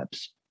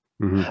cobwebs.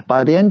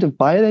 By the end of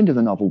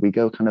the novel, we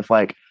go kind of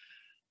like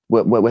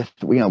we're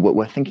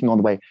thinking on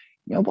the way,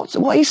 you know,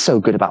 what is so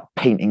good about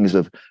paintings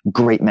of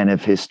great men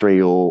of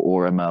history,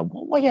 or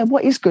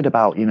what is good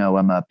about, you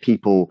know,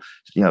 people,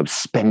 you know,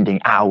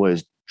 spending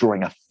hours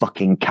drawing a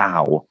fucking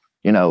cow,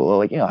 you know, or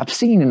like, you know, I've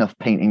seen enough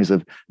paintings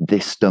of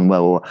this done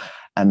well,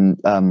 and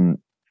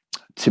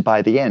to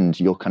by the end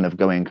you're kind of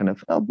going kind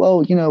of, oh,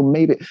 well, you know,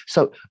 maybe.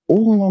 So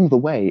all along the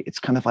way, it's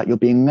kind of like you're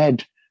being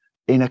led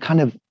in a kind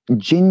of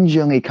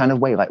gingerly kind of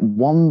way, like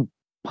one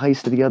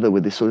place to the other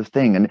with this sort of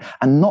thing, and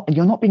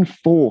you're not being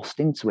forced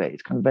into it.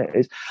 It's kind of,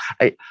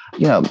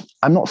 you know,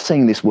 I'm not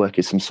saying this work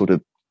is some sort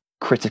of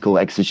critical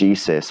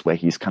exegesis where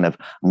he's kind of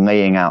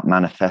laying out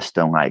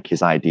manifesto like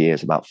his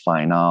ideas about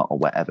fine art or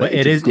whatever. But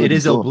it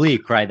is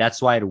oblique, right?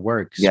 That's why it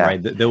works, yeah.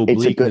 Right? The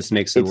obliqueness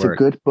makes it work. It's a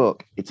good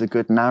book. It's a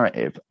good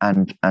narrative,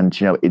 and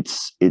you know,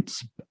 it's a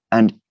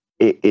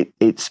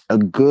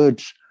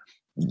good.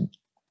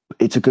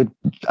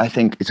 I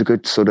think it's a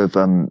good sort of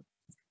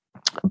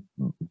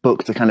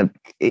book to kind of.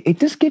 It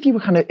does give you a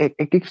kind of.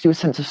 It gives you a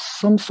sense of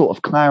some sort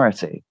of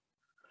clarity.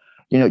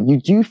 You know, you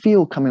do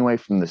feel coming away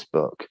from this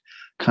book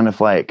kind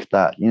of like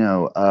that, you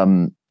know,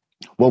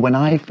 well, when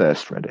I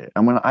first read it,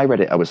 and when I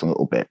read it, I was a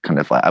little bit kind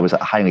of like, I was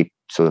at a highly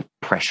sort of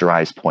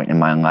pressurized point in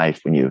my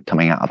life when you're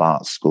coming out of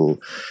art school.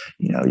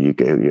 You know, you're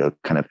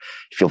kind of,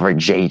 you feel very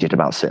jaded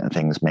about certain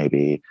things,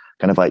 maybe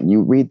kind of like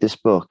you read this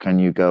book and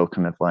you go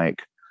kind of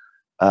like,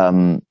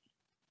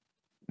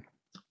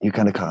 you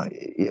kind of can't,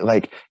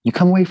 like, you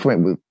come away from it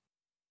with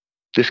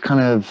this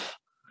kind of,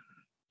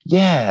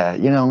 yeah,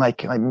 you know,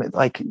 like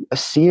a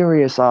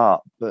serious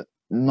art, but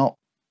not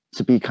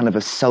to be kind of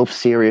a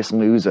self-serious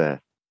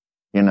loser,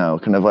 you know,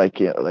 kind of like,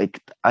 you know,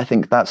 like I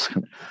think that's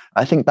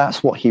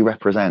what he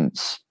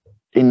represents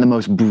in the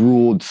most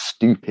broad,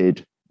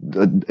 stupid.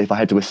 If I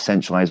had to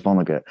essentialize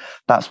Vonnegut,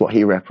 that's what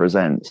he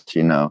represents,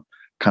 you know,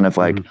 kind of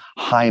like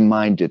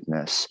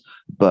high-mindedness,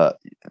 but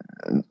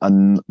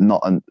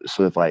not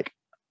sort of like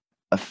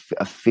a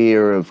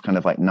fear of kind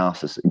of like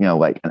narcissism, you know,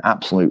 like an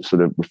absolute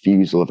sort of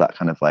refusal of that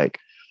kind of like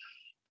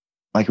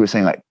you were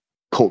saying, like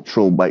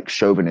cultural like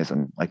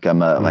chauvinism, like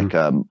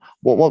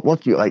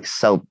what do you like,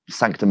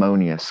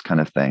 sanctimonious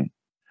kind of thing,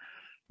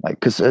 like,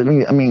 because I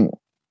mean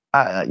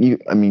I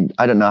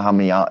don't know how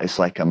many artists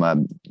like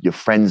you're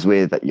friends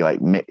with, that you like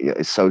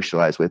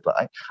socialize with,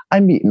 but I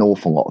meet an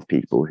awful lot of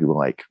people who are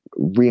like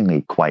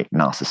really quite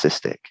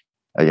narcissistic,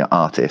 you know,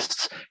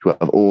 artists who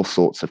have all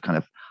sorts of kind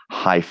of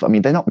high. I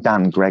mean, they're not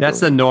Dan Gregory. That's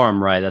the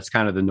norm, right? That's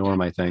kind of the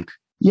norm, I think.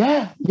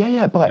 Yeah.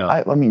 But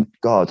yeah. I mean,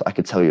 God, I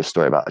could tell you a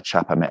story about a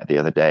chap I met the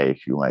other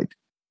day who like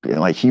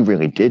he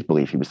really did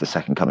believe he was the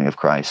second coming of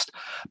Christ.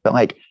 But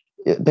like,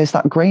 there's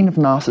that grain of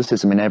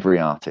narcissism in every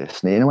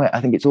artist. And in a way,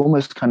 I think it's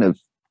almost kind of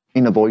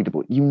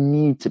unavoidable. You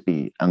need to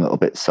be a little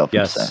bit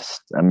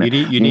self-obsessed. Yes. I mean,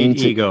 you need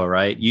ego,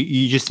 right?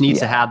 You just need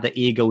to have the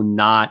ego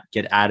not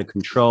get out of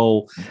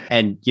control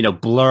and, you know,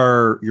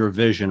 blur your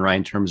vision, right,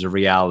 in terms of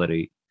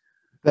reality.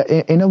 But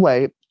in a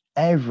way,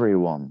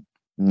 everyone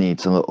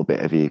needs a little bit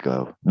of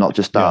ego, not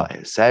just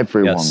artists.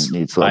 Everyone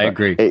needs. I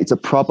agree. It's a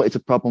problem. It's a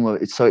problem.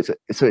 It's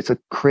a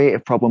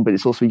creative problem, but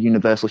it's also a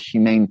universal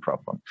humane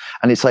problem.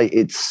 And it's like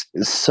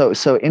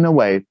so. In a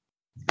way,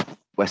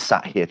 we're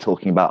sat here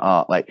talking about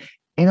art. Like,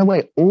 in a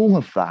way, all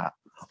of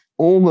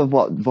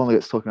what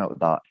Vonnegut's talking about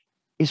with art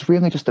is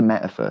really just a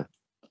metaphor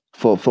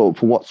for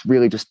what's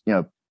really just, you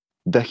know,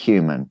 the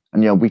human.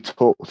 And, you know, we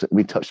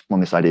touched on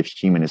this idea of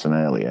humanism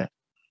earlier.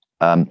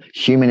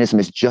 Humanism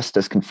is just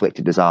as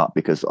conflicted as art,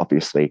 because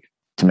obviously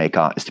to make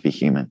art is to be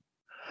human.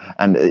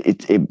 And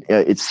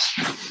it's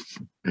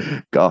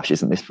gosh,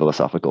 isn't this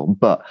philosophical?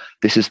 But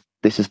this is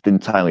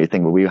entirely a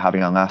thing where we were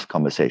having our last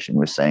conversation.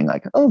 We're saying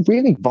like, oh,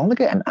 really,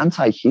 Vonnegut, an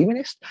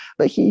anti-humanist?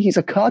 Like he's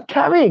a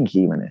card-carrying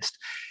humanist.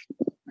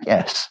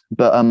 Yes,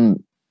 but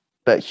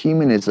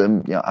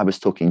humanism. You know, I was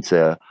talking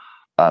to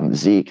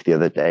Zeke the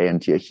other day,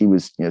 and he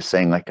was, you know,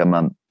 saying like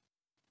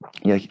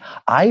yeah,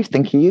 I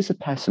think he is a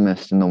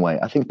pessimist in a way.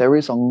 I think there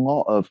is a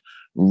lot of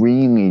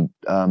really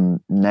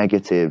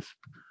negative,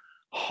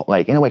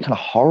 like in a way, kind of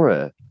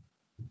horror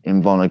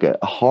in Vonnegut.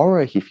 A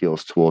horror he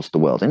feels towards the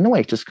world. In a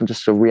way,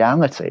 just a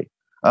reality.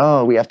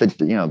 Oh, we have to,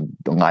 you know,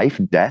 life,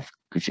 death.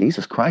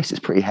 Jesus Christ, it's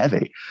pretty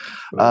heavy.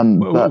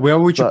 Where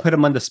would you put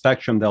him on the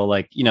spectrum, though?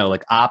 Like, you know,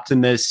 like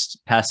optimist,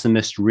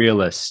 pessimist,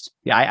 realist.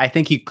 Yeah, I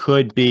think he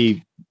could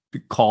be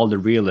called a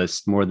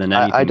realist more than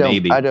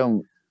anything. I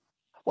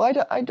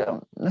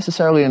don't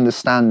necessarily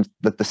understand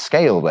the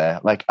scale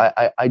there. Like,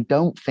 I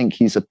don't think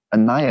he's a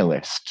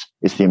nihilist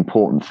is the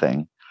important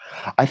thing.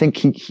 I think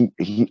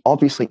he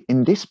obviously,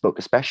 in this book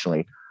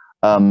especially,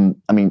 I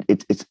mean,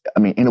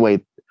 in a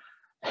way,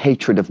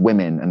 hatred of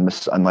women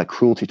and like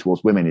cruelty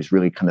towards women is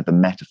really kind of the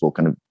metaphor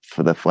kind of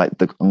for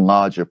the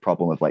larger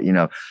problem of, like, you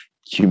know,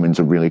 humans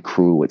are really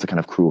cruel. It's a kind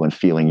of cruel and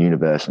feeling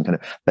universe, and kind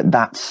of, but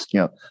that's, you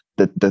know,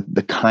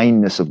 the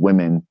kindness of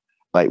women.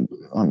 Like,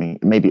 I mean,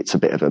 maybe it's a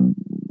bit of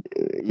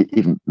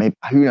even maybe,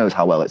 who knows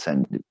how well it's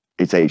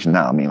aged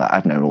now. I mean, like,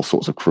 I've known all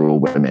sorts of cruel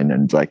women,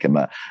 and like,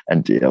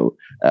 and you know,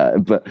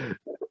 but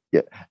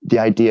yeah, the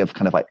idea of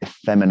kind of like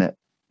effeminate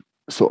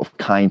sort of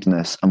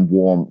kindness and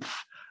warmth,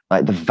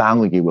 like the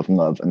value of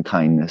love and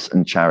kindness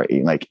and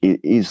charity, like it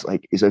is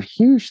a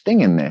huge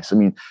thing in this. I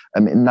mean,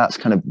 and that's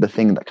kind of the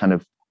thing that kind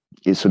of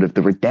is sort of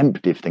the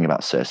redemptive thing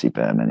about Circe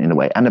Berman in a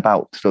way, and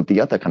about sort of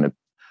the other kind of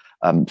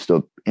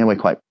sort of, in a way,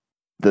 quite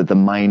the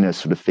minor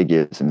sort of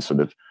figures in sort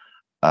of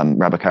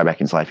Rabo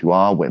Karabekian's life who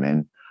are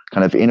women,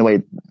 kind of, in a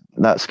way,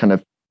 that's kind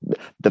of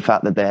the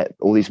fact that they're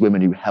all these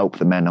women who help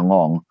the men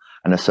along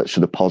and are such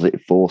sort of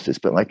positive forces,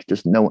 but like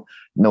just no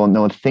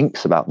one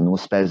thinks about them or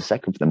spares a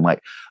second for them.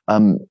 Like,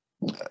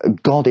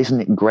 God,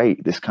 isn't it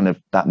great, this kind of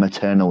that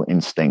maternal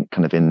instinct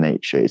kind of in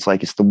nature? It's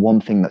like, it's the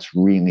one thing that's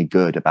really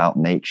good about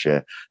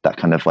nature, that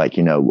kind of like,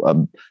 you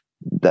know,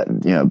 that,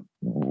 you know,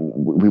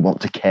 we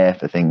want to care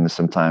for things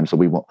sometimes,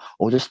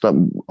 or just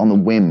on a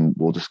whim,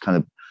 we'll just kind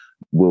of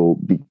we'll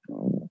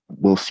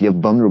see a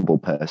vulnerable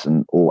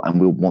person,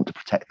 and we'll want to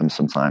protect them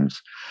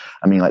sometimes.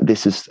 I mean, like,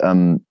 this is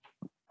in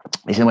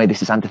a way,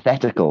 this is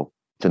antithetical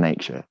to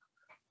nature,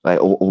 right?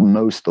 Or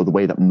the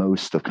way that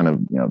most of kind of,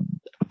 you know,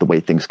 the way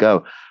things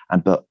go.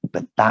 And but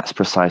that's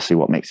precisely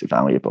what makes it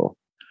valuable.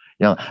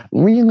 You know,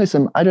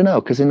 realism, I don't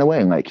know, because in a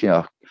way, like, you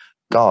know,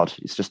 God,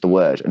 it's just a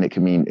word, and it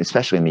can mean,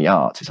 especially in the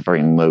arts, it's a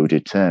very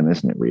loaded term,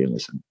 isn't it,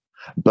 realism?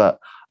 But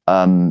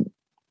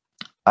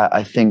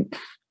I think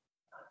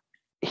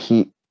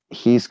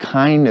he's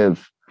kind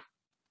of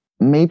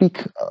maybe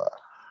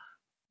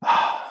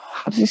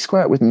how does he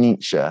square it with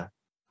Nietzsche?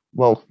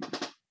 Well,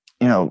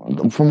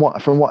 from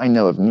what I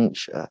know of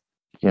Nietzsche,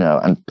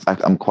 and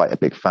I'm quite a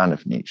big fan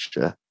of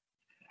Nietzsche.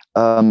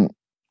 I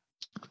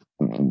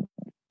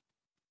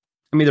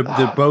mean,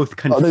 they're both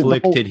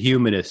conflicted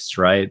humanists,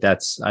 right?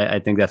 I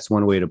think that's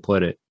one way to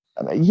put it.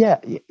 I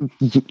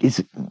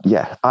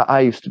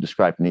used to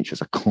describe Nietzsche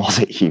as a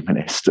closet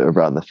humanist,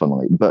 rather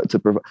funnily. But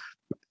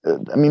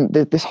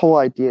this whole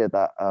idea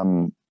that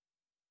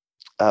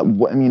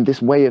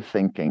this way of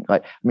thinking,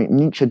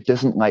 Nietzsche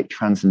doesn't like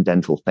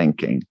transcendental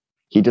thinking.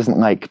 He doesn't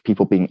like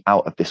people being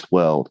out of this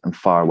world and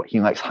far away. He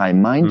likes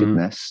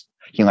high-mindedness.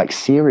 He likes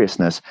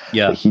seriousness,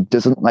 but he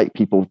doesn't like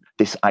people,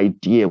 this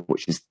idea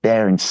which is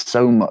there in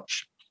so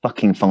much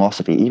fucking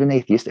philosophy, even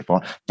atheistic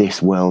philosophy,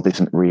 this world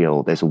isn't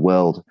real. There's a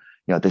world,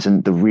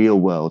 the real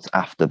world's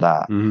after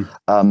that.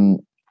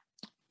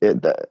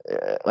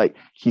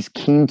 He's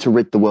keen to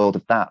rid the world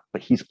of that,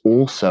 but he's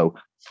also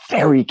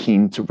very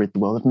keen to rid the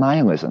world of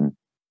nihilism.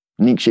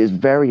 Nietzsche is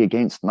very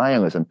against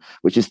nihilism,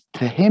 which is,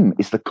 to him,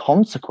 is the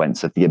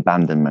consequence of the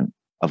abandonment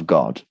of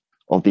God,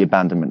 of the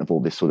abandonment of all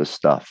this sort of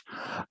stuff.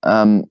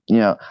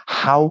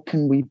 How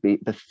can we be,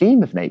 the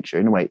theme of nature,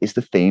 in a way, is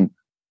the theme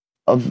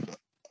of,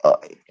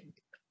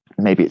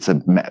 maybe it's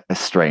a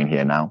strain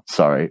here now,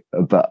 sorry,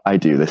 but I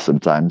do this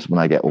sometimes when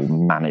I get all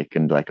manic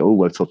and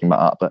we're talking about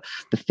art, but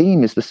the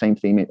theme is the same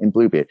theme in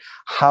Bluebeard.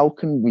 How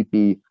can we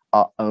be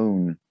our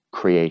own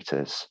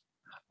creators?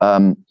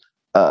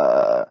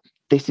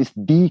 This is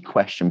the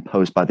question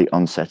posed by the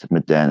onset of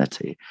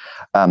modernity.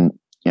 If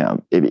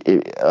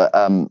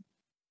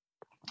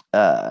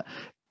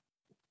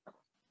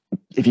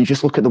you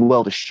just look at the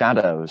world of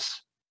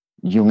shadows,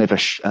 you'll live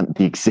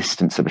the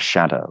existence of a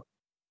shadow,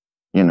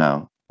 and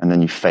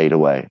then you fade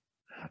away.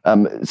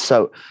 It's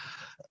a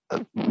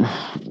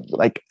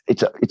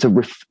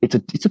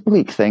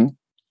bleak thing,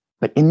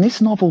 but in this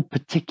novel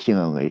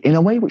particularly, in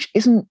a way which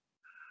isn't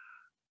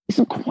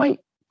quite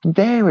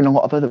there in a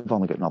lot of other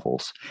Vonnegut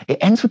novels, it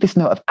ends with this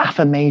note of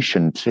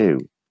affirmation too.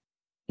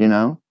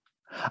 I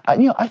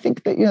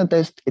think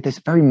that there's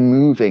very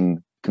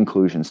moving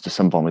conclusions to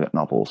some Vonnegut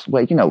novels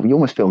where you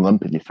almost feel a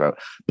lump in your throat,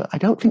 but I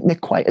don't think they're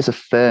quite as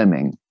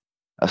affirming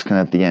as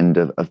kind of the end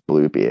of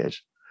Bluebeard,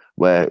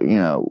 where we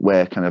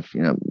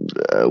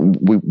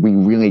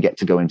really get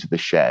to go into the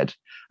shed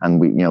and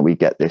we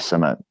get this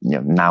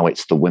now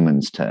it's the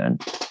women's turn.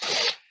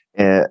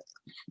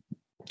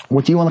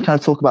 What do you want to kind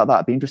of talk about that?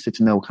 I'd be interested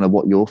to know kind of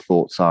what your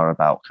thoughts are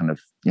about kind of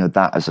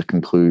that as a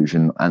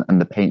conclusion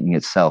and the painting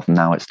itself.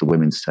 Now it's the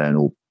women's turn,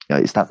 or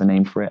is that the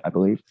name for it? I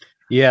believe.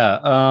 Yeah,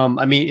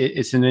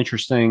 it's an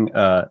interesting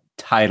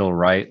title,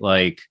 right?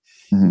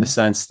 In the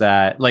sense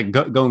that,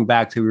 going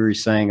back to what we were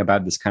saying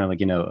about this kind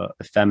of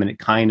effeminate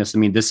kindness. I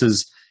mean, this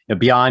is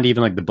beyond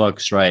even the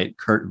books, right?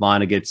 Kurt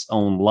Vonnegut's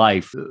own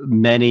life.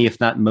 Many, if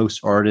not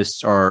most,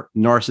 artists are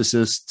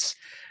narcissists.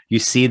 You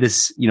see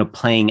this,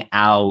 playing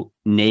out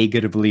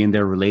negatively in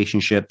their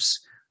relationships,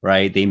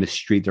 right? They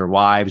mistreat their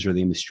wives or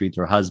they mistreat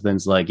their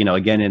husbands,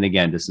 again and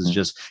again. This is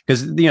just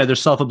because, they're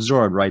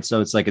self-absorbed, right? So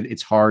it's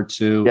it's hard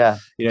to,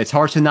 it's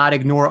hard to not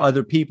ignore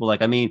other people. I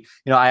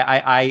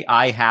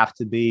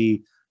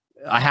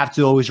have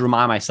to always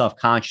remind myself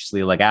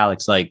consciously,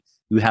 Alex,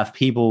 you have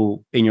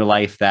people in your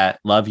life that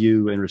love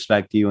you and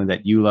respect you and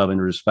that you love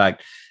and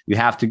respect. You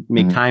have to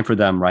make time for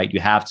them, right? You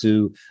have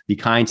to be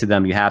kind to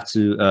them. You have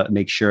to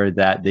make sure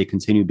that they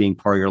continue being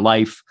part of your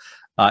life,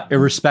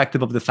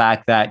 irrespective of the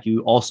fact that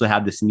you also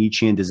have this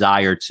Nietzschean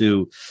desire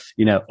to,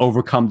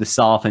 overcome the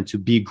self and to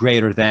be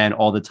greater than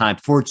all the time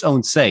for its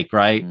own sake,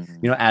 right?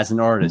 As an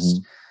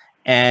artist.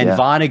 And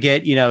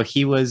Vonnegut,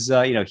 he was,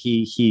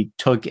 he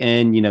took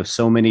in,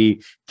 so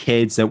many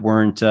kids that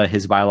weren't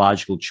his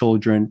biological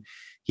children.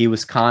 He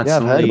was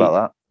constantly, I've heard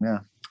about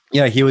that.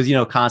 Yeah, he was,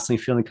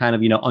 constantly feeling kind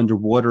of,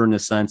 underwater in a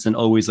sense and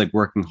always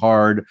working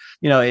hard.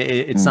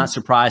 It's not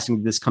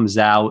surprising this comes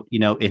out,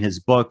 in his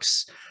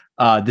books.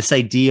 This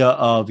idea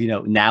of,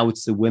 now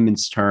it's the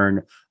women's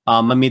turn.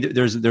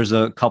 There's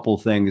a couple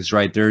things,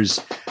 right? There's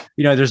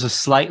a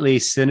slightly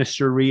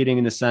sinister reading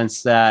in the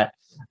sense that,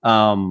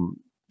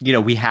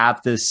 we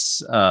have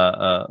this,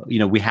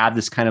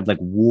 kind of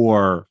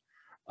war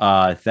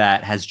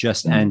that has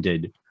just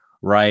ended.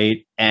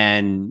 Right.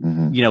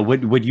 And,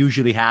 what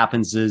usually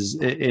happens is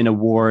in a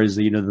war is,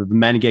 the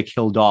men get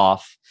killed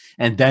off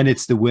and then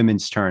it's the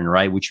women's turn.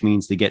 Right. Which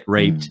means they get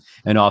raped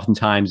and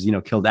oftentimes,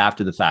 killed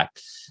after the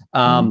fact.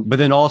 But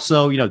then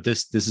also,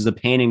 this is a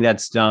painting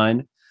that's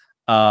done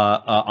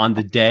on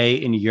the day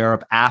in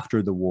Europe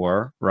after the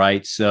war.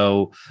 Right.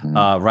 So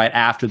right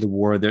after the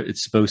war,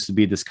 it's supposed to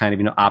be this kind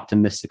of,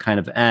 optimistic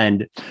kind of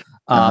end.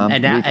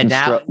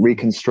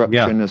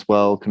 Reconstruction as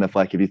well, kind of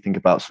if you think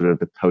about sort of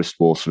the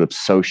post-war sort of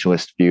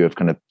socialist view of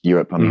kind of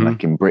Europe. I mean,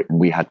 in Britain,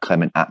 we had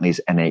Clement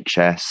Attlee's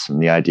NHS and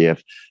the idea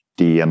of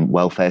the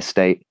welfare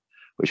state,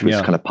 which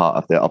was kind of part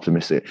of the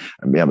optimistic,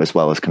 as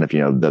well as kind of,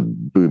 the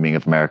booming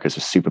of America as a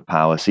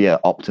superpower. So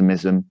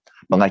optimism,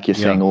 but like you're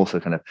saying, also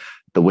kind of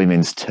the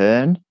women's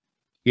turn.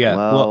 Yeah.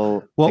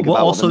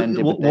 Also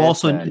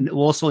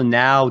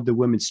now the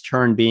women's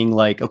turn being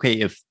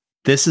okay,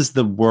 this is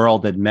the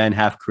world that men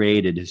have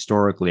created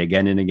historically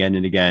again and again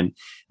and again.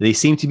 They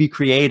seem to be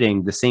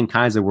creating the same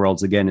kinds of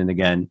worlds again and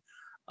again.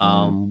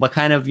 What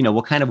kind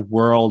of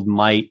world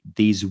might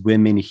these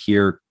women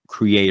here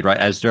create, right?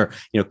 As they're,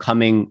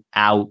 coming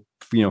out,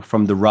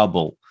 from the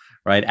rubble,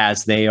 right?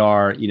 As they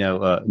are,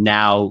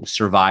 now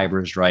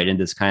survivors, right? In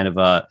this kind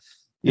of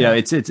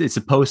it's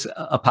a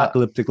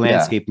post-apocalyptic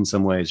landscape in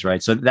some ways,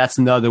 right? So that's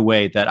another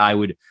way that I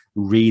would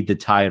read the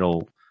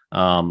title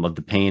of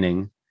the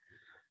painting.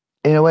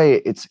 In a way,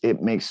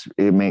 it makes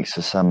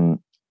us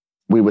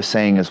we were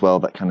saying as well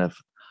that kind of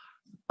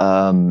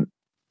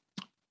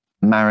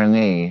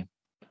Marigny,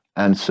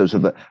 and sort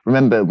of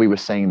remember we were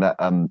saying that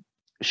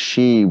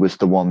she was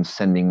the one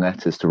sending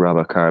letters to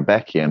Rabo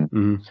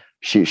Karabekian.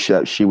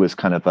 She was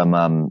kind of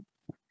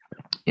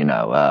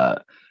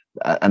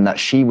and that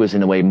she was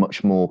in a way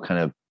much more kind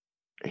of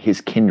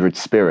his kindred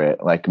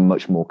spirit, like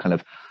much more kind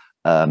of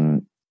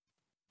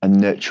a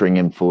nurturing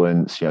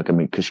influence,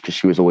 because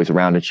she was always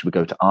around and she would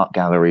go to art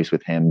galleries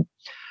with him.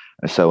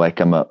 So like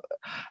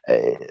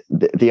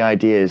the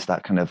idea is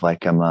that kind of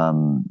like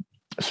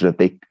sort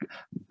of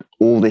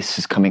all this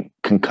is can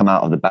come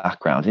out of the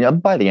background.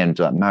 By the end,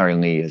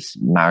 Marigny has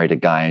married a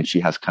guy and she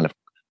has kind of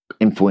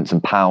influence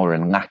and power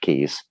and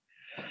lackeys.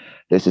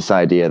 There's this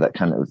idea that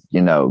kind of,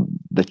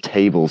 the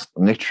tables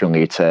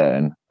literally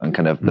turn and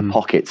kind of the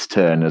pockets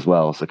turn as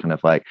well. So kind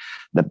of like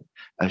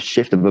a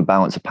shift of a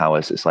balance of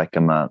powers. It's like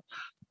the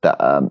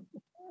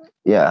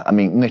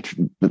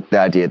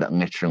idea that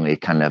literally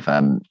kind of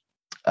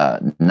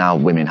now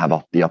women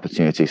have the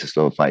opportunity to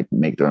sort of like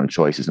make their own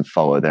choices and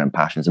follow their own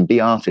passions and be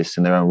artists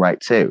in their own right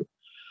too,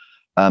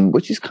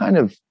 which is kind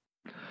of,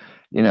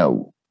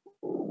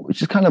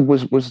 was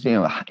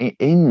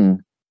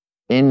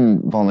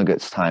in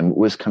Vonnegut's time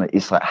was kind of,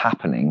 it's like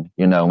happening,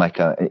 like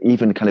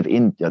even kind of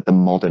in the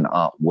modern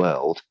art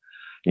world,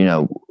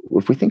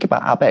 if we think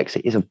about Abex,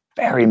 it is a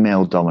very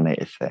male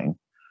dominated thing.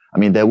 I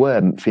mean, there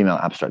were female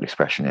abstract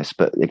expressionists,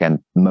 but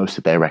again, most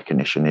of their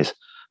recognition is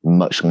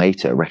much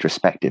later,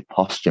 retrospective,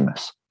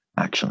 posthumous,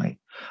 actually.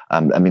 I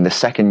mean, the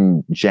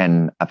second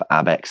gen of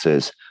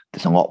Abexers,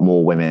 there's a lot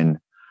more women,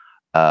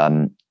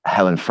 Helen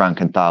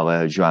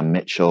Frankenthaler, Joanne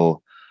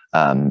Mitchell,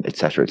 et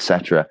cetera, et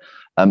cetera.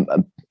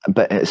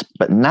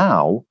 But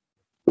now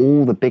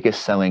all the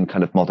biggest selling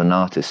kind of modern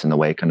artists in the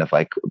way, kind of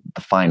like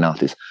the fine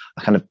artists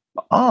are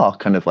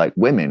kind of like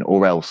women,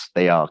 or else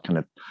they are kind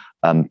of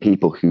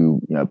people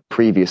who,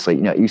 previously,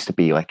 it used to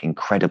be like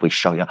incredibly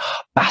showy.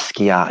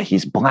 Basquiat,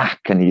 he's black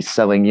and he's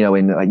selling,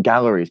 in like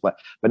galleries, but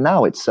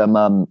now it's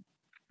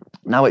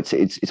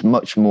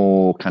much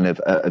more kind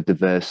of a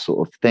diverse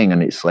sort of thing,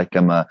 and it's like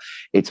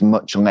it's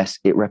much less.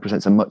 It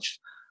represents a much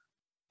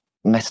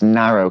less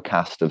narrow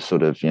cast of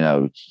sort of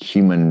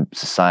human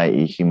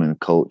society, human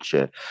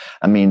culture.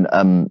 I mean,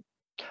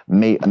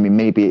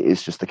 maybe it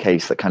is just the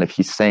case that kind of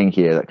he's saying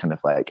here that kind of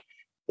like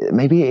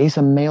maybe it is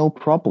a male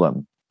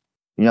problem.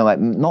 Like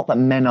not that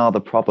men are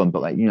the problem,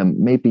 but like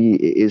maybe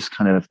it is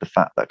kind of the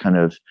fact that kind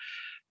of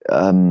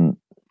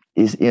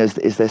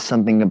is there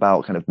something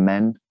about kind of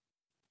men?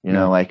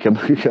 Like I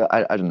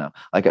don't know.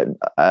 Like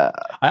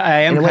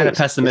I am kind of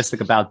pessimistic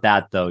about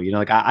that, though.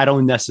 Like I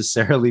don't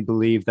necessarily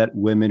believe that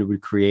women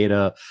would create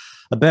a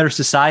better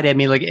society. I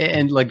mean,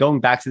 like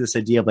going back to this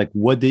idea of like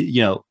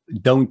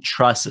don't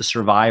trust a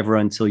survivor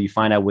until you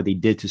find out what they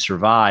did to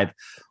survive.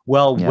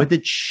 Well, what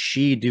did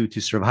she do to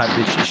survive?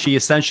 Did she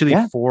essentially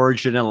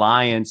forged an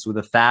alliance with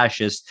a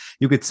fascist?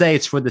 You could say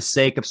it's for the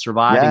sake of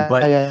surviving,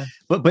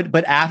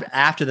 but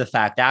after the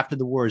fact, after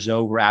the war is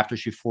over, after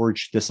she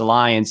forged this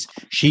alliance,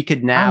 she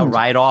could now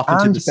ride off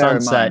into the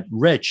sunset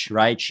rich,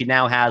 right? She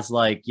now has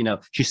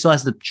she still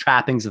has the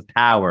trappings of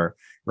power,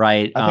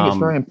 right? I think it's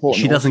very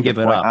important. She doesn't give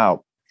it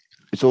up.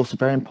 It's also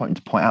very important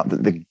to point out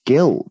that the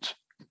guilt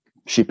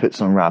she puts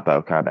on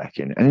Rabo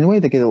Karabekian, and in a way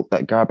the guilt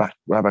that Rabo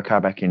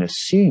Karabekian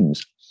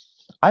assumes,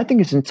 I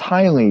think it's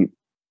entirely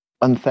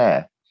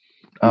unfair.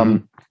 I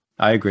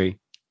agree.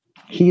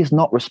 He is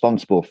not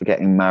responsible for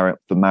getting married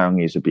for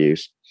Marigny's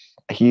abuse.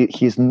 He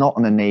is not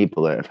an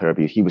enabler of her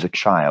abuse. He was a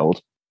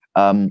child.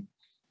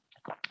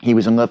 He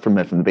was in love from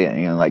her from the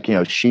beginning,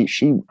 and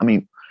she. I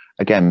mean,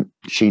 again,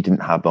 she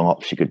didn't have a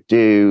lot she could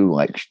do.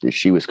 Like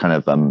she was kind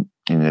of in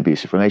an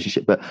abusive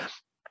relationship, but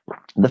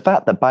the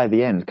fact that by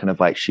the end, kind of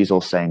like she's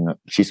all saying that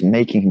she's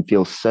making him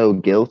feel so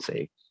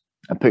guilty.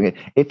 And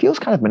it feels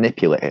kind of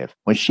manipulative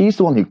when she's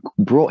the one who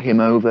brought him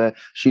over.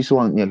 She's the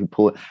one who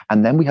pulled.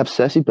 And then we have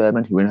Circe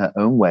Berman, who in her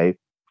own way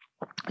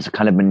is a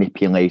kind of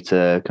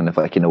manipulator, kind of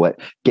like in a way,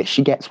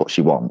 she gets what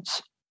she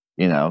wants,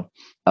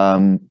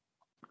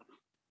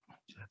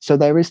 So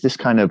there is this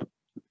kind of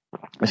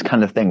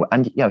thing,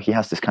 and he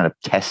has this kind of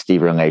testy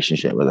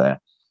relationship with her,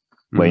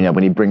 where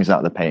when he brings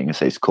out the painting and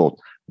says, "Cool,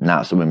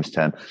 now it's the women's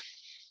turn."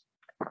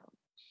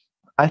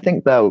 I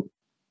think though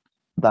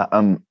that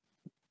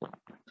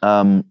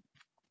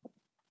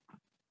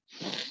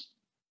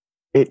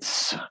it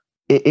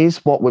is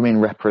what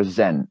women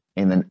represent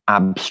in an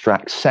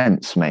abstract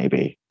sense,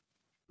 maybe,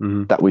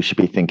 that we should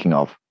be thinking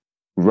of,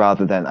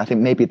 rather than, I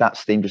think maybe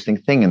that's the interesting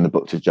thing in the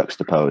book to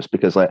juxtapose,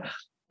 because like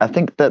I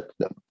think that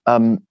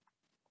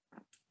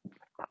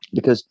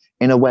because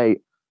in a way,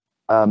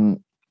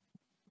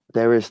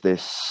 there is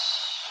this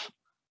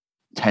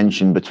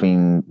tension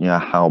between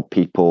how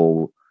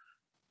people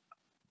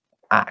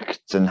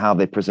act and how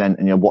they present,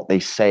 and what they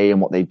say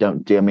and what they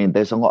don't do. I mean,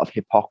 there's a lot of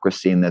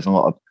hypocrisy, and there's a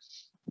lot of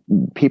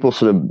people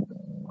sort of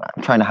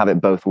trying to have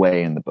it both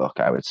way in the book,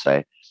 I would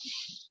say.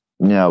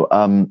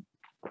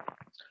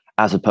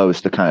 As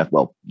opposed to kind of,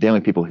 the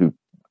only people who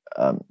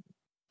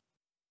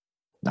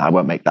I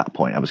won't make that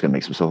point. I was going to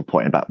make some sort of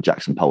point about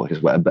Jackson Pollock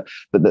as well. But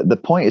the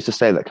point is to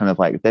say that kind of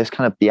like there's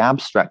kind of the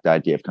abstract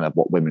idea of kind of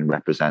what women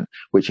represent,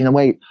 which in a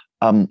way,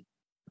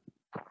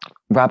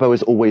 Rabo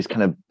is always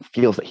kind of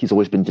feels that he's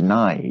always been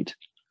denied,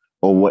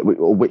 or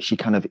which he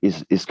kind of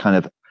is kind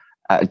of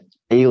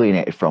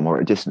alienated from, or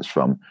at a distance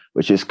from,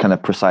 which is kind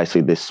of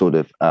precisely this sort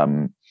of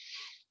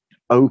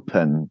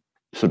open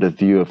sort of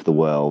view of the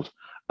world,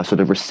 a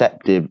sort of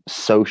receptive,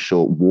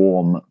 social,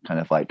 warm kind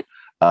of like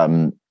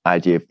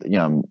idea of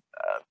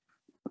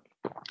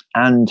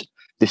and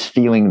this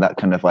feeling that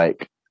kind of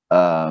like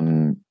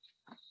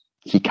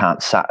he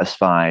can't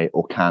satisfy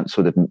or can't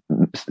sort of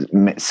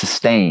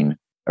sustain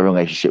a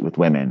relationship with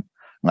women,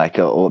 like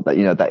or that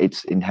that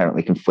it's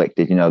inherently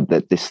conflicted,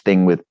 that this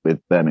thing with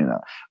Berman,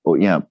 or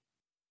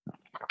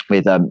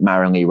with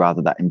Marilyn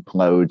rather, that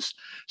implodes.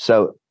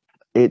 So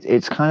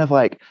it's kind of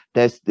like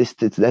there's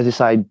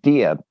this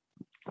idea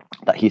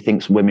that he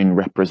thinks women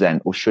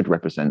represent or should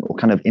represent, or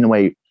kind of in a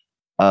way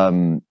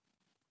that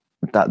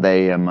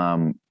they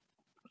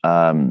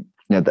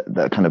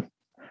that kind of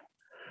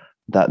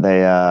that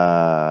they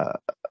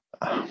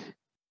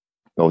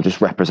or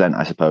just represent,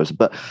 I suppose.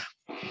 But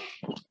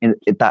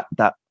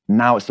that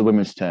now it's the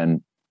women's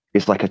turn.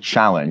 It's like a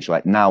challenge.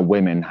 Like now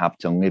women have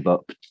to live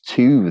up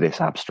to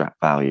this abstract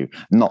value,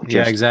 not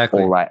just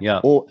exactly. All right, yeah,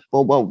 or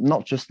well,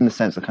 not just in the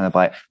sense of kind of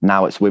like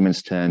now it's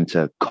women's turn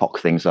to cock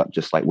things up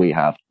just like we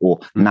have, or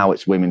now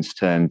it's women's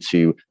turn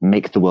to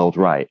make the world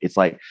right. It's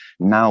like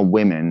now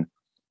women,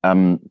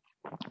 now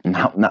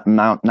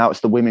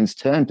it's the women's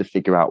turn to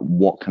figure out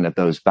what kind of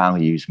those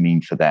values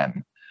mean for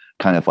them.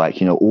 Kind of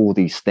like all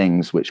these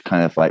things which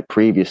kind of like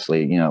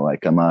previously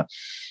like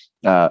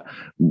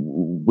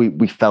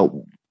we felt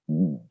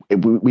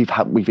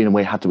we've in a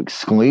way had to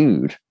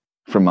exclude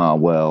from our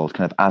world,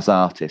 kind of as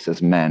artists,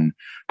 as men,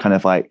 kind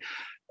of like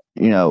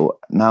now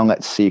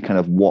let's see kind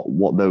of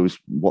what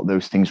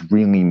those things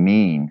really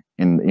mean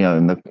in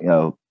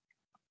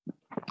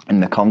in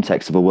the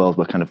context of a world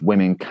where kind of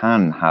women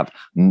can have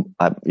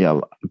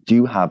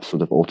do have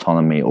sort of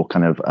autonomy, or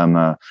kind of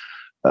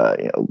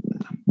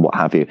what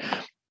have you.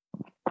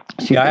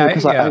 So,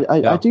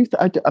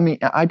 I mean,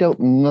 I don't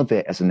love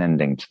it as an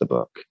ending to the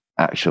book,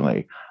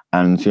 actually.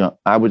 And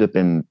I would have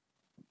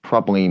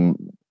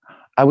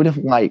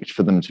liked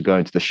for them to go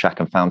into the shack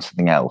and found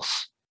something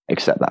else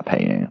except that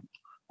painting.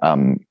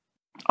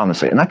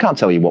 Honestly, and I can't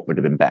tell you what would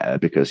have been better,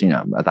 because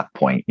at that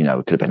point,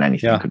 it could have been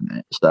anything, couldn't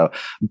it? So,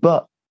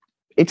 but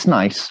it's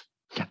nice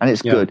and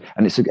it's good,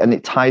 and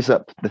it ties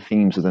up the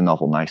themes of the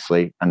novel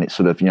nicely, and it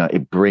sort of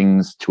it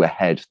brings to a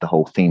head the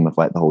whole theme of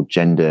like the whole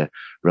gender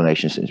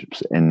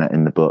relationships in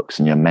the books,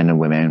 and men and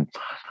women.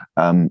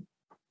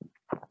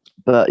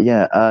 But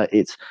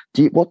it's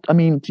do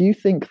you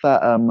think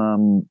that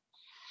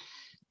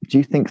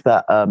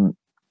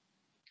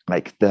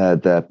like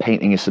the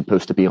painting is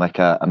supposed to be like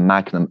a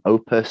magnum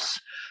opus,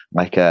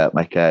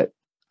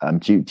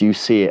 do you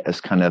see it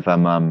as kind of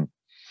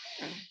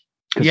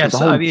yes,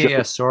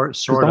 sort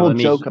of. The whole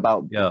joke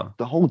about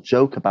the whole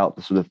joke about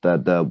the sort of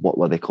the what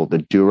were they called, the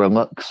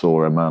Duralux,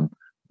 or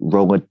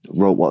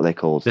what they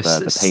called the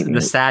painting,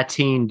 the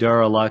Sateen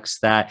Duralux,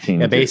 that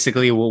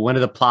basically one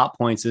of the plot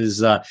points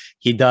is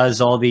he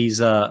does all these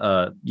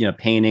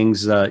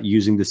paintings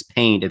using this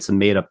paint. It's a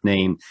made-up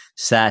name,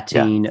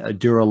 Sateen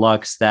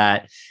Duralux,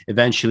 that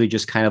eventually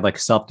just kind of like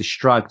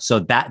self-destruct. So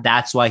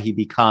that's why he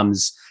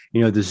becomes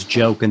this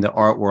joke in the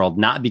art world,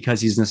 not because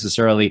he's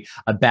necessarily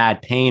a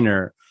bad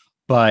painter,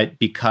 but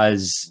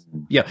because,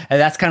 and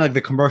that's kind of like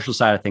the commercial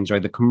side of things,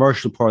 right? The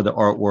commercial part of the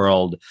art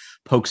world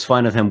pokes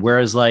fun of him.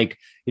 Whereas like,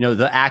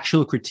 the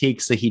actual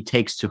critiques that he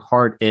takes to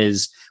heart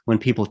is when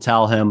people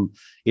tell him,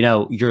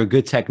 you're a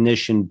good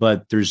technician,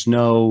 but there's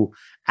no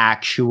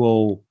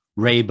actual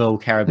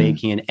Rabo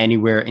Karabekian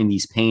anywhere in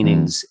these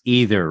paintings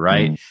either,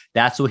 right?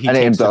 That's what he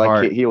takes to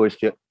heart.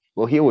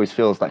 He always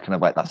feels that kind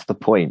of like that's the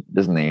point,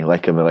 doesn't he?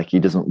 Like he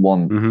doesn't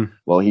want.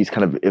 Well, he's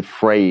kind of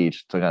afraid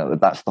to.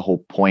 That's the whole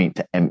point,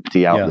 to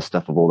empty out the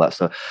stuff of all that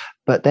stuff.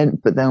 But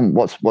then,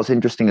 what's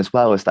interesting as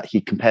well is that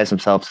he compares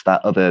himself to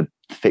that other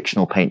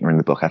fictional painter in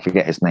the book. I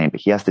forget his name,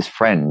 but he has this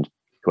friend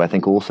who I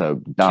think also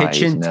dies.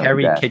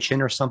 Terry Kitchen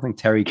or something.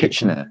 Terry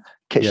Kitchener.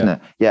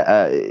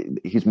 Yeah,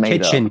 he's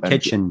made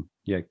Kitchen.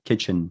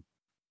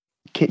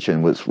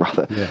 Kitchen was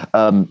rather.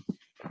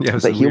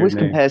 But he always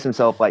compares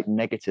himself like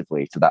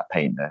negatively to that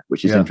painter,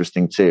 which is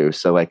interesting too.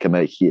 So like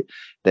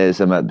there's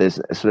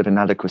a sort of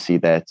inadequacy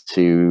there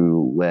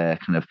too, where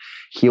kind of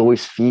he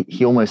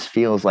almost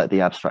feels like the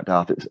abstract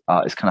art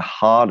is kind of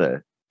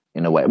harder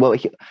in a way. Well,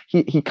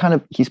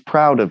 he's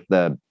proud of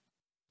the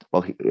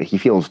well, he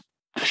feels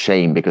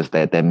shame because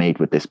they're made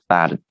with this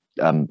bad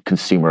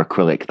consumer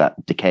acrylic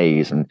that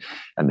decays, and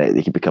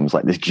he becomes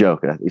like this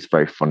joker. It's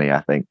very funny,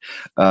 I think.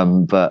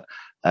 But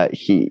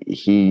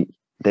he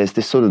there's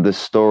this sort of the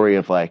story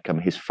of like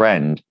his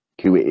friend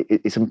who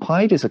is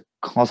implied as a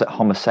closet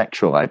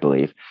homosexual, I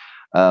believe,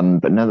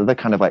 but another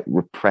kind of like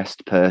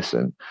repressed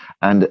person,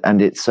 and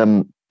it's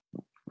who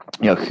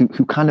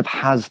kind of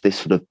has this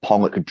sort of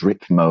Pollock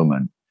drip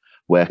moment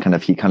where kind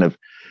of he kind of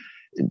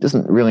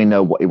doesn't really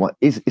know what he wants.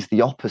 Is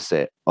the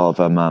opposite of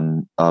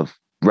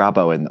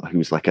Rabo, and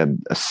who's like a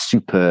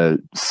super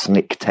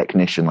slick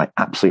technician, like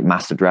absolute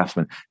master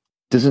draftsman,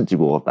 doesn't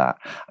do all of that.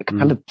 It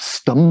kind of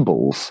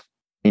stumbles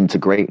into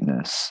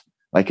greatness,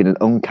 like in an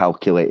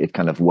uncalculated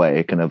kind of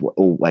way, kind of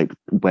like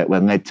we're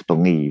led to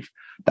believe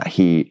that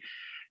he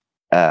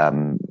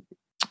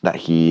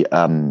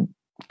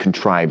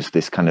contrives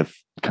this kind of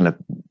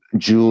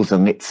Jules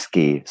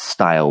Zalitsky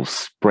style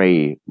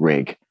spray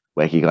rig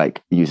where he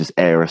like uses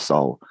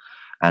aerosol,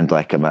 and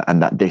like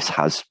and that this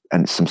has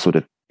some sort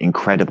of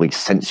incredibly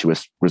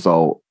sensuous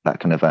result, that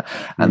kind of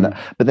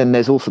but then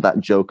there's also that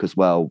joke as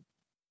well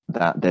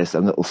that there's a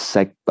little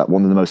that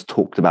one of the most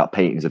talked about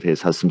paintings of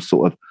his has some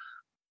sort of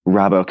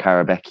Rabo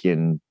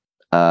Karabekian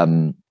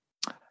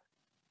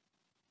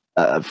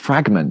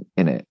fragment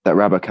in it, that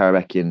Rabo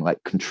Karabekian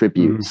like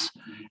contributes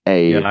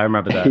I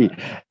remember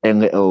that. a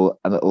little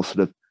sort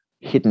of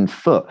hidden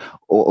foot,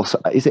 or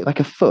is it like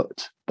a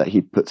foot that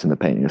he puts in the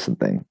painting or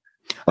something?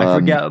 I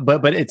forget,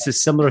 but it's a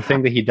similar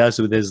thing that he does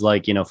with his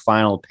like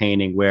final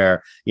painting,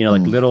 where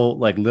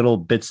like little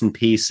bits and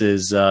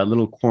pieces,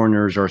 little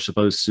corners are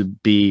supposed to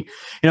be,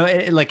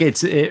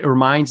 it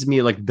reminds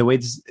me, like the way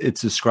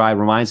it's described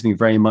reminds me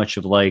very much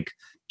of like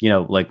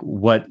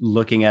what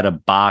looking at a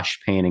Bosch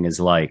painting is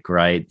like,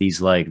 right?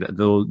 These like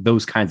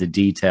those kinds of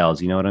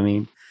details, you know what I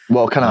mean?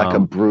 Well, kind of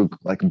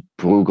like a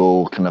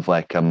Bruegel kind of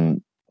like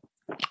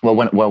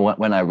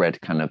when I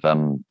read kind of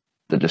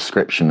the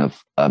description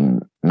of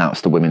Now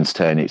It's the Women's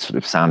Turn, it sort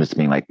of sounded to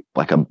me like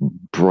a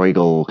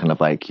Bruegel kind of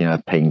like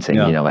painting,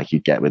 like you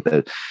get with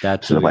the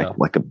sort of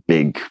like a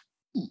big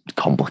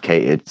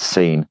complicated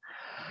scene,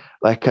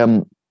 what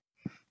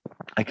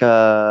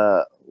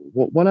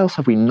else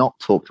have we not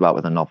talked about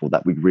with a novel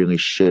that we really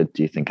should,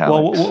 do you think,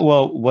 Alex?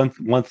 Well,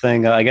 one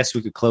thing I guess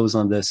we could close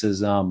on this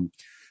is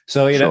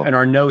so Sure. in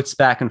our notes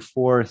back and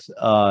forth,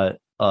 I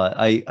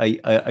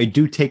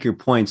do take your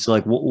point. So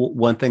like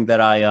one thing that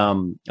I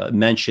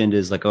mentioned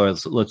is like,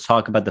 let's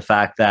talk about the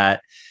fact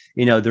that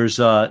there's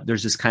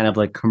this kind of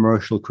like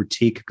commercial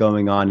critique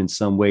going on in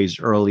some ways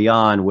early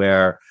on,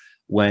 where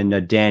when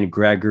Dan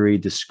Gregory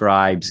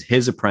describes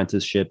his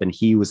apprenticeship and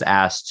he was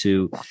asked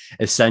to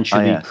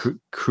essentially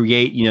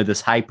create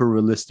this hyper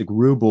realistic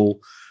ruble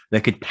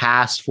that could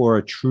pass for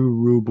a true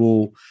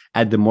ruble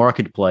at the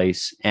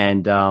marketplace,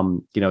 and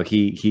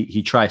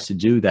he tries to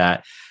do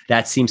that.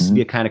 That seems to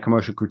be a kind of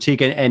commercial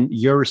critique, and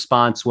your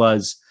response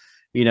was,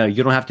 you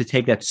don't have to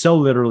take that so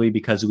literally,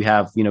 because we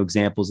have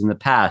examples in the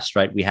past,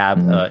 right? We have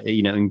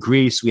in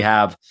Greece we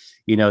have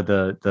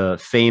the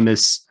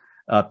famous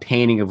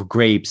painting of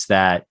grapes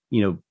that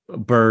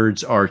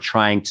birds are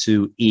trying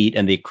to eat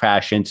and they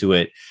crash into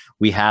it.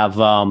 We have,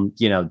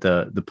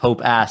 the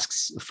Pope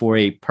asks for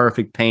a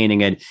perfect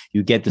painting and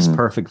you get this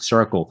perfect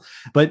circle.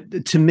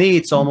 But to me,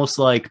 it's almost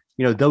like,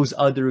 those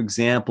other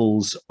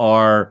examples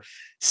are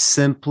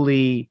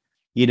simply,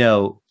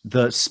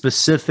 the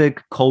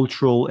specific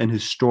cultural and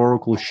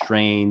historical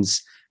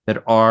strains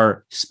that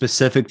are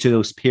specific to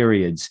those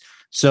periods.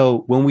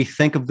 So when we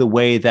think of the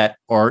way that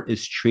art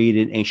is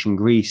treated in ancient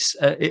Greece,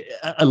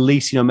 at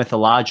least,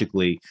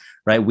 mythologically,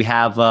 right? We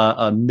have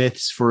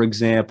myths, for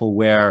example,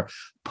 where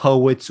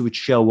poets would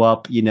show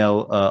up,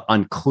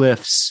 on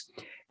cliffs,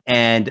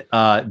 and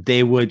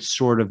they would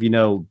sort of,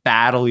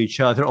 battle each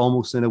other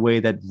almost in a way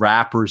that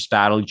rappers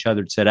battle each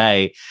other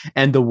today.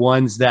 And the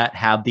ones that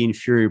have the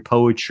inferior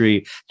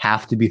poetry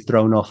have to be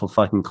thrown off a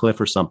fucking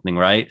cliff or something,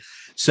 right?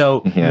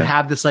 So you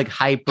have this like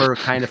hyper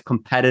kind of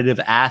competitive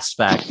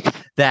aspect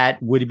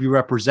that would be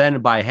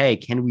represented by, hey,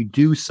 can we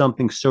do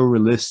something so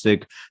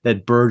realistic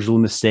that birds will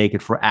mistake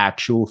it for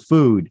actual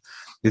food?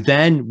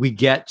 Then we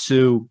get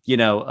to,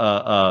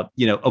 a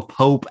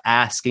pope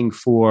asking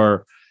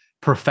for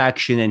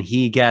perfection and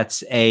he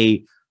gets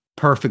a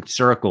perfect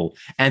circle.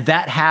 And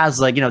that has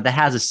like, that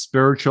has a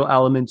spiritual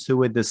element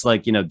to it. This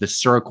like, the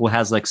circle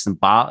has like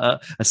a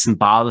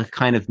symbolic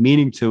kind of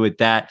meaning to it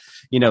that,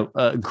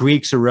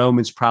 Greeks or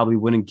Romans probably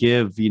wouldn't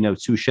give,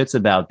 two shits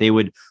about. They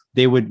would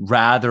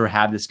rather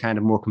have this kind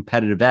of more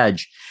competitive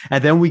edge.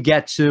 And then we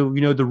get to,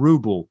 the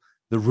ruble.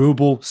 The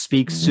ruble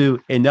speaks to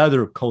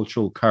another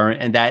cultural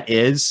current, and that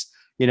is,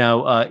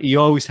 you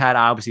always had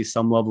obviously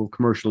some level of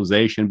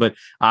commercialization, but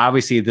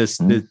obviously this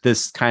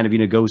kind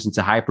of, goes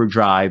into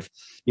hyperdrive,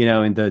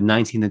 in the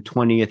 19th and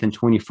 20th and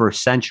 21st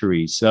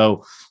centuries.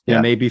 So,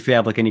 maybe if you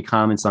have like any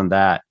comments on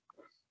that.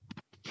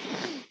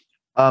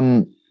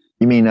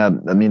 You mean,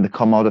 the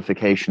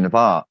commodification of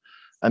art?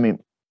 I mean,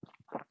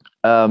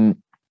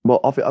 well,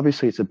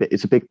 obviously it's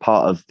a big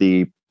part of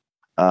the,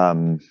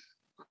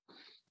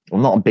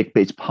 well, not a big,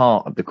 but it's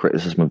part of the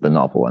criticism of the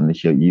novel. And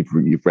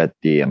you've read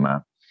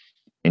the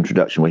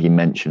introduction where he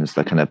mentions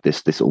the kind of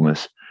this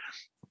almost.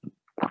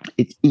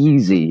 It's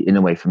easy in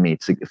a way for me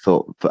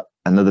for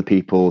another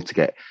people to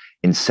get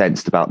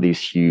incensed about these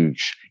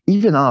huge,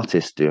 even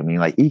artists do. I mean,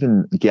 like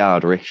even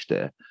Gerhard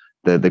Richter,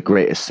 the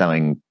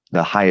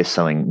highest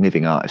selling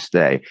living artist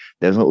today.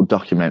 There's a little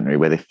documentary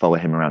where they follow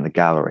him around the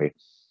gallery.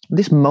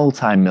 This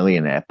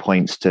multi-millionaire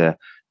points to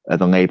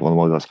the label on the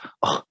wall and goes,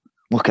 "Oh,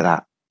 look at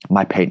that.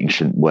 My painting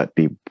shouldn't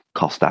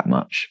cost that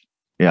much.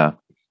 Yeah,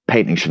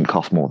 painting shouldn't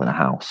cost more than a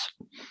house."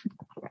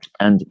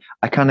 And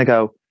I kind of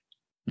go,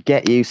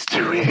 get used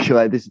to it.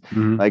 Like this,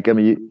 like, I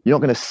mean, you're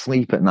not going to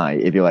sleep at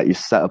night if you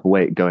set up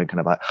awake going kind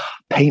of like,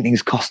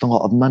 paintings cost a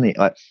lot of money.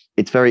 Like,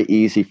 it's very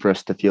easy for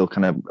us to feel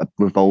kind of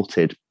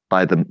revolted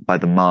by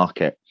the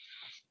market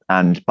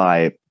and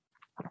by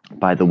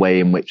the way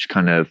in which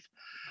kind of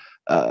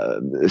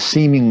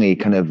seemingly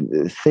kind of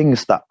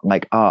things that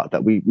like art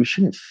that we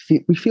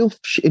feel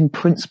in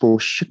principle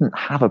shouldn't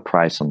have a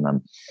price on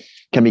them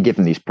can be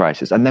given these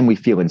prices, and then we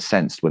feel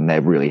incensed when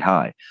they're really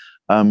high.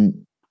 That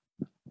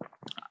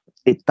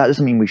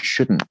doesn't mean we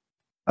shouldn't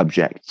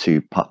object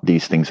to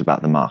these things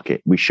about the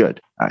market. We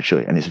should,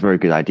 actually, and it's a very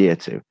good idea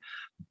to.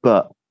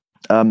 But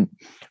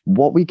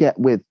what we get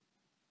with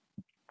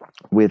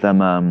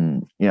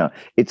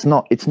it's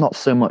not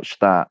so much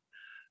that.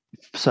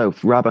 So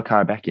Rabo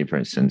Karabekian, for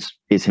instance,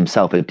 is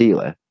himself a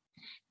dealer,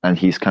 and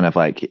he's kind of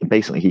like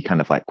basically he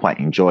kind of like quite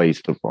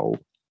enjoys the role,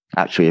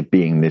 actually, of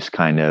being this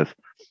kind of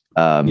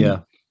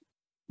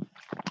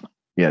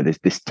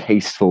this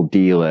tasteful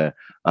dealer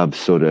of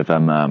sort of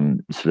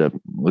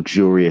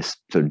luxurious,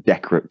 sort of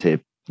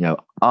decorative,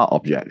 art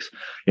objects,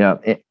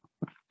 I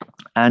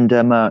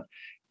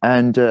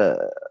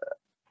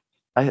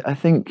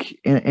think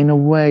in a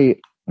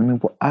way, I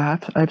mean, I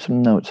have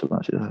some notes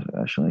about it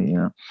actually.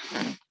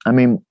 I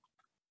mean,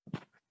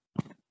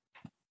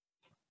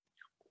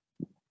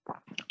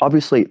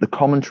 obviously, the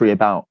commentary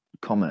about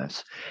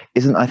commerce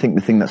isn't, I think,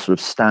 the thing that sort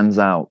of stands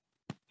out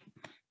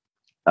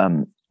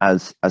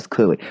as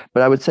clearly.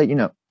 But I would say,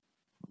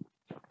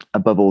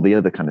 above all the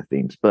other kind of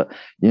themes. But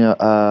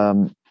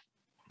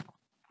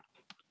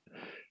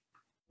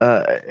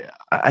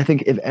I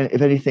think if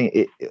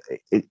anything,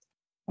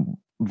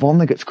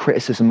 Vonnegut's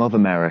criticism of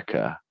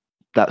America,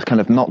 that's kind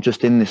of not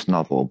just in this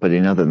novel but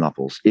in other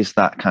novels, is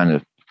that kind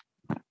of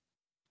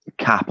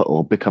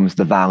capital becomes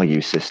the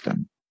value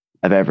system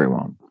of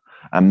everyone,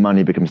 and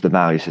money becomes the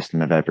value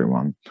system of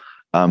everyone.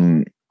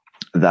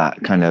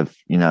 That kind of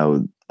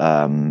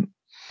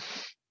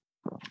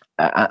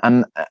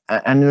and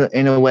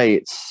in a way,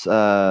 it's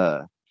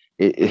kind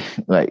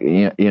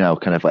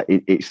of like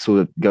it sort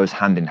of goes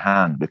hand in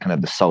hand with kind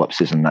of the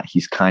solipsism that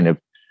he's kind of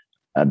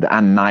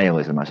and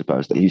nihilism, I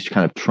suppose, that he's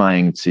kind of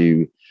trying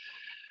to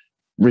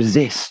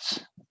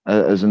resist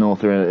as an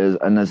author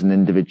and as an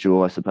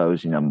individual, I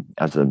suppose,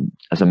 as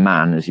a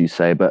man, as you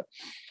say. But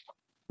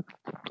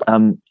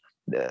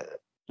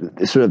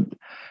sort of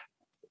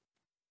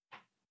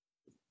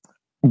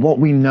what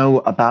we know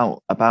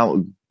about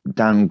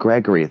Dan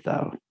Gregory,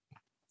 though,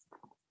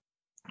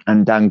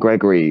 and Dan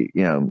Gregory,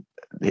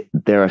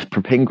 there are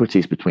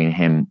propinquities between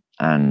him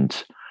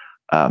and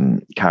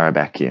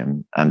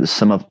Karabekian, and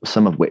some of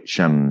which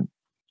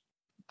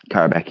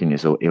Karabekian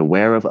is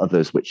aware of,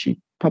 others which he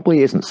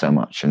probably isn't so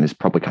much, and is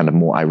probably kind of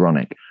more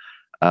ironic.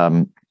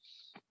 The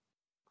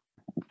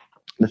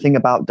thing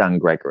about Dan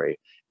Gregory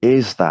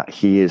is that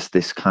he is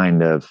this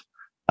kind of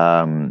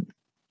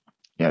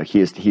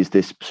he's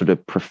this sort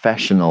of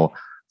professional,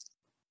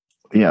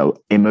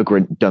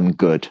 immigrant done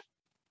good,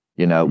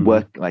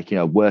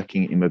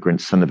 working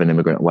immigrant, son of an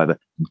immigrant, whatever,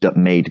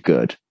 made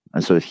good.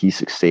 And so if he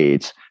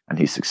succeeds and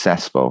he's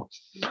successful,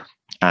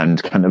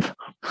 and kind of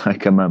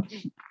like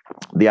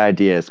the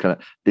idea is kind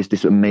of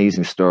this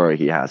amazing story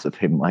he has of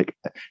him, like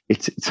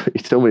it's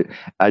always,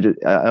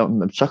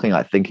 I'm chuckling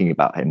like thinking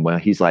about him, where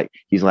he's like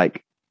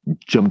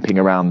jumping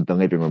around the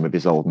living room of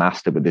his old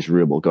master with this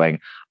ruble, going,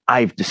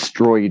 "I've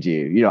destroyed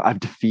you, I've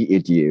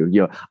defeated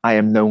you, I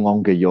am no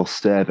longer your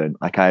servant,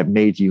 like I have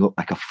made you look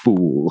like a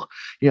fool."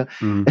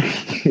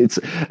 It's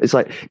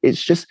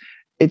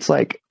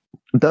like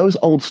those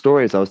old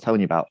stories I was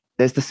telling you about.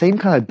 There's the same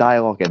kind of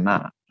dialogue in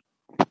that,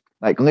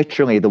 like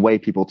literally the way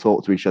people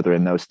talk to each other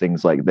in those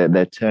things, like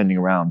they're turning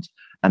around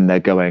and they're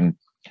going,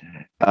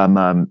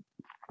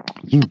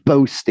 "You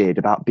boasted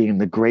about being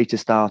the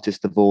greatest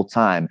artist of all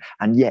time,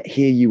 and yet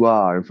here you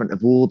are in front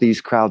of all these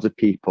crowds of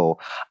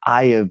people.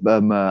 I've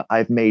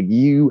made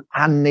you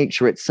and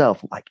nature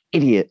itself like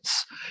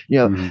idiots."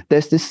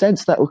 There's this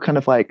sense that we're kind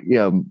of like,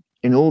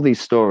 in all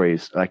these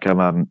stories, like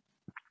the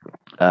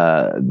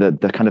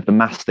kind of the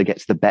master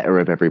gets the better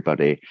of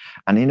everybody,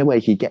 and in a way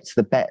he gets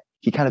the bet.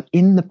 He kind of,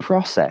 in the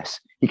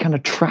process, he kind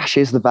of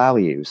trashes the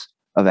values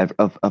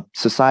of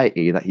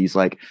society, that he's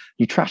like,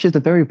 he trashes the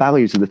very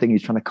values of the thing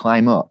he's trying to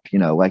climb up,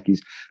 like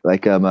he's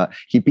like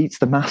he beats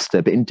the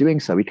master, but in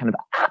doing so he kind of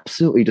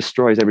absolutely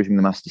destroys everything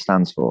the master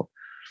stands for.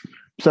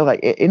 So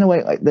like in a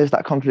way, like there's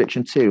that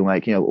contradiction too,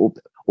 like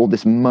all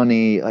this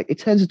money, like it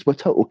turns into a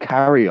total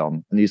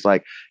carry-on. And he's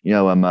like,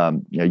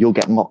 you'll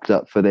get locked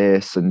up for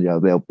this, and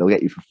they'll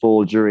get you for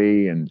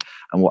forgery and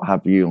what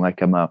have you.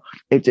 Like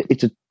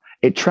it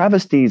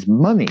travesties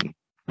money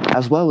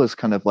as well as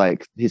kind of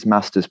like his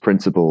master's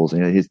principles,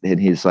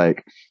 his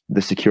like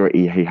the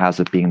security he has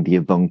of being the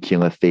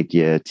avuncular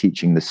figure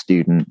teaching the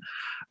student,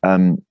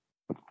 and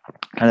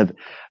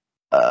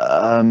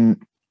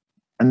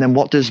then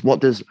what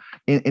does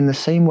in the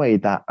same way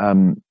that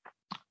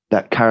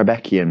that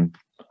Karabekian,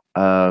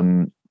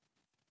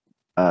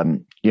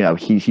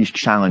 he's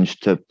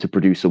challenged to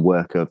produce a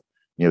work of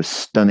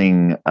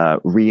stunning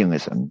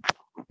realism.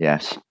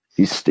 Yes,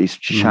 he's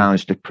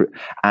challenged to,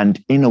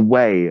 and in a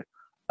way,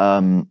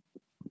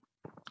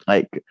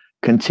 like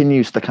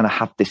continues to kind of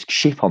have this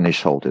chip on his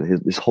shoulder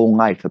his whole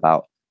life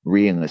about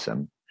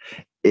realism,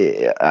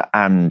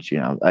 and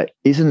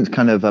isn't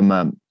kind of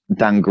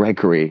Dan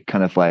Gregory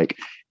kind of like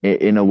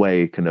in a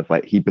way kind of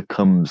like he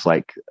becomes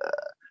like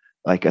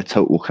a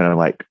total kind of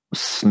like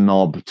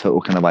snob,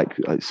 total kind of like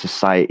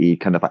society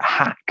kind of like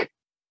hack.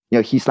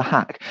 He's the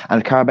hack,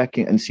 and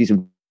Karabekian sees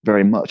him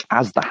very much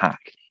as the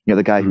hack.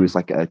 The guy who is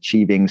like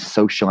achieving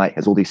socialite,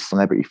 has all these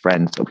celebrity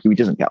friends who he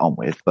doesn't get on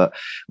with, but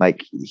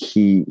like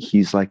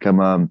he's like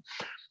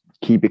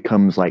he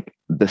becomes like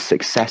the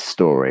success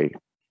story.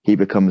 He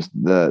becomes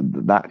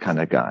that kind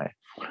of guy.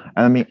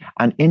 And I mean,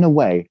 and in a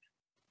way,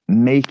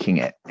 making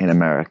it in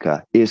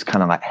America is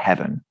kind of like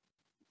heaven.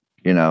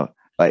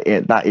 Like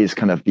that is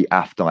kind of the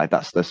afterlife.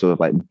 That's the sort of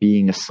like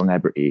being a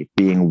celebrity,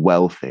 being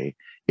wealthy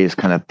is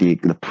kind of the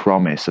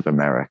promise of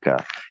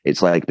America.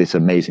 It's like this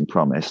amazing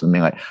promise. I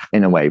mean, like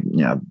in a way,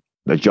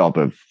 the job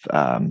of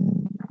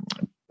Vonnegut,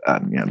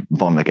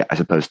 I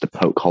suppose, to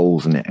poke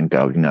holes in it and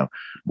go,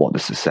 what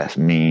does success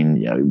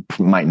mean?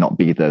 Might not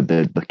be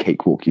the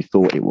cakewalk you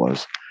thought it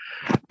was,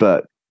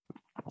 but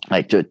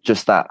like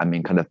just that. I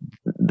mean, kind of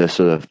the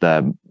sort of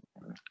the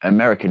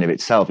American of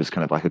itself is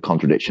kind of like a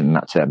contradiction in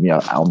that term.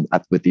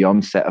 With the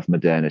onset of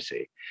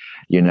modernity,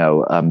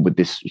 with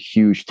this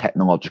huge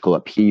technological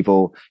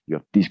upheaval, you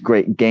have these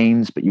great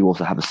gains, but you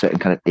also have a certain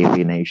kind of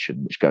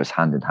alienation which goes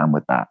hand in hand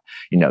with that.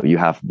 You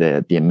have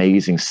the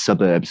amazing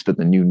suburbs for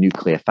the new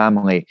nuclear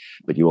family,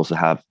 but you also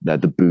have the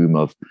boom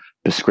of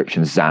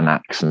prescription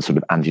Xanax and sort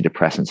of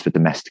antidepressants for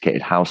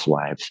domesticated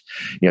housewives.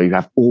 You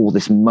have all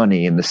this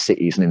money in the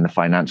cities and in the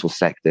financial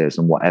sectors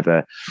and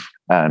whatever.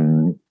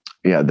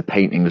 The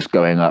paintings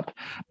going up,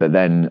 but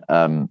then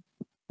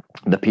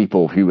the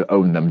people who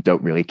own them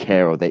don't really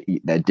care, or they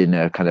eat their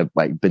dinner kind of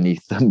like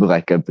beneath them,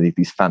 like beneath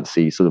these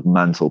fancy sort of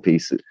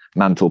mantelpiece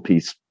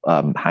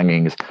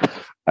hangings,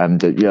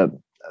 and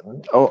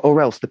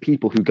or else the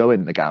people who go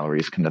in the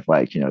galleries kind of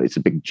like it's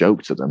a big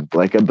joke to them.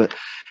 Like, but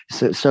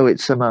so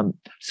it's so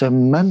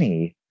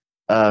money,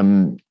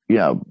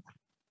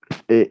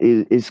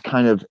 is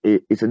kind of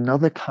is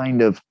another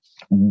kind of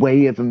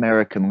way of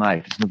American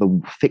life. It's another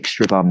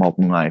fixture of our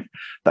modern life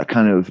that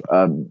kind of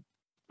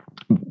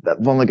that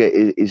Vonnegut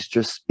is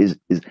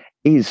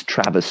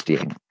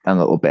travestying a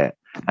little bit,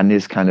 and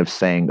is kind of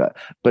saying that.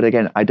 But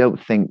again, I don't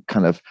think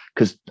kind of,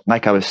 because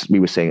like we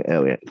were saying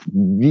earlier,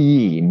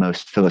 the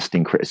most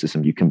Philistine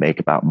criticism you can make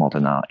about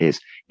modern art is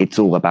it's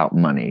all about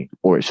money,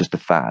 or it's just a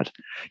fad.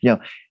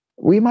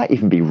 We might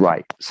even be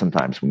right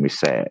sometimes when we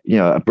say it.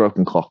 A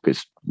broken clock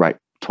is right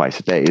twice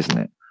a day, isn't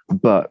it?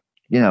 But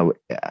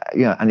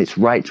and it's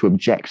right to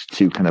object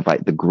to kind of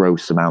like the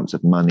gross amounts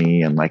of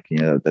money and like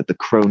the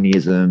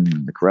cronyism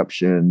and the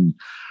corruption,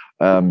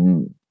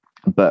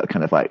 but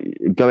kind of like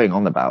going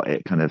on about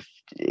it, kind of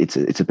it's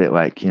a bit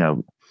like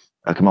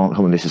come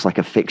on, this is like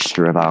a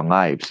fixture of our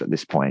lives at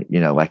this point.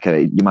 Like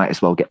you might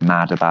as well get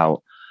mad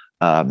about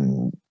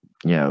the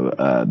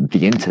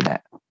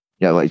internet.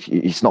 Like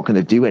it's not going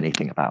to do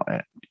anything about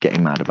it.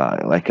 Getting mad about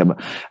it, like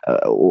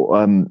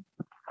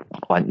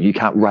you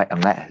can't write a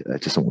letter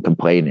to someone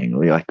complaining,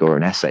 or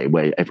an essay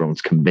where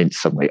everyone's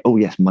convinced suddenly, oh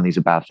yes, money's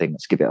a bad thing,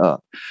 let's give it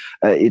up.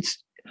 But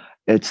it's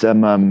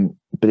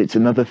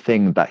another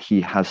thing that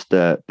he has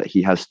to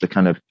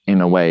kind of,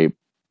 in a way,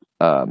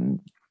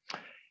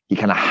 he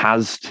kind of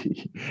has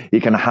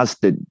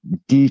to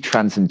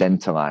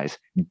de-transcendentalize,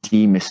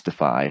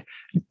 demystify,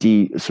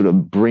 sort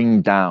of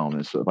bring down,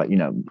 and sort of like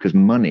because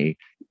money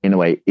in a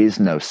way is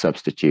no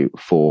substitute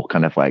for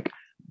kind of like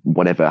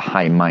whatever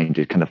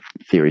high-minded kind of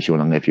theories you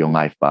want to live your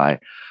life by,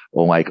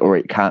 or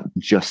it can't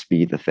just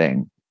be the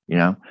thing.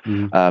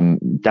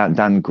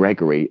 Dan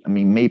Gregory, I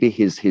mean, maybe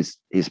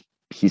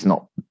he's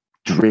not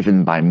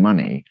driven by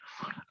money,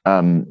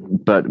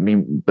 but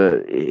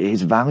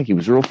his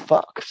values are all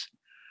fucked.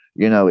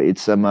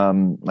 It's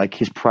like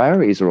his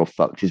priorities are all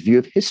fucked. His view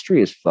of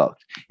history is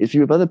fucked. His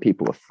view of other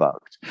people are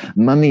fucked.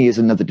 Money is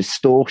another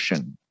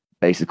distortion,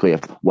 basically,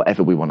 of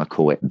whatever we want to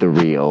call it, the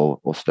real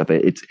or stuff.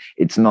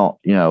 It's not,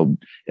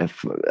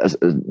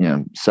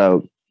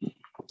 so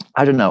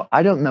I don't know.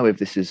 I don't know if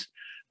this is,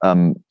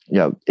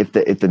 if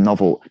the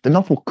novel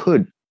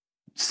could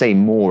say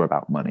more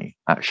about money.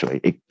 Actually,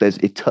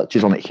 it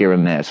touches on it here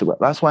and there. So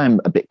that's why I'm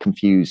a bit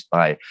confused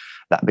by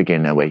that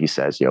beginner where he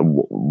says,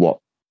 what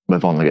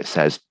Vonnegut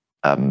says,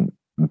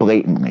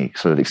 blatantly,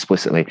 sort of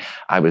explicitly,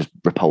 I was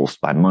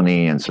repulsed by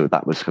money, and so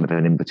that was kind of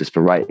an impetus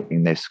for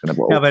writing this kind of.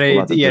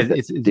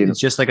 It's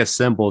just like a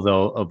symbol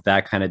though of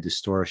that kind of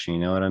distortion.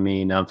 You know what I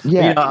mean?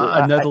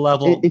 Another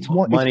level,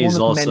 money is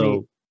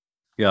also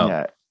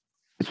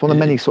it's one of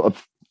many sort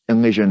of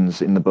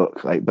elisions in the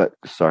book. Like, but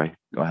sorry,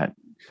 go ahead.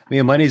 I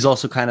mean, money is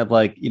also kind of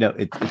like,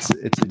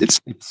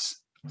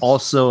 it's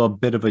also a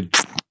bit of a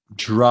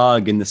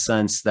drug in the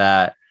sense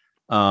that,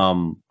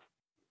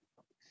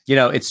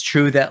 it's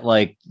true that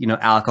like,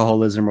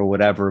 alcoholism or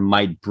whatever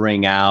might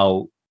bring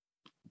out,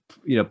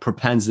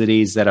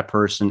 propensities that a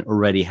person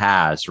already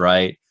has,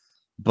 right?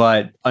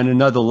 But on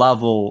another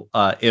level,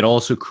 it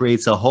also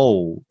creates a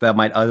hole that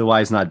might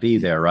otherwise not be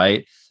there,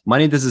 right?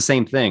 Money does the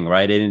same thing,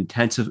 right? It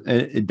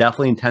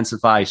definitely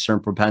intensifies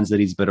certain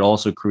propensities, but it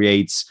also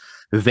creates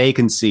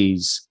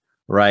vacancies,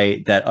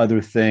 right? That other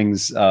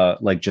things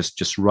like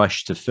just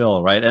rush to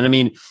fill, right? And I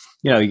mean,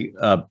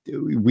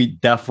 we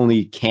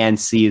definitely can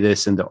see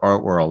this in the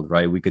art world,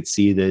 right? We could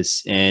see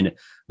this in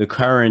the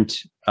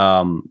current,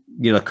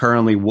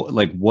 currently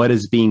like what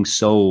is being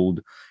sold,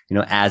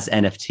 as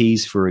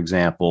NFTs, for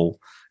example.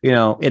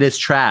 It is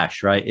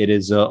trash, right? It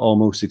is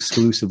almost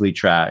exclusively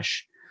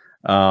trash.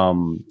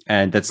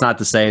 And that's not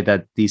to say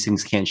that these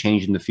things can't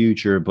change in the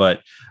future,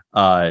 but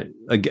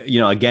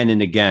again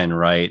and again,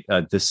 right?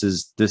 This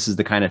is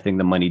the kind of thing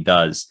that money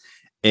does.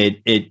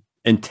 It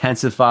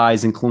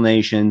intensifies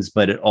inclinations,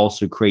 but it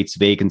also creates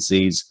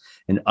vacancies,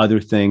 and other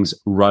things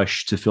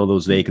rush to fill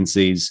those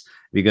vacancies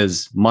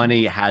because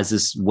money has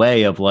this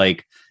way of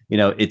like,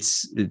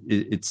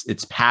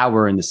 it's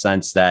power in the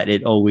sense that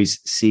it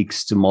always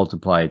seeks to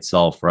multiply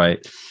itself,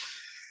 right?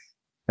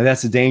 And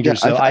that's the danger.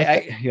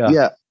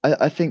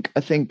 I think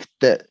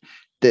that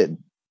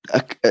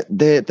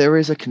there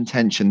is a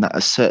contention that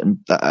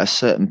at a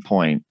certain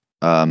point,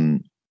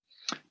 art,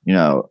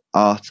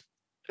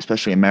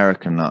 especially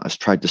American art, has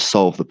tried to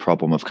solve the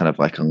problem of kind of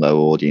like a low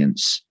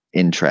audience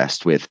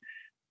interest with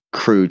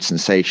crude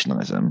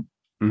sensationalism,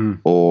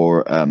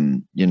 or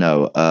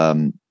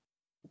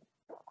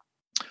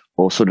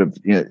or sort of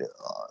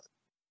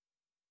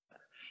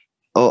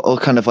or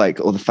kind of like,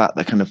 or the fact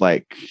that kind of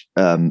like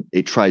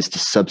it tries to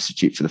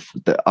substitute for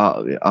the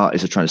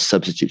artists are trying to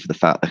substitute for the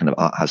fact that kind of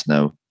art has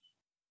no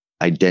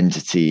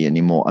identity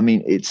anymore. I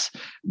mean,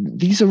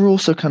 these are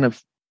also kind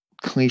of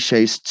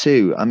cliches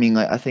too. I mean,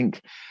 like, I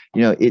think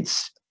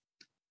it's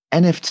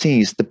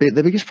NFTs. The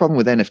biggest problem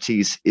with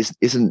NFTs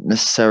isn't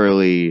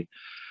necessarily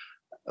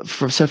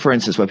for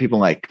instance, when people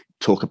like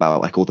talk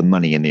about like all the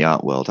money in the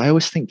art world, I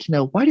always think,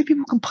 why do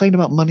people complain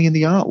about money in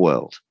the art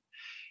world?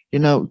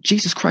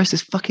 Jesus Christ,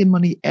 there's fucking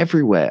money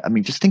everywhere. I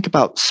mean, just think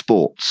about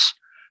sports,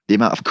 the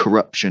amount of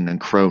corruption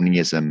and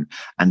cronyism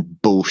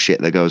and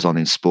bullshit that goes on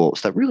in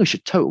sports that really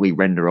should totally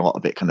render a lot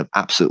of it kind of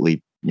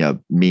absolutely,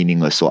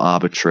 meaningless or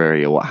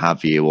arbitrary or what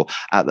have you, or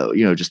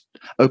just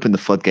open the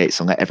floodgates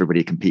and let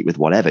everybody compete with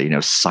whatever,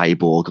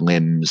 cyborg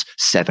limbs,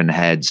 7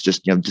 heads,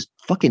 just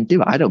fucking do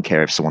it. I don't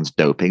care if someone's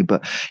doping,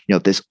 but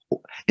there's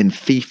in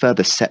FIFA,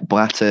 the Sepp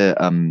Blatter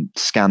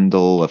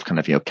scandal of kind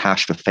of,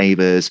 cash for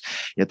favors,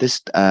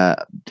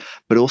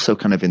 but also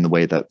kind of in the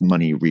way that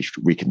money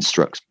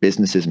reconstructs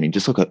businesses. I mean,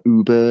 just look at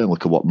Uber and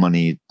look at what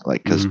money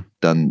like has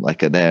done like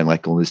there, and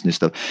like all this new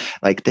stuff.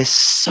 Like there's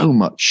so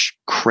much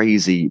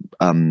crazy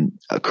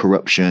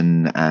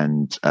corruption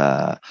and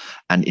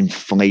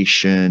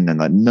inflation, and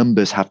like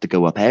numbers have to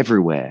go up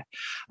everywhere.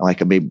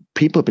 Like, I mean,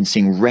 people have been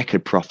seeing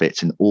record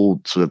profits in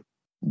all sort of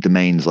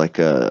domains like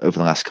over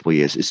the last couple of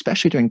years,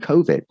 especially during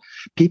COVID.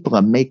 People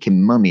are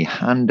making money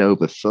hand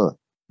over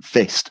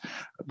fist.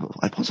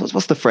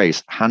 What's the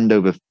phrase? Hand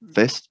over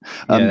fist.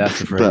 That's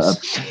the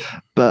phrase.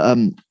 But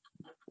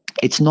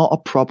it's not a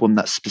problem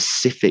that's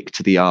specific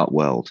to the art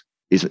world.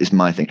 Is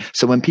my thing.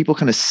 So when people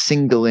kind of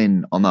single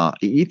in on art,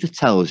 it either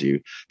tells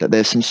you that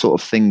there's some sort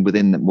of thing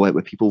within them where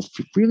people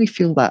really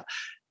feel that,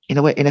 in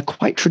a way, in a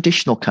quite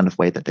traditional kind of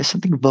way, that there's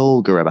something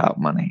vulgar about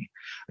money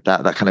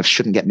that kind of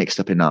shouldn't get mixed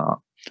up in art.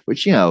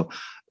 Which,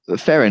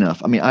 fair enough.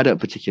 I mean, I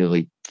don't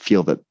particularly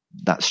feel that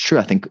that's true.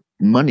 I think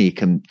money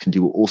can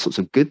do all sorts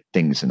of good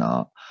things in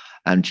art.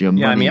 And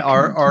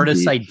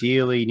artists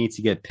ideally need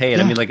to get paid.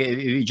 Yeah. I mean, like,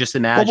 you just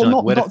imagine,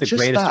 what if the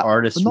greatest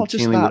artist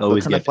routinely would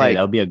always get paid?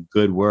 That would be a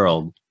good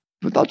world.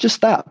 But not just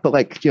that, but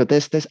like,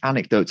 there's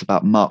anecdotes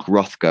about Mark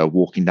Rothko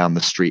walking down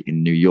the street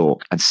in New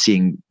York and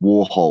seeing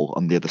Warhol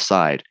on the other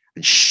side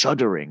and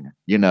shuddering,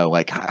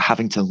 like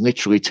having to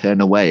literally turn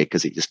away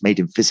because it just made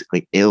him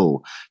physically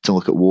ill to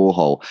look at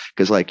Warhol.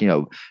 Because like,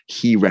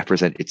 he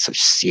represented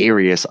such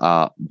serious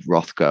art,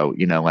 Rothko,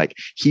 like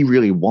he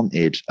really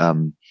wanted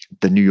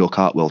the New York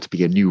art world to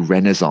be a new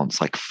Renaissance,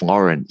 like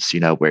Florence,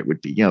 where it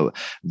would be,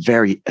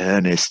 very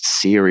earnest,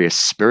 serious,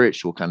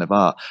 spiritual kind of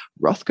art.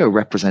 Rothko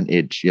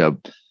represented,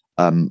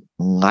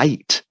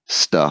 light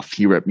stuff.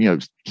 He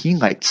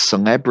liked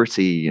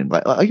celebrity and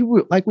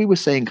like we were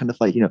saying, kind of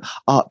like,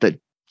 art that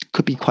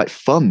could be quite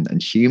fun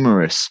and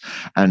humorous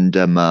and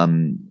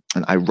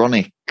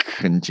ironic,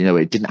 and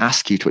it didn't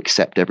ask you to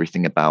accept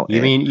everything about it.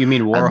 You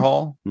mean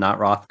Warhol, not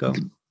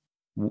Rothko?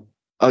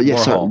 Oh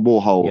yes, sorry,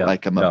 Warhol. Yeah,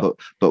 Like, but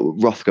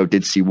Rothko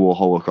did see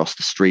Warhol across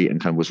the street and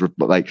kind of was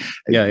like,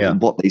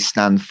 what they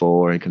stand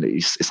for, and kind of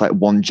it's like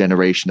one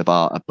generation of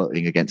art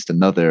abutting against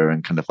another,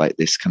 and kind of like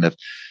this kind of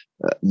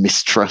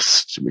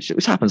mistrust, which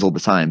happens all the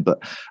time. But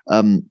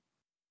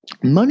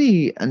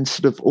money and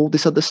sort of all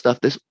this other stuff,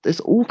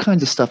 there's all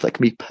kinds of stuff that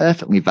can be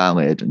perfectly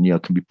valid and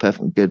can be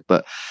perfectly good,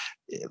 but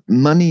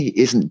money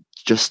isn't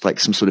just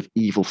like some sort of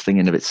evil thing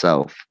in of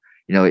itself.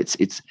 It's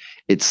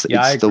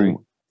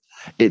still.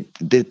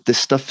 The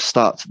stuff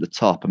starts at the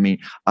top. I mean,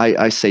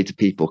 I say to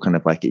people kind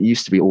of like, it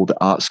used to be all the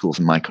art schools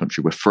in my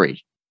country were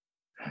free.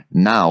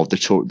 Now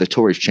the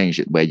Tories changed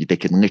it where they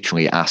can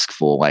literally ask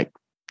for, like,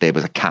 there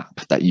was a cap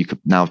that you could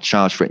now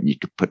charge for it, and you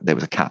could there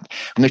was a cap.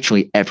 And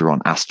literally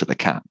everyone asked for the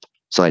cap.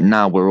 So like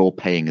now we're all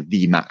paying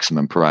the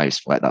maximum price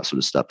for like that sort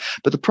of stuff.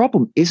 But the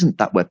problem isn't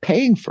that we're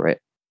paying for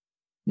it.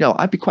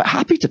 I'd be quite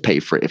happy to pay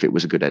for it if it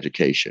was a good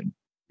education,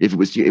 if it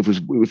was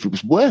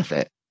worth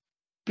it.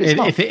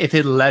 If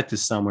it led to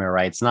somewhere,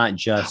 right? It's not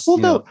just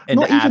an not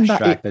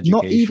abstract education.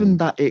 Not even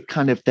that it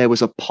kind of there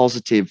was a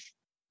positive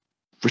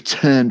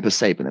return per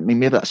se. But I mean,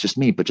 maybe that's just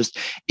me. But just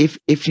if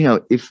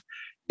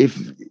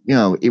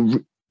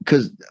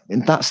because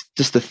that's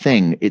just the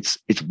thing. It's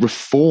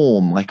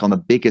reform, like on a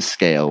bigger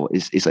scale.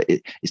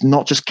 It's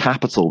not just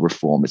capital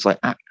reform. It's like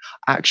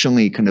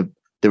actually kind of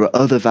there are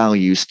other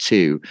values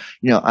too.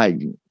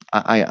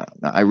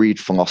 I read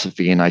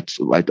philosophy, and I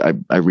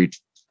read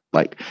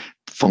like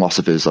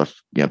philosophers of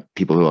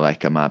people who are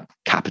like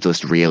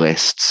capitalist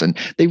realists, and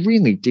they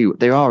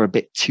are a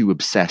bit too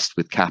obsessed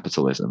with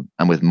capitalism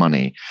and with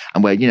money,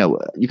 and where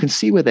you can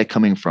see where they're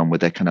coming from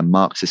with their kind of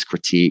Marxist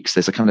critiques.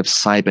 There's a kind of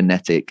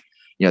cybernetic,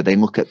 they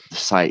look at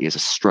society as a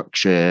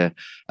structure,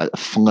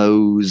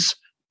 flows,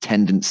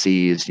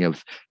 tendencies,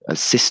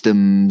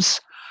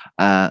 systems,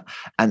 and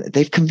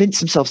they've convinced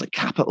themselves that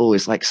capital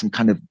is like some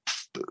kind of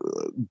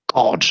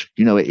God.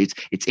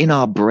 It's in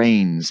our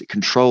brains. It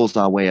controls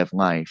our way of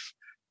life,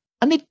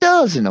 and it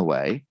does in a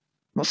way.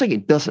 I'm not saying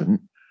it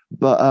doesn't,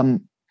 but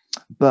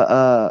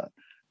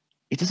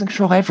it doesn't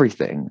control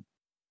everything.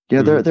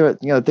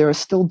 There are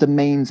still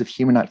domains of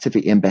human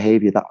activity and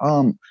behavior that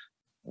aren't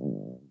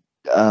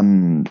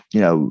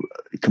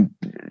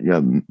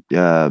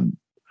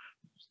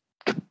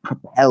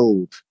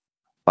propelled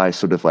by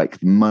sort of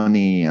like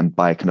money and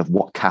by kind of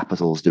what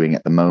capital is doing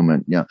at the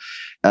moment.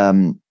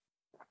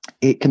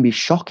 It can be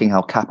shocking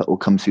how capital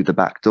comes through the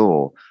back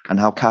door, and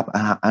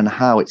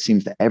how it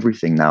seems that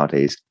everything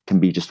nowadays can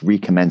be just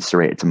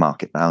recommensurate to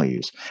market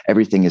values.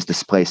 Everything is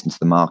displaced into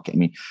the market. I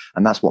mean,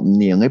 and that's what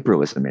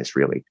neoliberalism is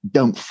really.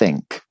 Don't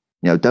think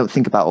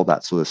about all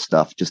that sort of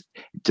stuff. Just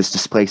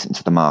displace it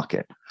into the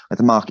market. Let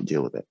the market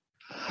deal with it.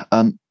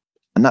 And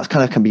that's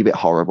kind of can be a bit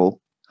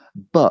horrible,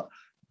 but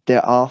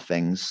there are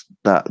things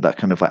that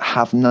kind of like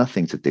have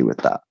nothing to do with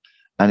that.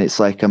 And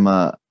it's like, and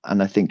I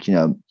think,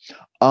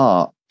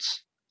 art,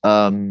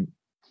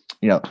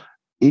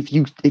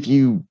 if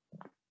you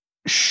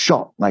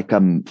shot like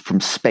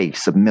from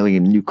space 1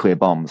 million nuclear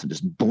bombs and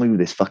just blew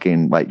this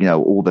fucking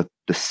all the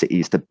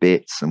cities to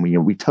bits, and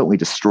we totally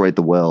destroyed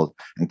the world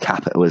and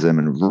capitalism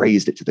and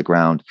razed it to the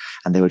ground,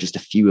 and there were just a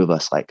few of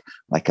us like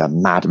a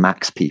Mad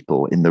Max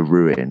people in the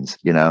ruins,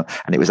 and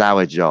it was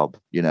our job,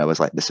 as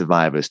like the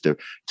survivors to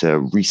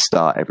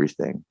restart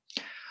everything.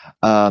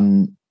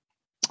 After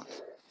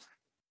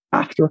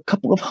a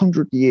couple of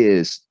 100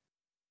 years,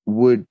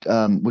 would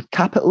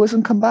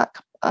capitalism come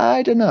back?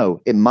 I don't know.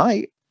 It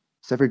might.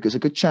 There's a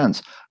good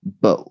chance,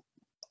 but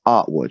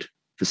art would,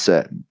 for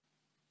certain.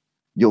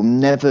 You'll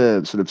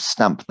never sort of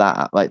stamp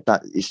that like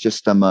that. It's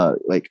just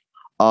like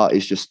art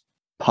is just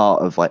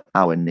part of like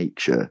our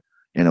nature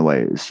in a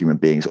way as human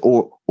beings,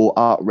 or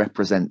art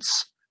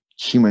represents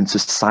human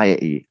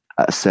society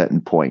at a certain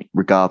point,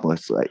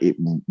 regardless. It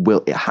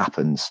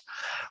happens.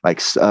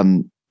 Like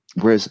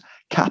whereas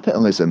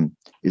capitalism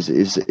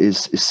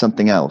is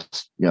something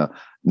else.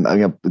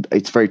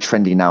 It's very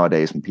trendy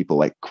nowadays when people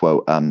like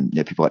quote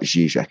people like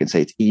Zizek and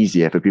say it's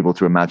easier for people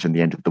to imagine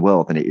the end of the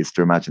world than it is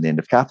to imagine the end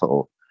of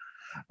capital.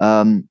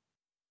 But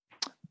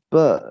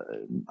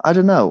I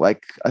don't know.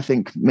 Like I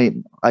think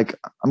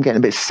I'm getting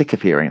a bit sick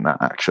of hearing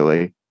that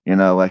actually.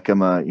 Not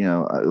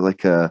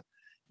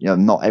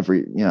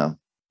every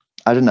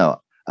I don't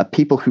know.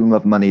 People who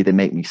love money, they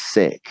make me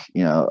sick.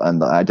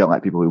 And I don't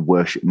like people who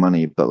worship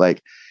money. But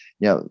like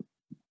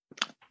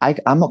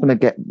I'm not going to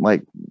get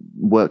like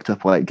worked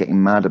up or like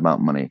getting mad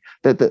about money.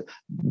 The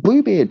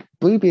Bluebeard,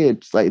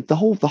 like the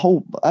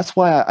whole. That's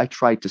why I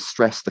tried to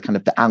stress the kind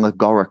of the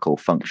allegorical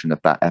function of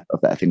that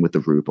thing with the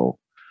ruble.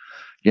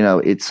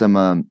 It's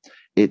kind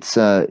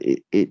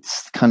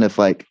of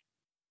like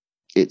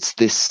it's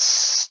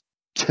this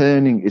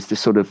turning. It's this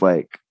sort of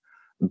like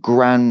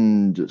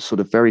grand, sort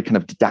of very kind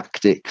of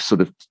didactic,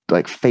 sort of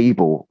like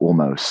fable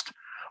almost,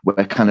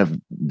 where kind of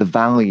the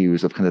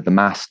values of kind of the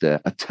master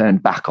are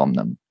turned back on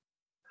them.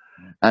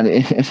 And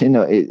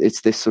it's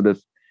this sort of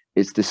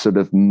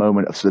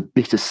moment of sort of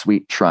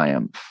bittersweet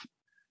triumph,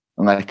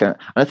 and I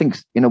think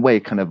in a way,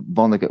 kind of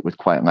Vonnegut would have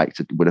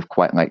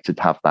quite liked to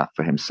have that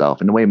for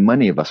himself. In a way,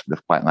 many of us would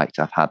have quite liked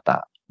to have had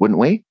that wouldn't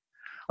we?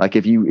 Like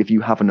if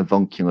you have an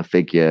avuncular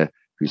figure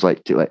who's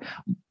like,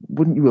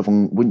 wouldn't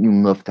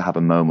you love to have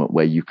a moment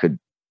where you could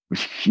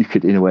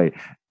in a way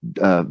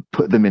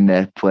put them in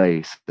their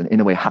place and in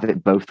a way have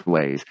it both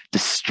ways,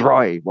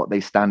 destroy what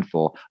they stand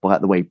for, while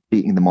at the way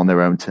beating them on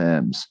their own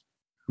terms?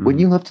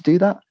 Wouldn't you love to do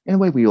that? In a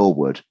way, we all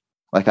would.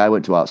 Like I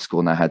went to art school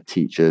and I had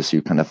teachers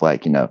who kind of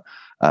like,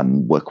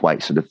 were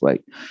quite sort of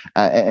like,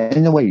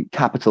 in a way,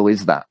 capital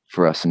is that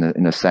for us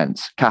in a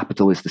sense.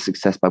 Capital is the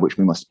success by which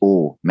we must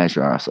all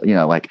measure ourselves.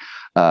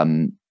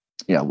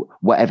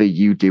 Whatever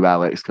you do,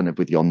 Alex, kind of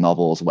with your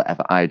novels,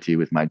 whatever I do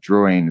with my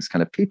drawings,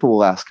 kind of people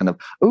will ask kind of,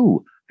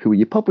 oh, who are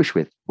you published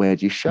with? Where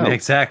do you show?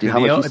 Exactly.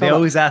 They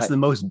always ask the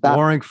most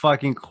boring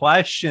fucking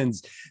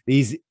questions.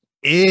 These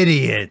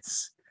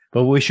idiots.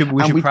 But we should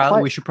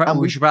probably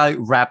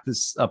wrap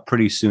this up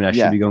pretty soon. I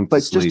should be going to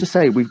sleep. But just to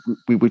say, we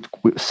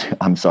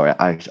I'm sorry,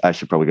 I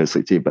should probably go to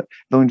sleep too. But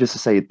only just to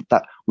say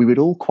that we would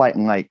all quite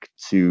like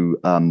to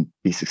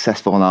be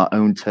successful on our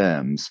own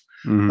terms.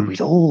 But we'd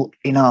all,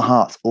 in our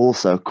hearts,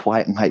 also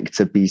quite like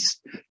to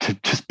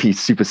just be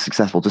super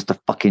successful, just to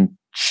fucking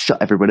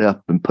shut everybody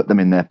up and put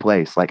them in their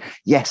place. Like,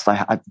 yes,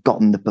 I've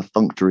gotten the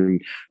perfunctory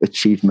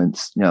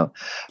achievements.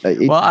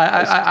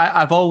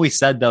 I've always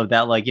said though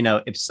that like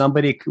if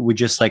somebody would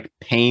just like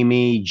pay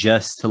me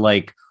just to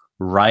like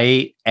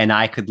write, and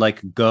I could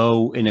like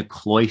go in a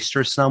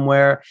cloister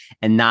somewhere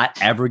and not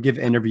ever give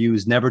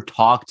interviews, never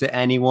talk to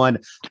anyone,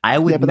 I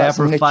would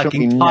never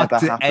fucking talk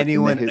to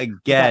anyone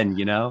again.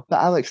 But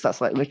Alex,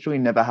 that's like literally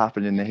never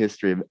happened in the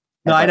history of.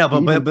 No, I know,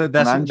 but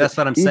that's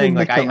what I'm saying.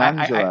 Like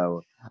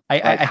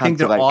I think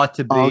there ought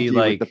to be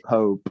like the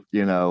Pope,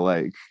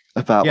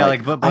 about I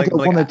don't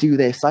want to do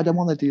this. I don't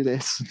want to do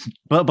this.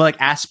 But like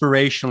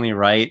aspirationally,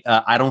 right?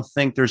 I don't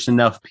think there's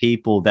enough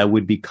people that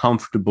would be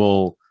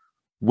comfortable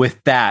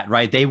with that,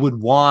 right? They would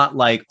want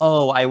like,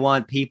 oh, I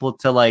want people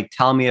to like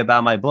tell me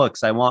about my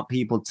books. I want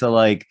people to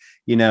like,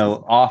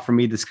 offer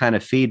me this kind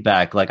of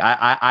feedback. Like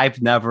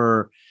I've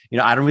never,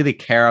 I don't really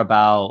care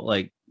about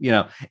like,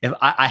 if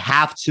I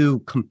have to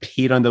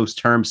compete on those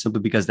terms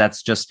simply because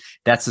that's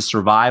the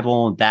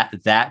survival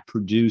that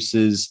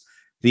produces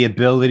the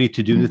ability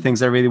to do the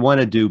things I really want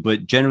to do.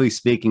 But generally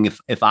speaking,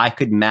 if I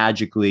could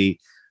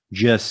magically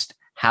just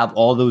have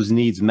all those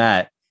needs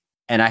met,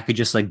 and I could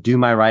just like do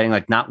my writing,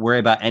 like not worry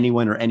about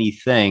anyone or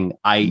anything,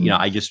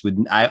 I just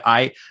would,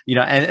 and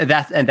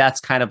that's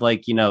kind of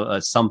like,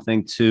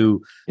 something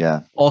to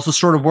also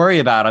sort of worry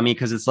about. I mean,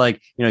 cause it's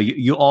like,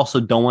 you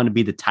also don't want to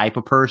be the type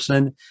of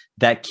person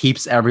that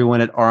keeps everyone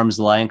at arm's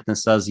length and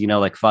says,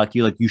 like, fuck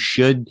you, like you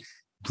should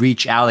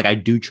reach out. Like I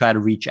do try to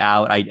reach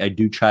out. I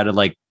do try to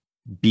like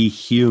be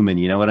human,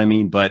 you know what I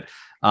mean? But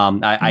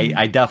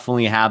I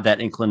definitely have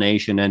that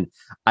inclination. And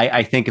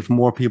I think if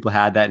more people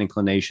had that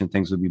inclination,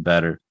 things would be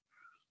better.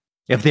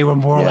 If they were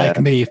more like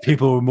me, if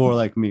people were more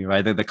like me,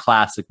 right? The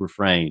classic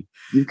refrain.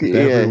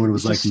 Everyone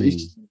was like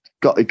me.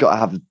 Got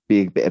to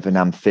be a bit of an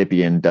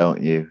amphibian,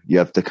 don't you? You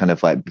have to kind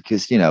of like,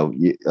 because you got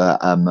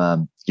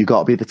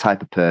to be the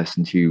type of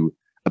person who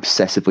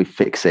obsessively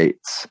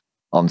fixates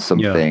on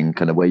something,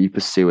 kind of where you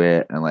pursue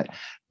it, and like,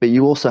 but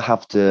you also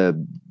have to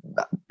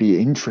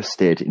be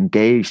interested,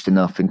 engaged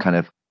enough in kind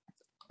of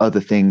other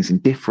things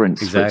and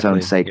difference for its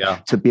own sake,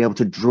 to be able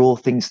to draw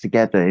things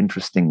together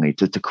interestingly,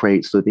 to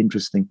create sort of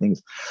interesting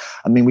things.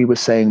 I mean, we were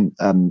saying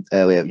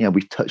earlier,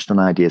 we touched on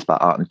ideas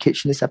about art and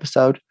kitsch in this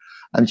episode,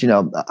 and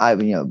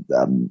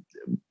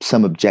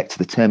some object to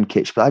the term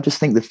kitsch, but I just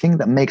think the thing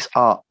that makes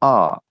art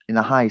in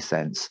a high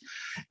sense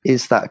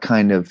is that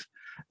kind of,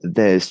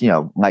 there's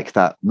like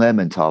that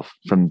Lermontov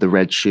from the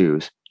Red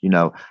Shoes, you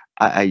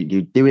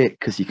do it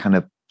because you kind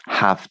of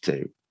have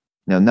to.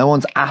 No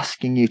one's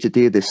asking you to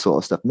do this sort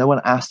of stuff. No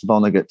one asked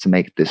Vonnegut to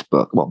make this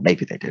book. Well,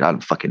 maybe they did. I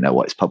don't fucking know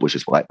what his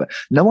publishers were like, but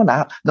no one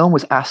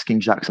was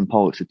asking Jackson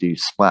Pollock to do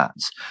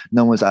splats.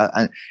 No one was,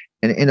 and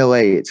in a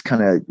way, it's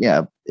kind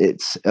of,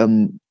 it's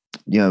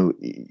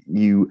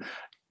you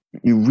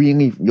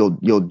really,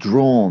 you're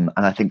drawn,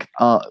 and I think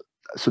art,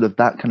 sort of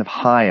that kind of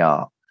high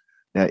art,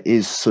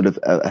 is sort of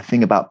a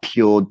thing about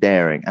pure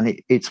daring, and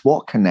it's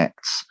what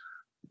connects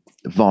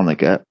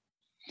Vonnegut,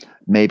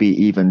 maybe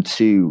even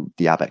to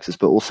the Abexes,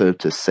 but also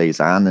to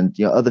Cézanne and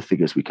other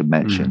figures we could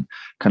mention.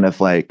 Kind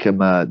of like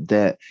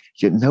that,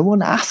 no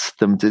one asked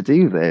them to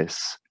do this,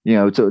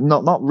 to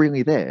not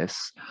really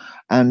this,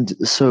 and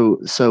so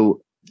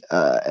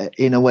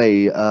in a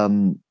way,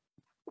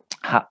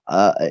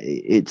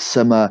 it's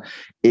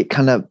it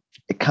kind of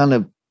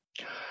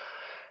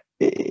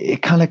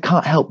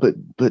can't help but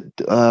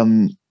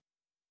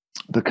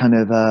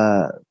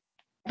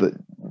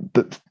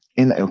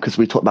in, because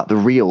we talked about the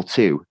real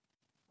too.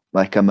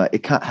 Like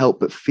it can't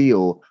help but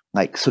feel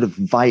like sort of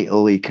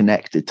vitally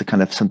connected to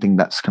kind of something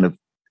that's kind of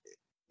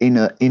in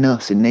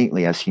us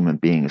innately as human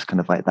beings, kind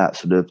of like that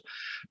sort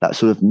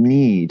of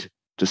need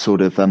to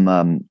sort of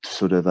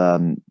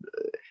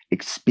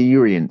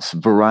experience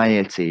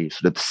variety,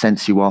 sort of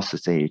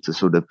sensuosity,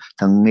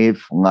 to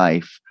live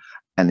life,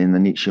 and in the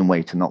Nietzschean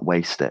way, to not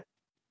waste it.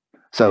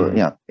 So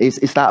yeah, is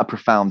that a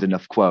profound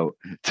enough quote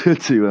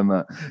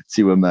to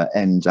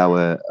end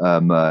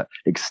our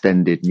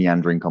extended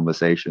meandering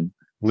conversation?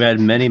 We had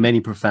many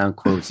profound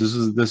quotes.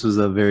 This was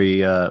a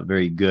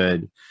very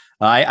good.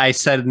 I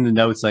said in the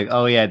notes like,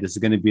 oh yeah, this is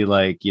going to be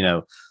like, you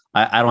know,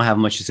 I don't have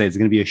much to say. It's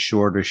going to be a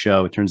shorter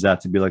show. It turns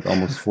out to be like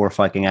almost 4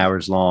 fucking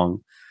hours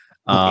long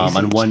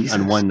on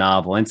one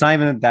novel. And it's not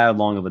even that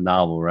long of a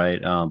novel,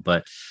 right?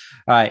 But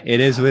all right, it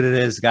is what it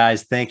is,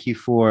 guys. Thank you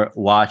for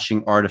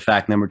watching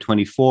Artifact number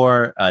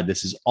 24.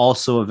 This is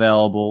also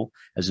available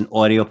as an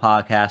audio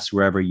podcast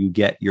wherever you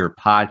get your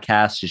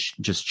podcasts.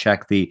 Just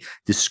check the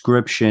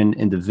description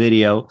in the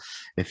video.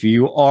 If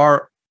you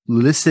are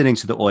listening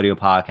to the audio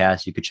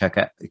podcast, you could check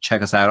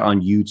us out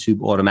on YouTube.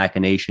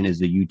 Automachination is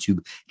the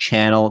YouTube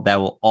channel that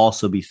will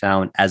also be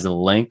found as a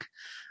link.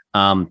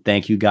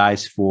 Thank you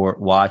guys for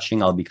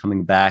watching. I'll be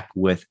coming back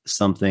with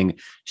something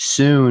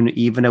soon,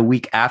 even a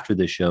week after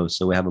the show.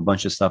 So we have a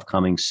bunch of stuff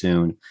coming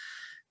soon.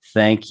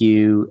 Thank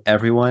you,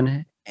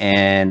 everyone,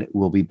 and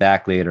we'll be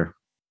back later.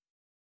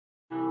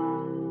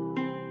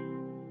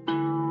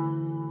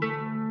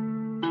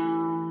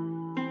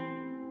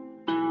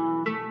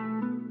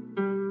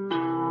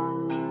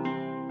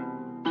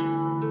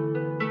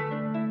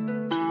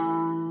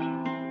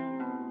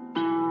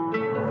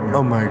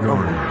 Oh my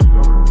God.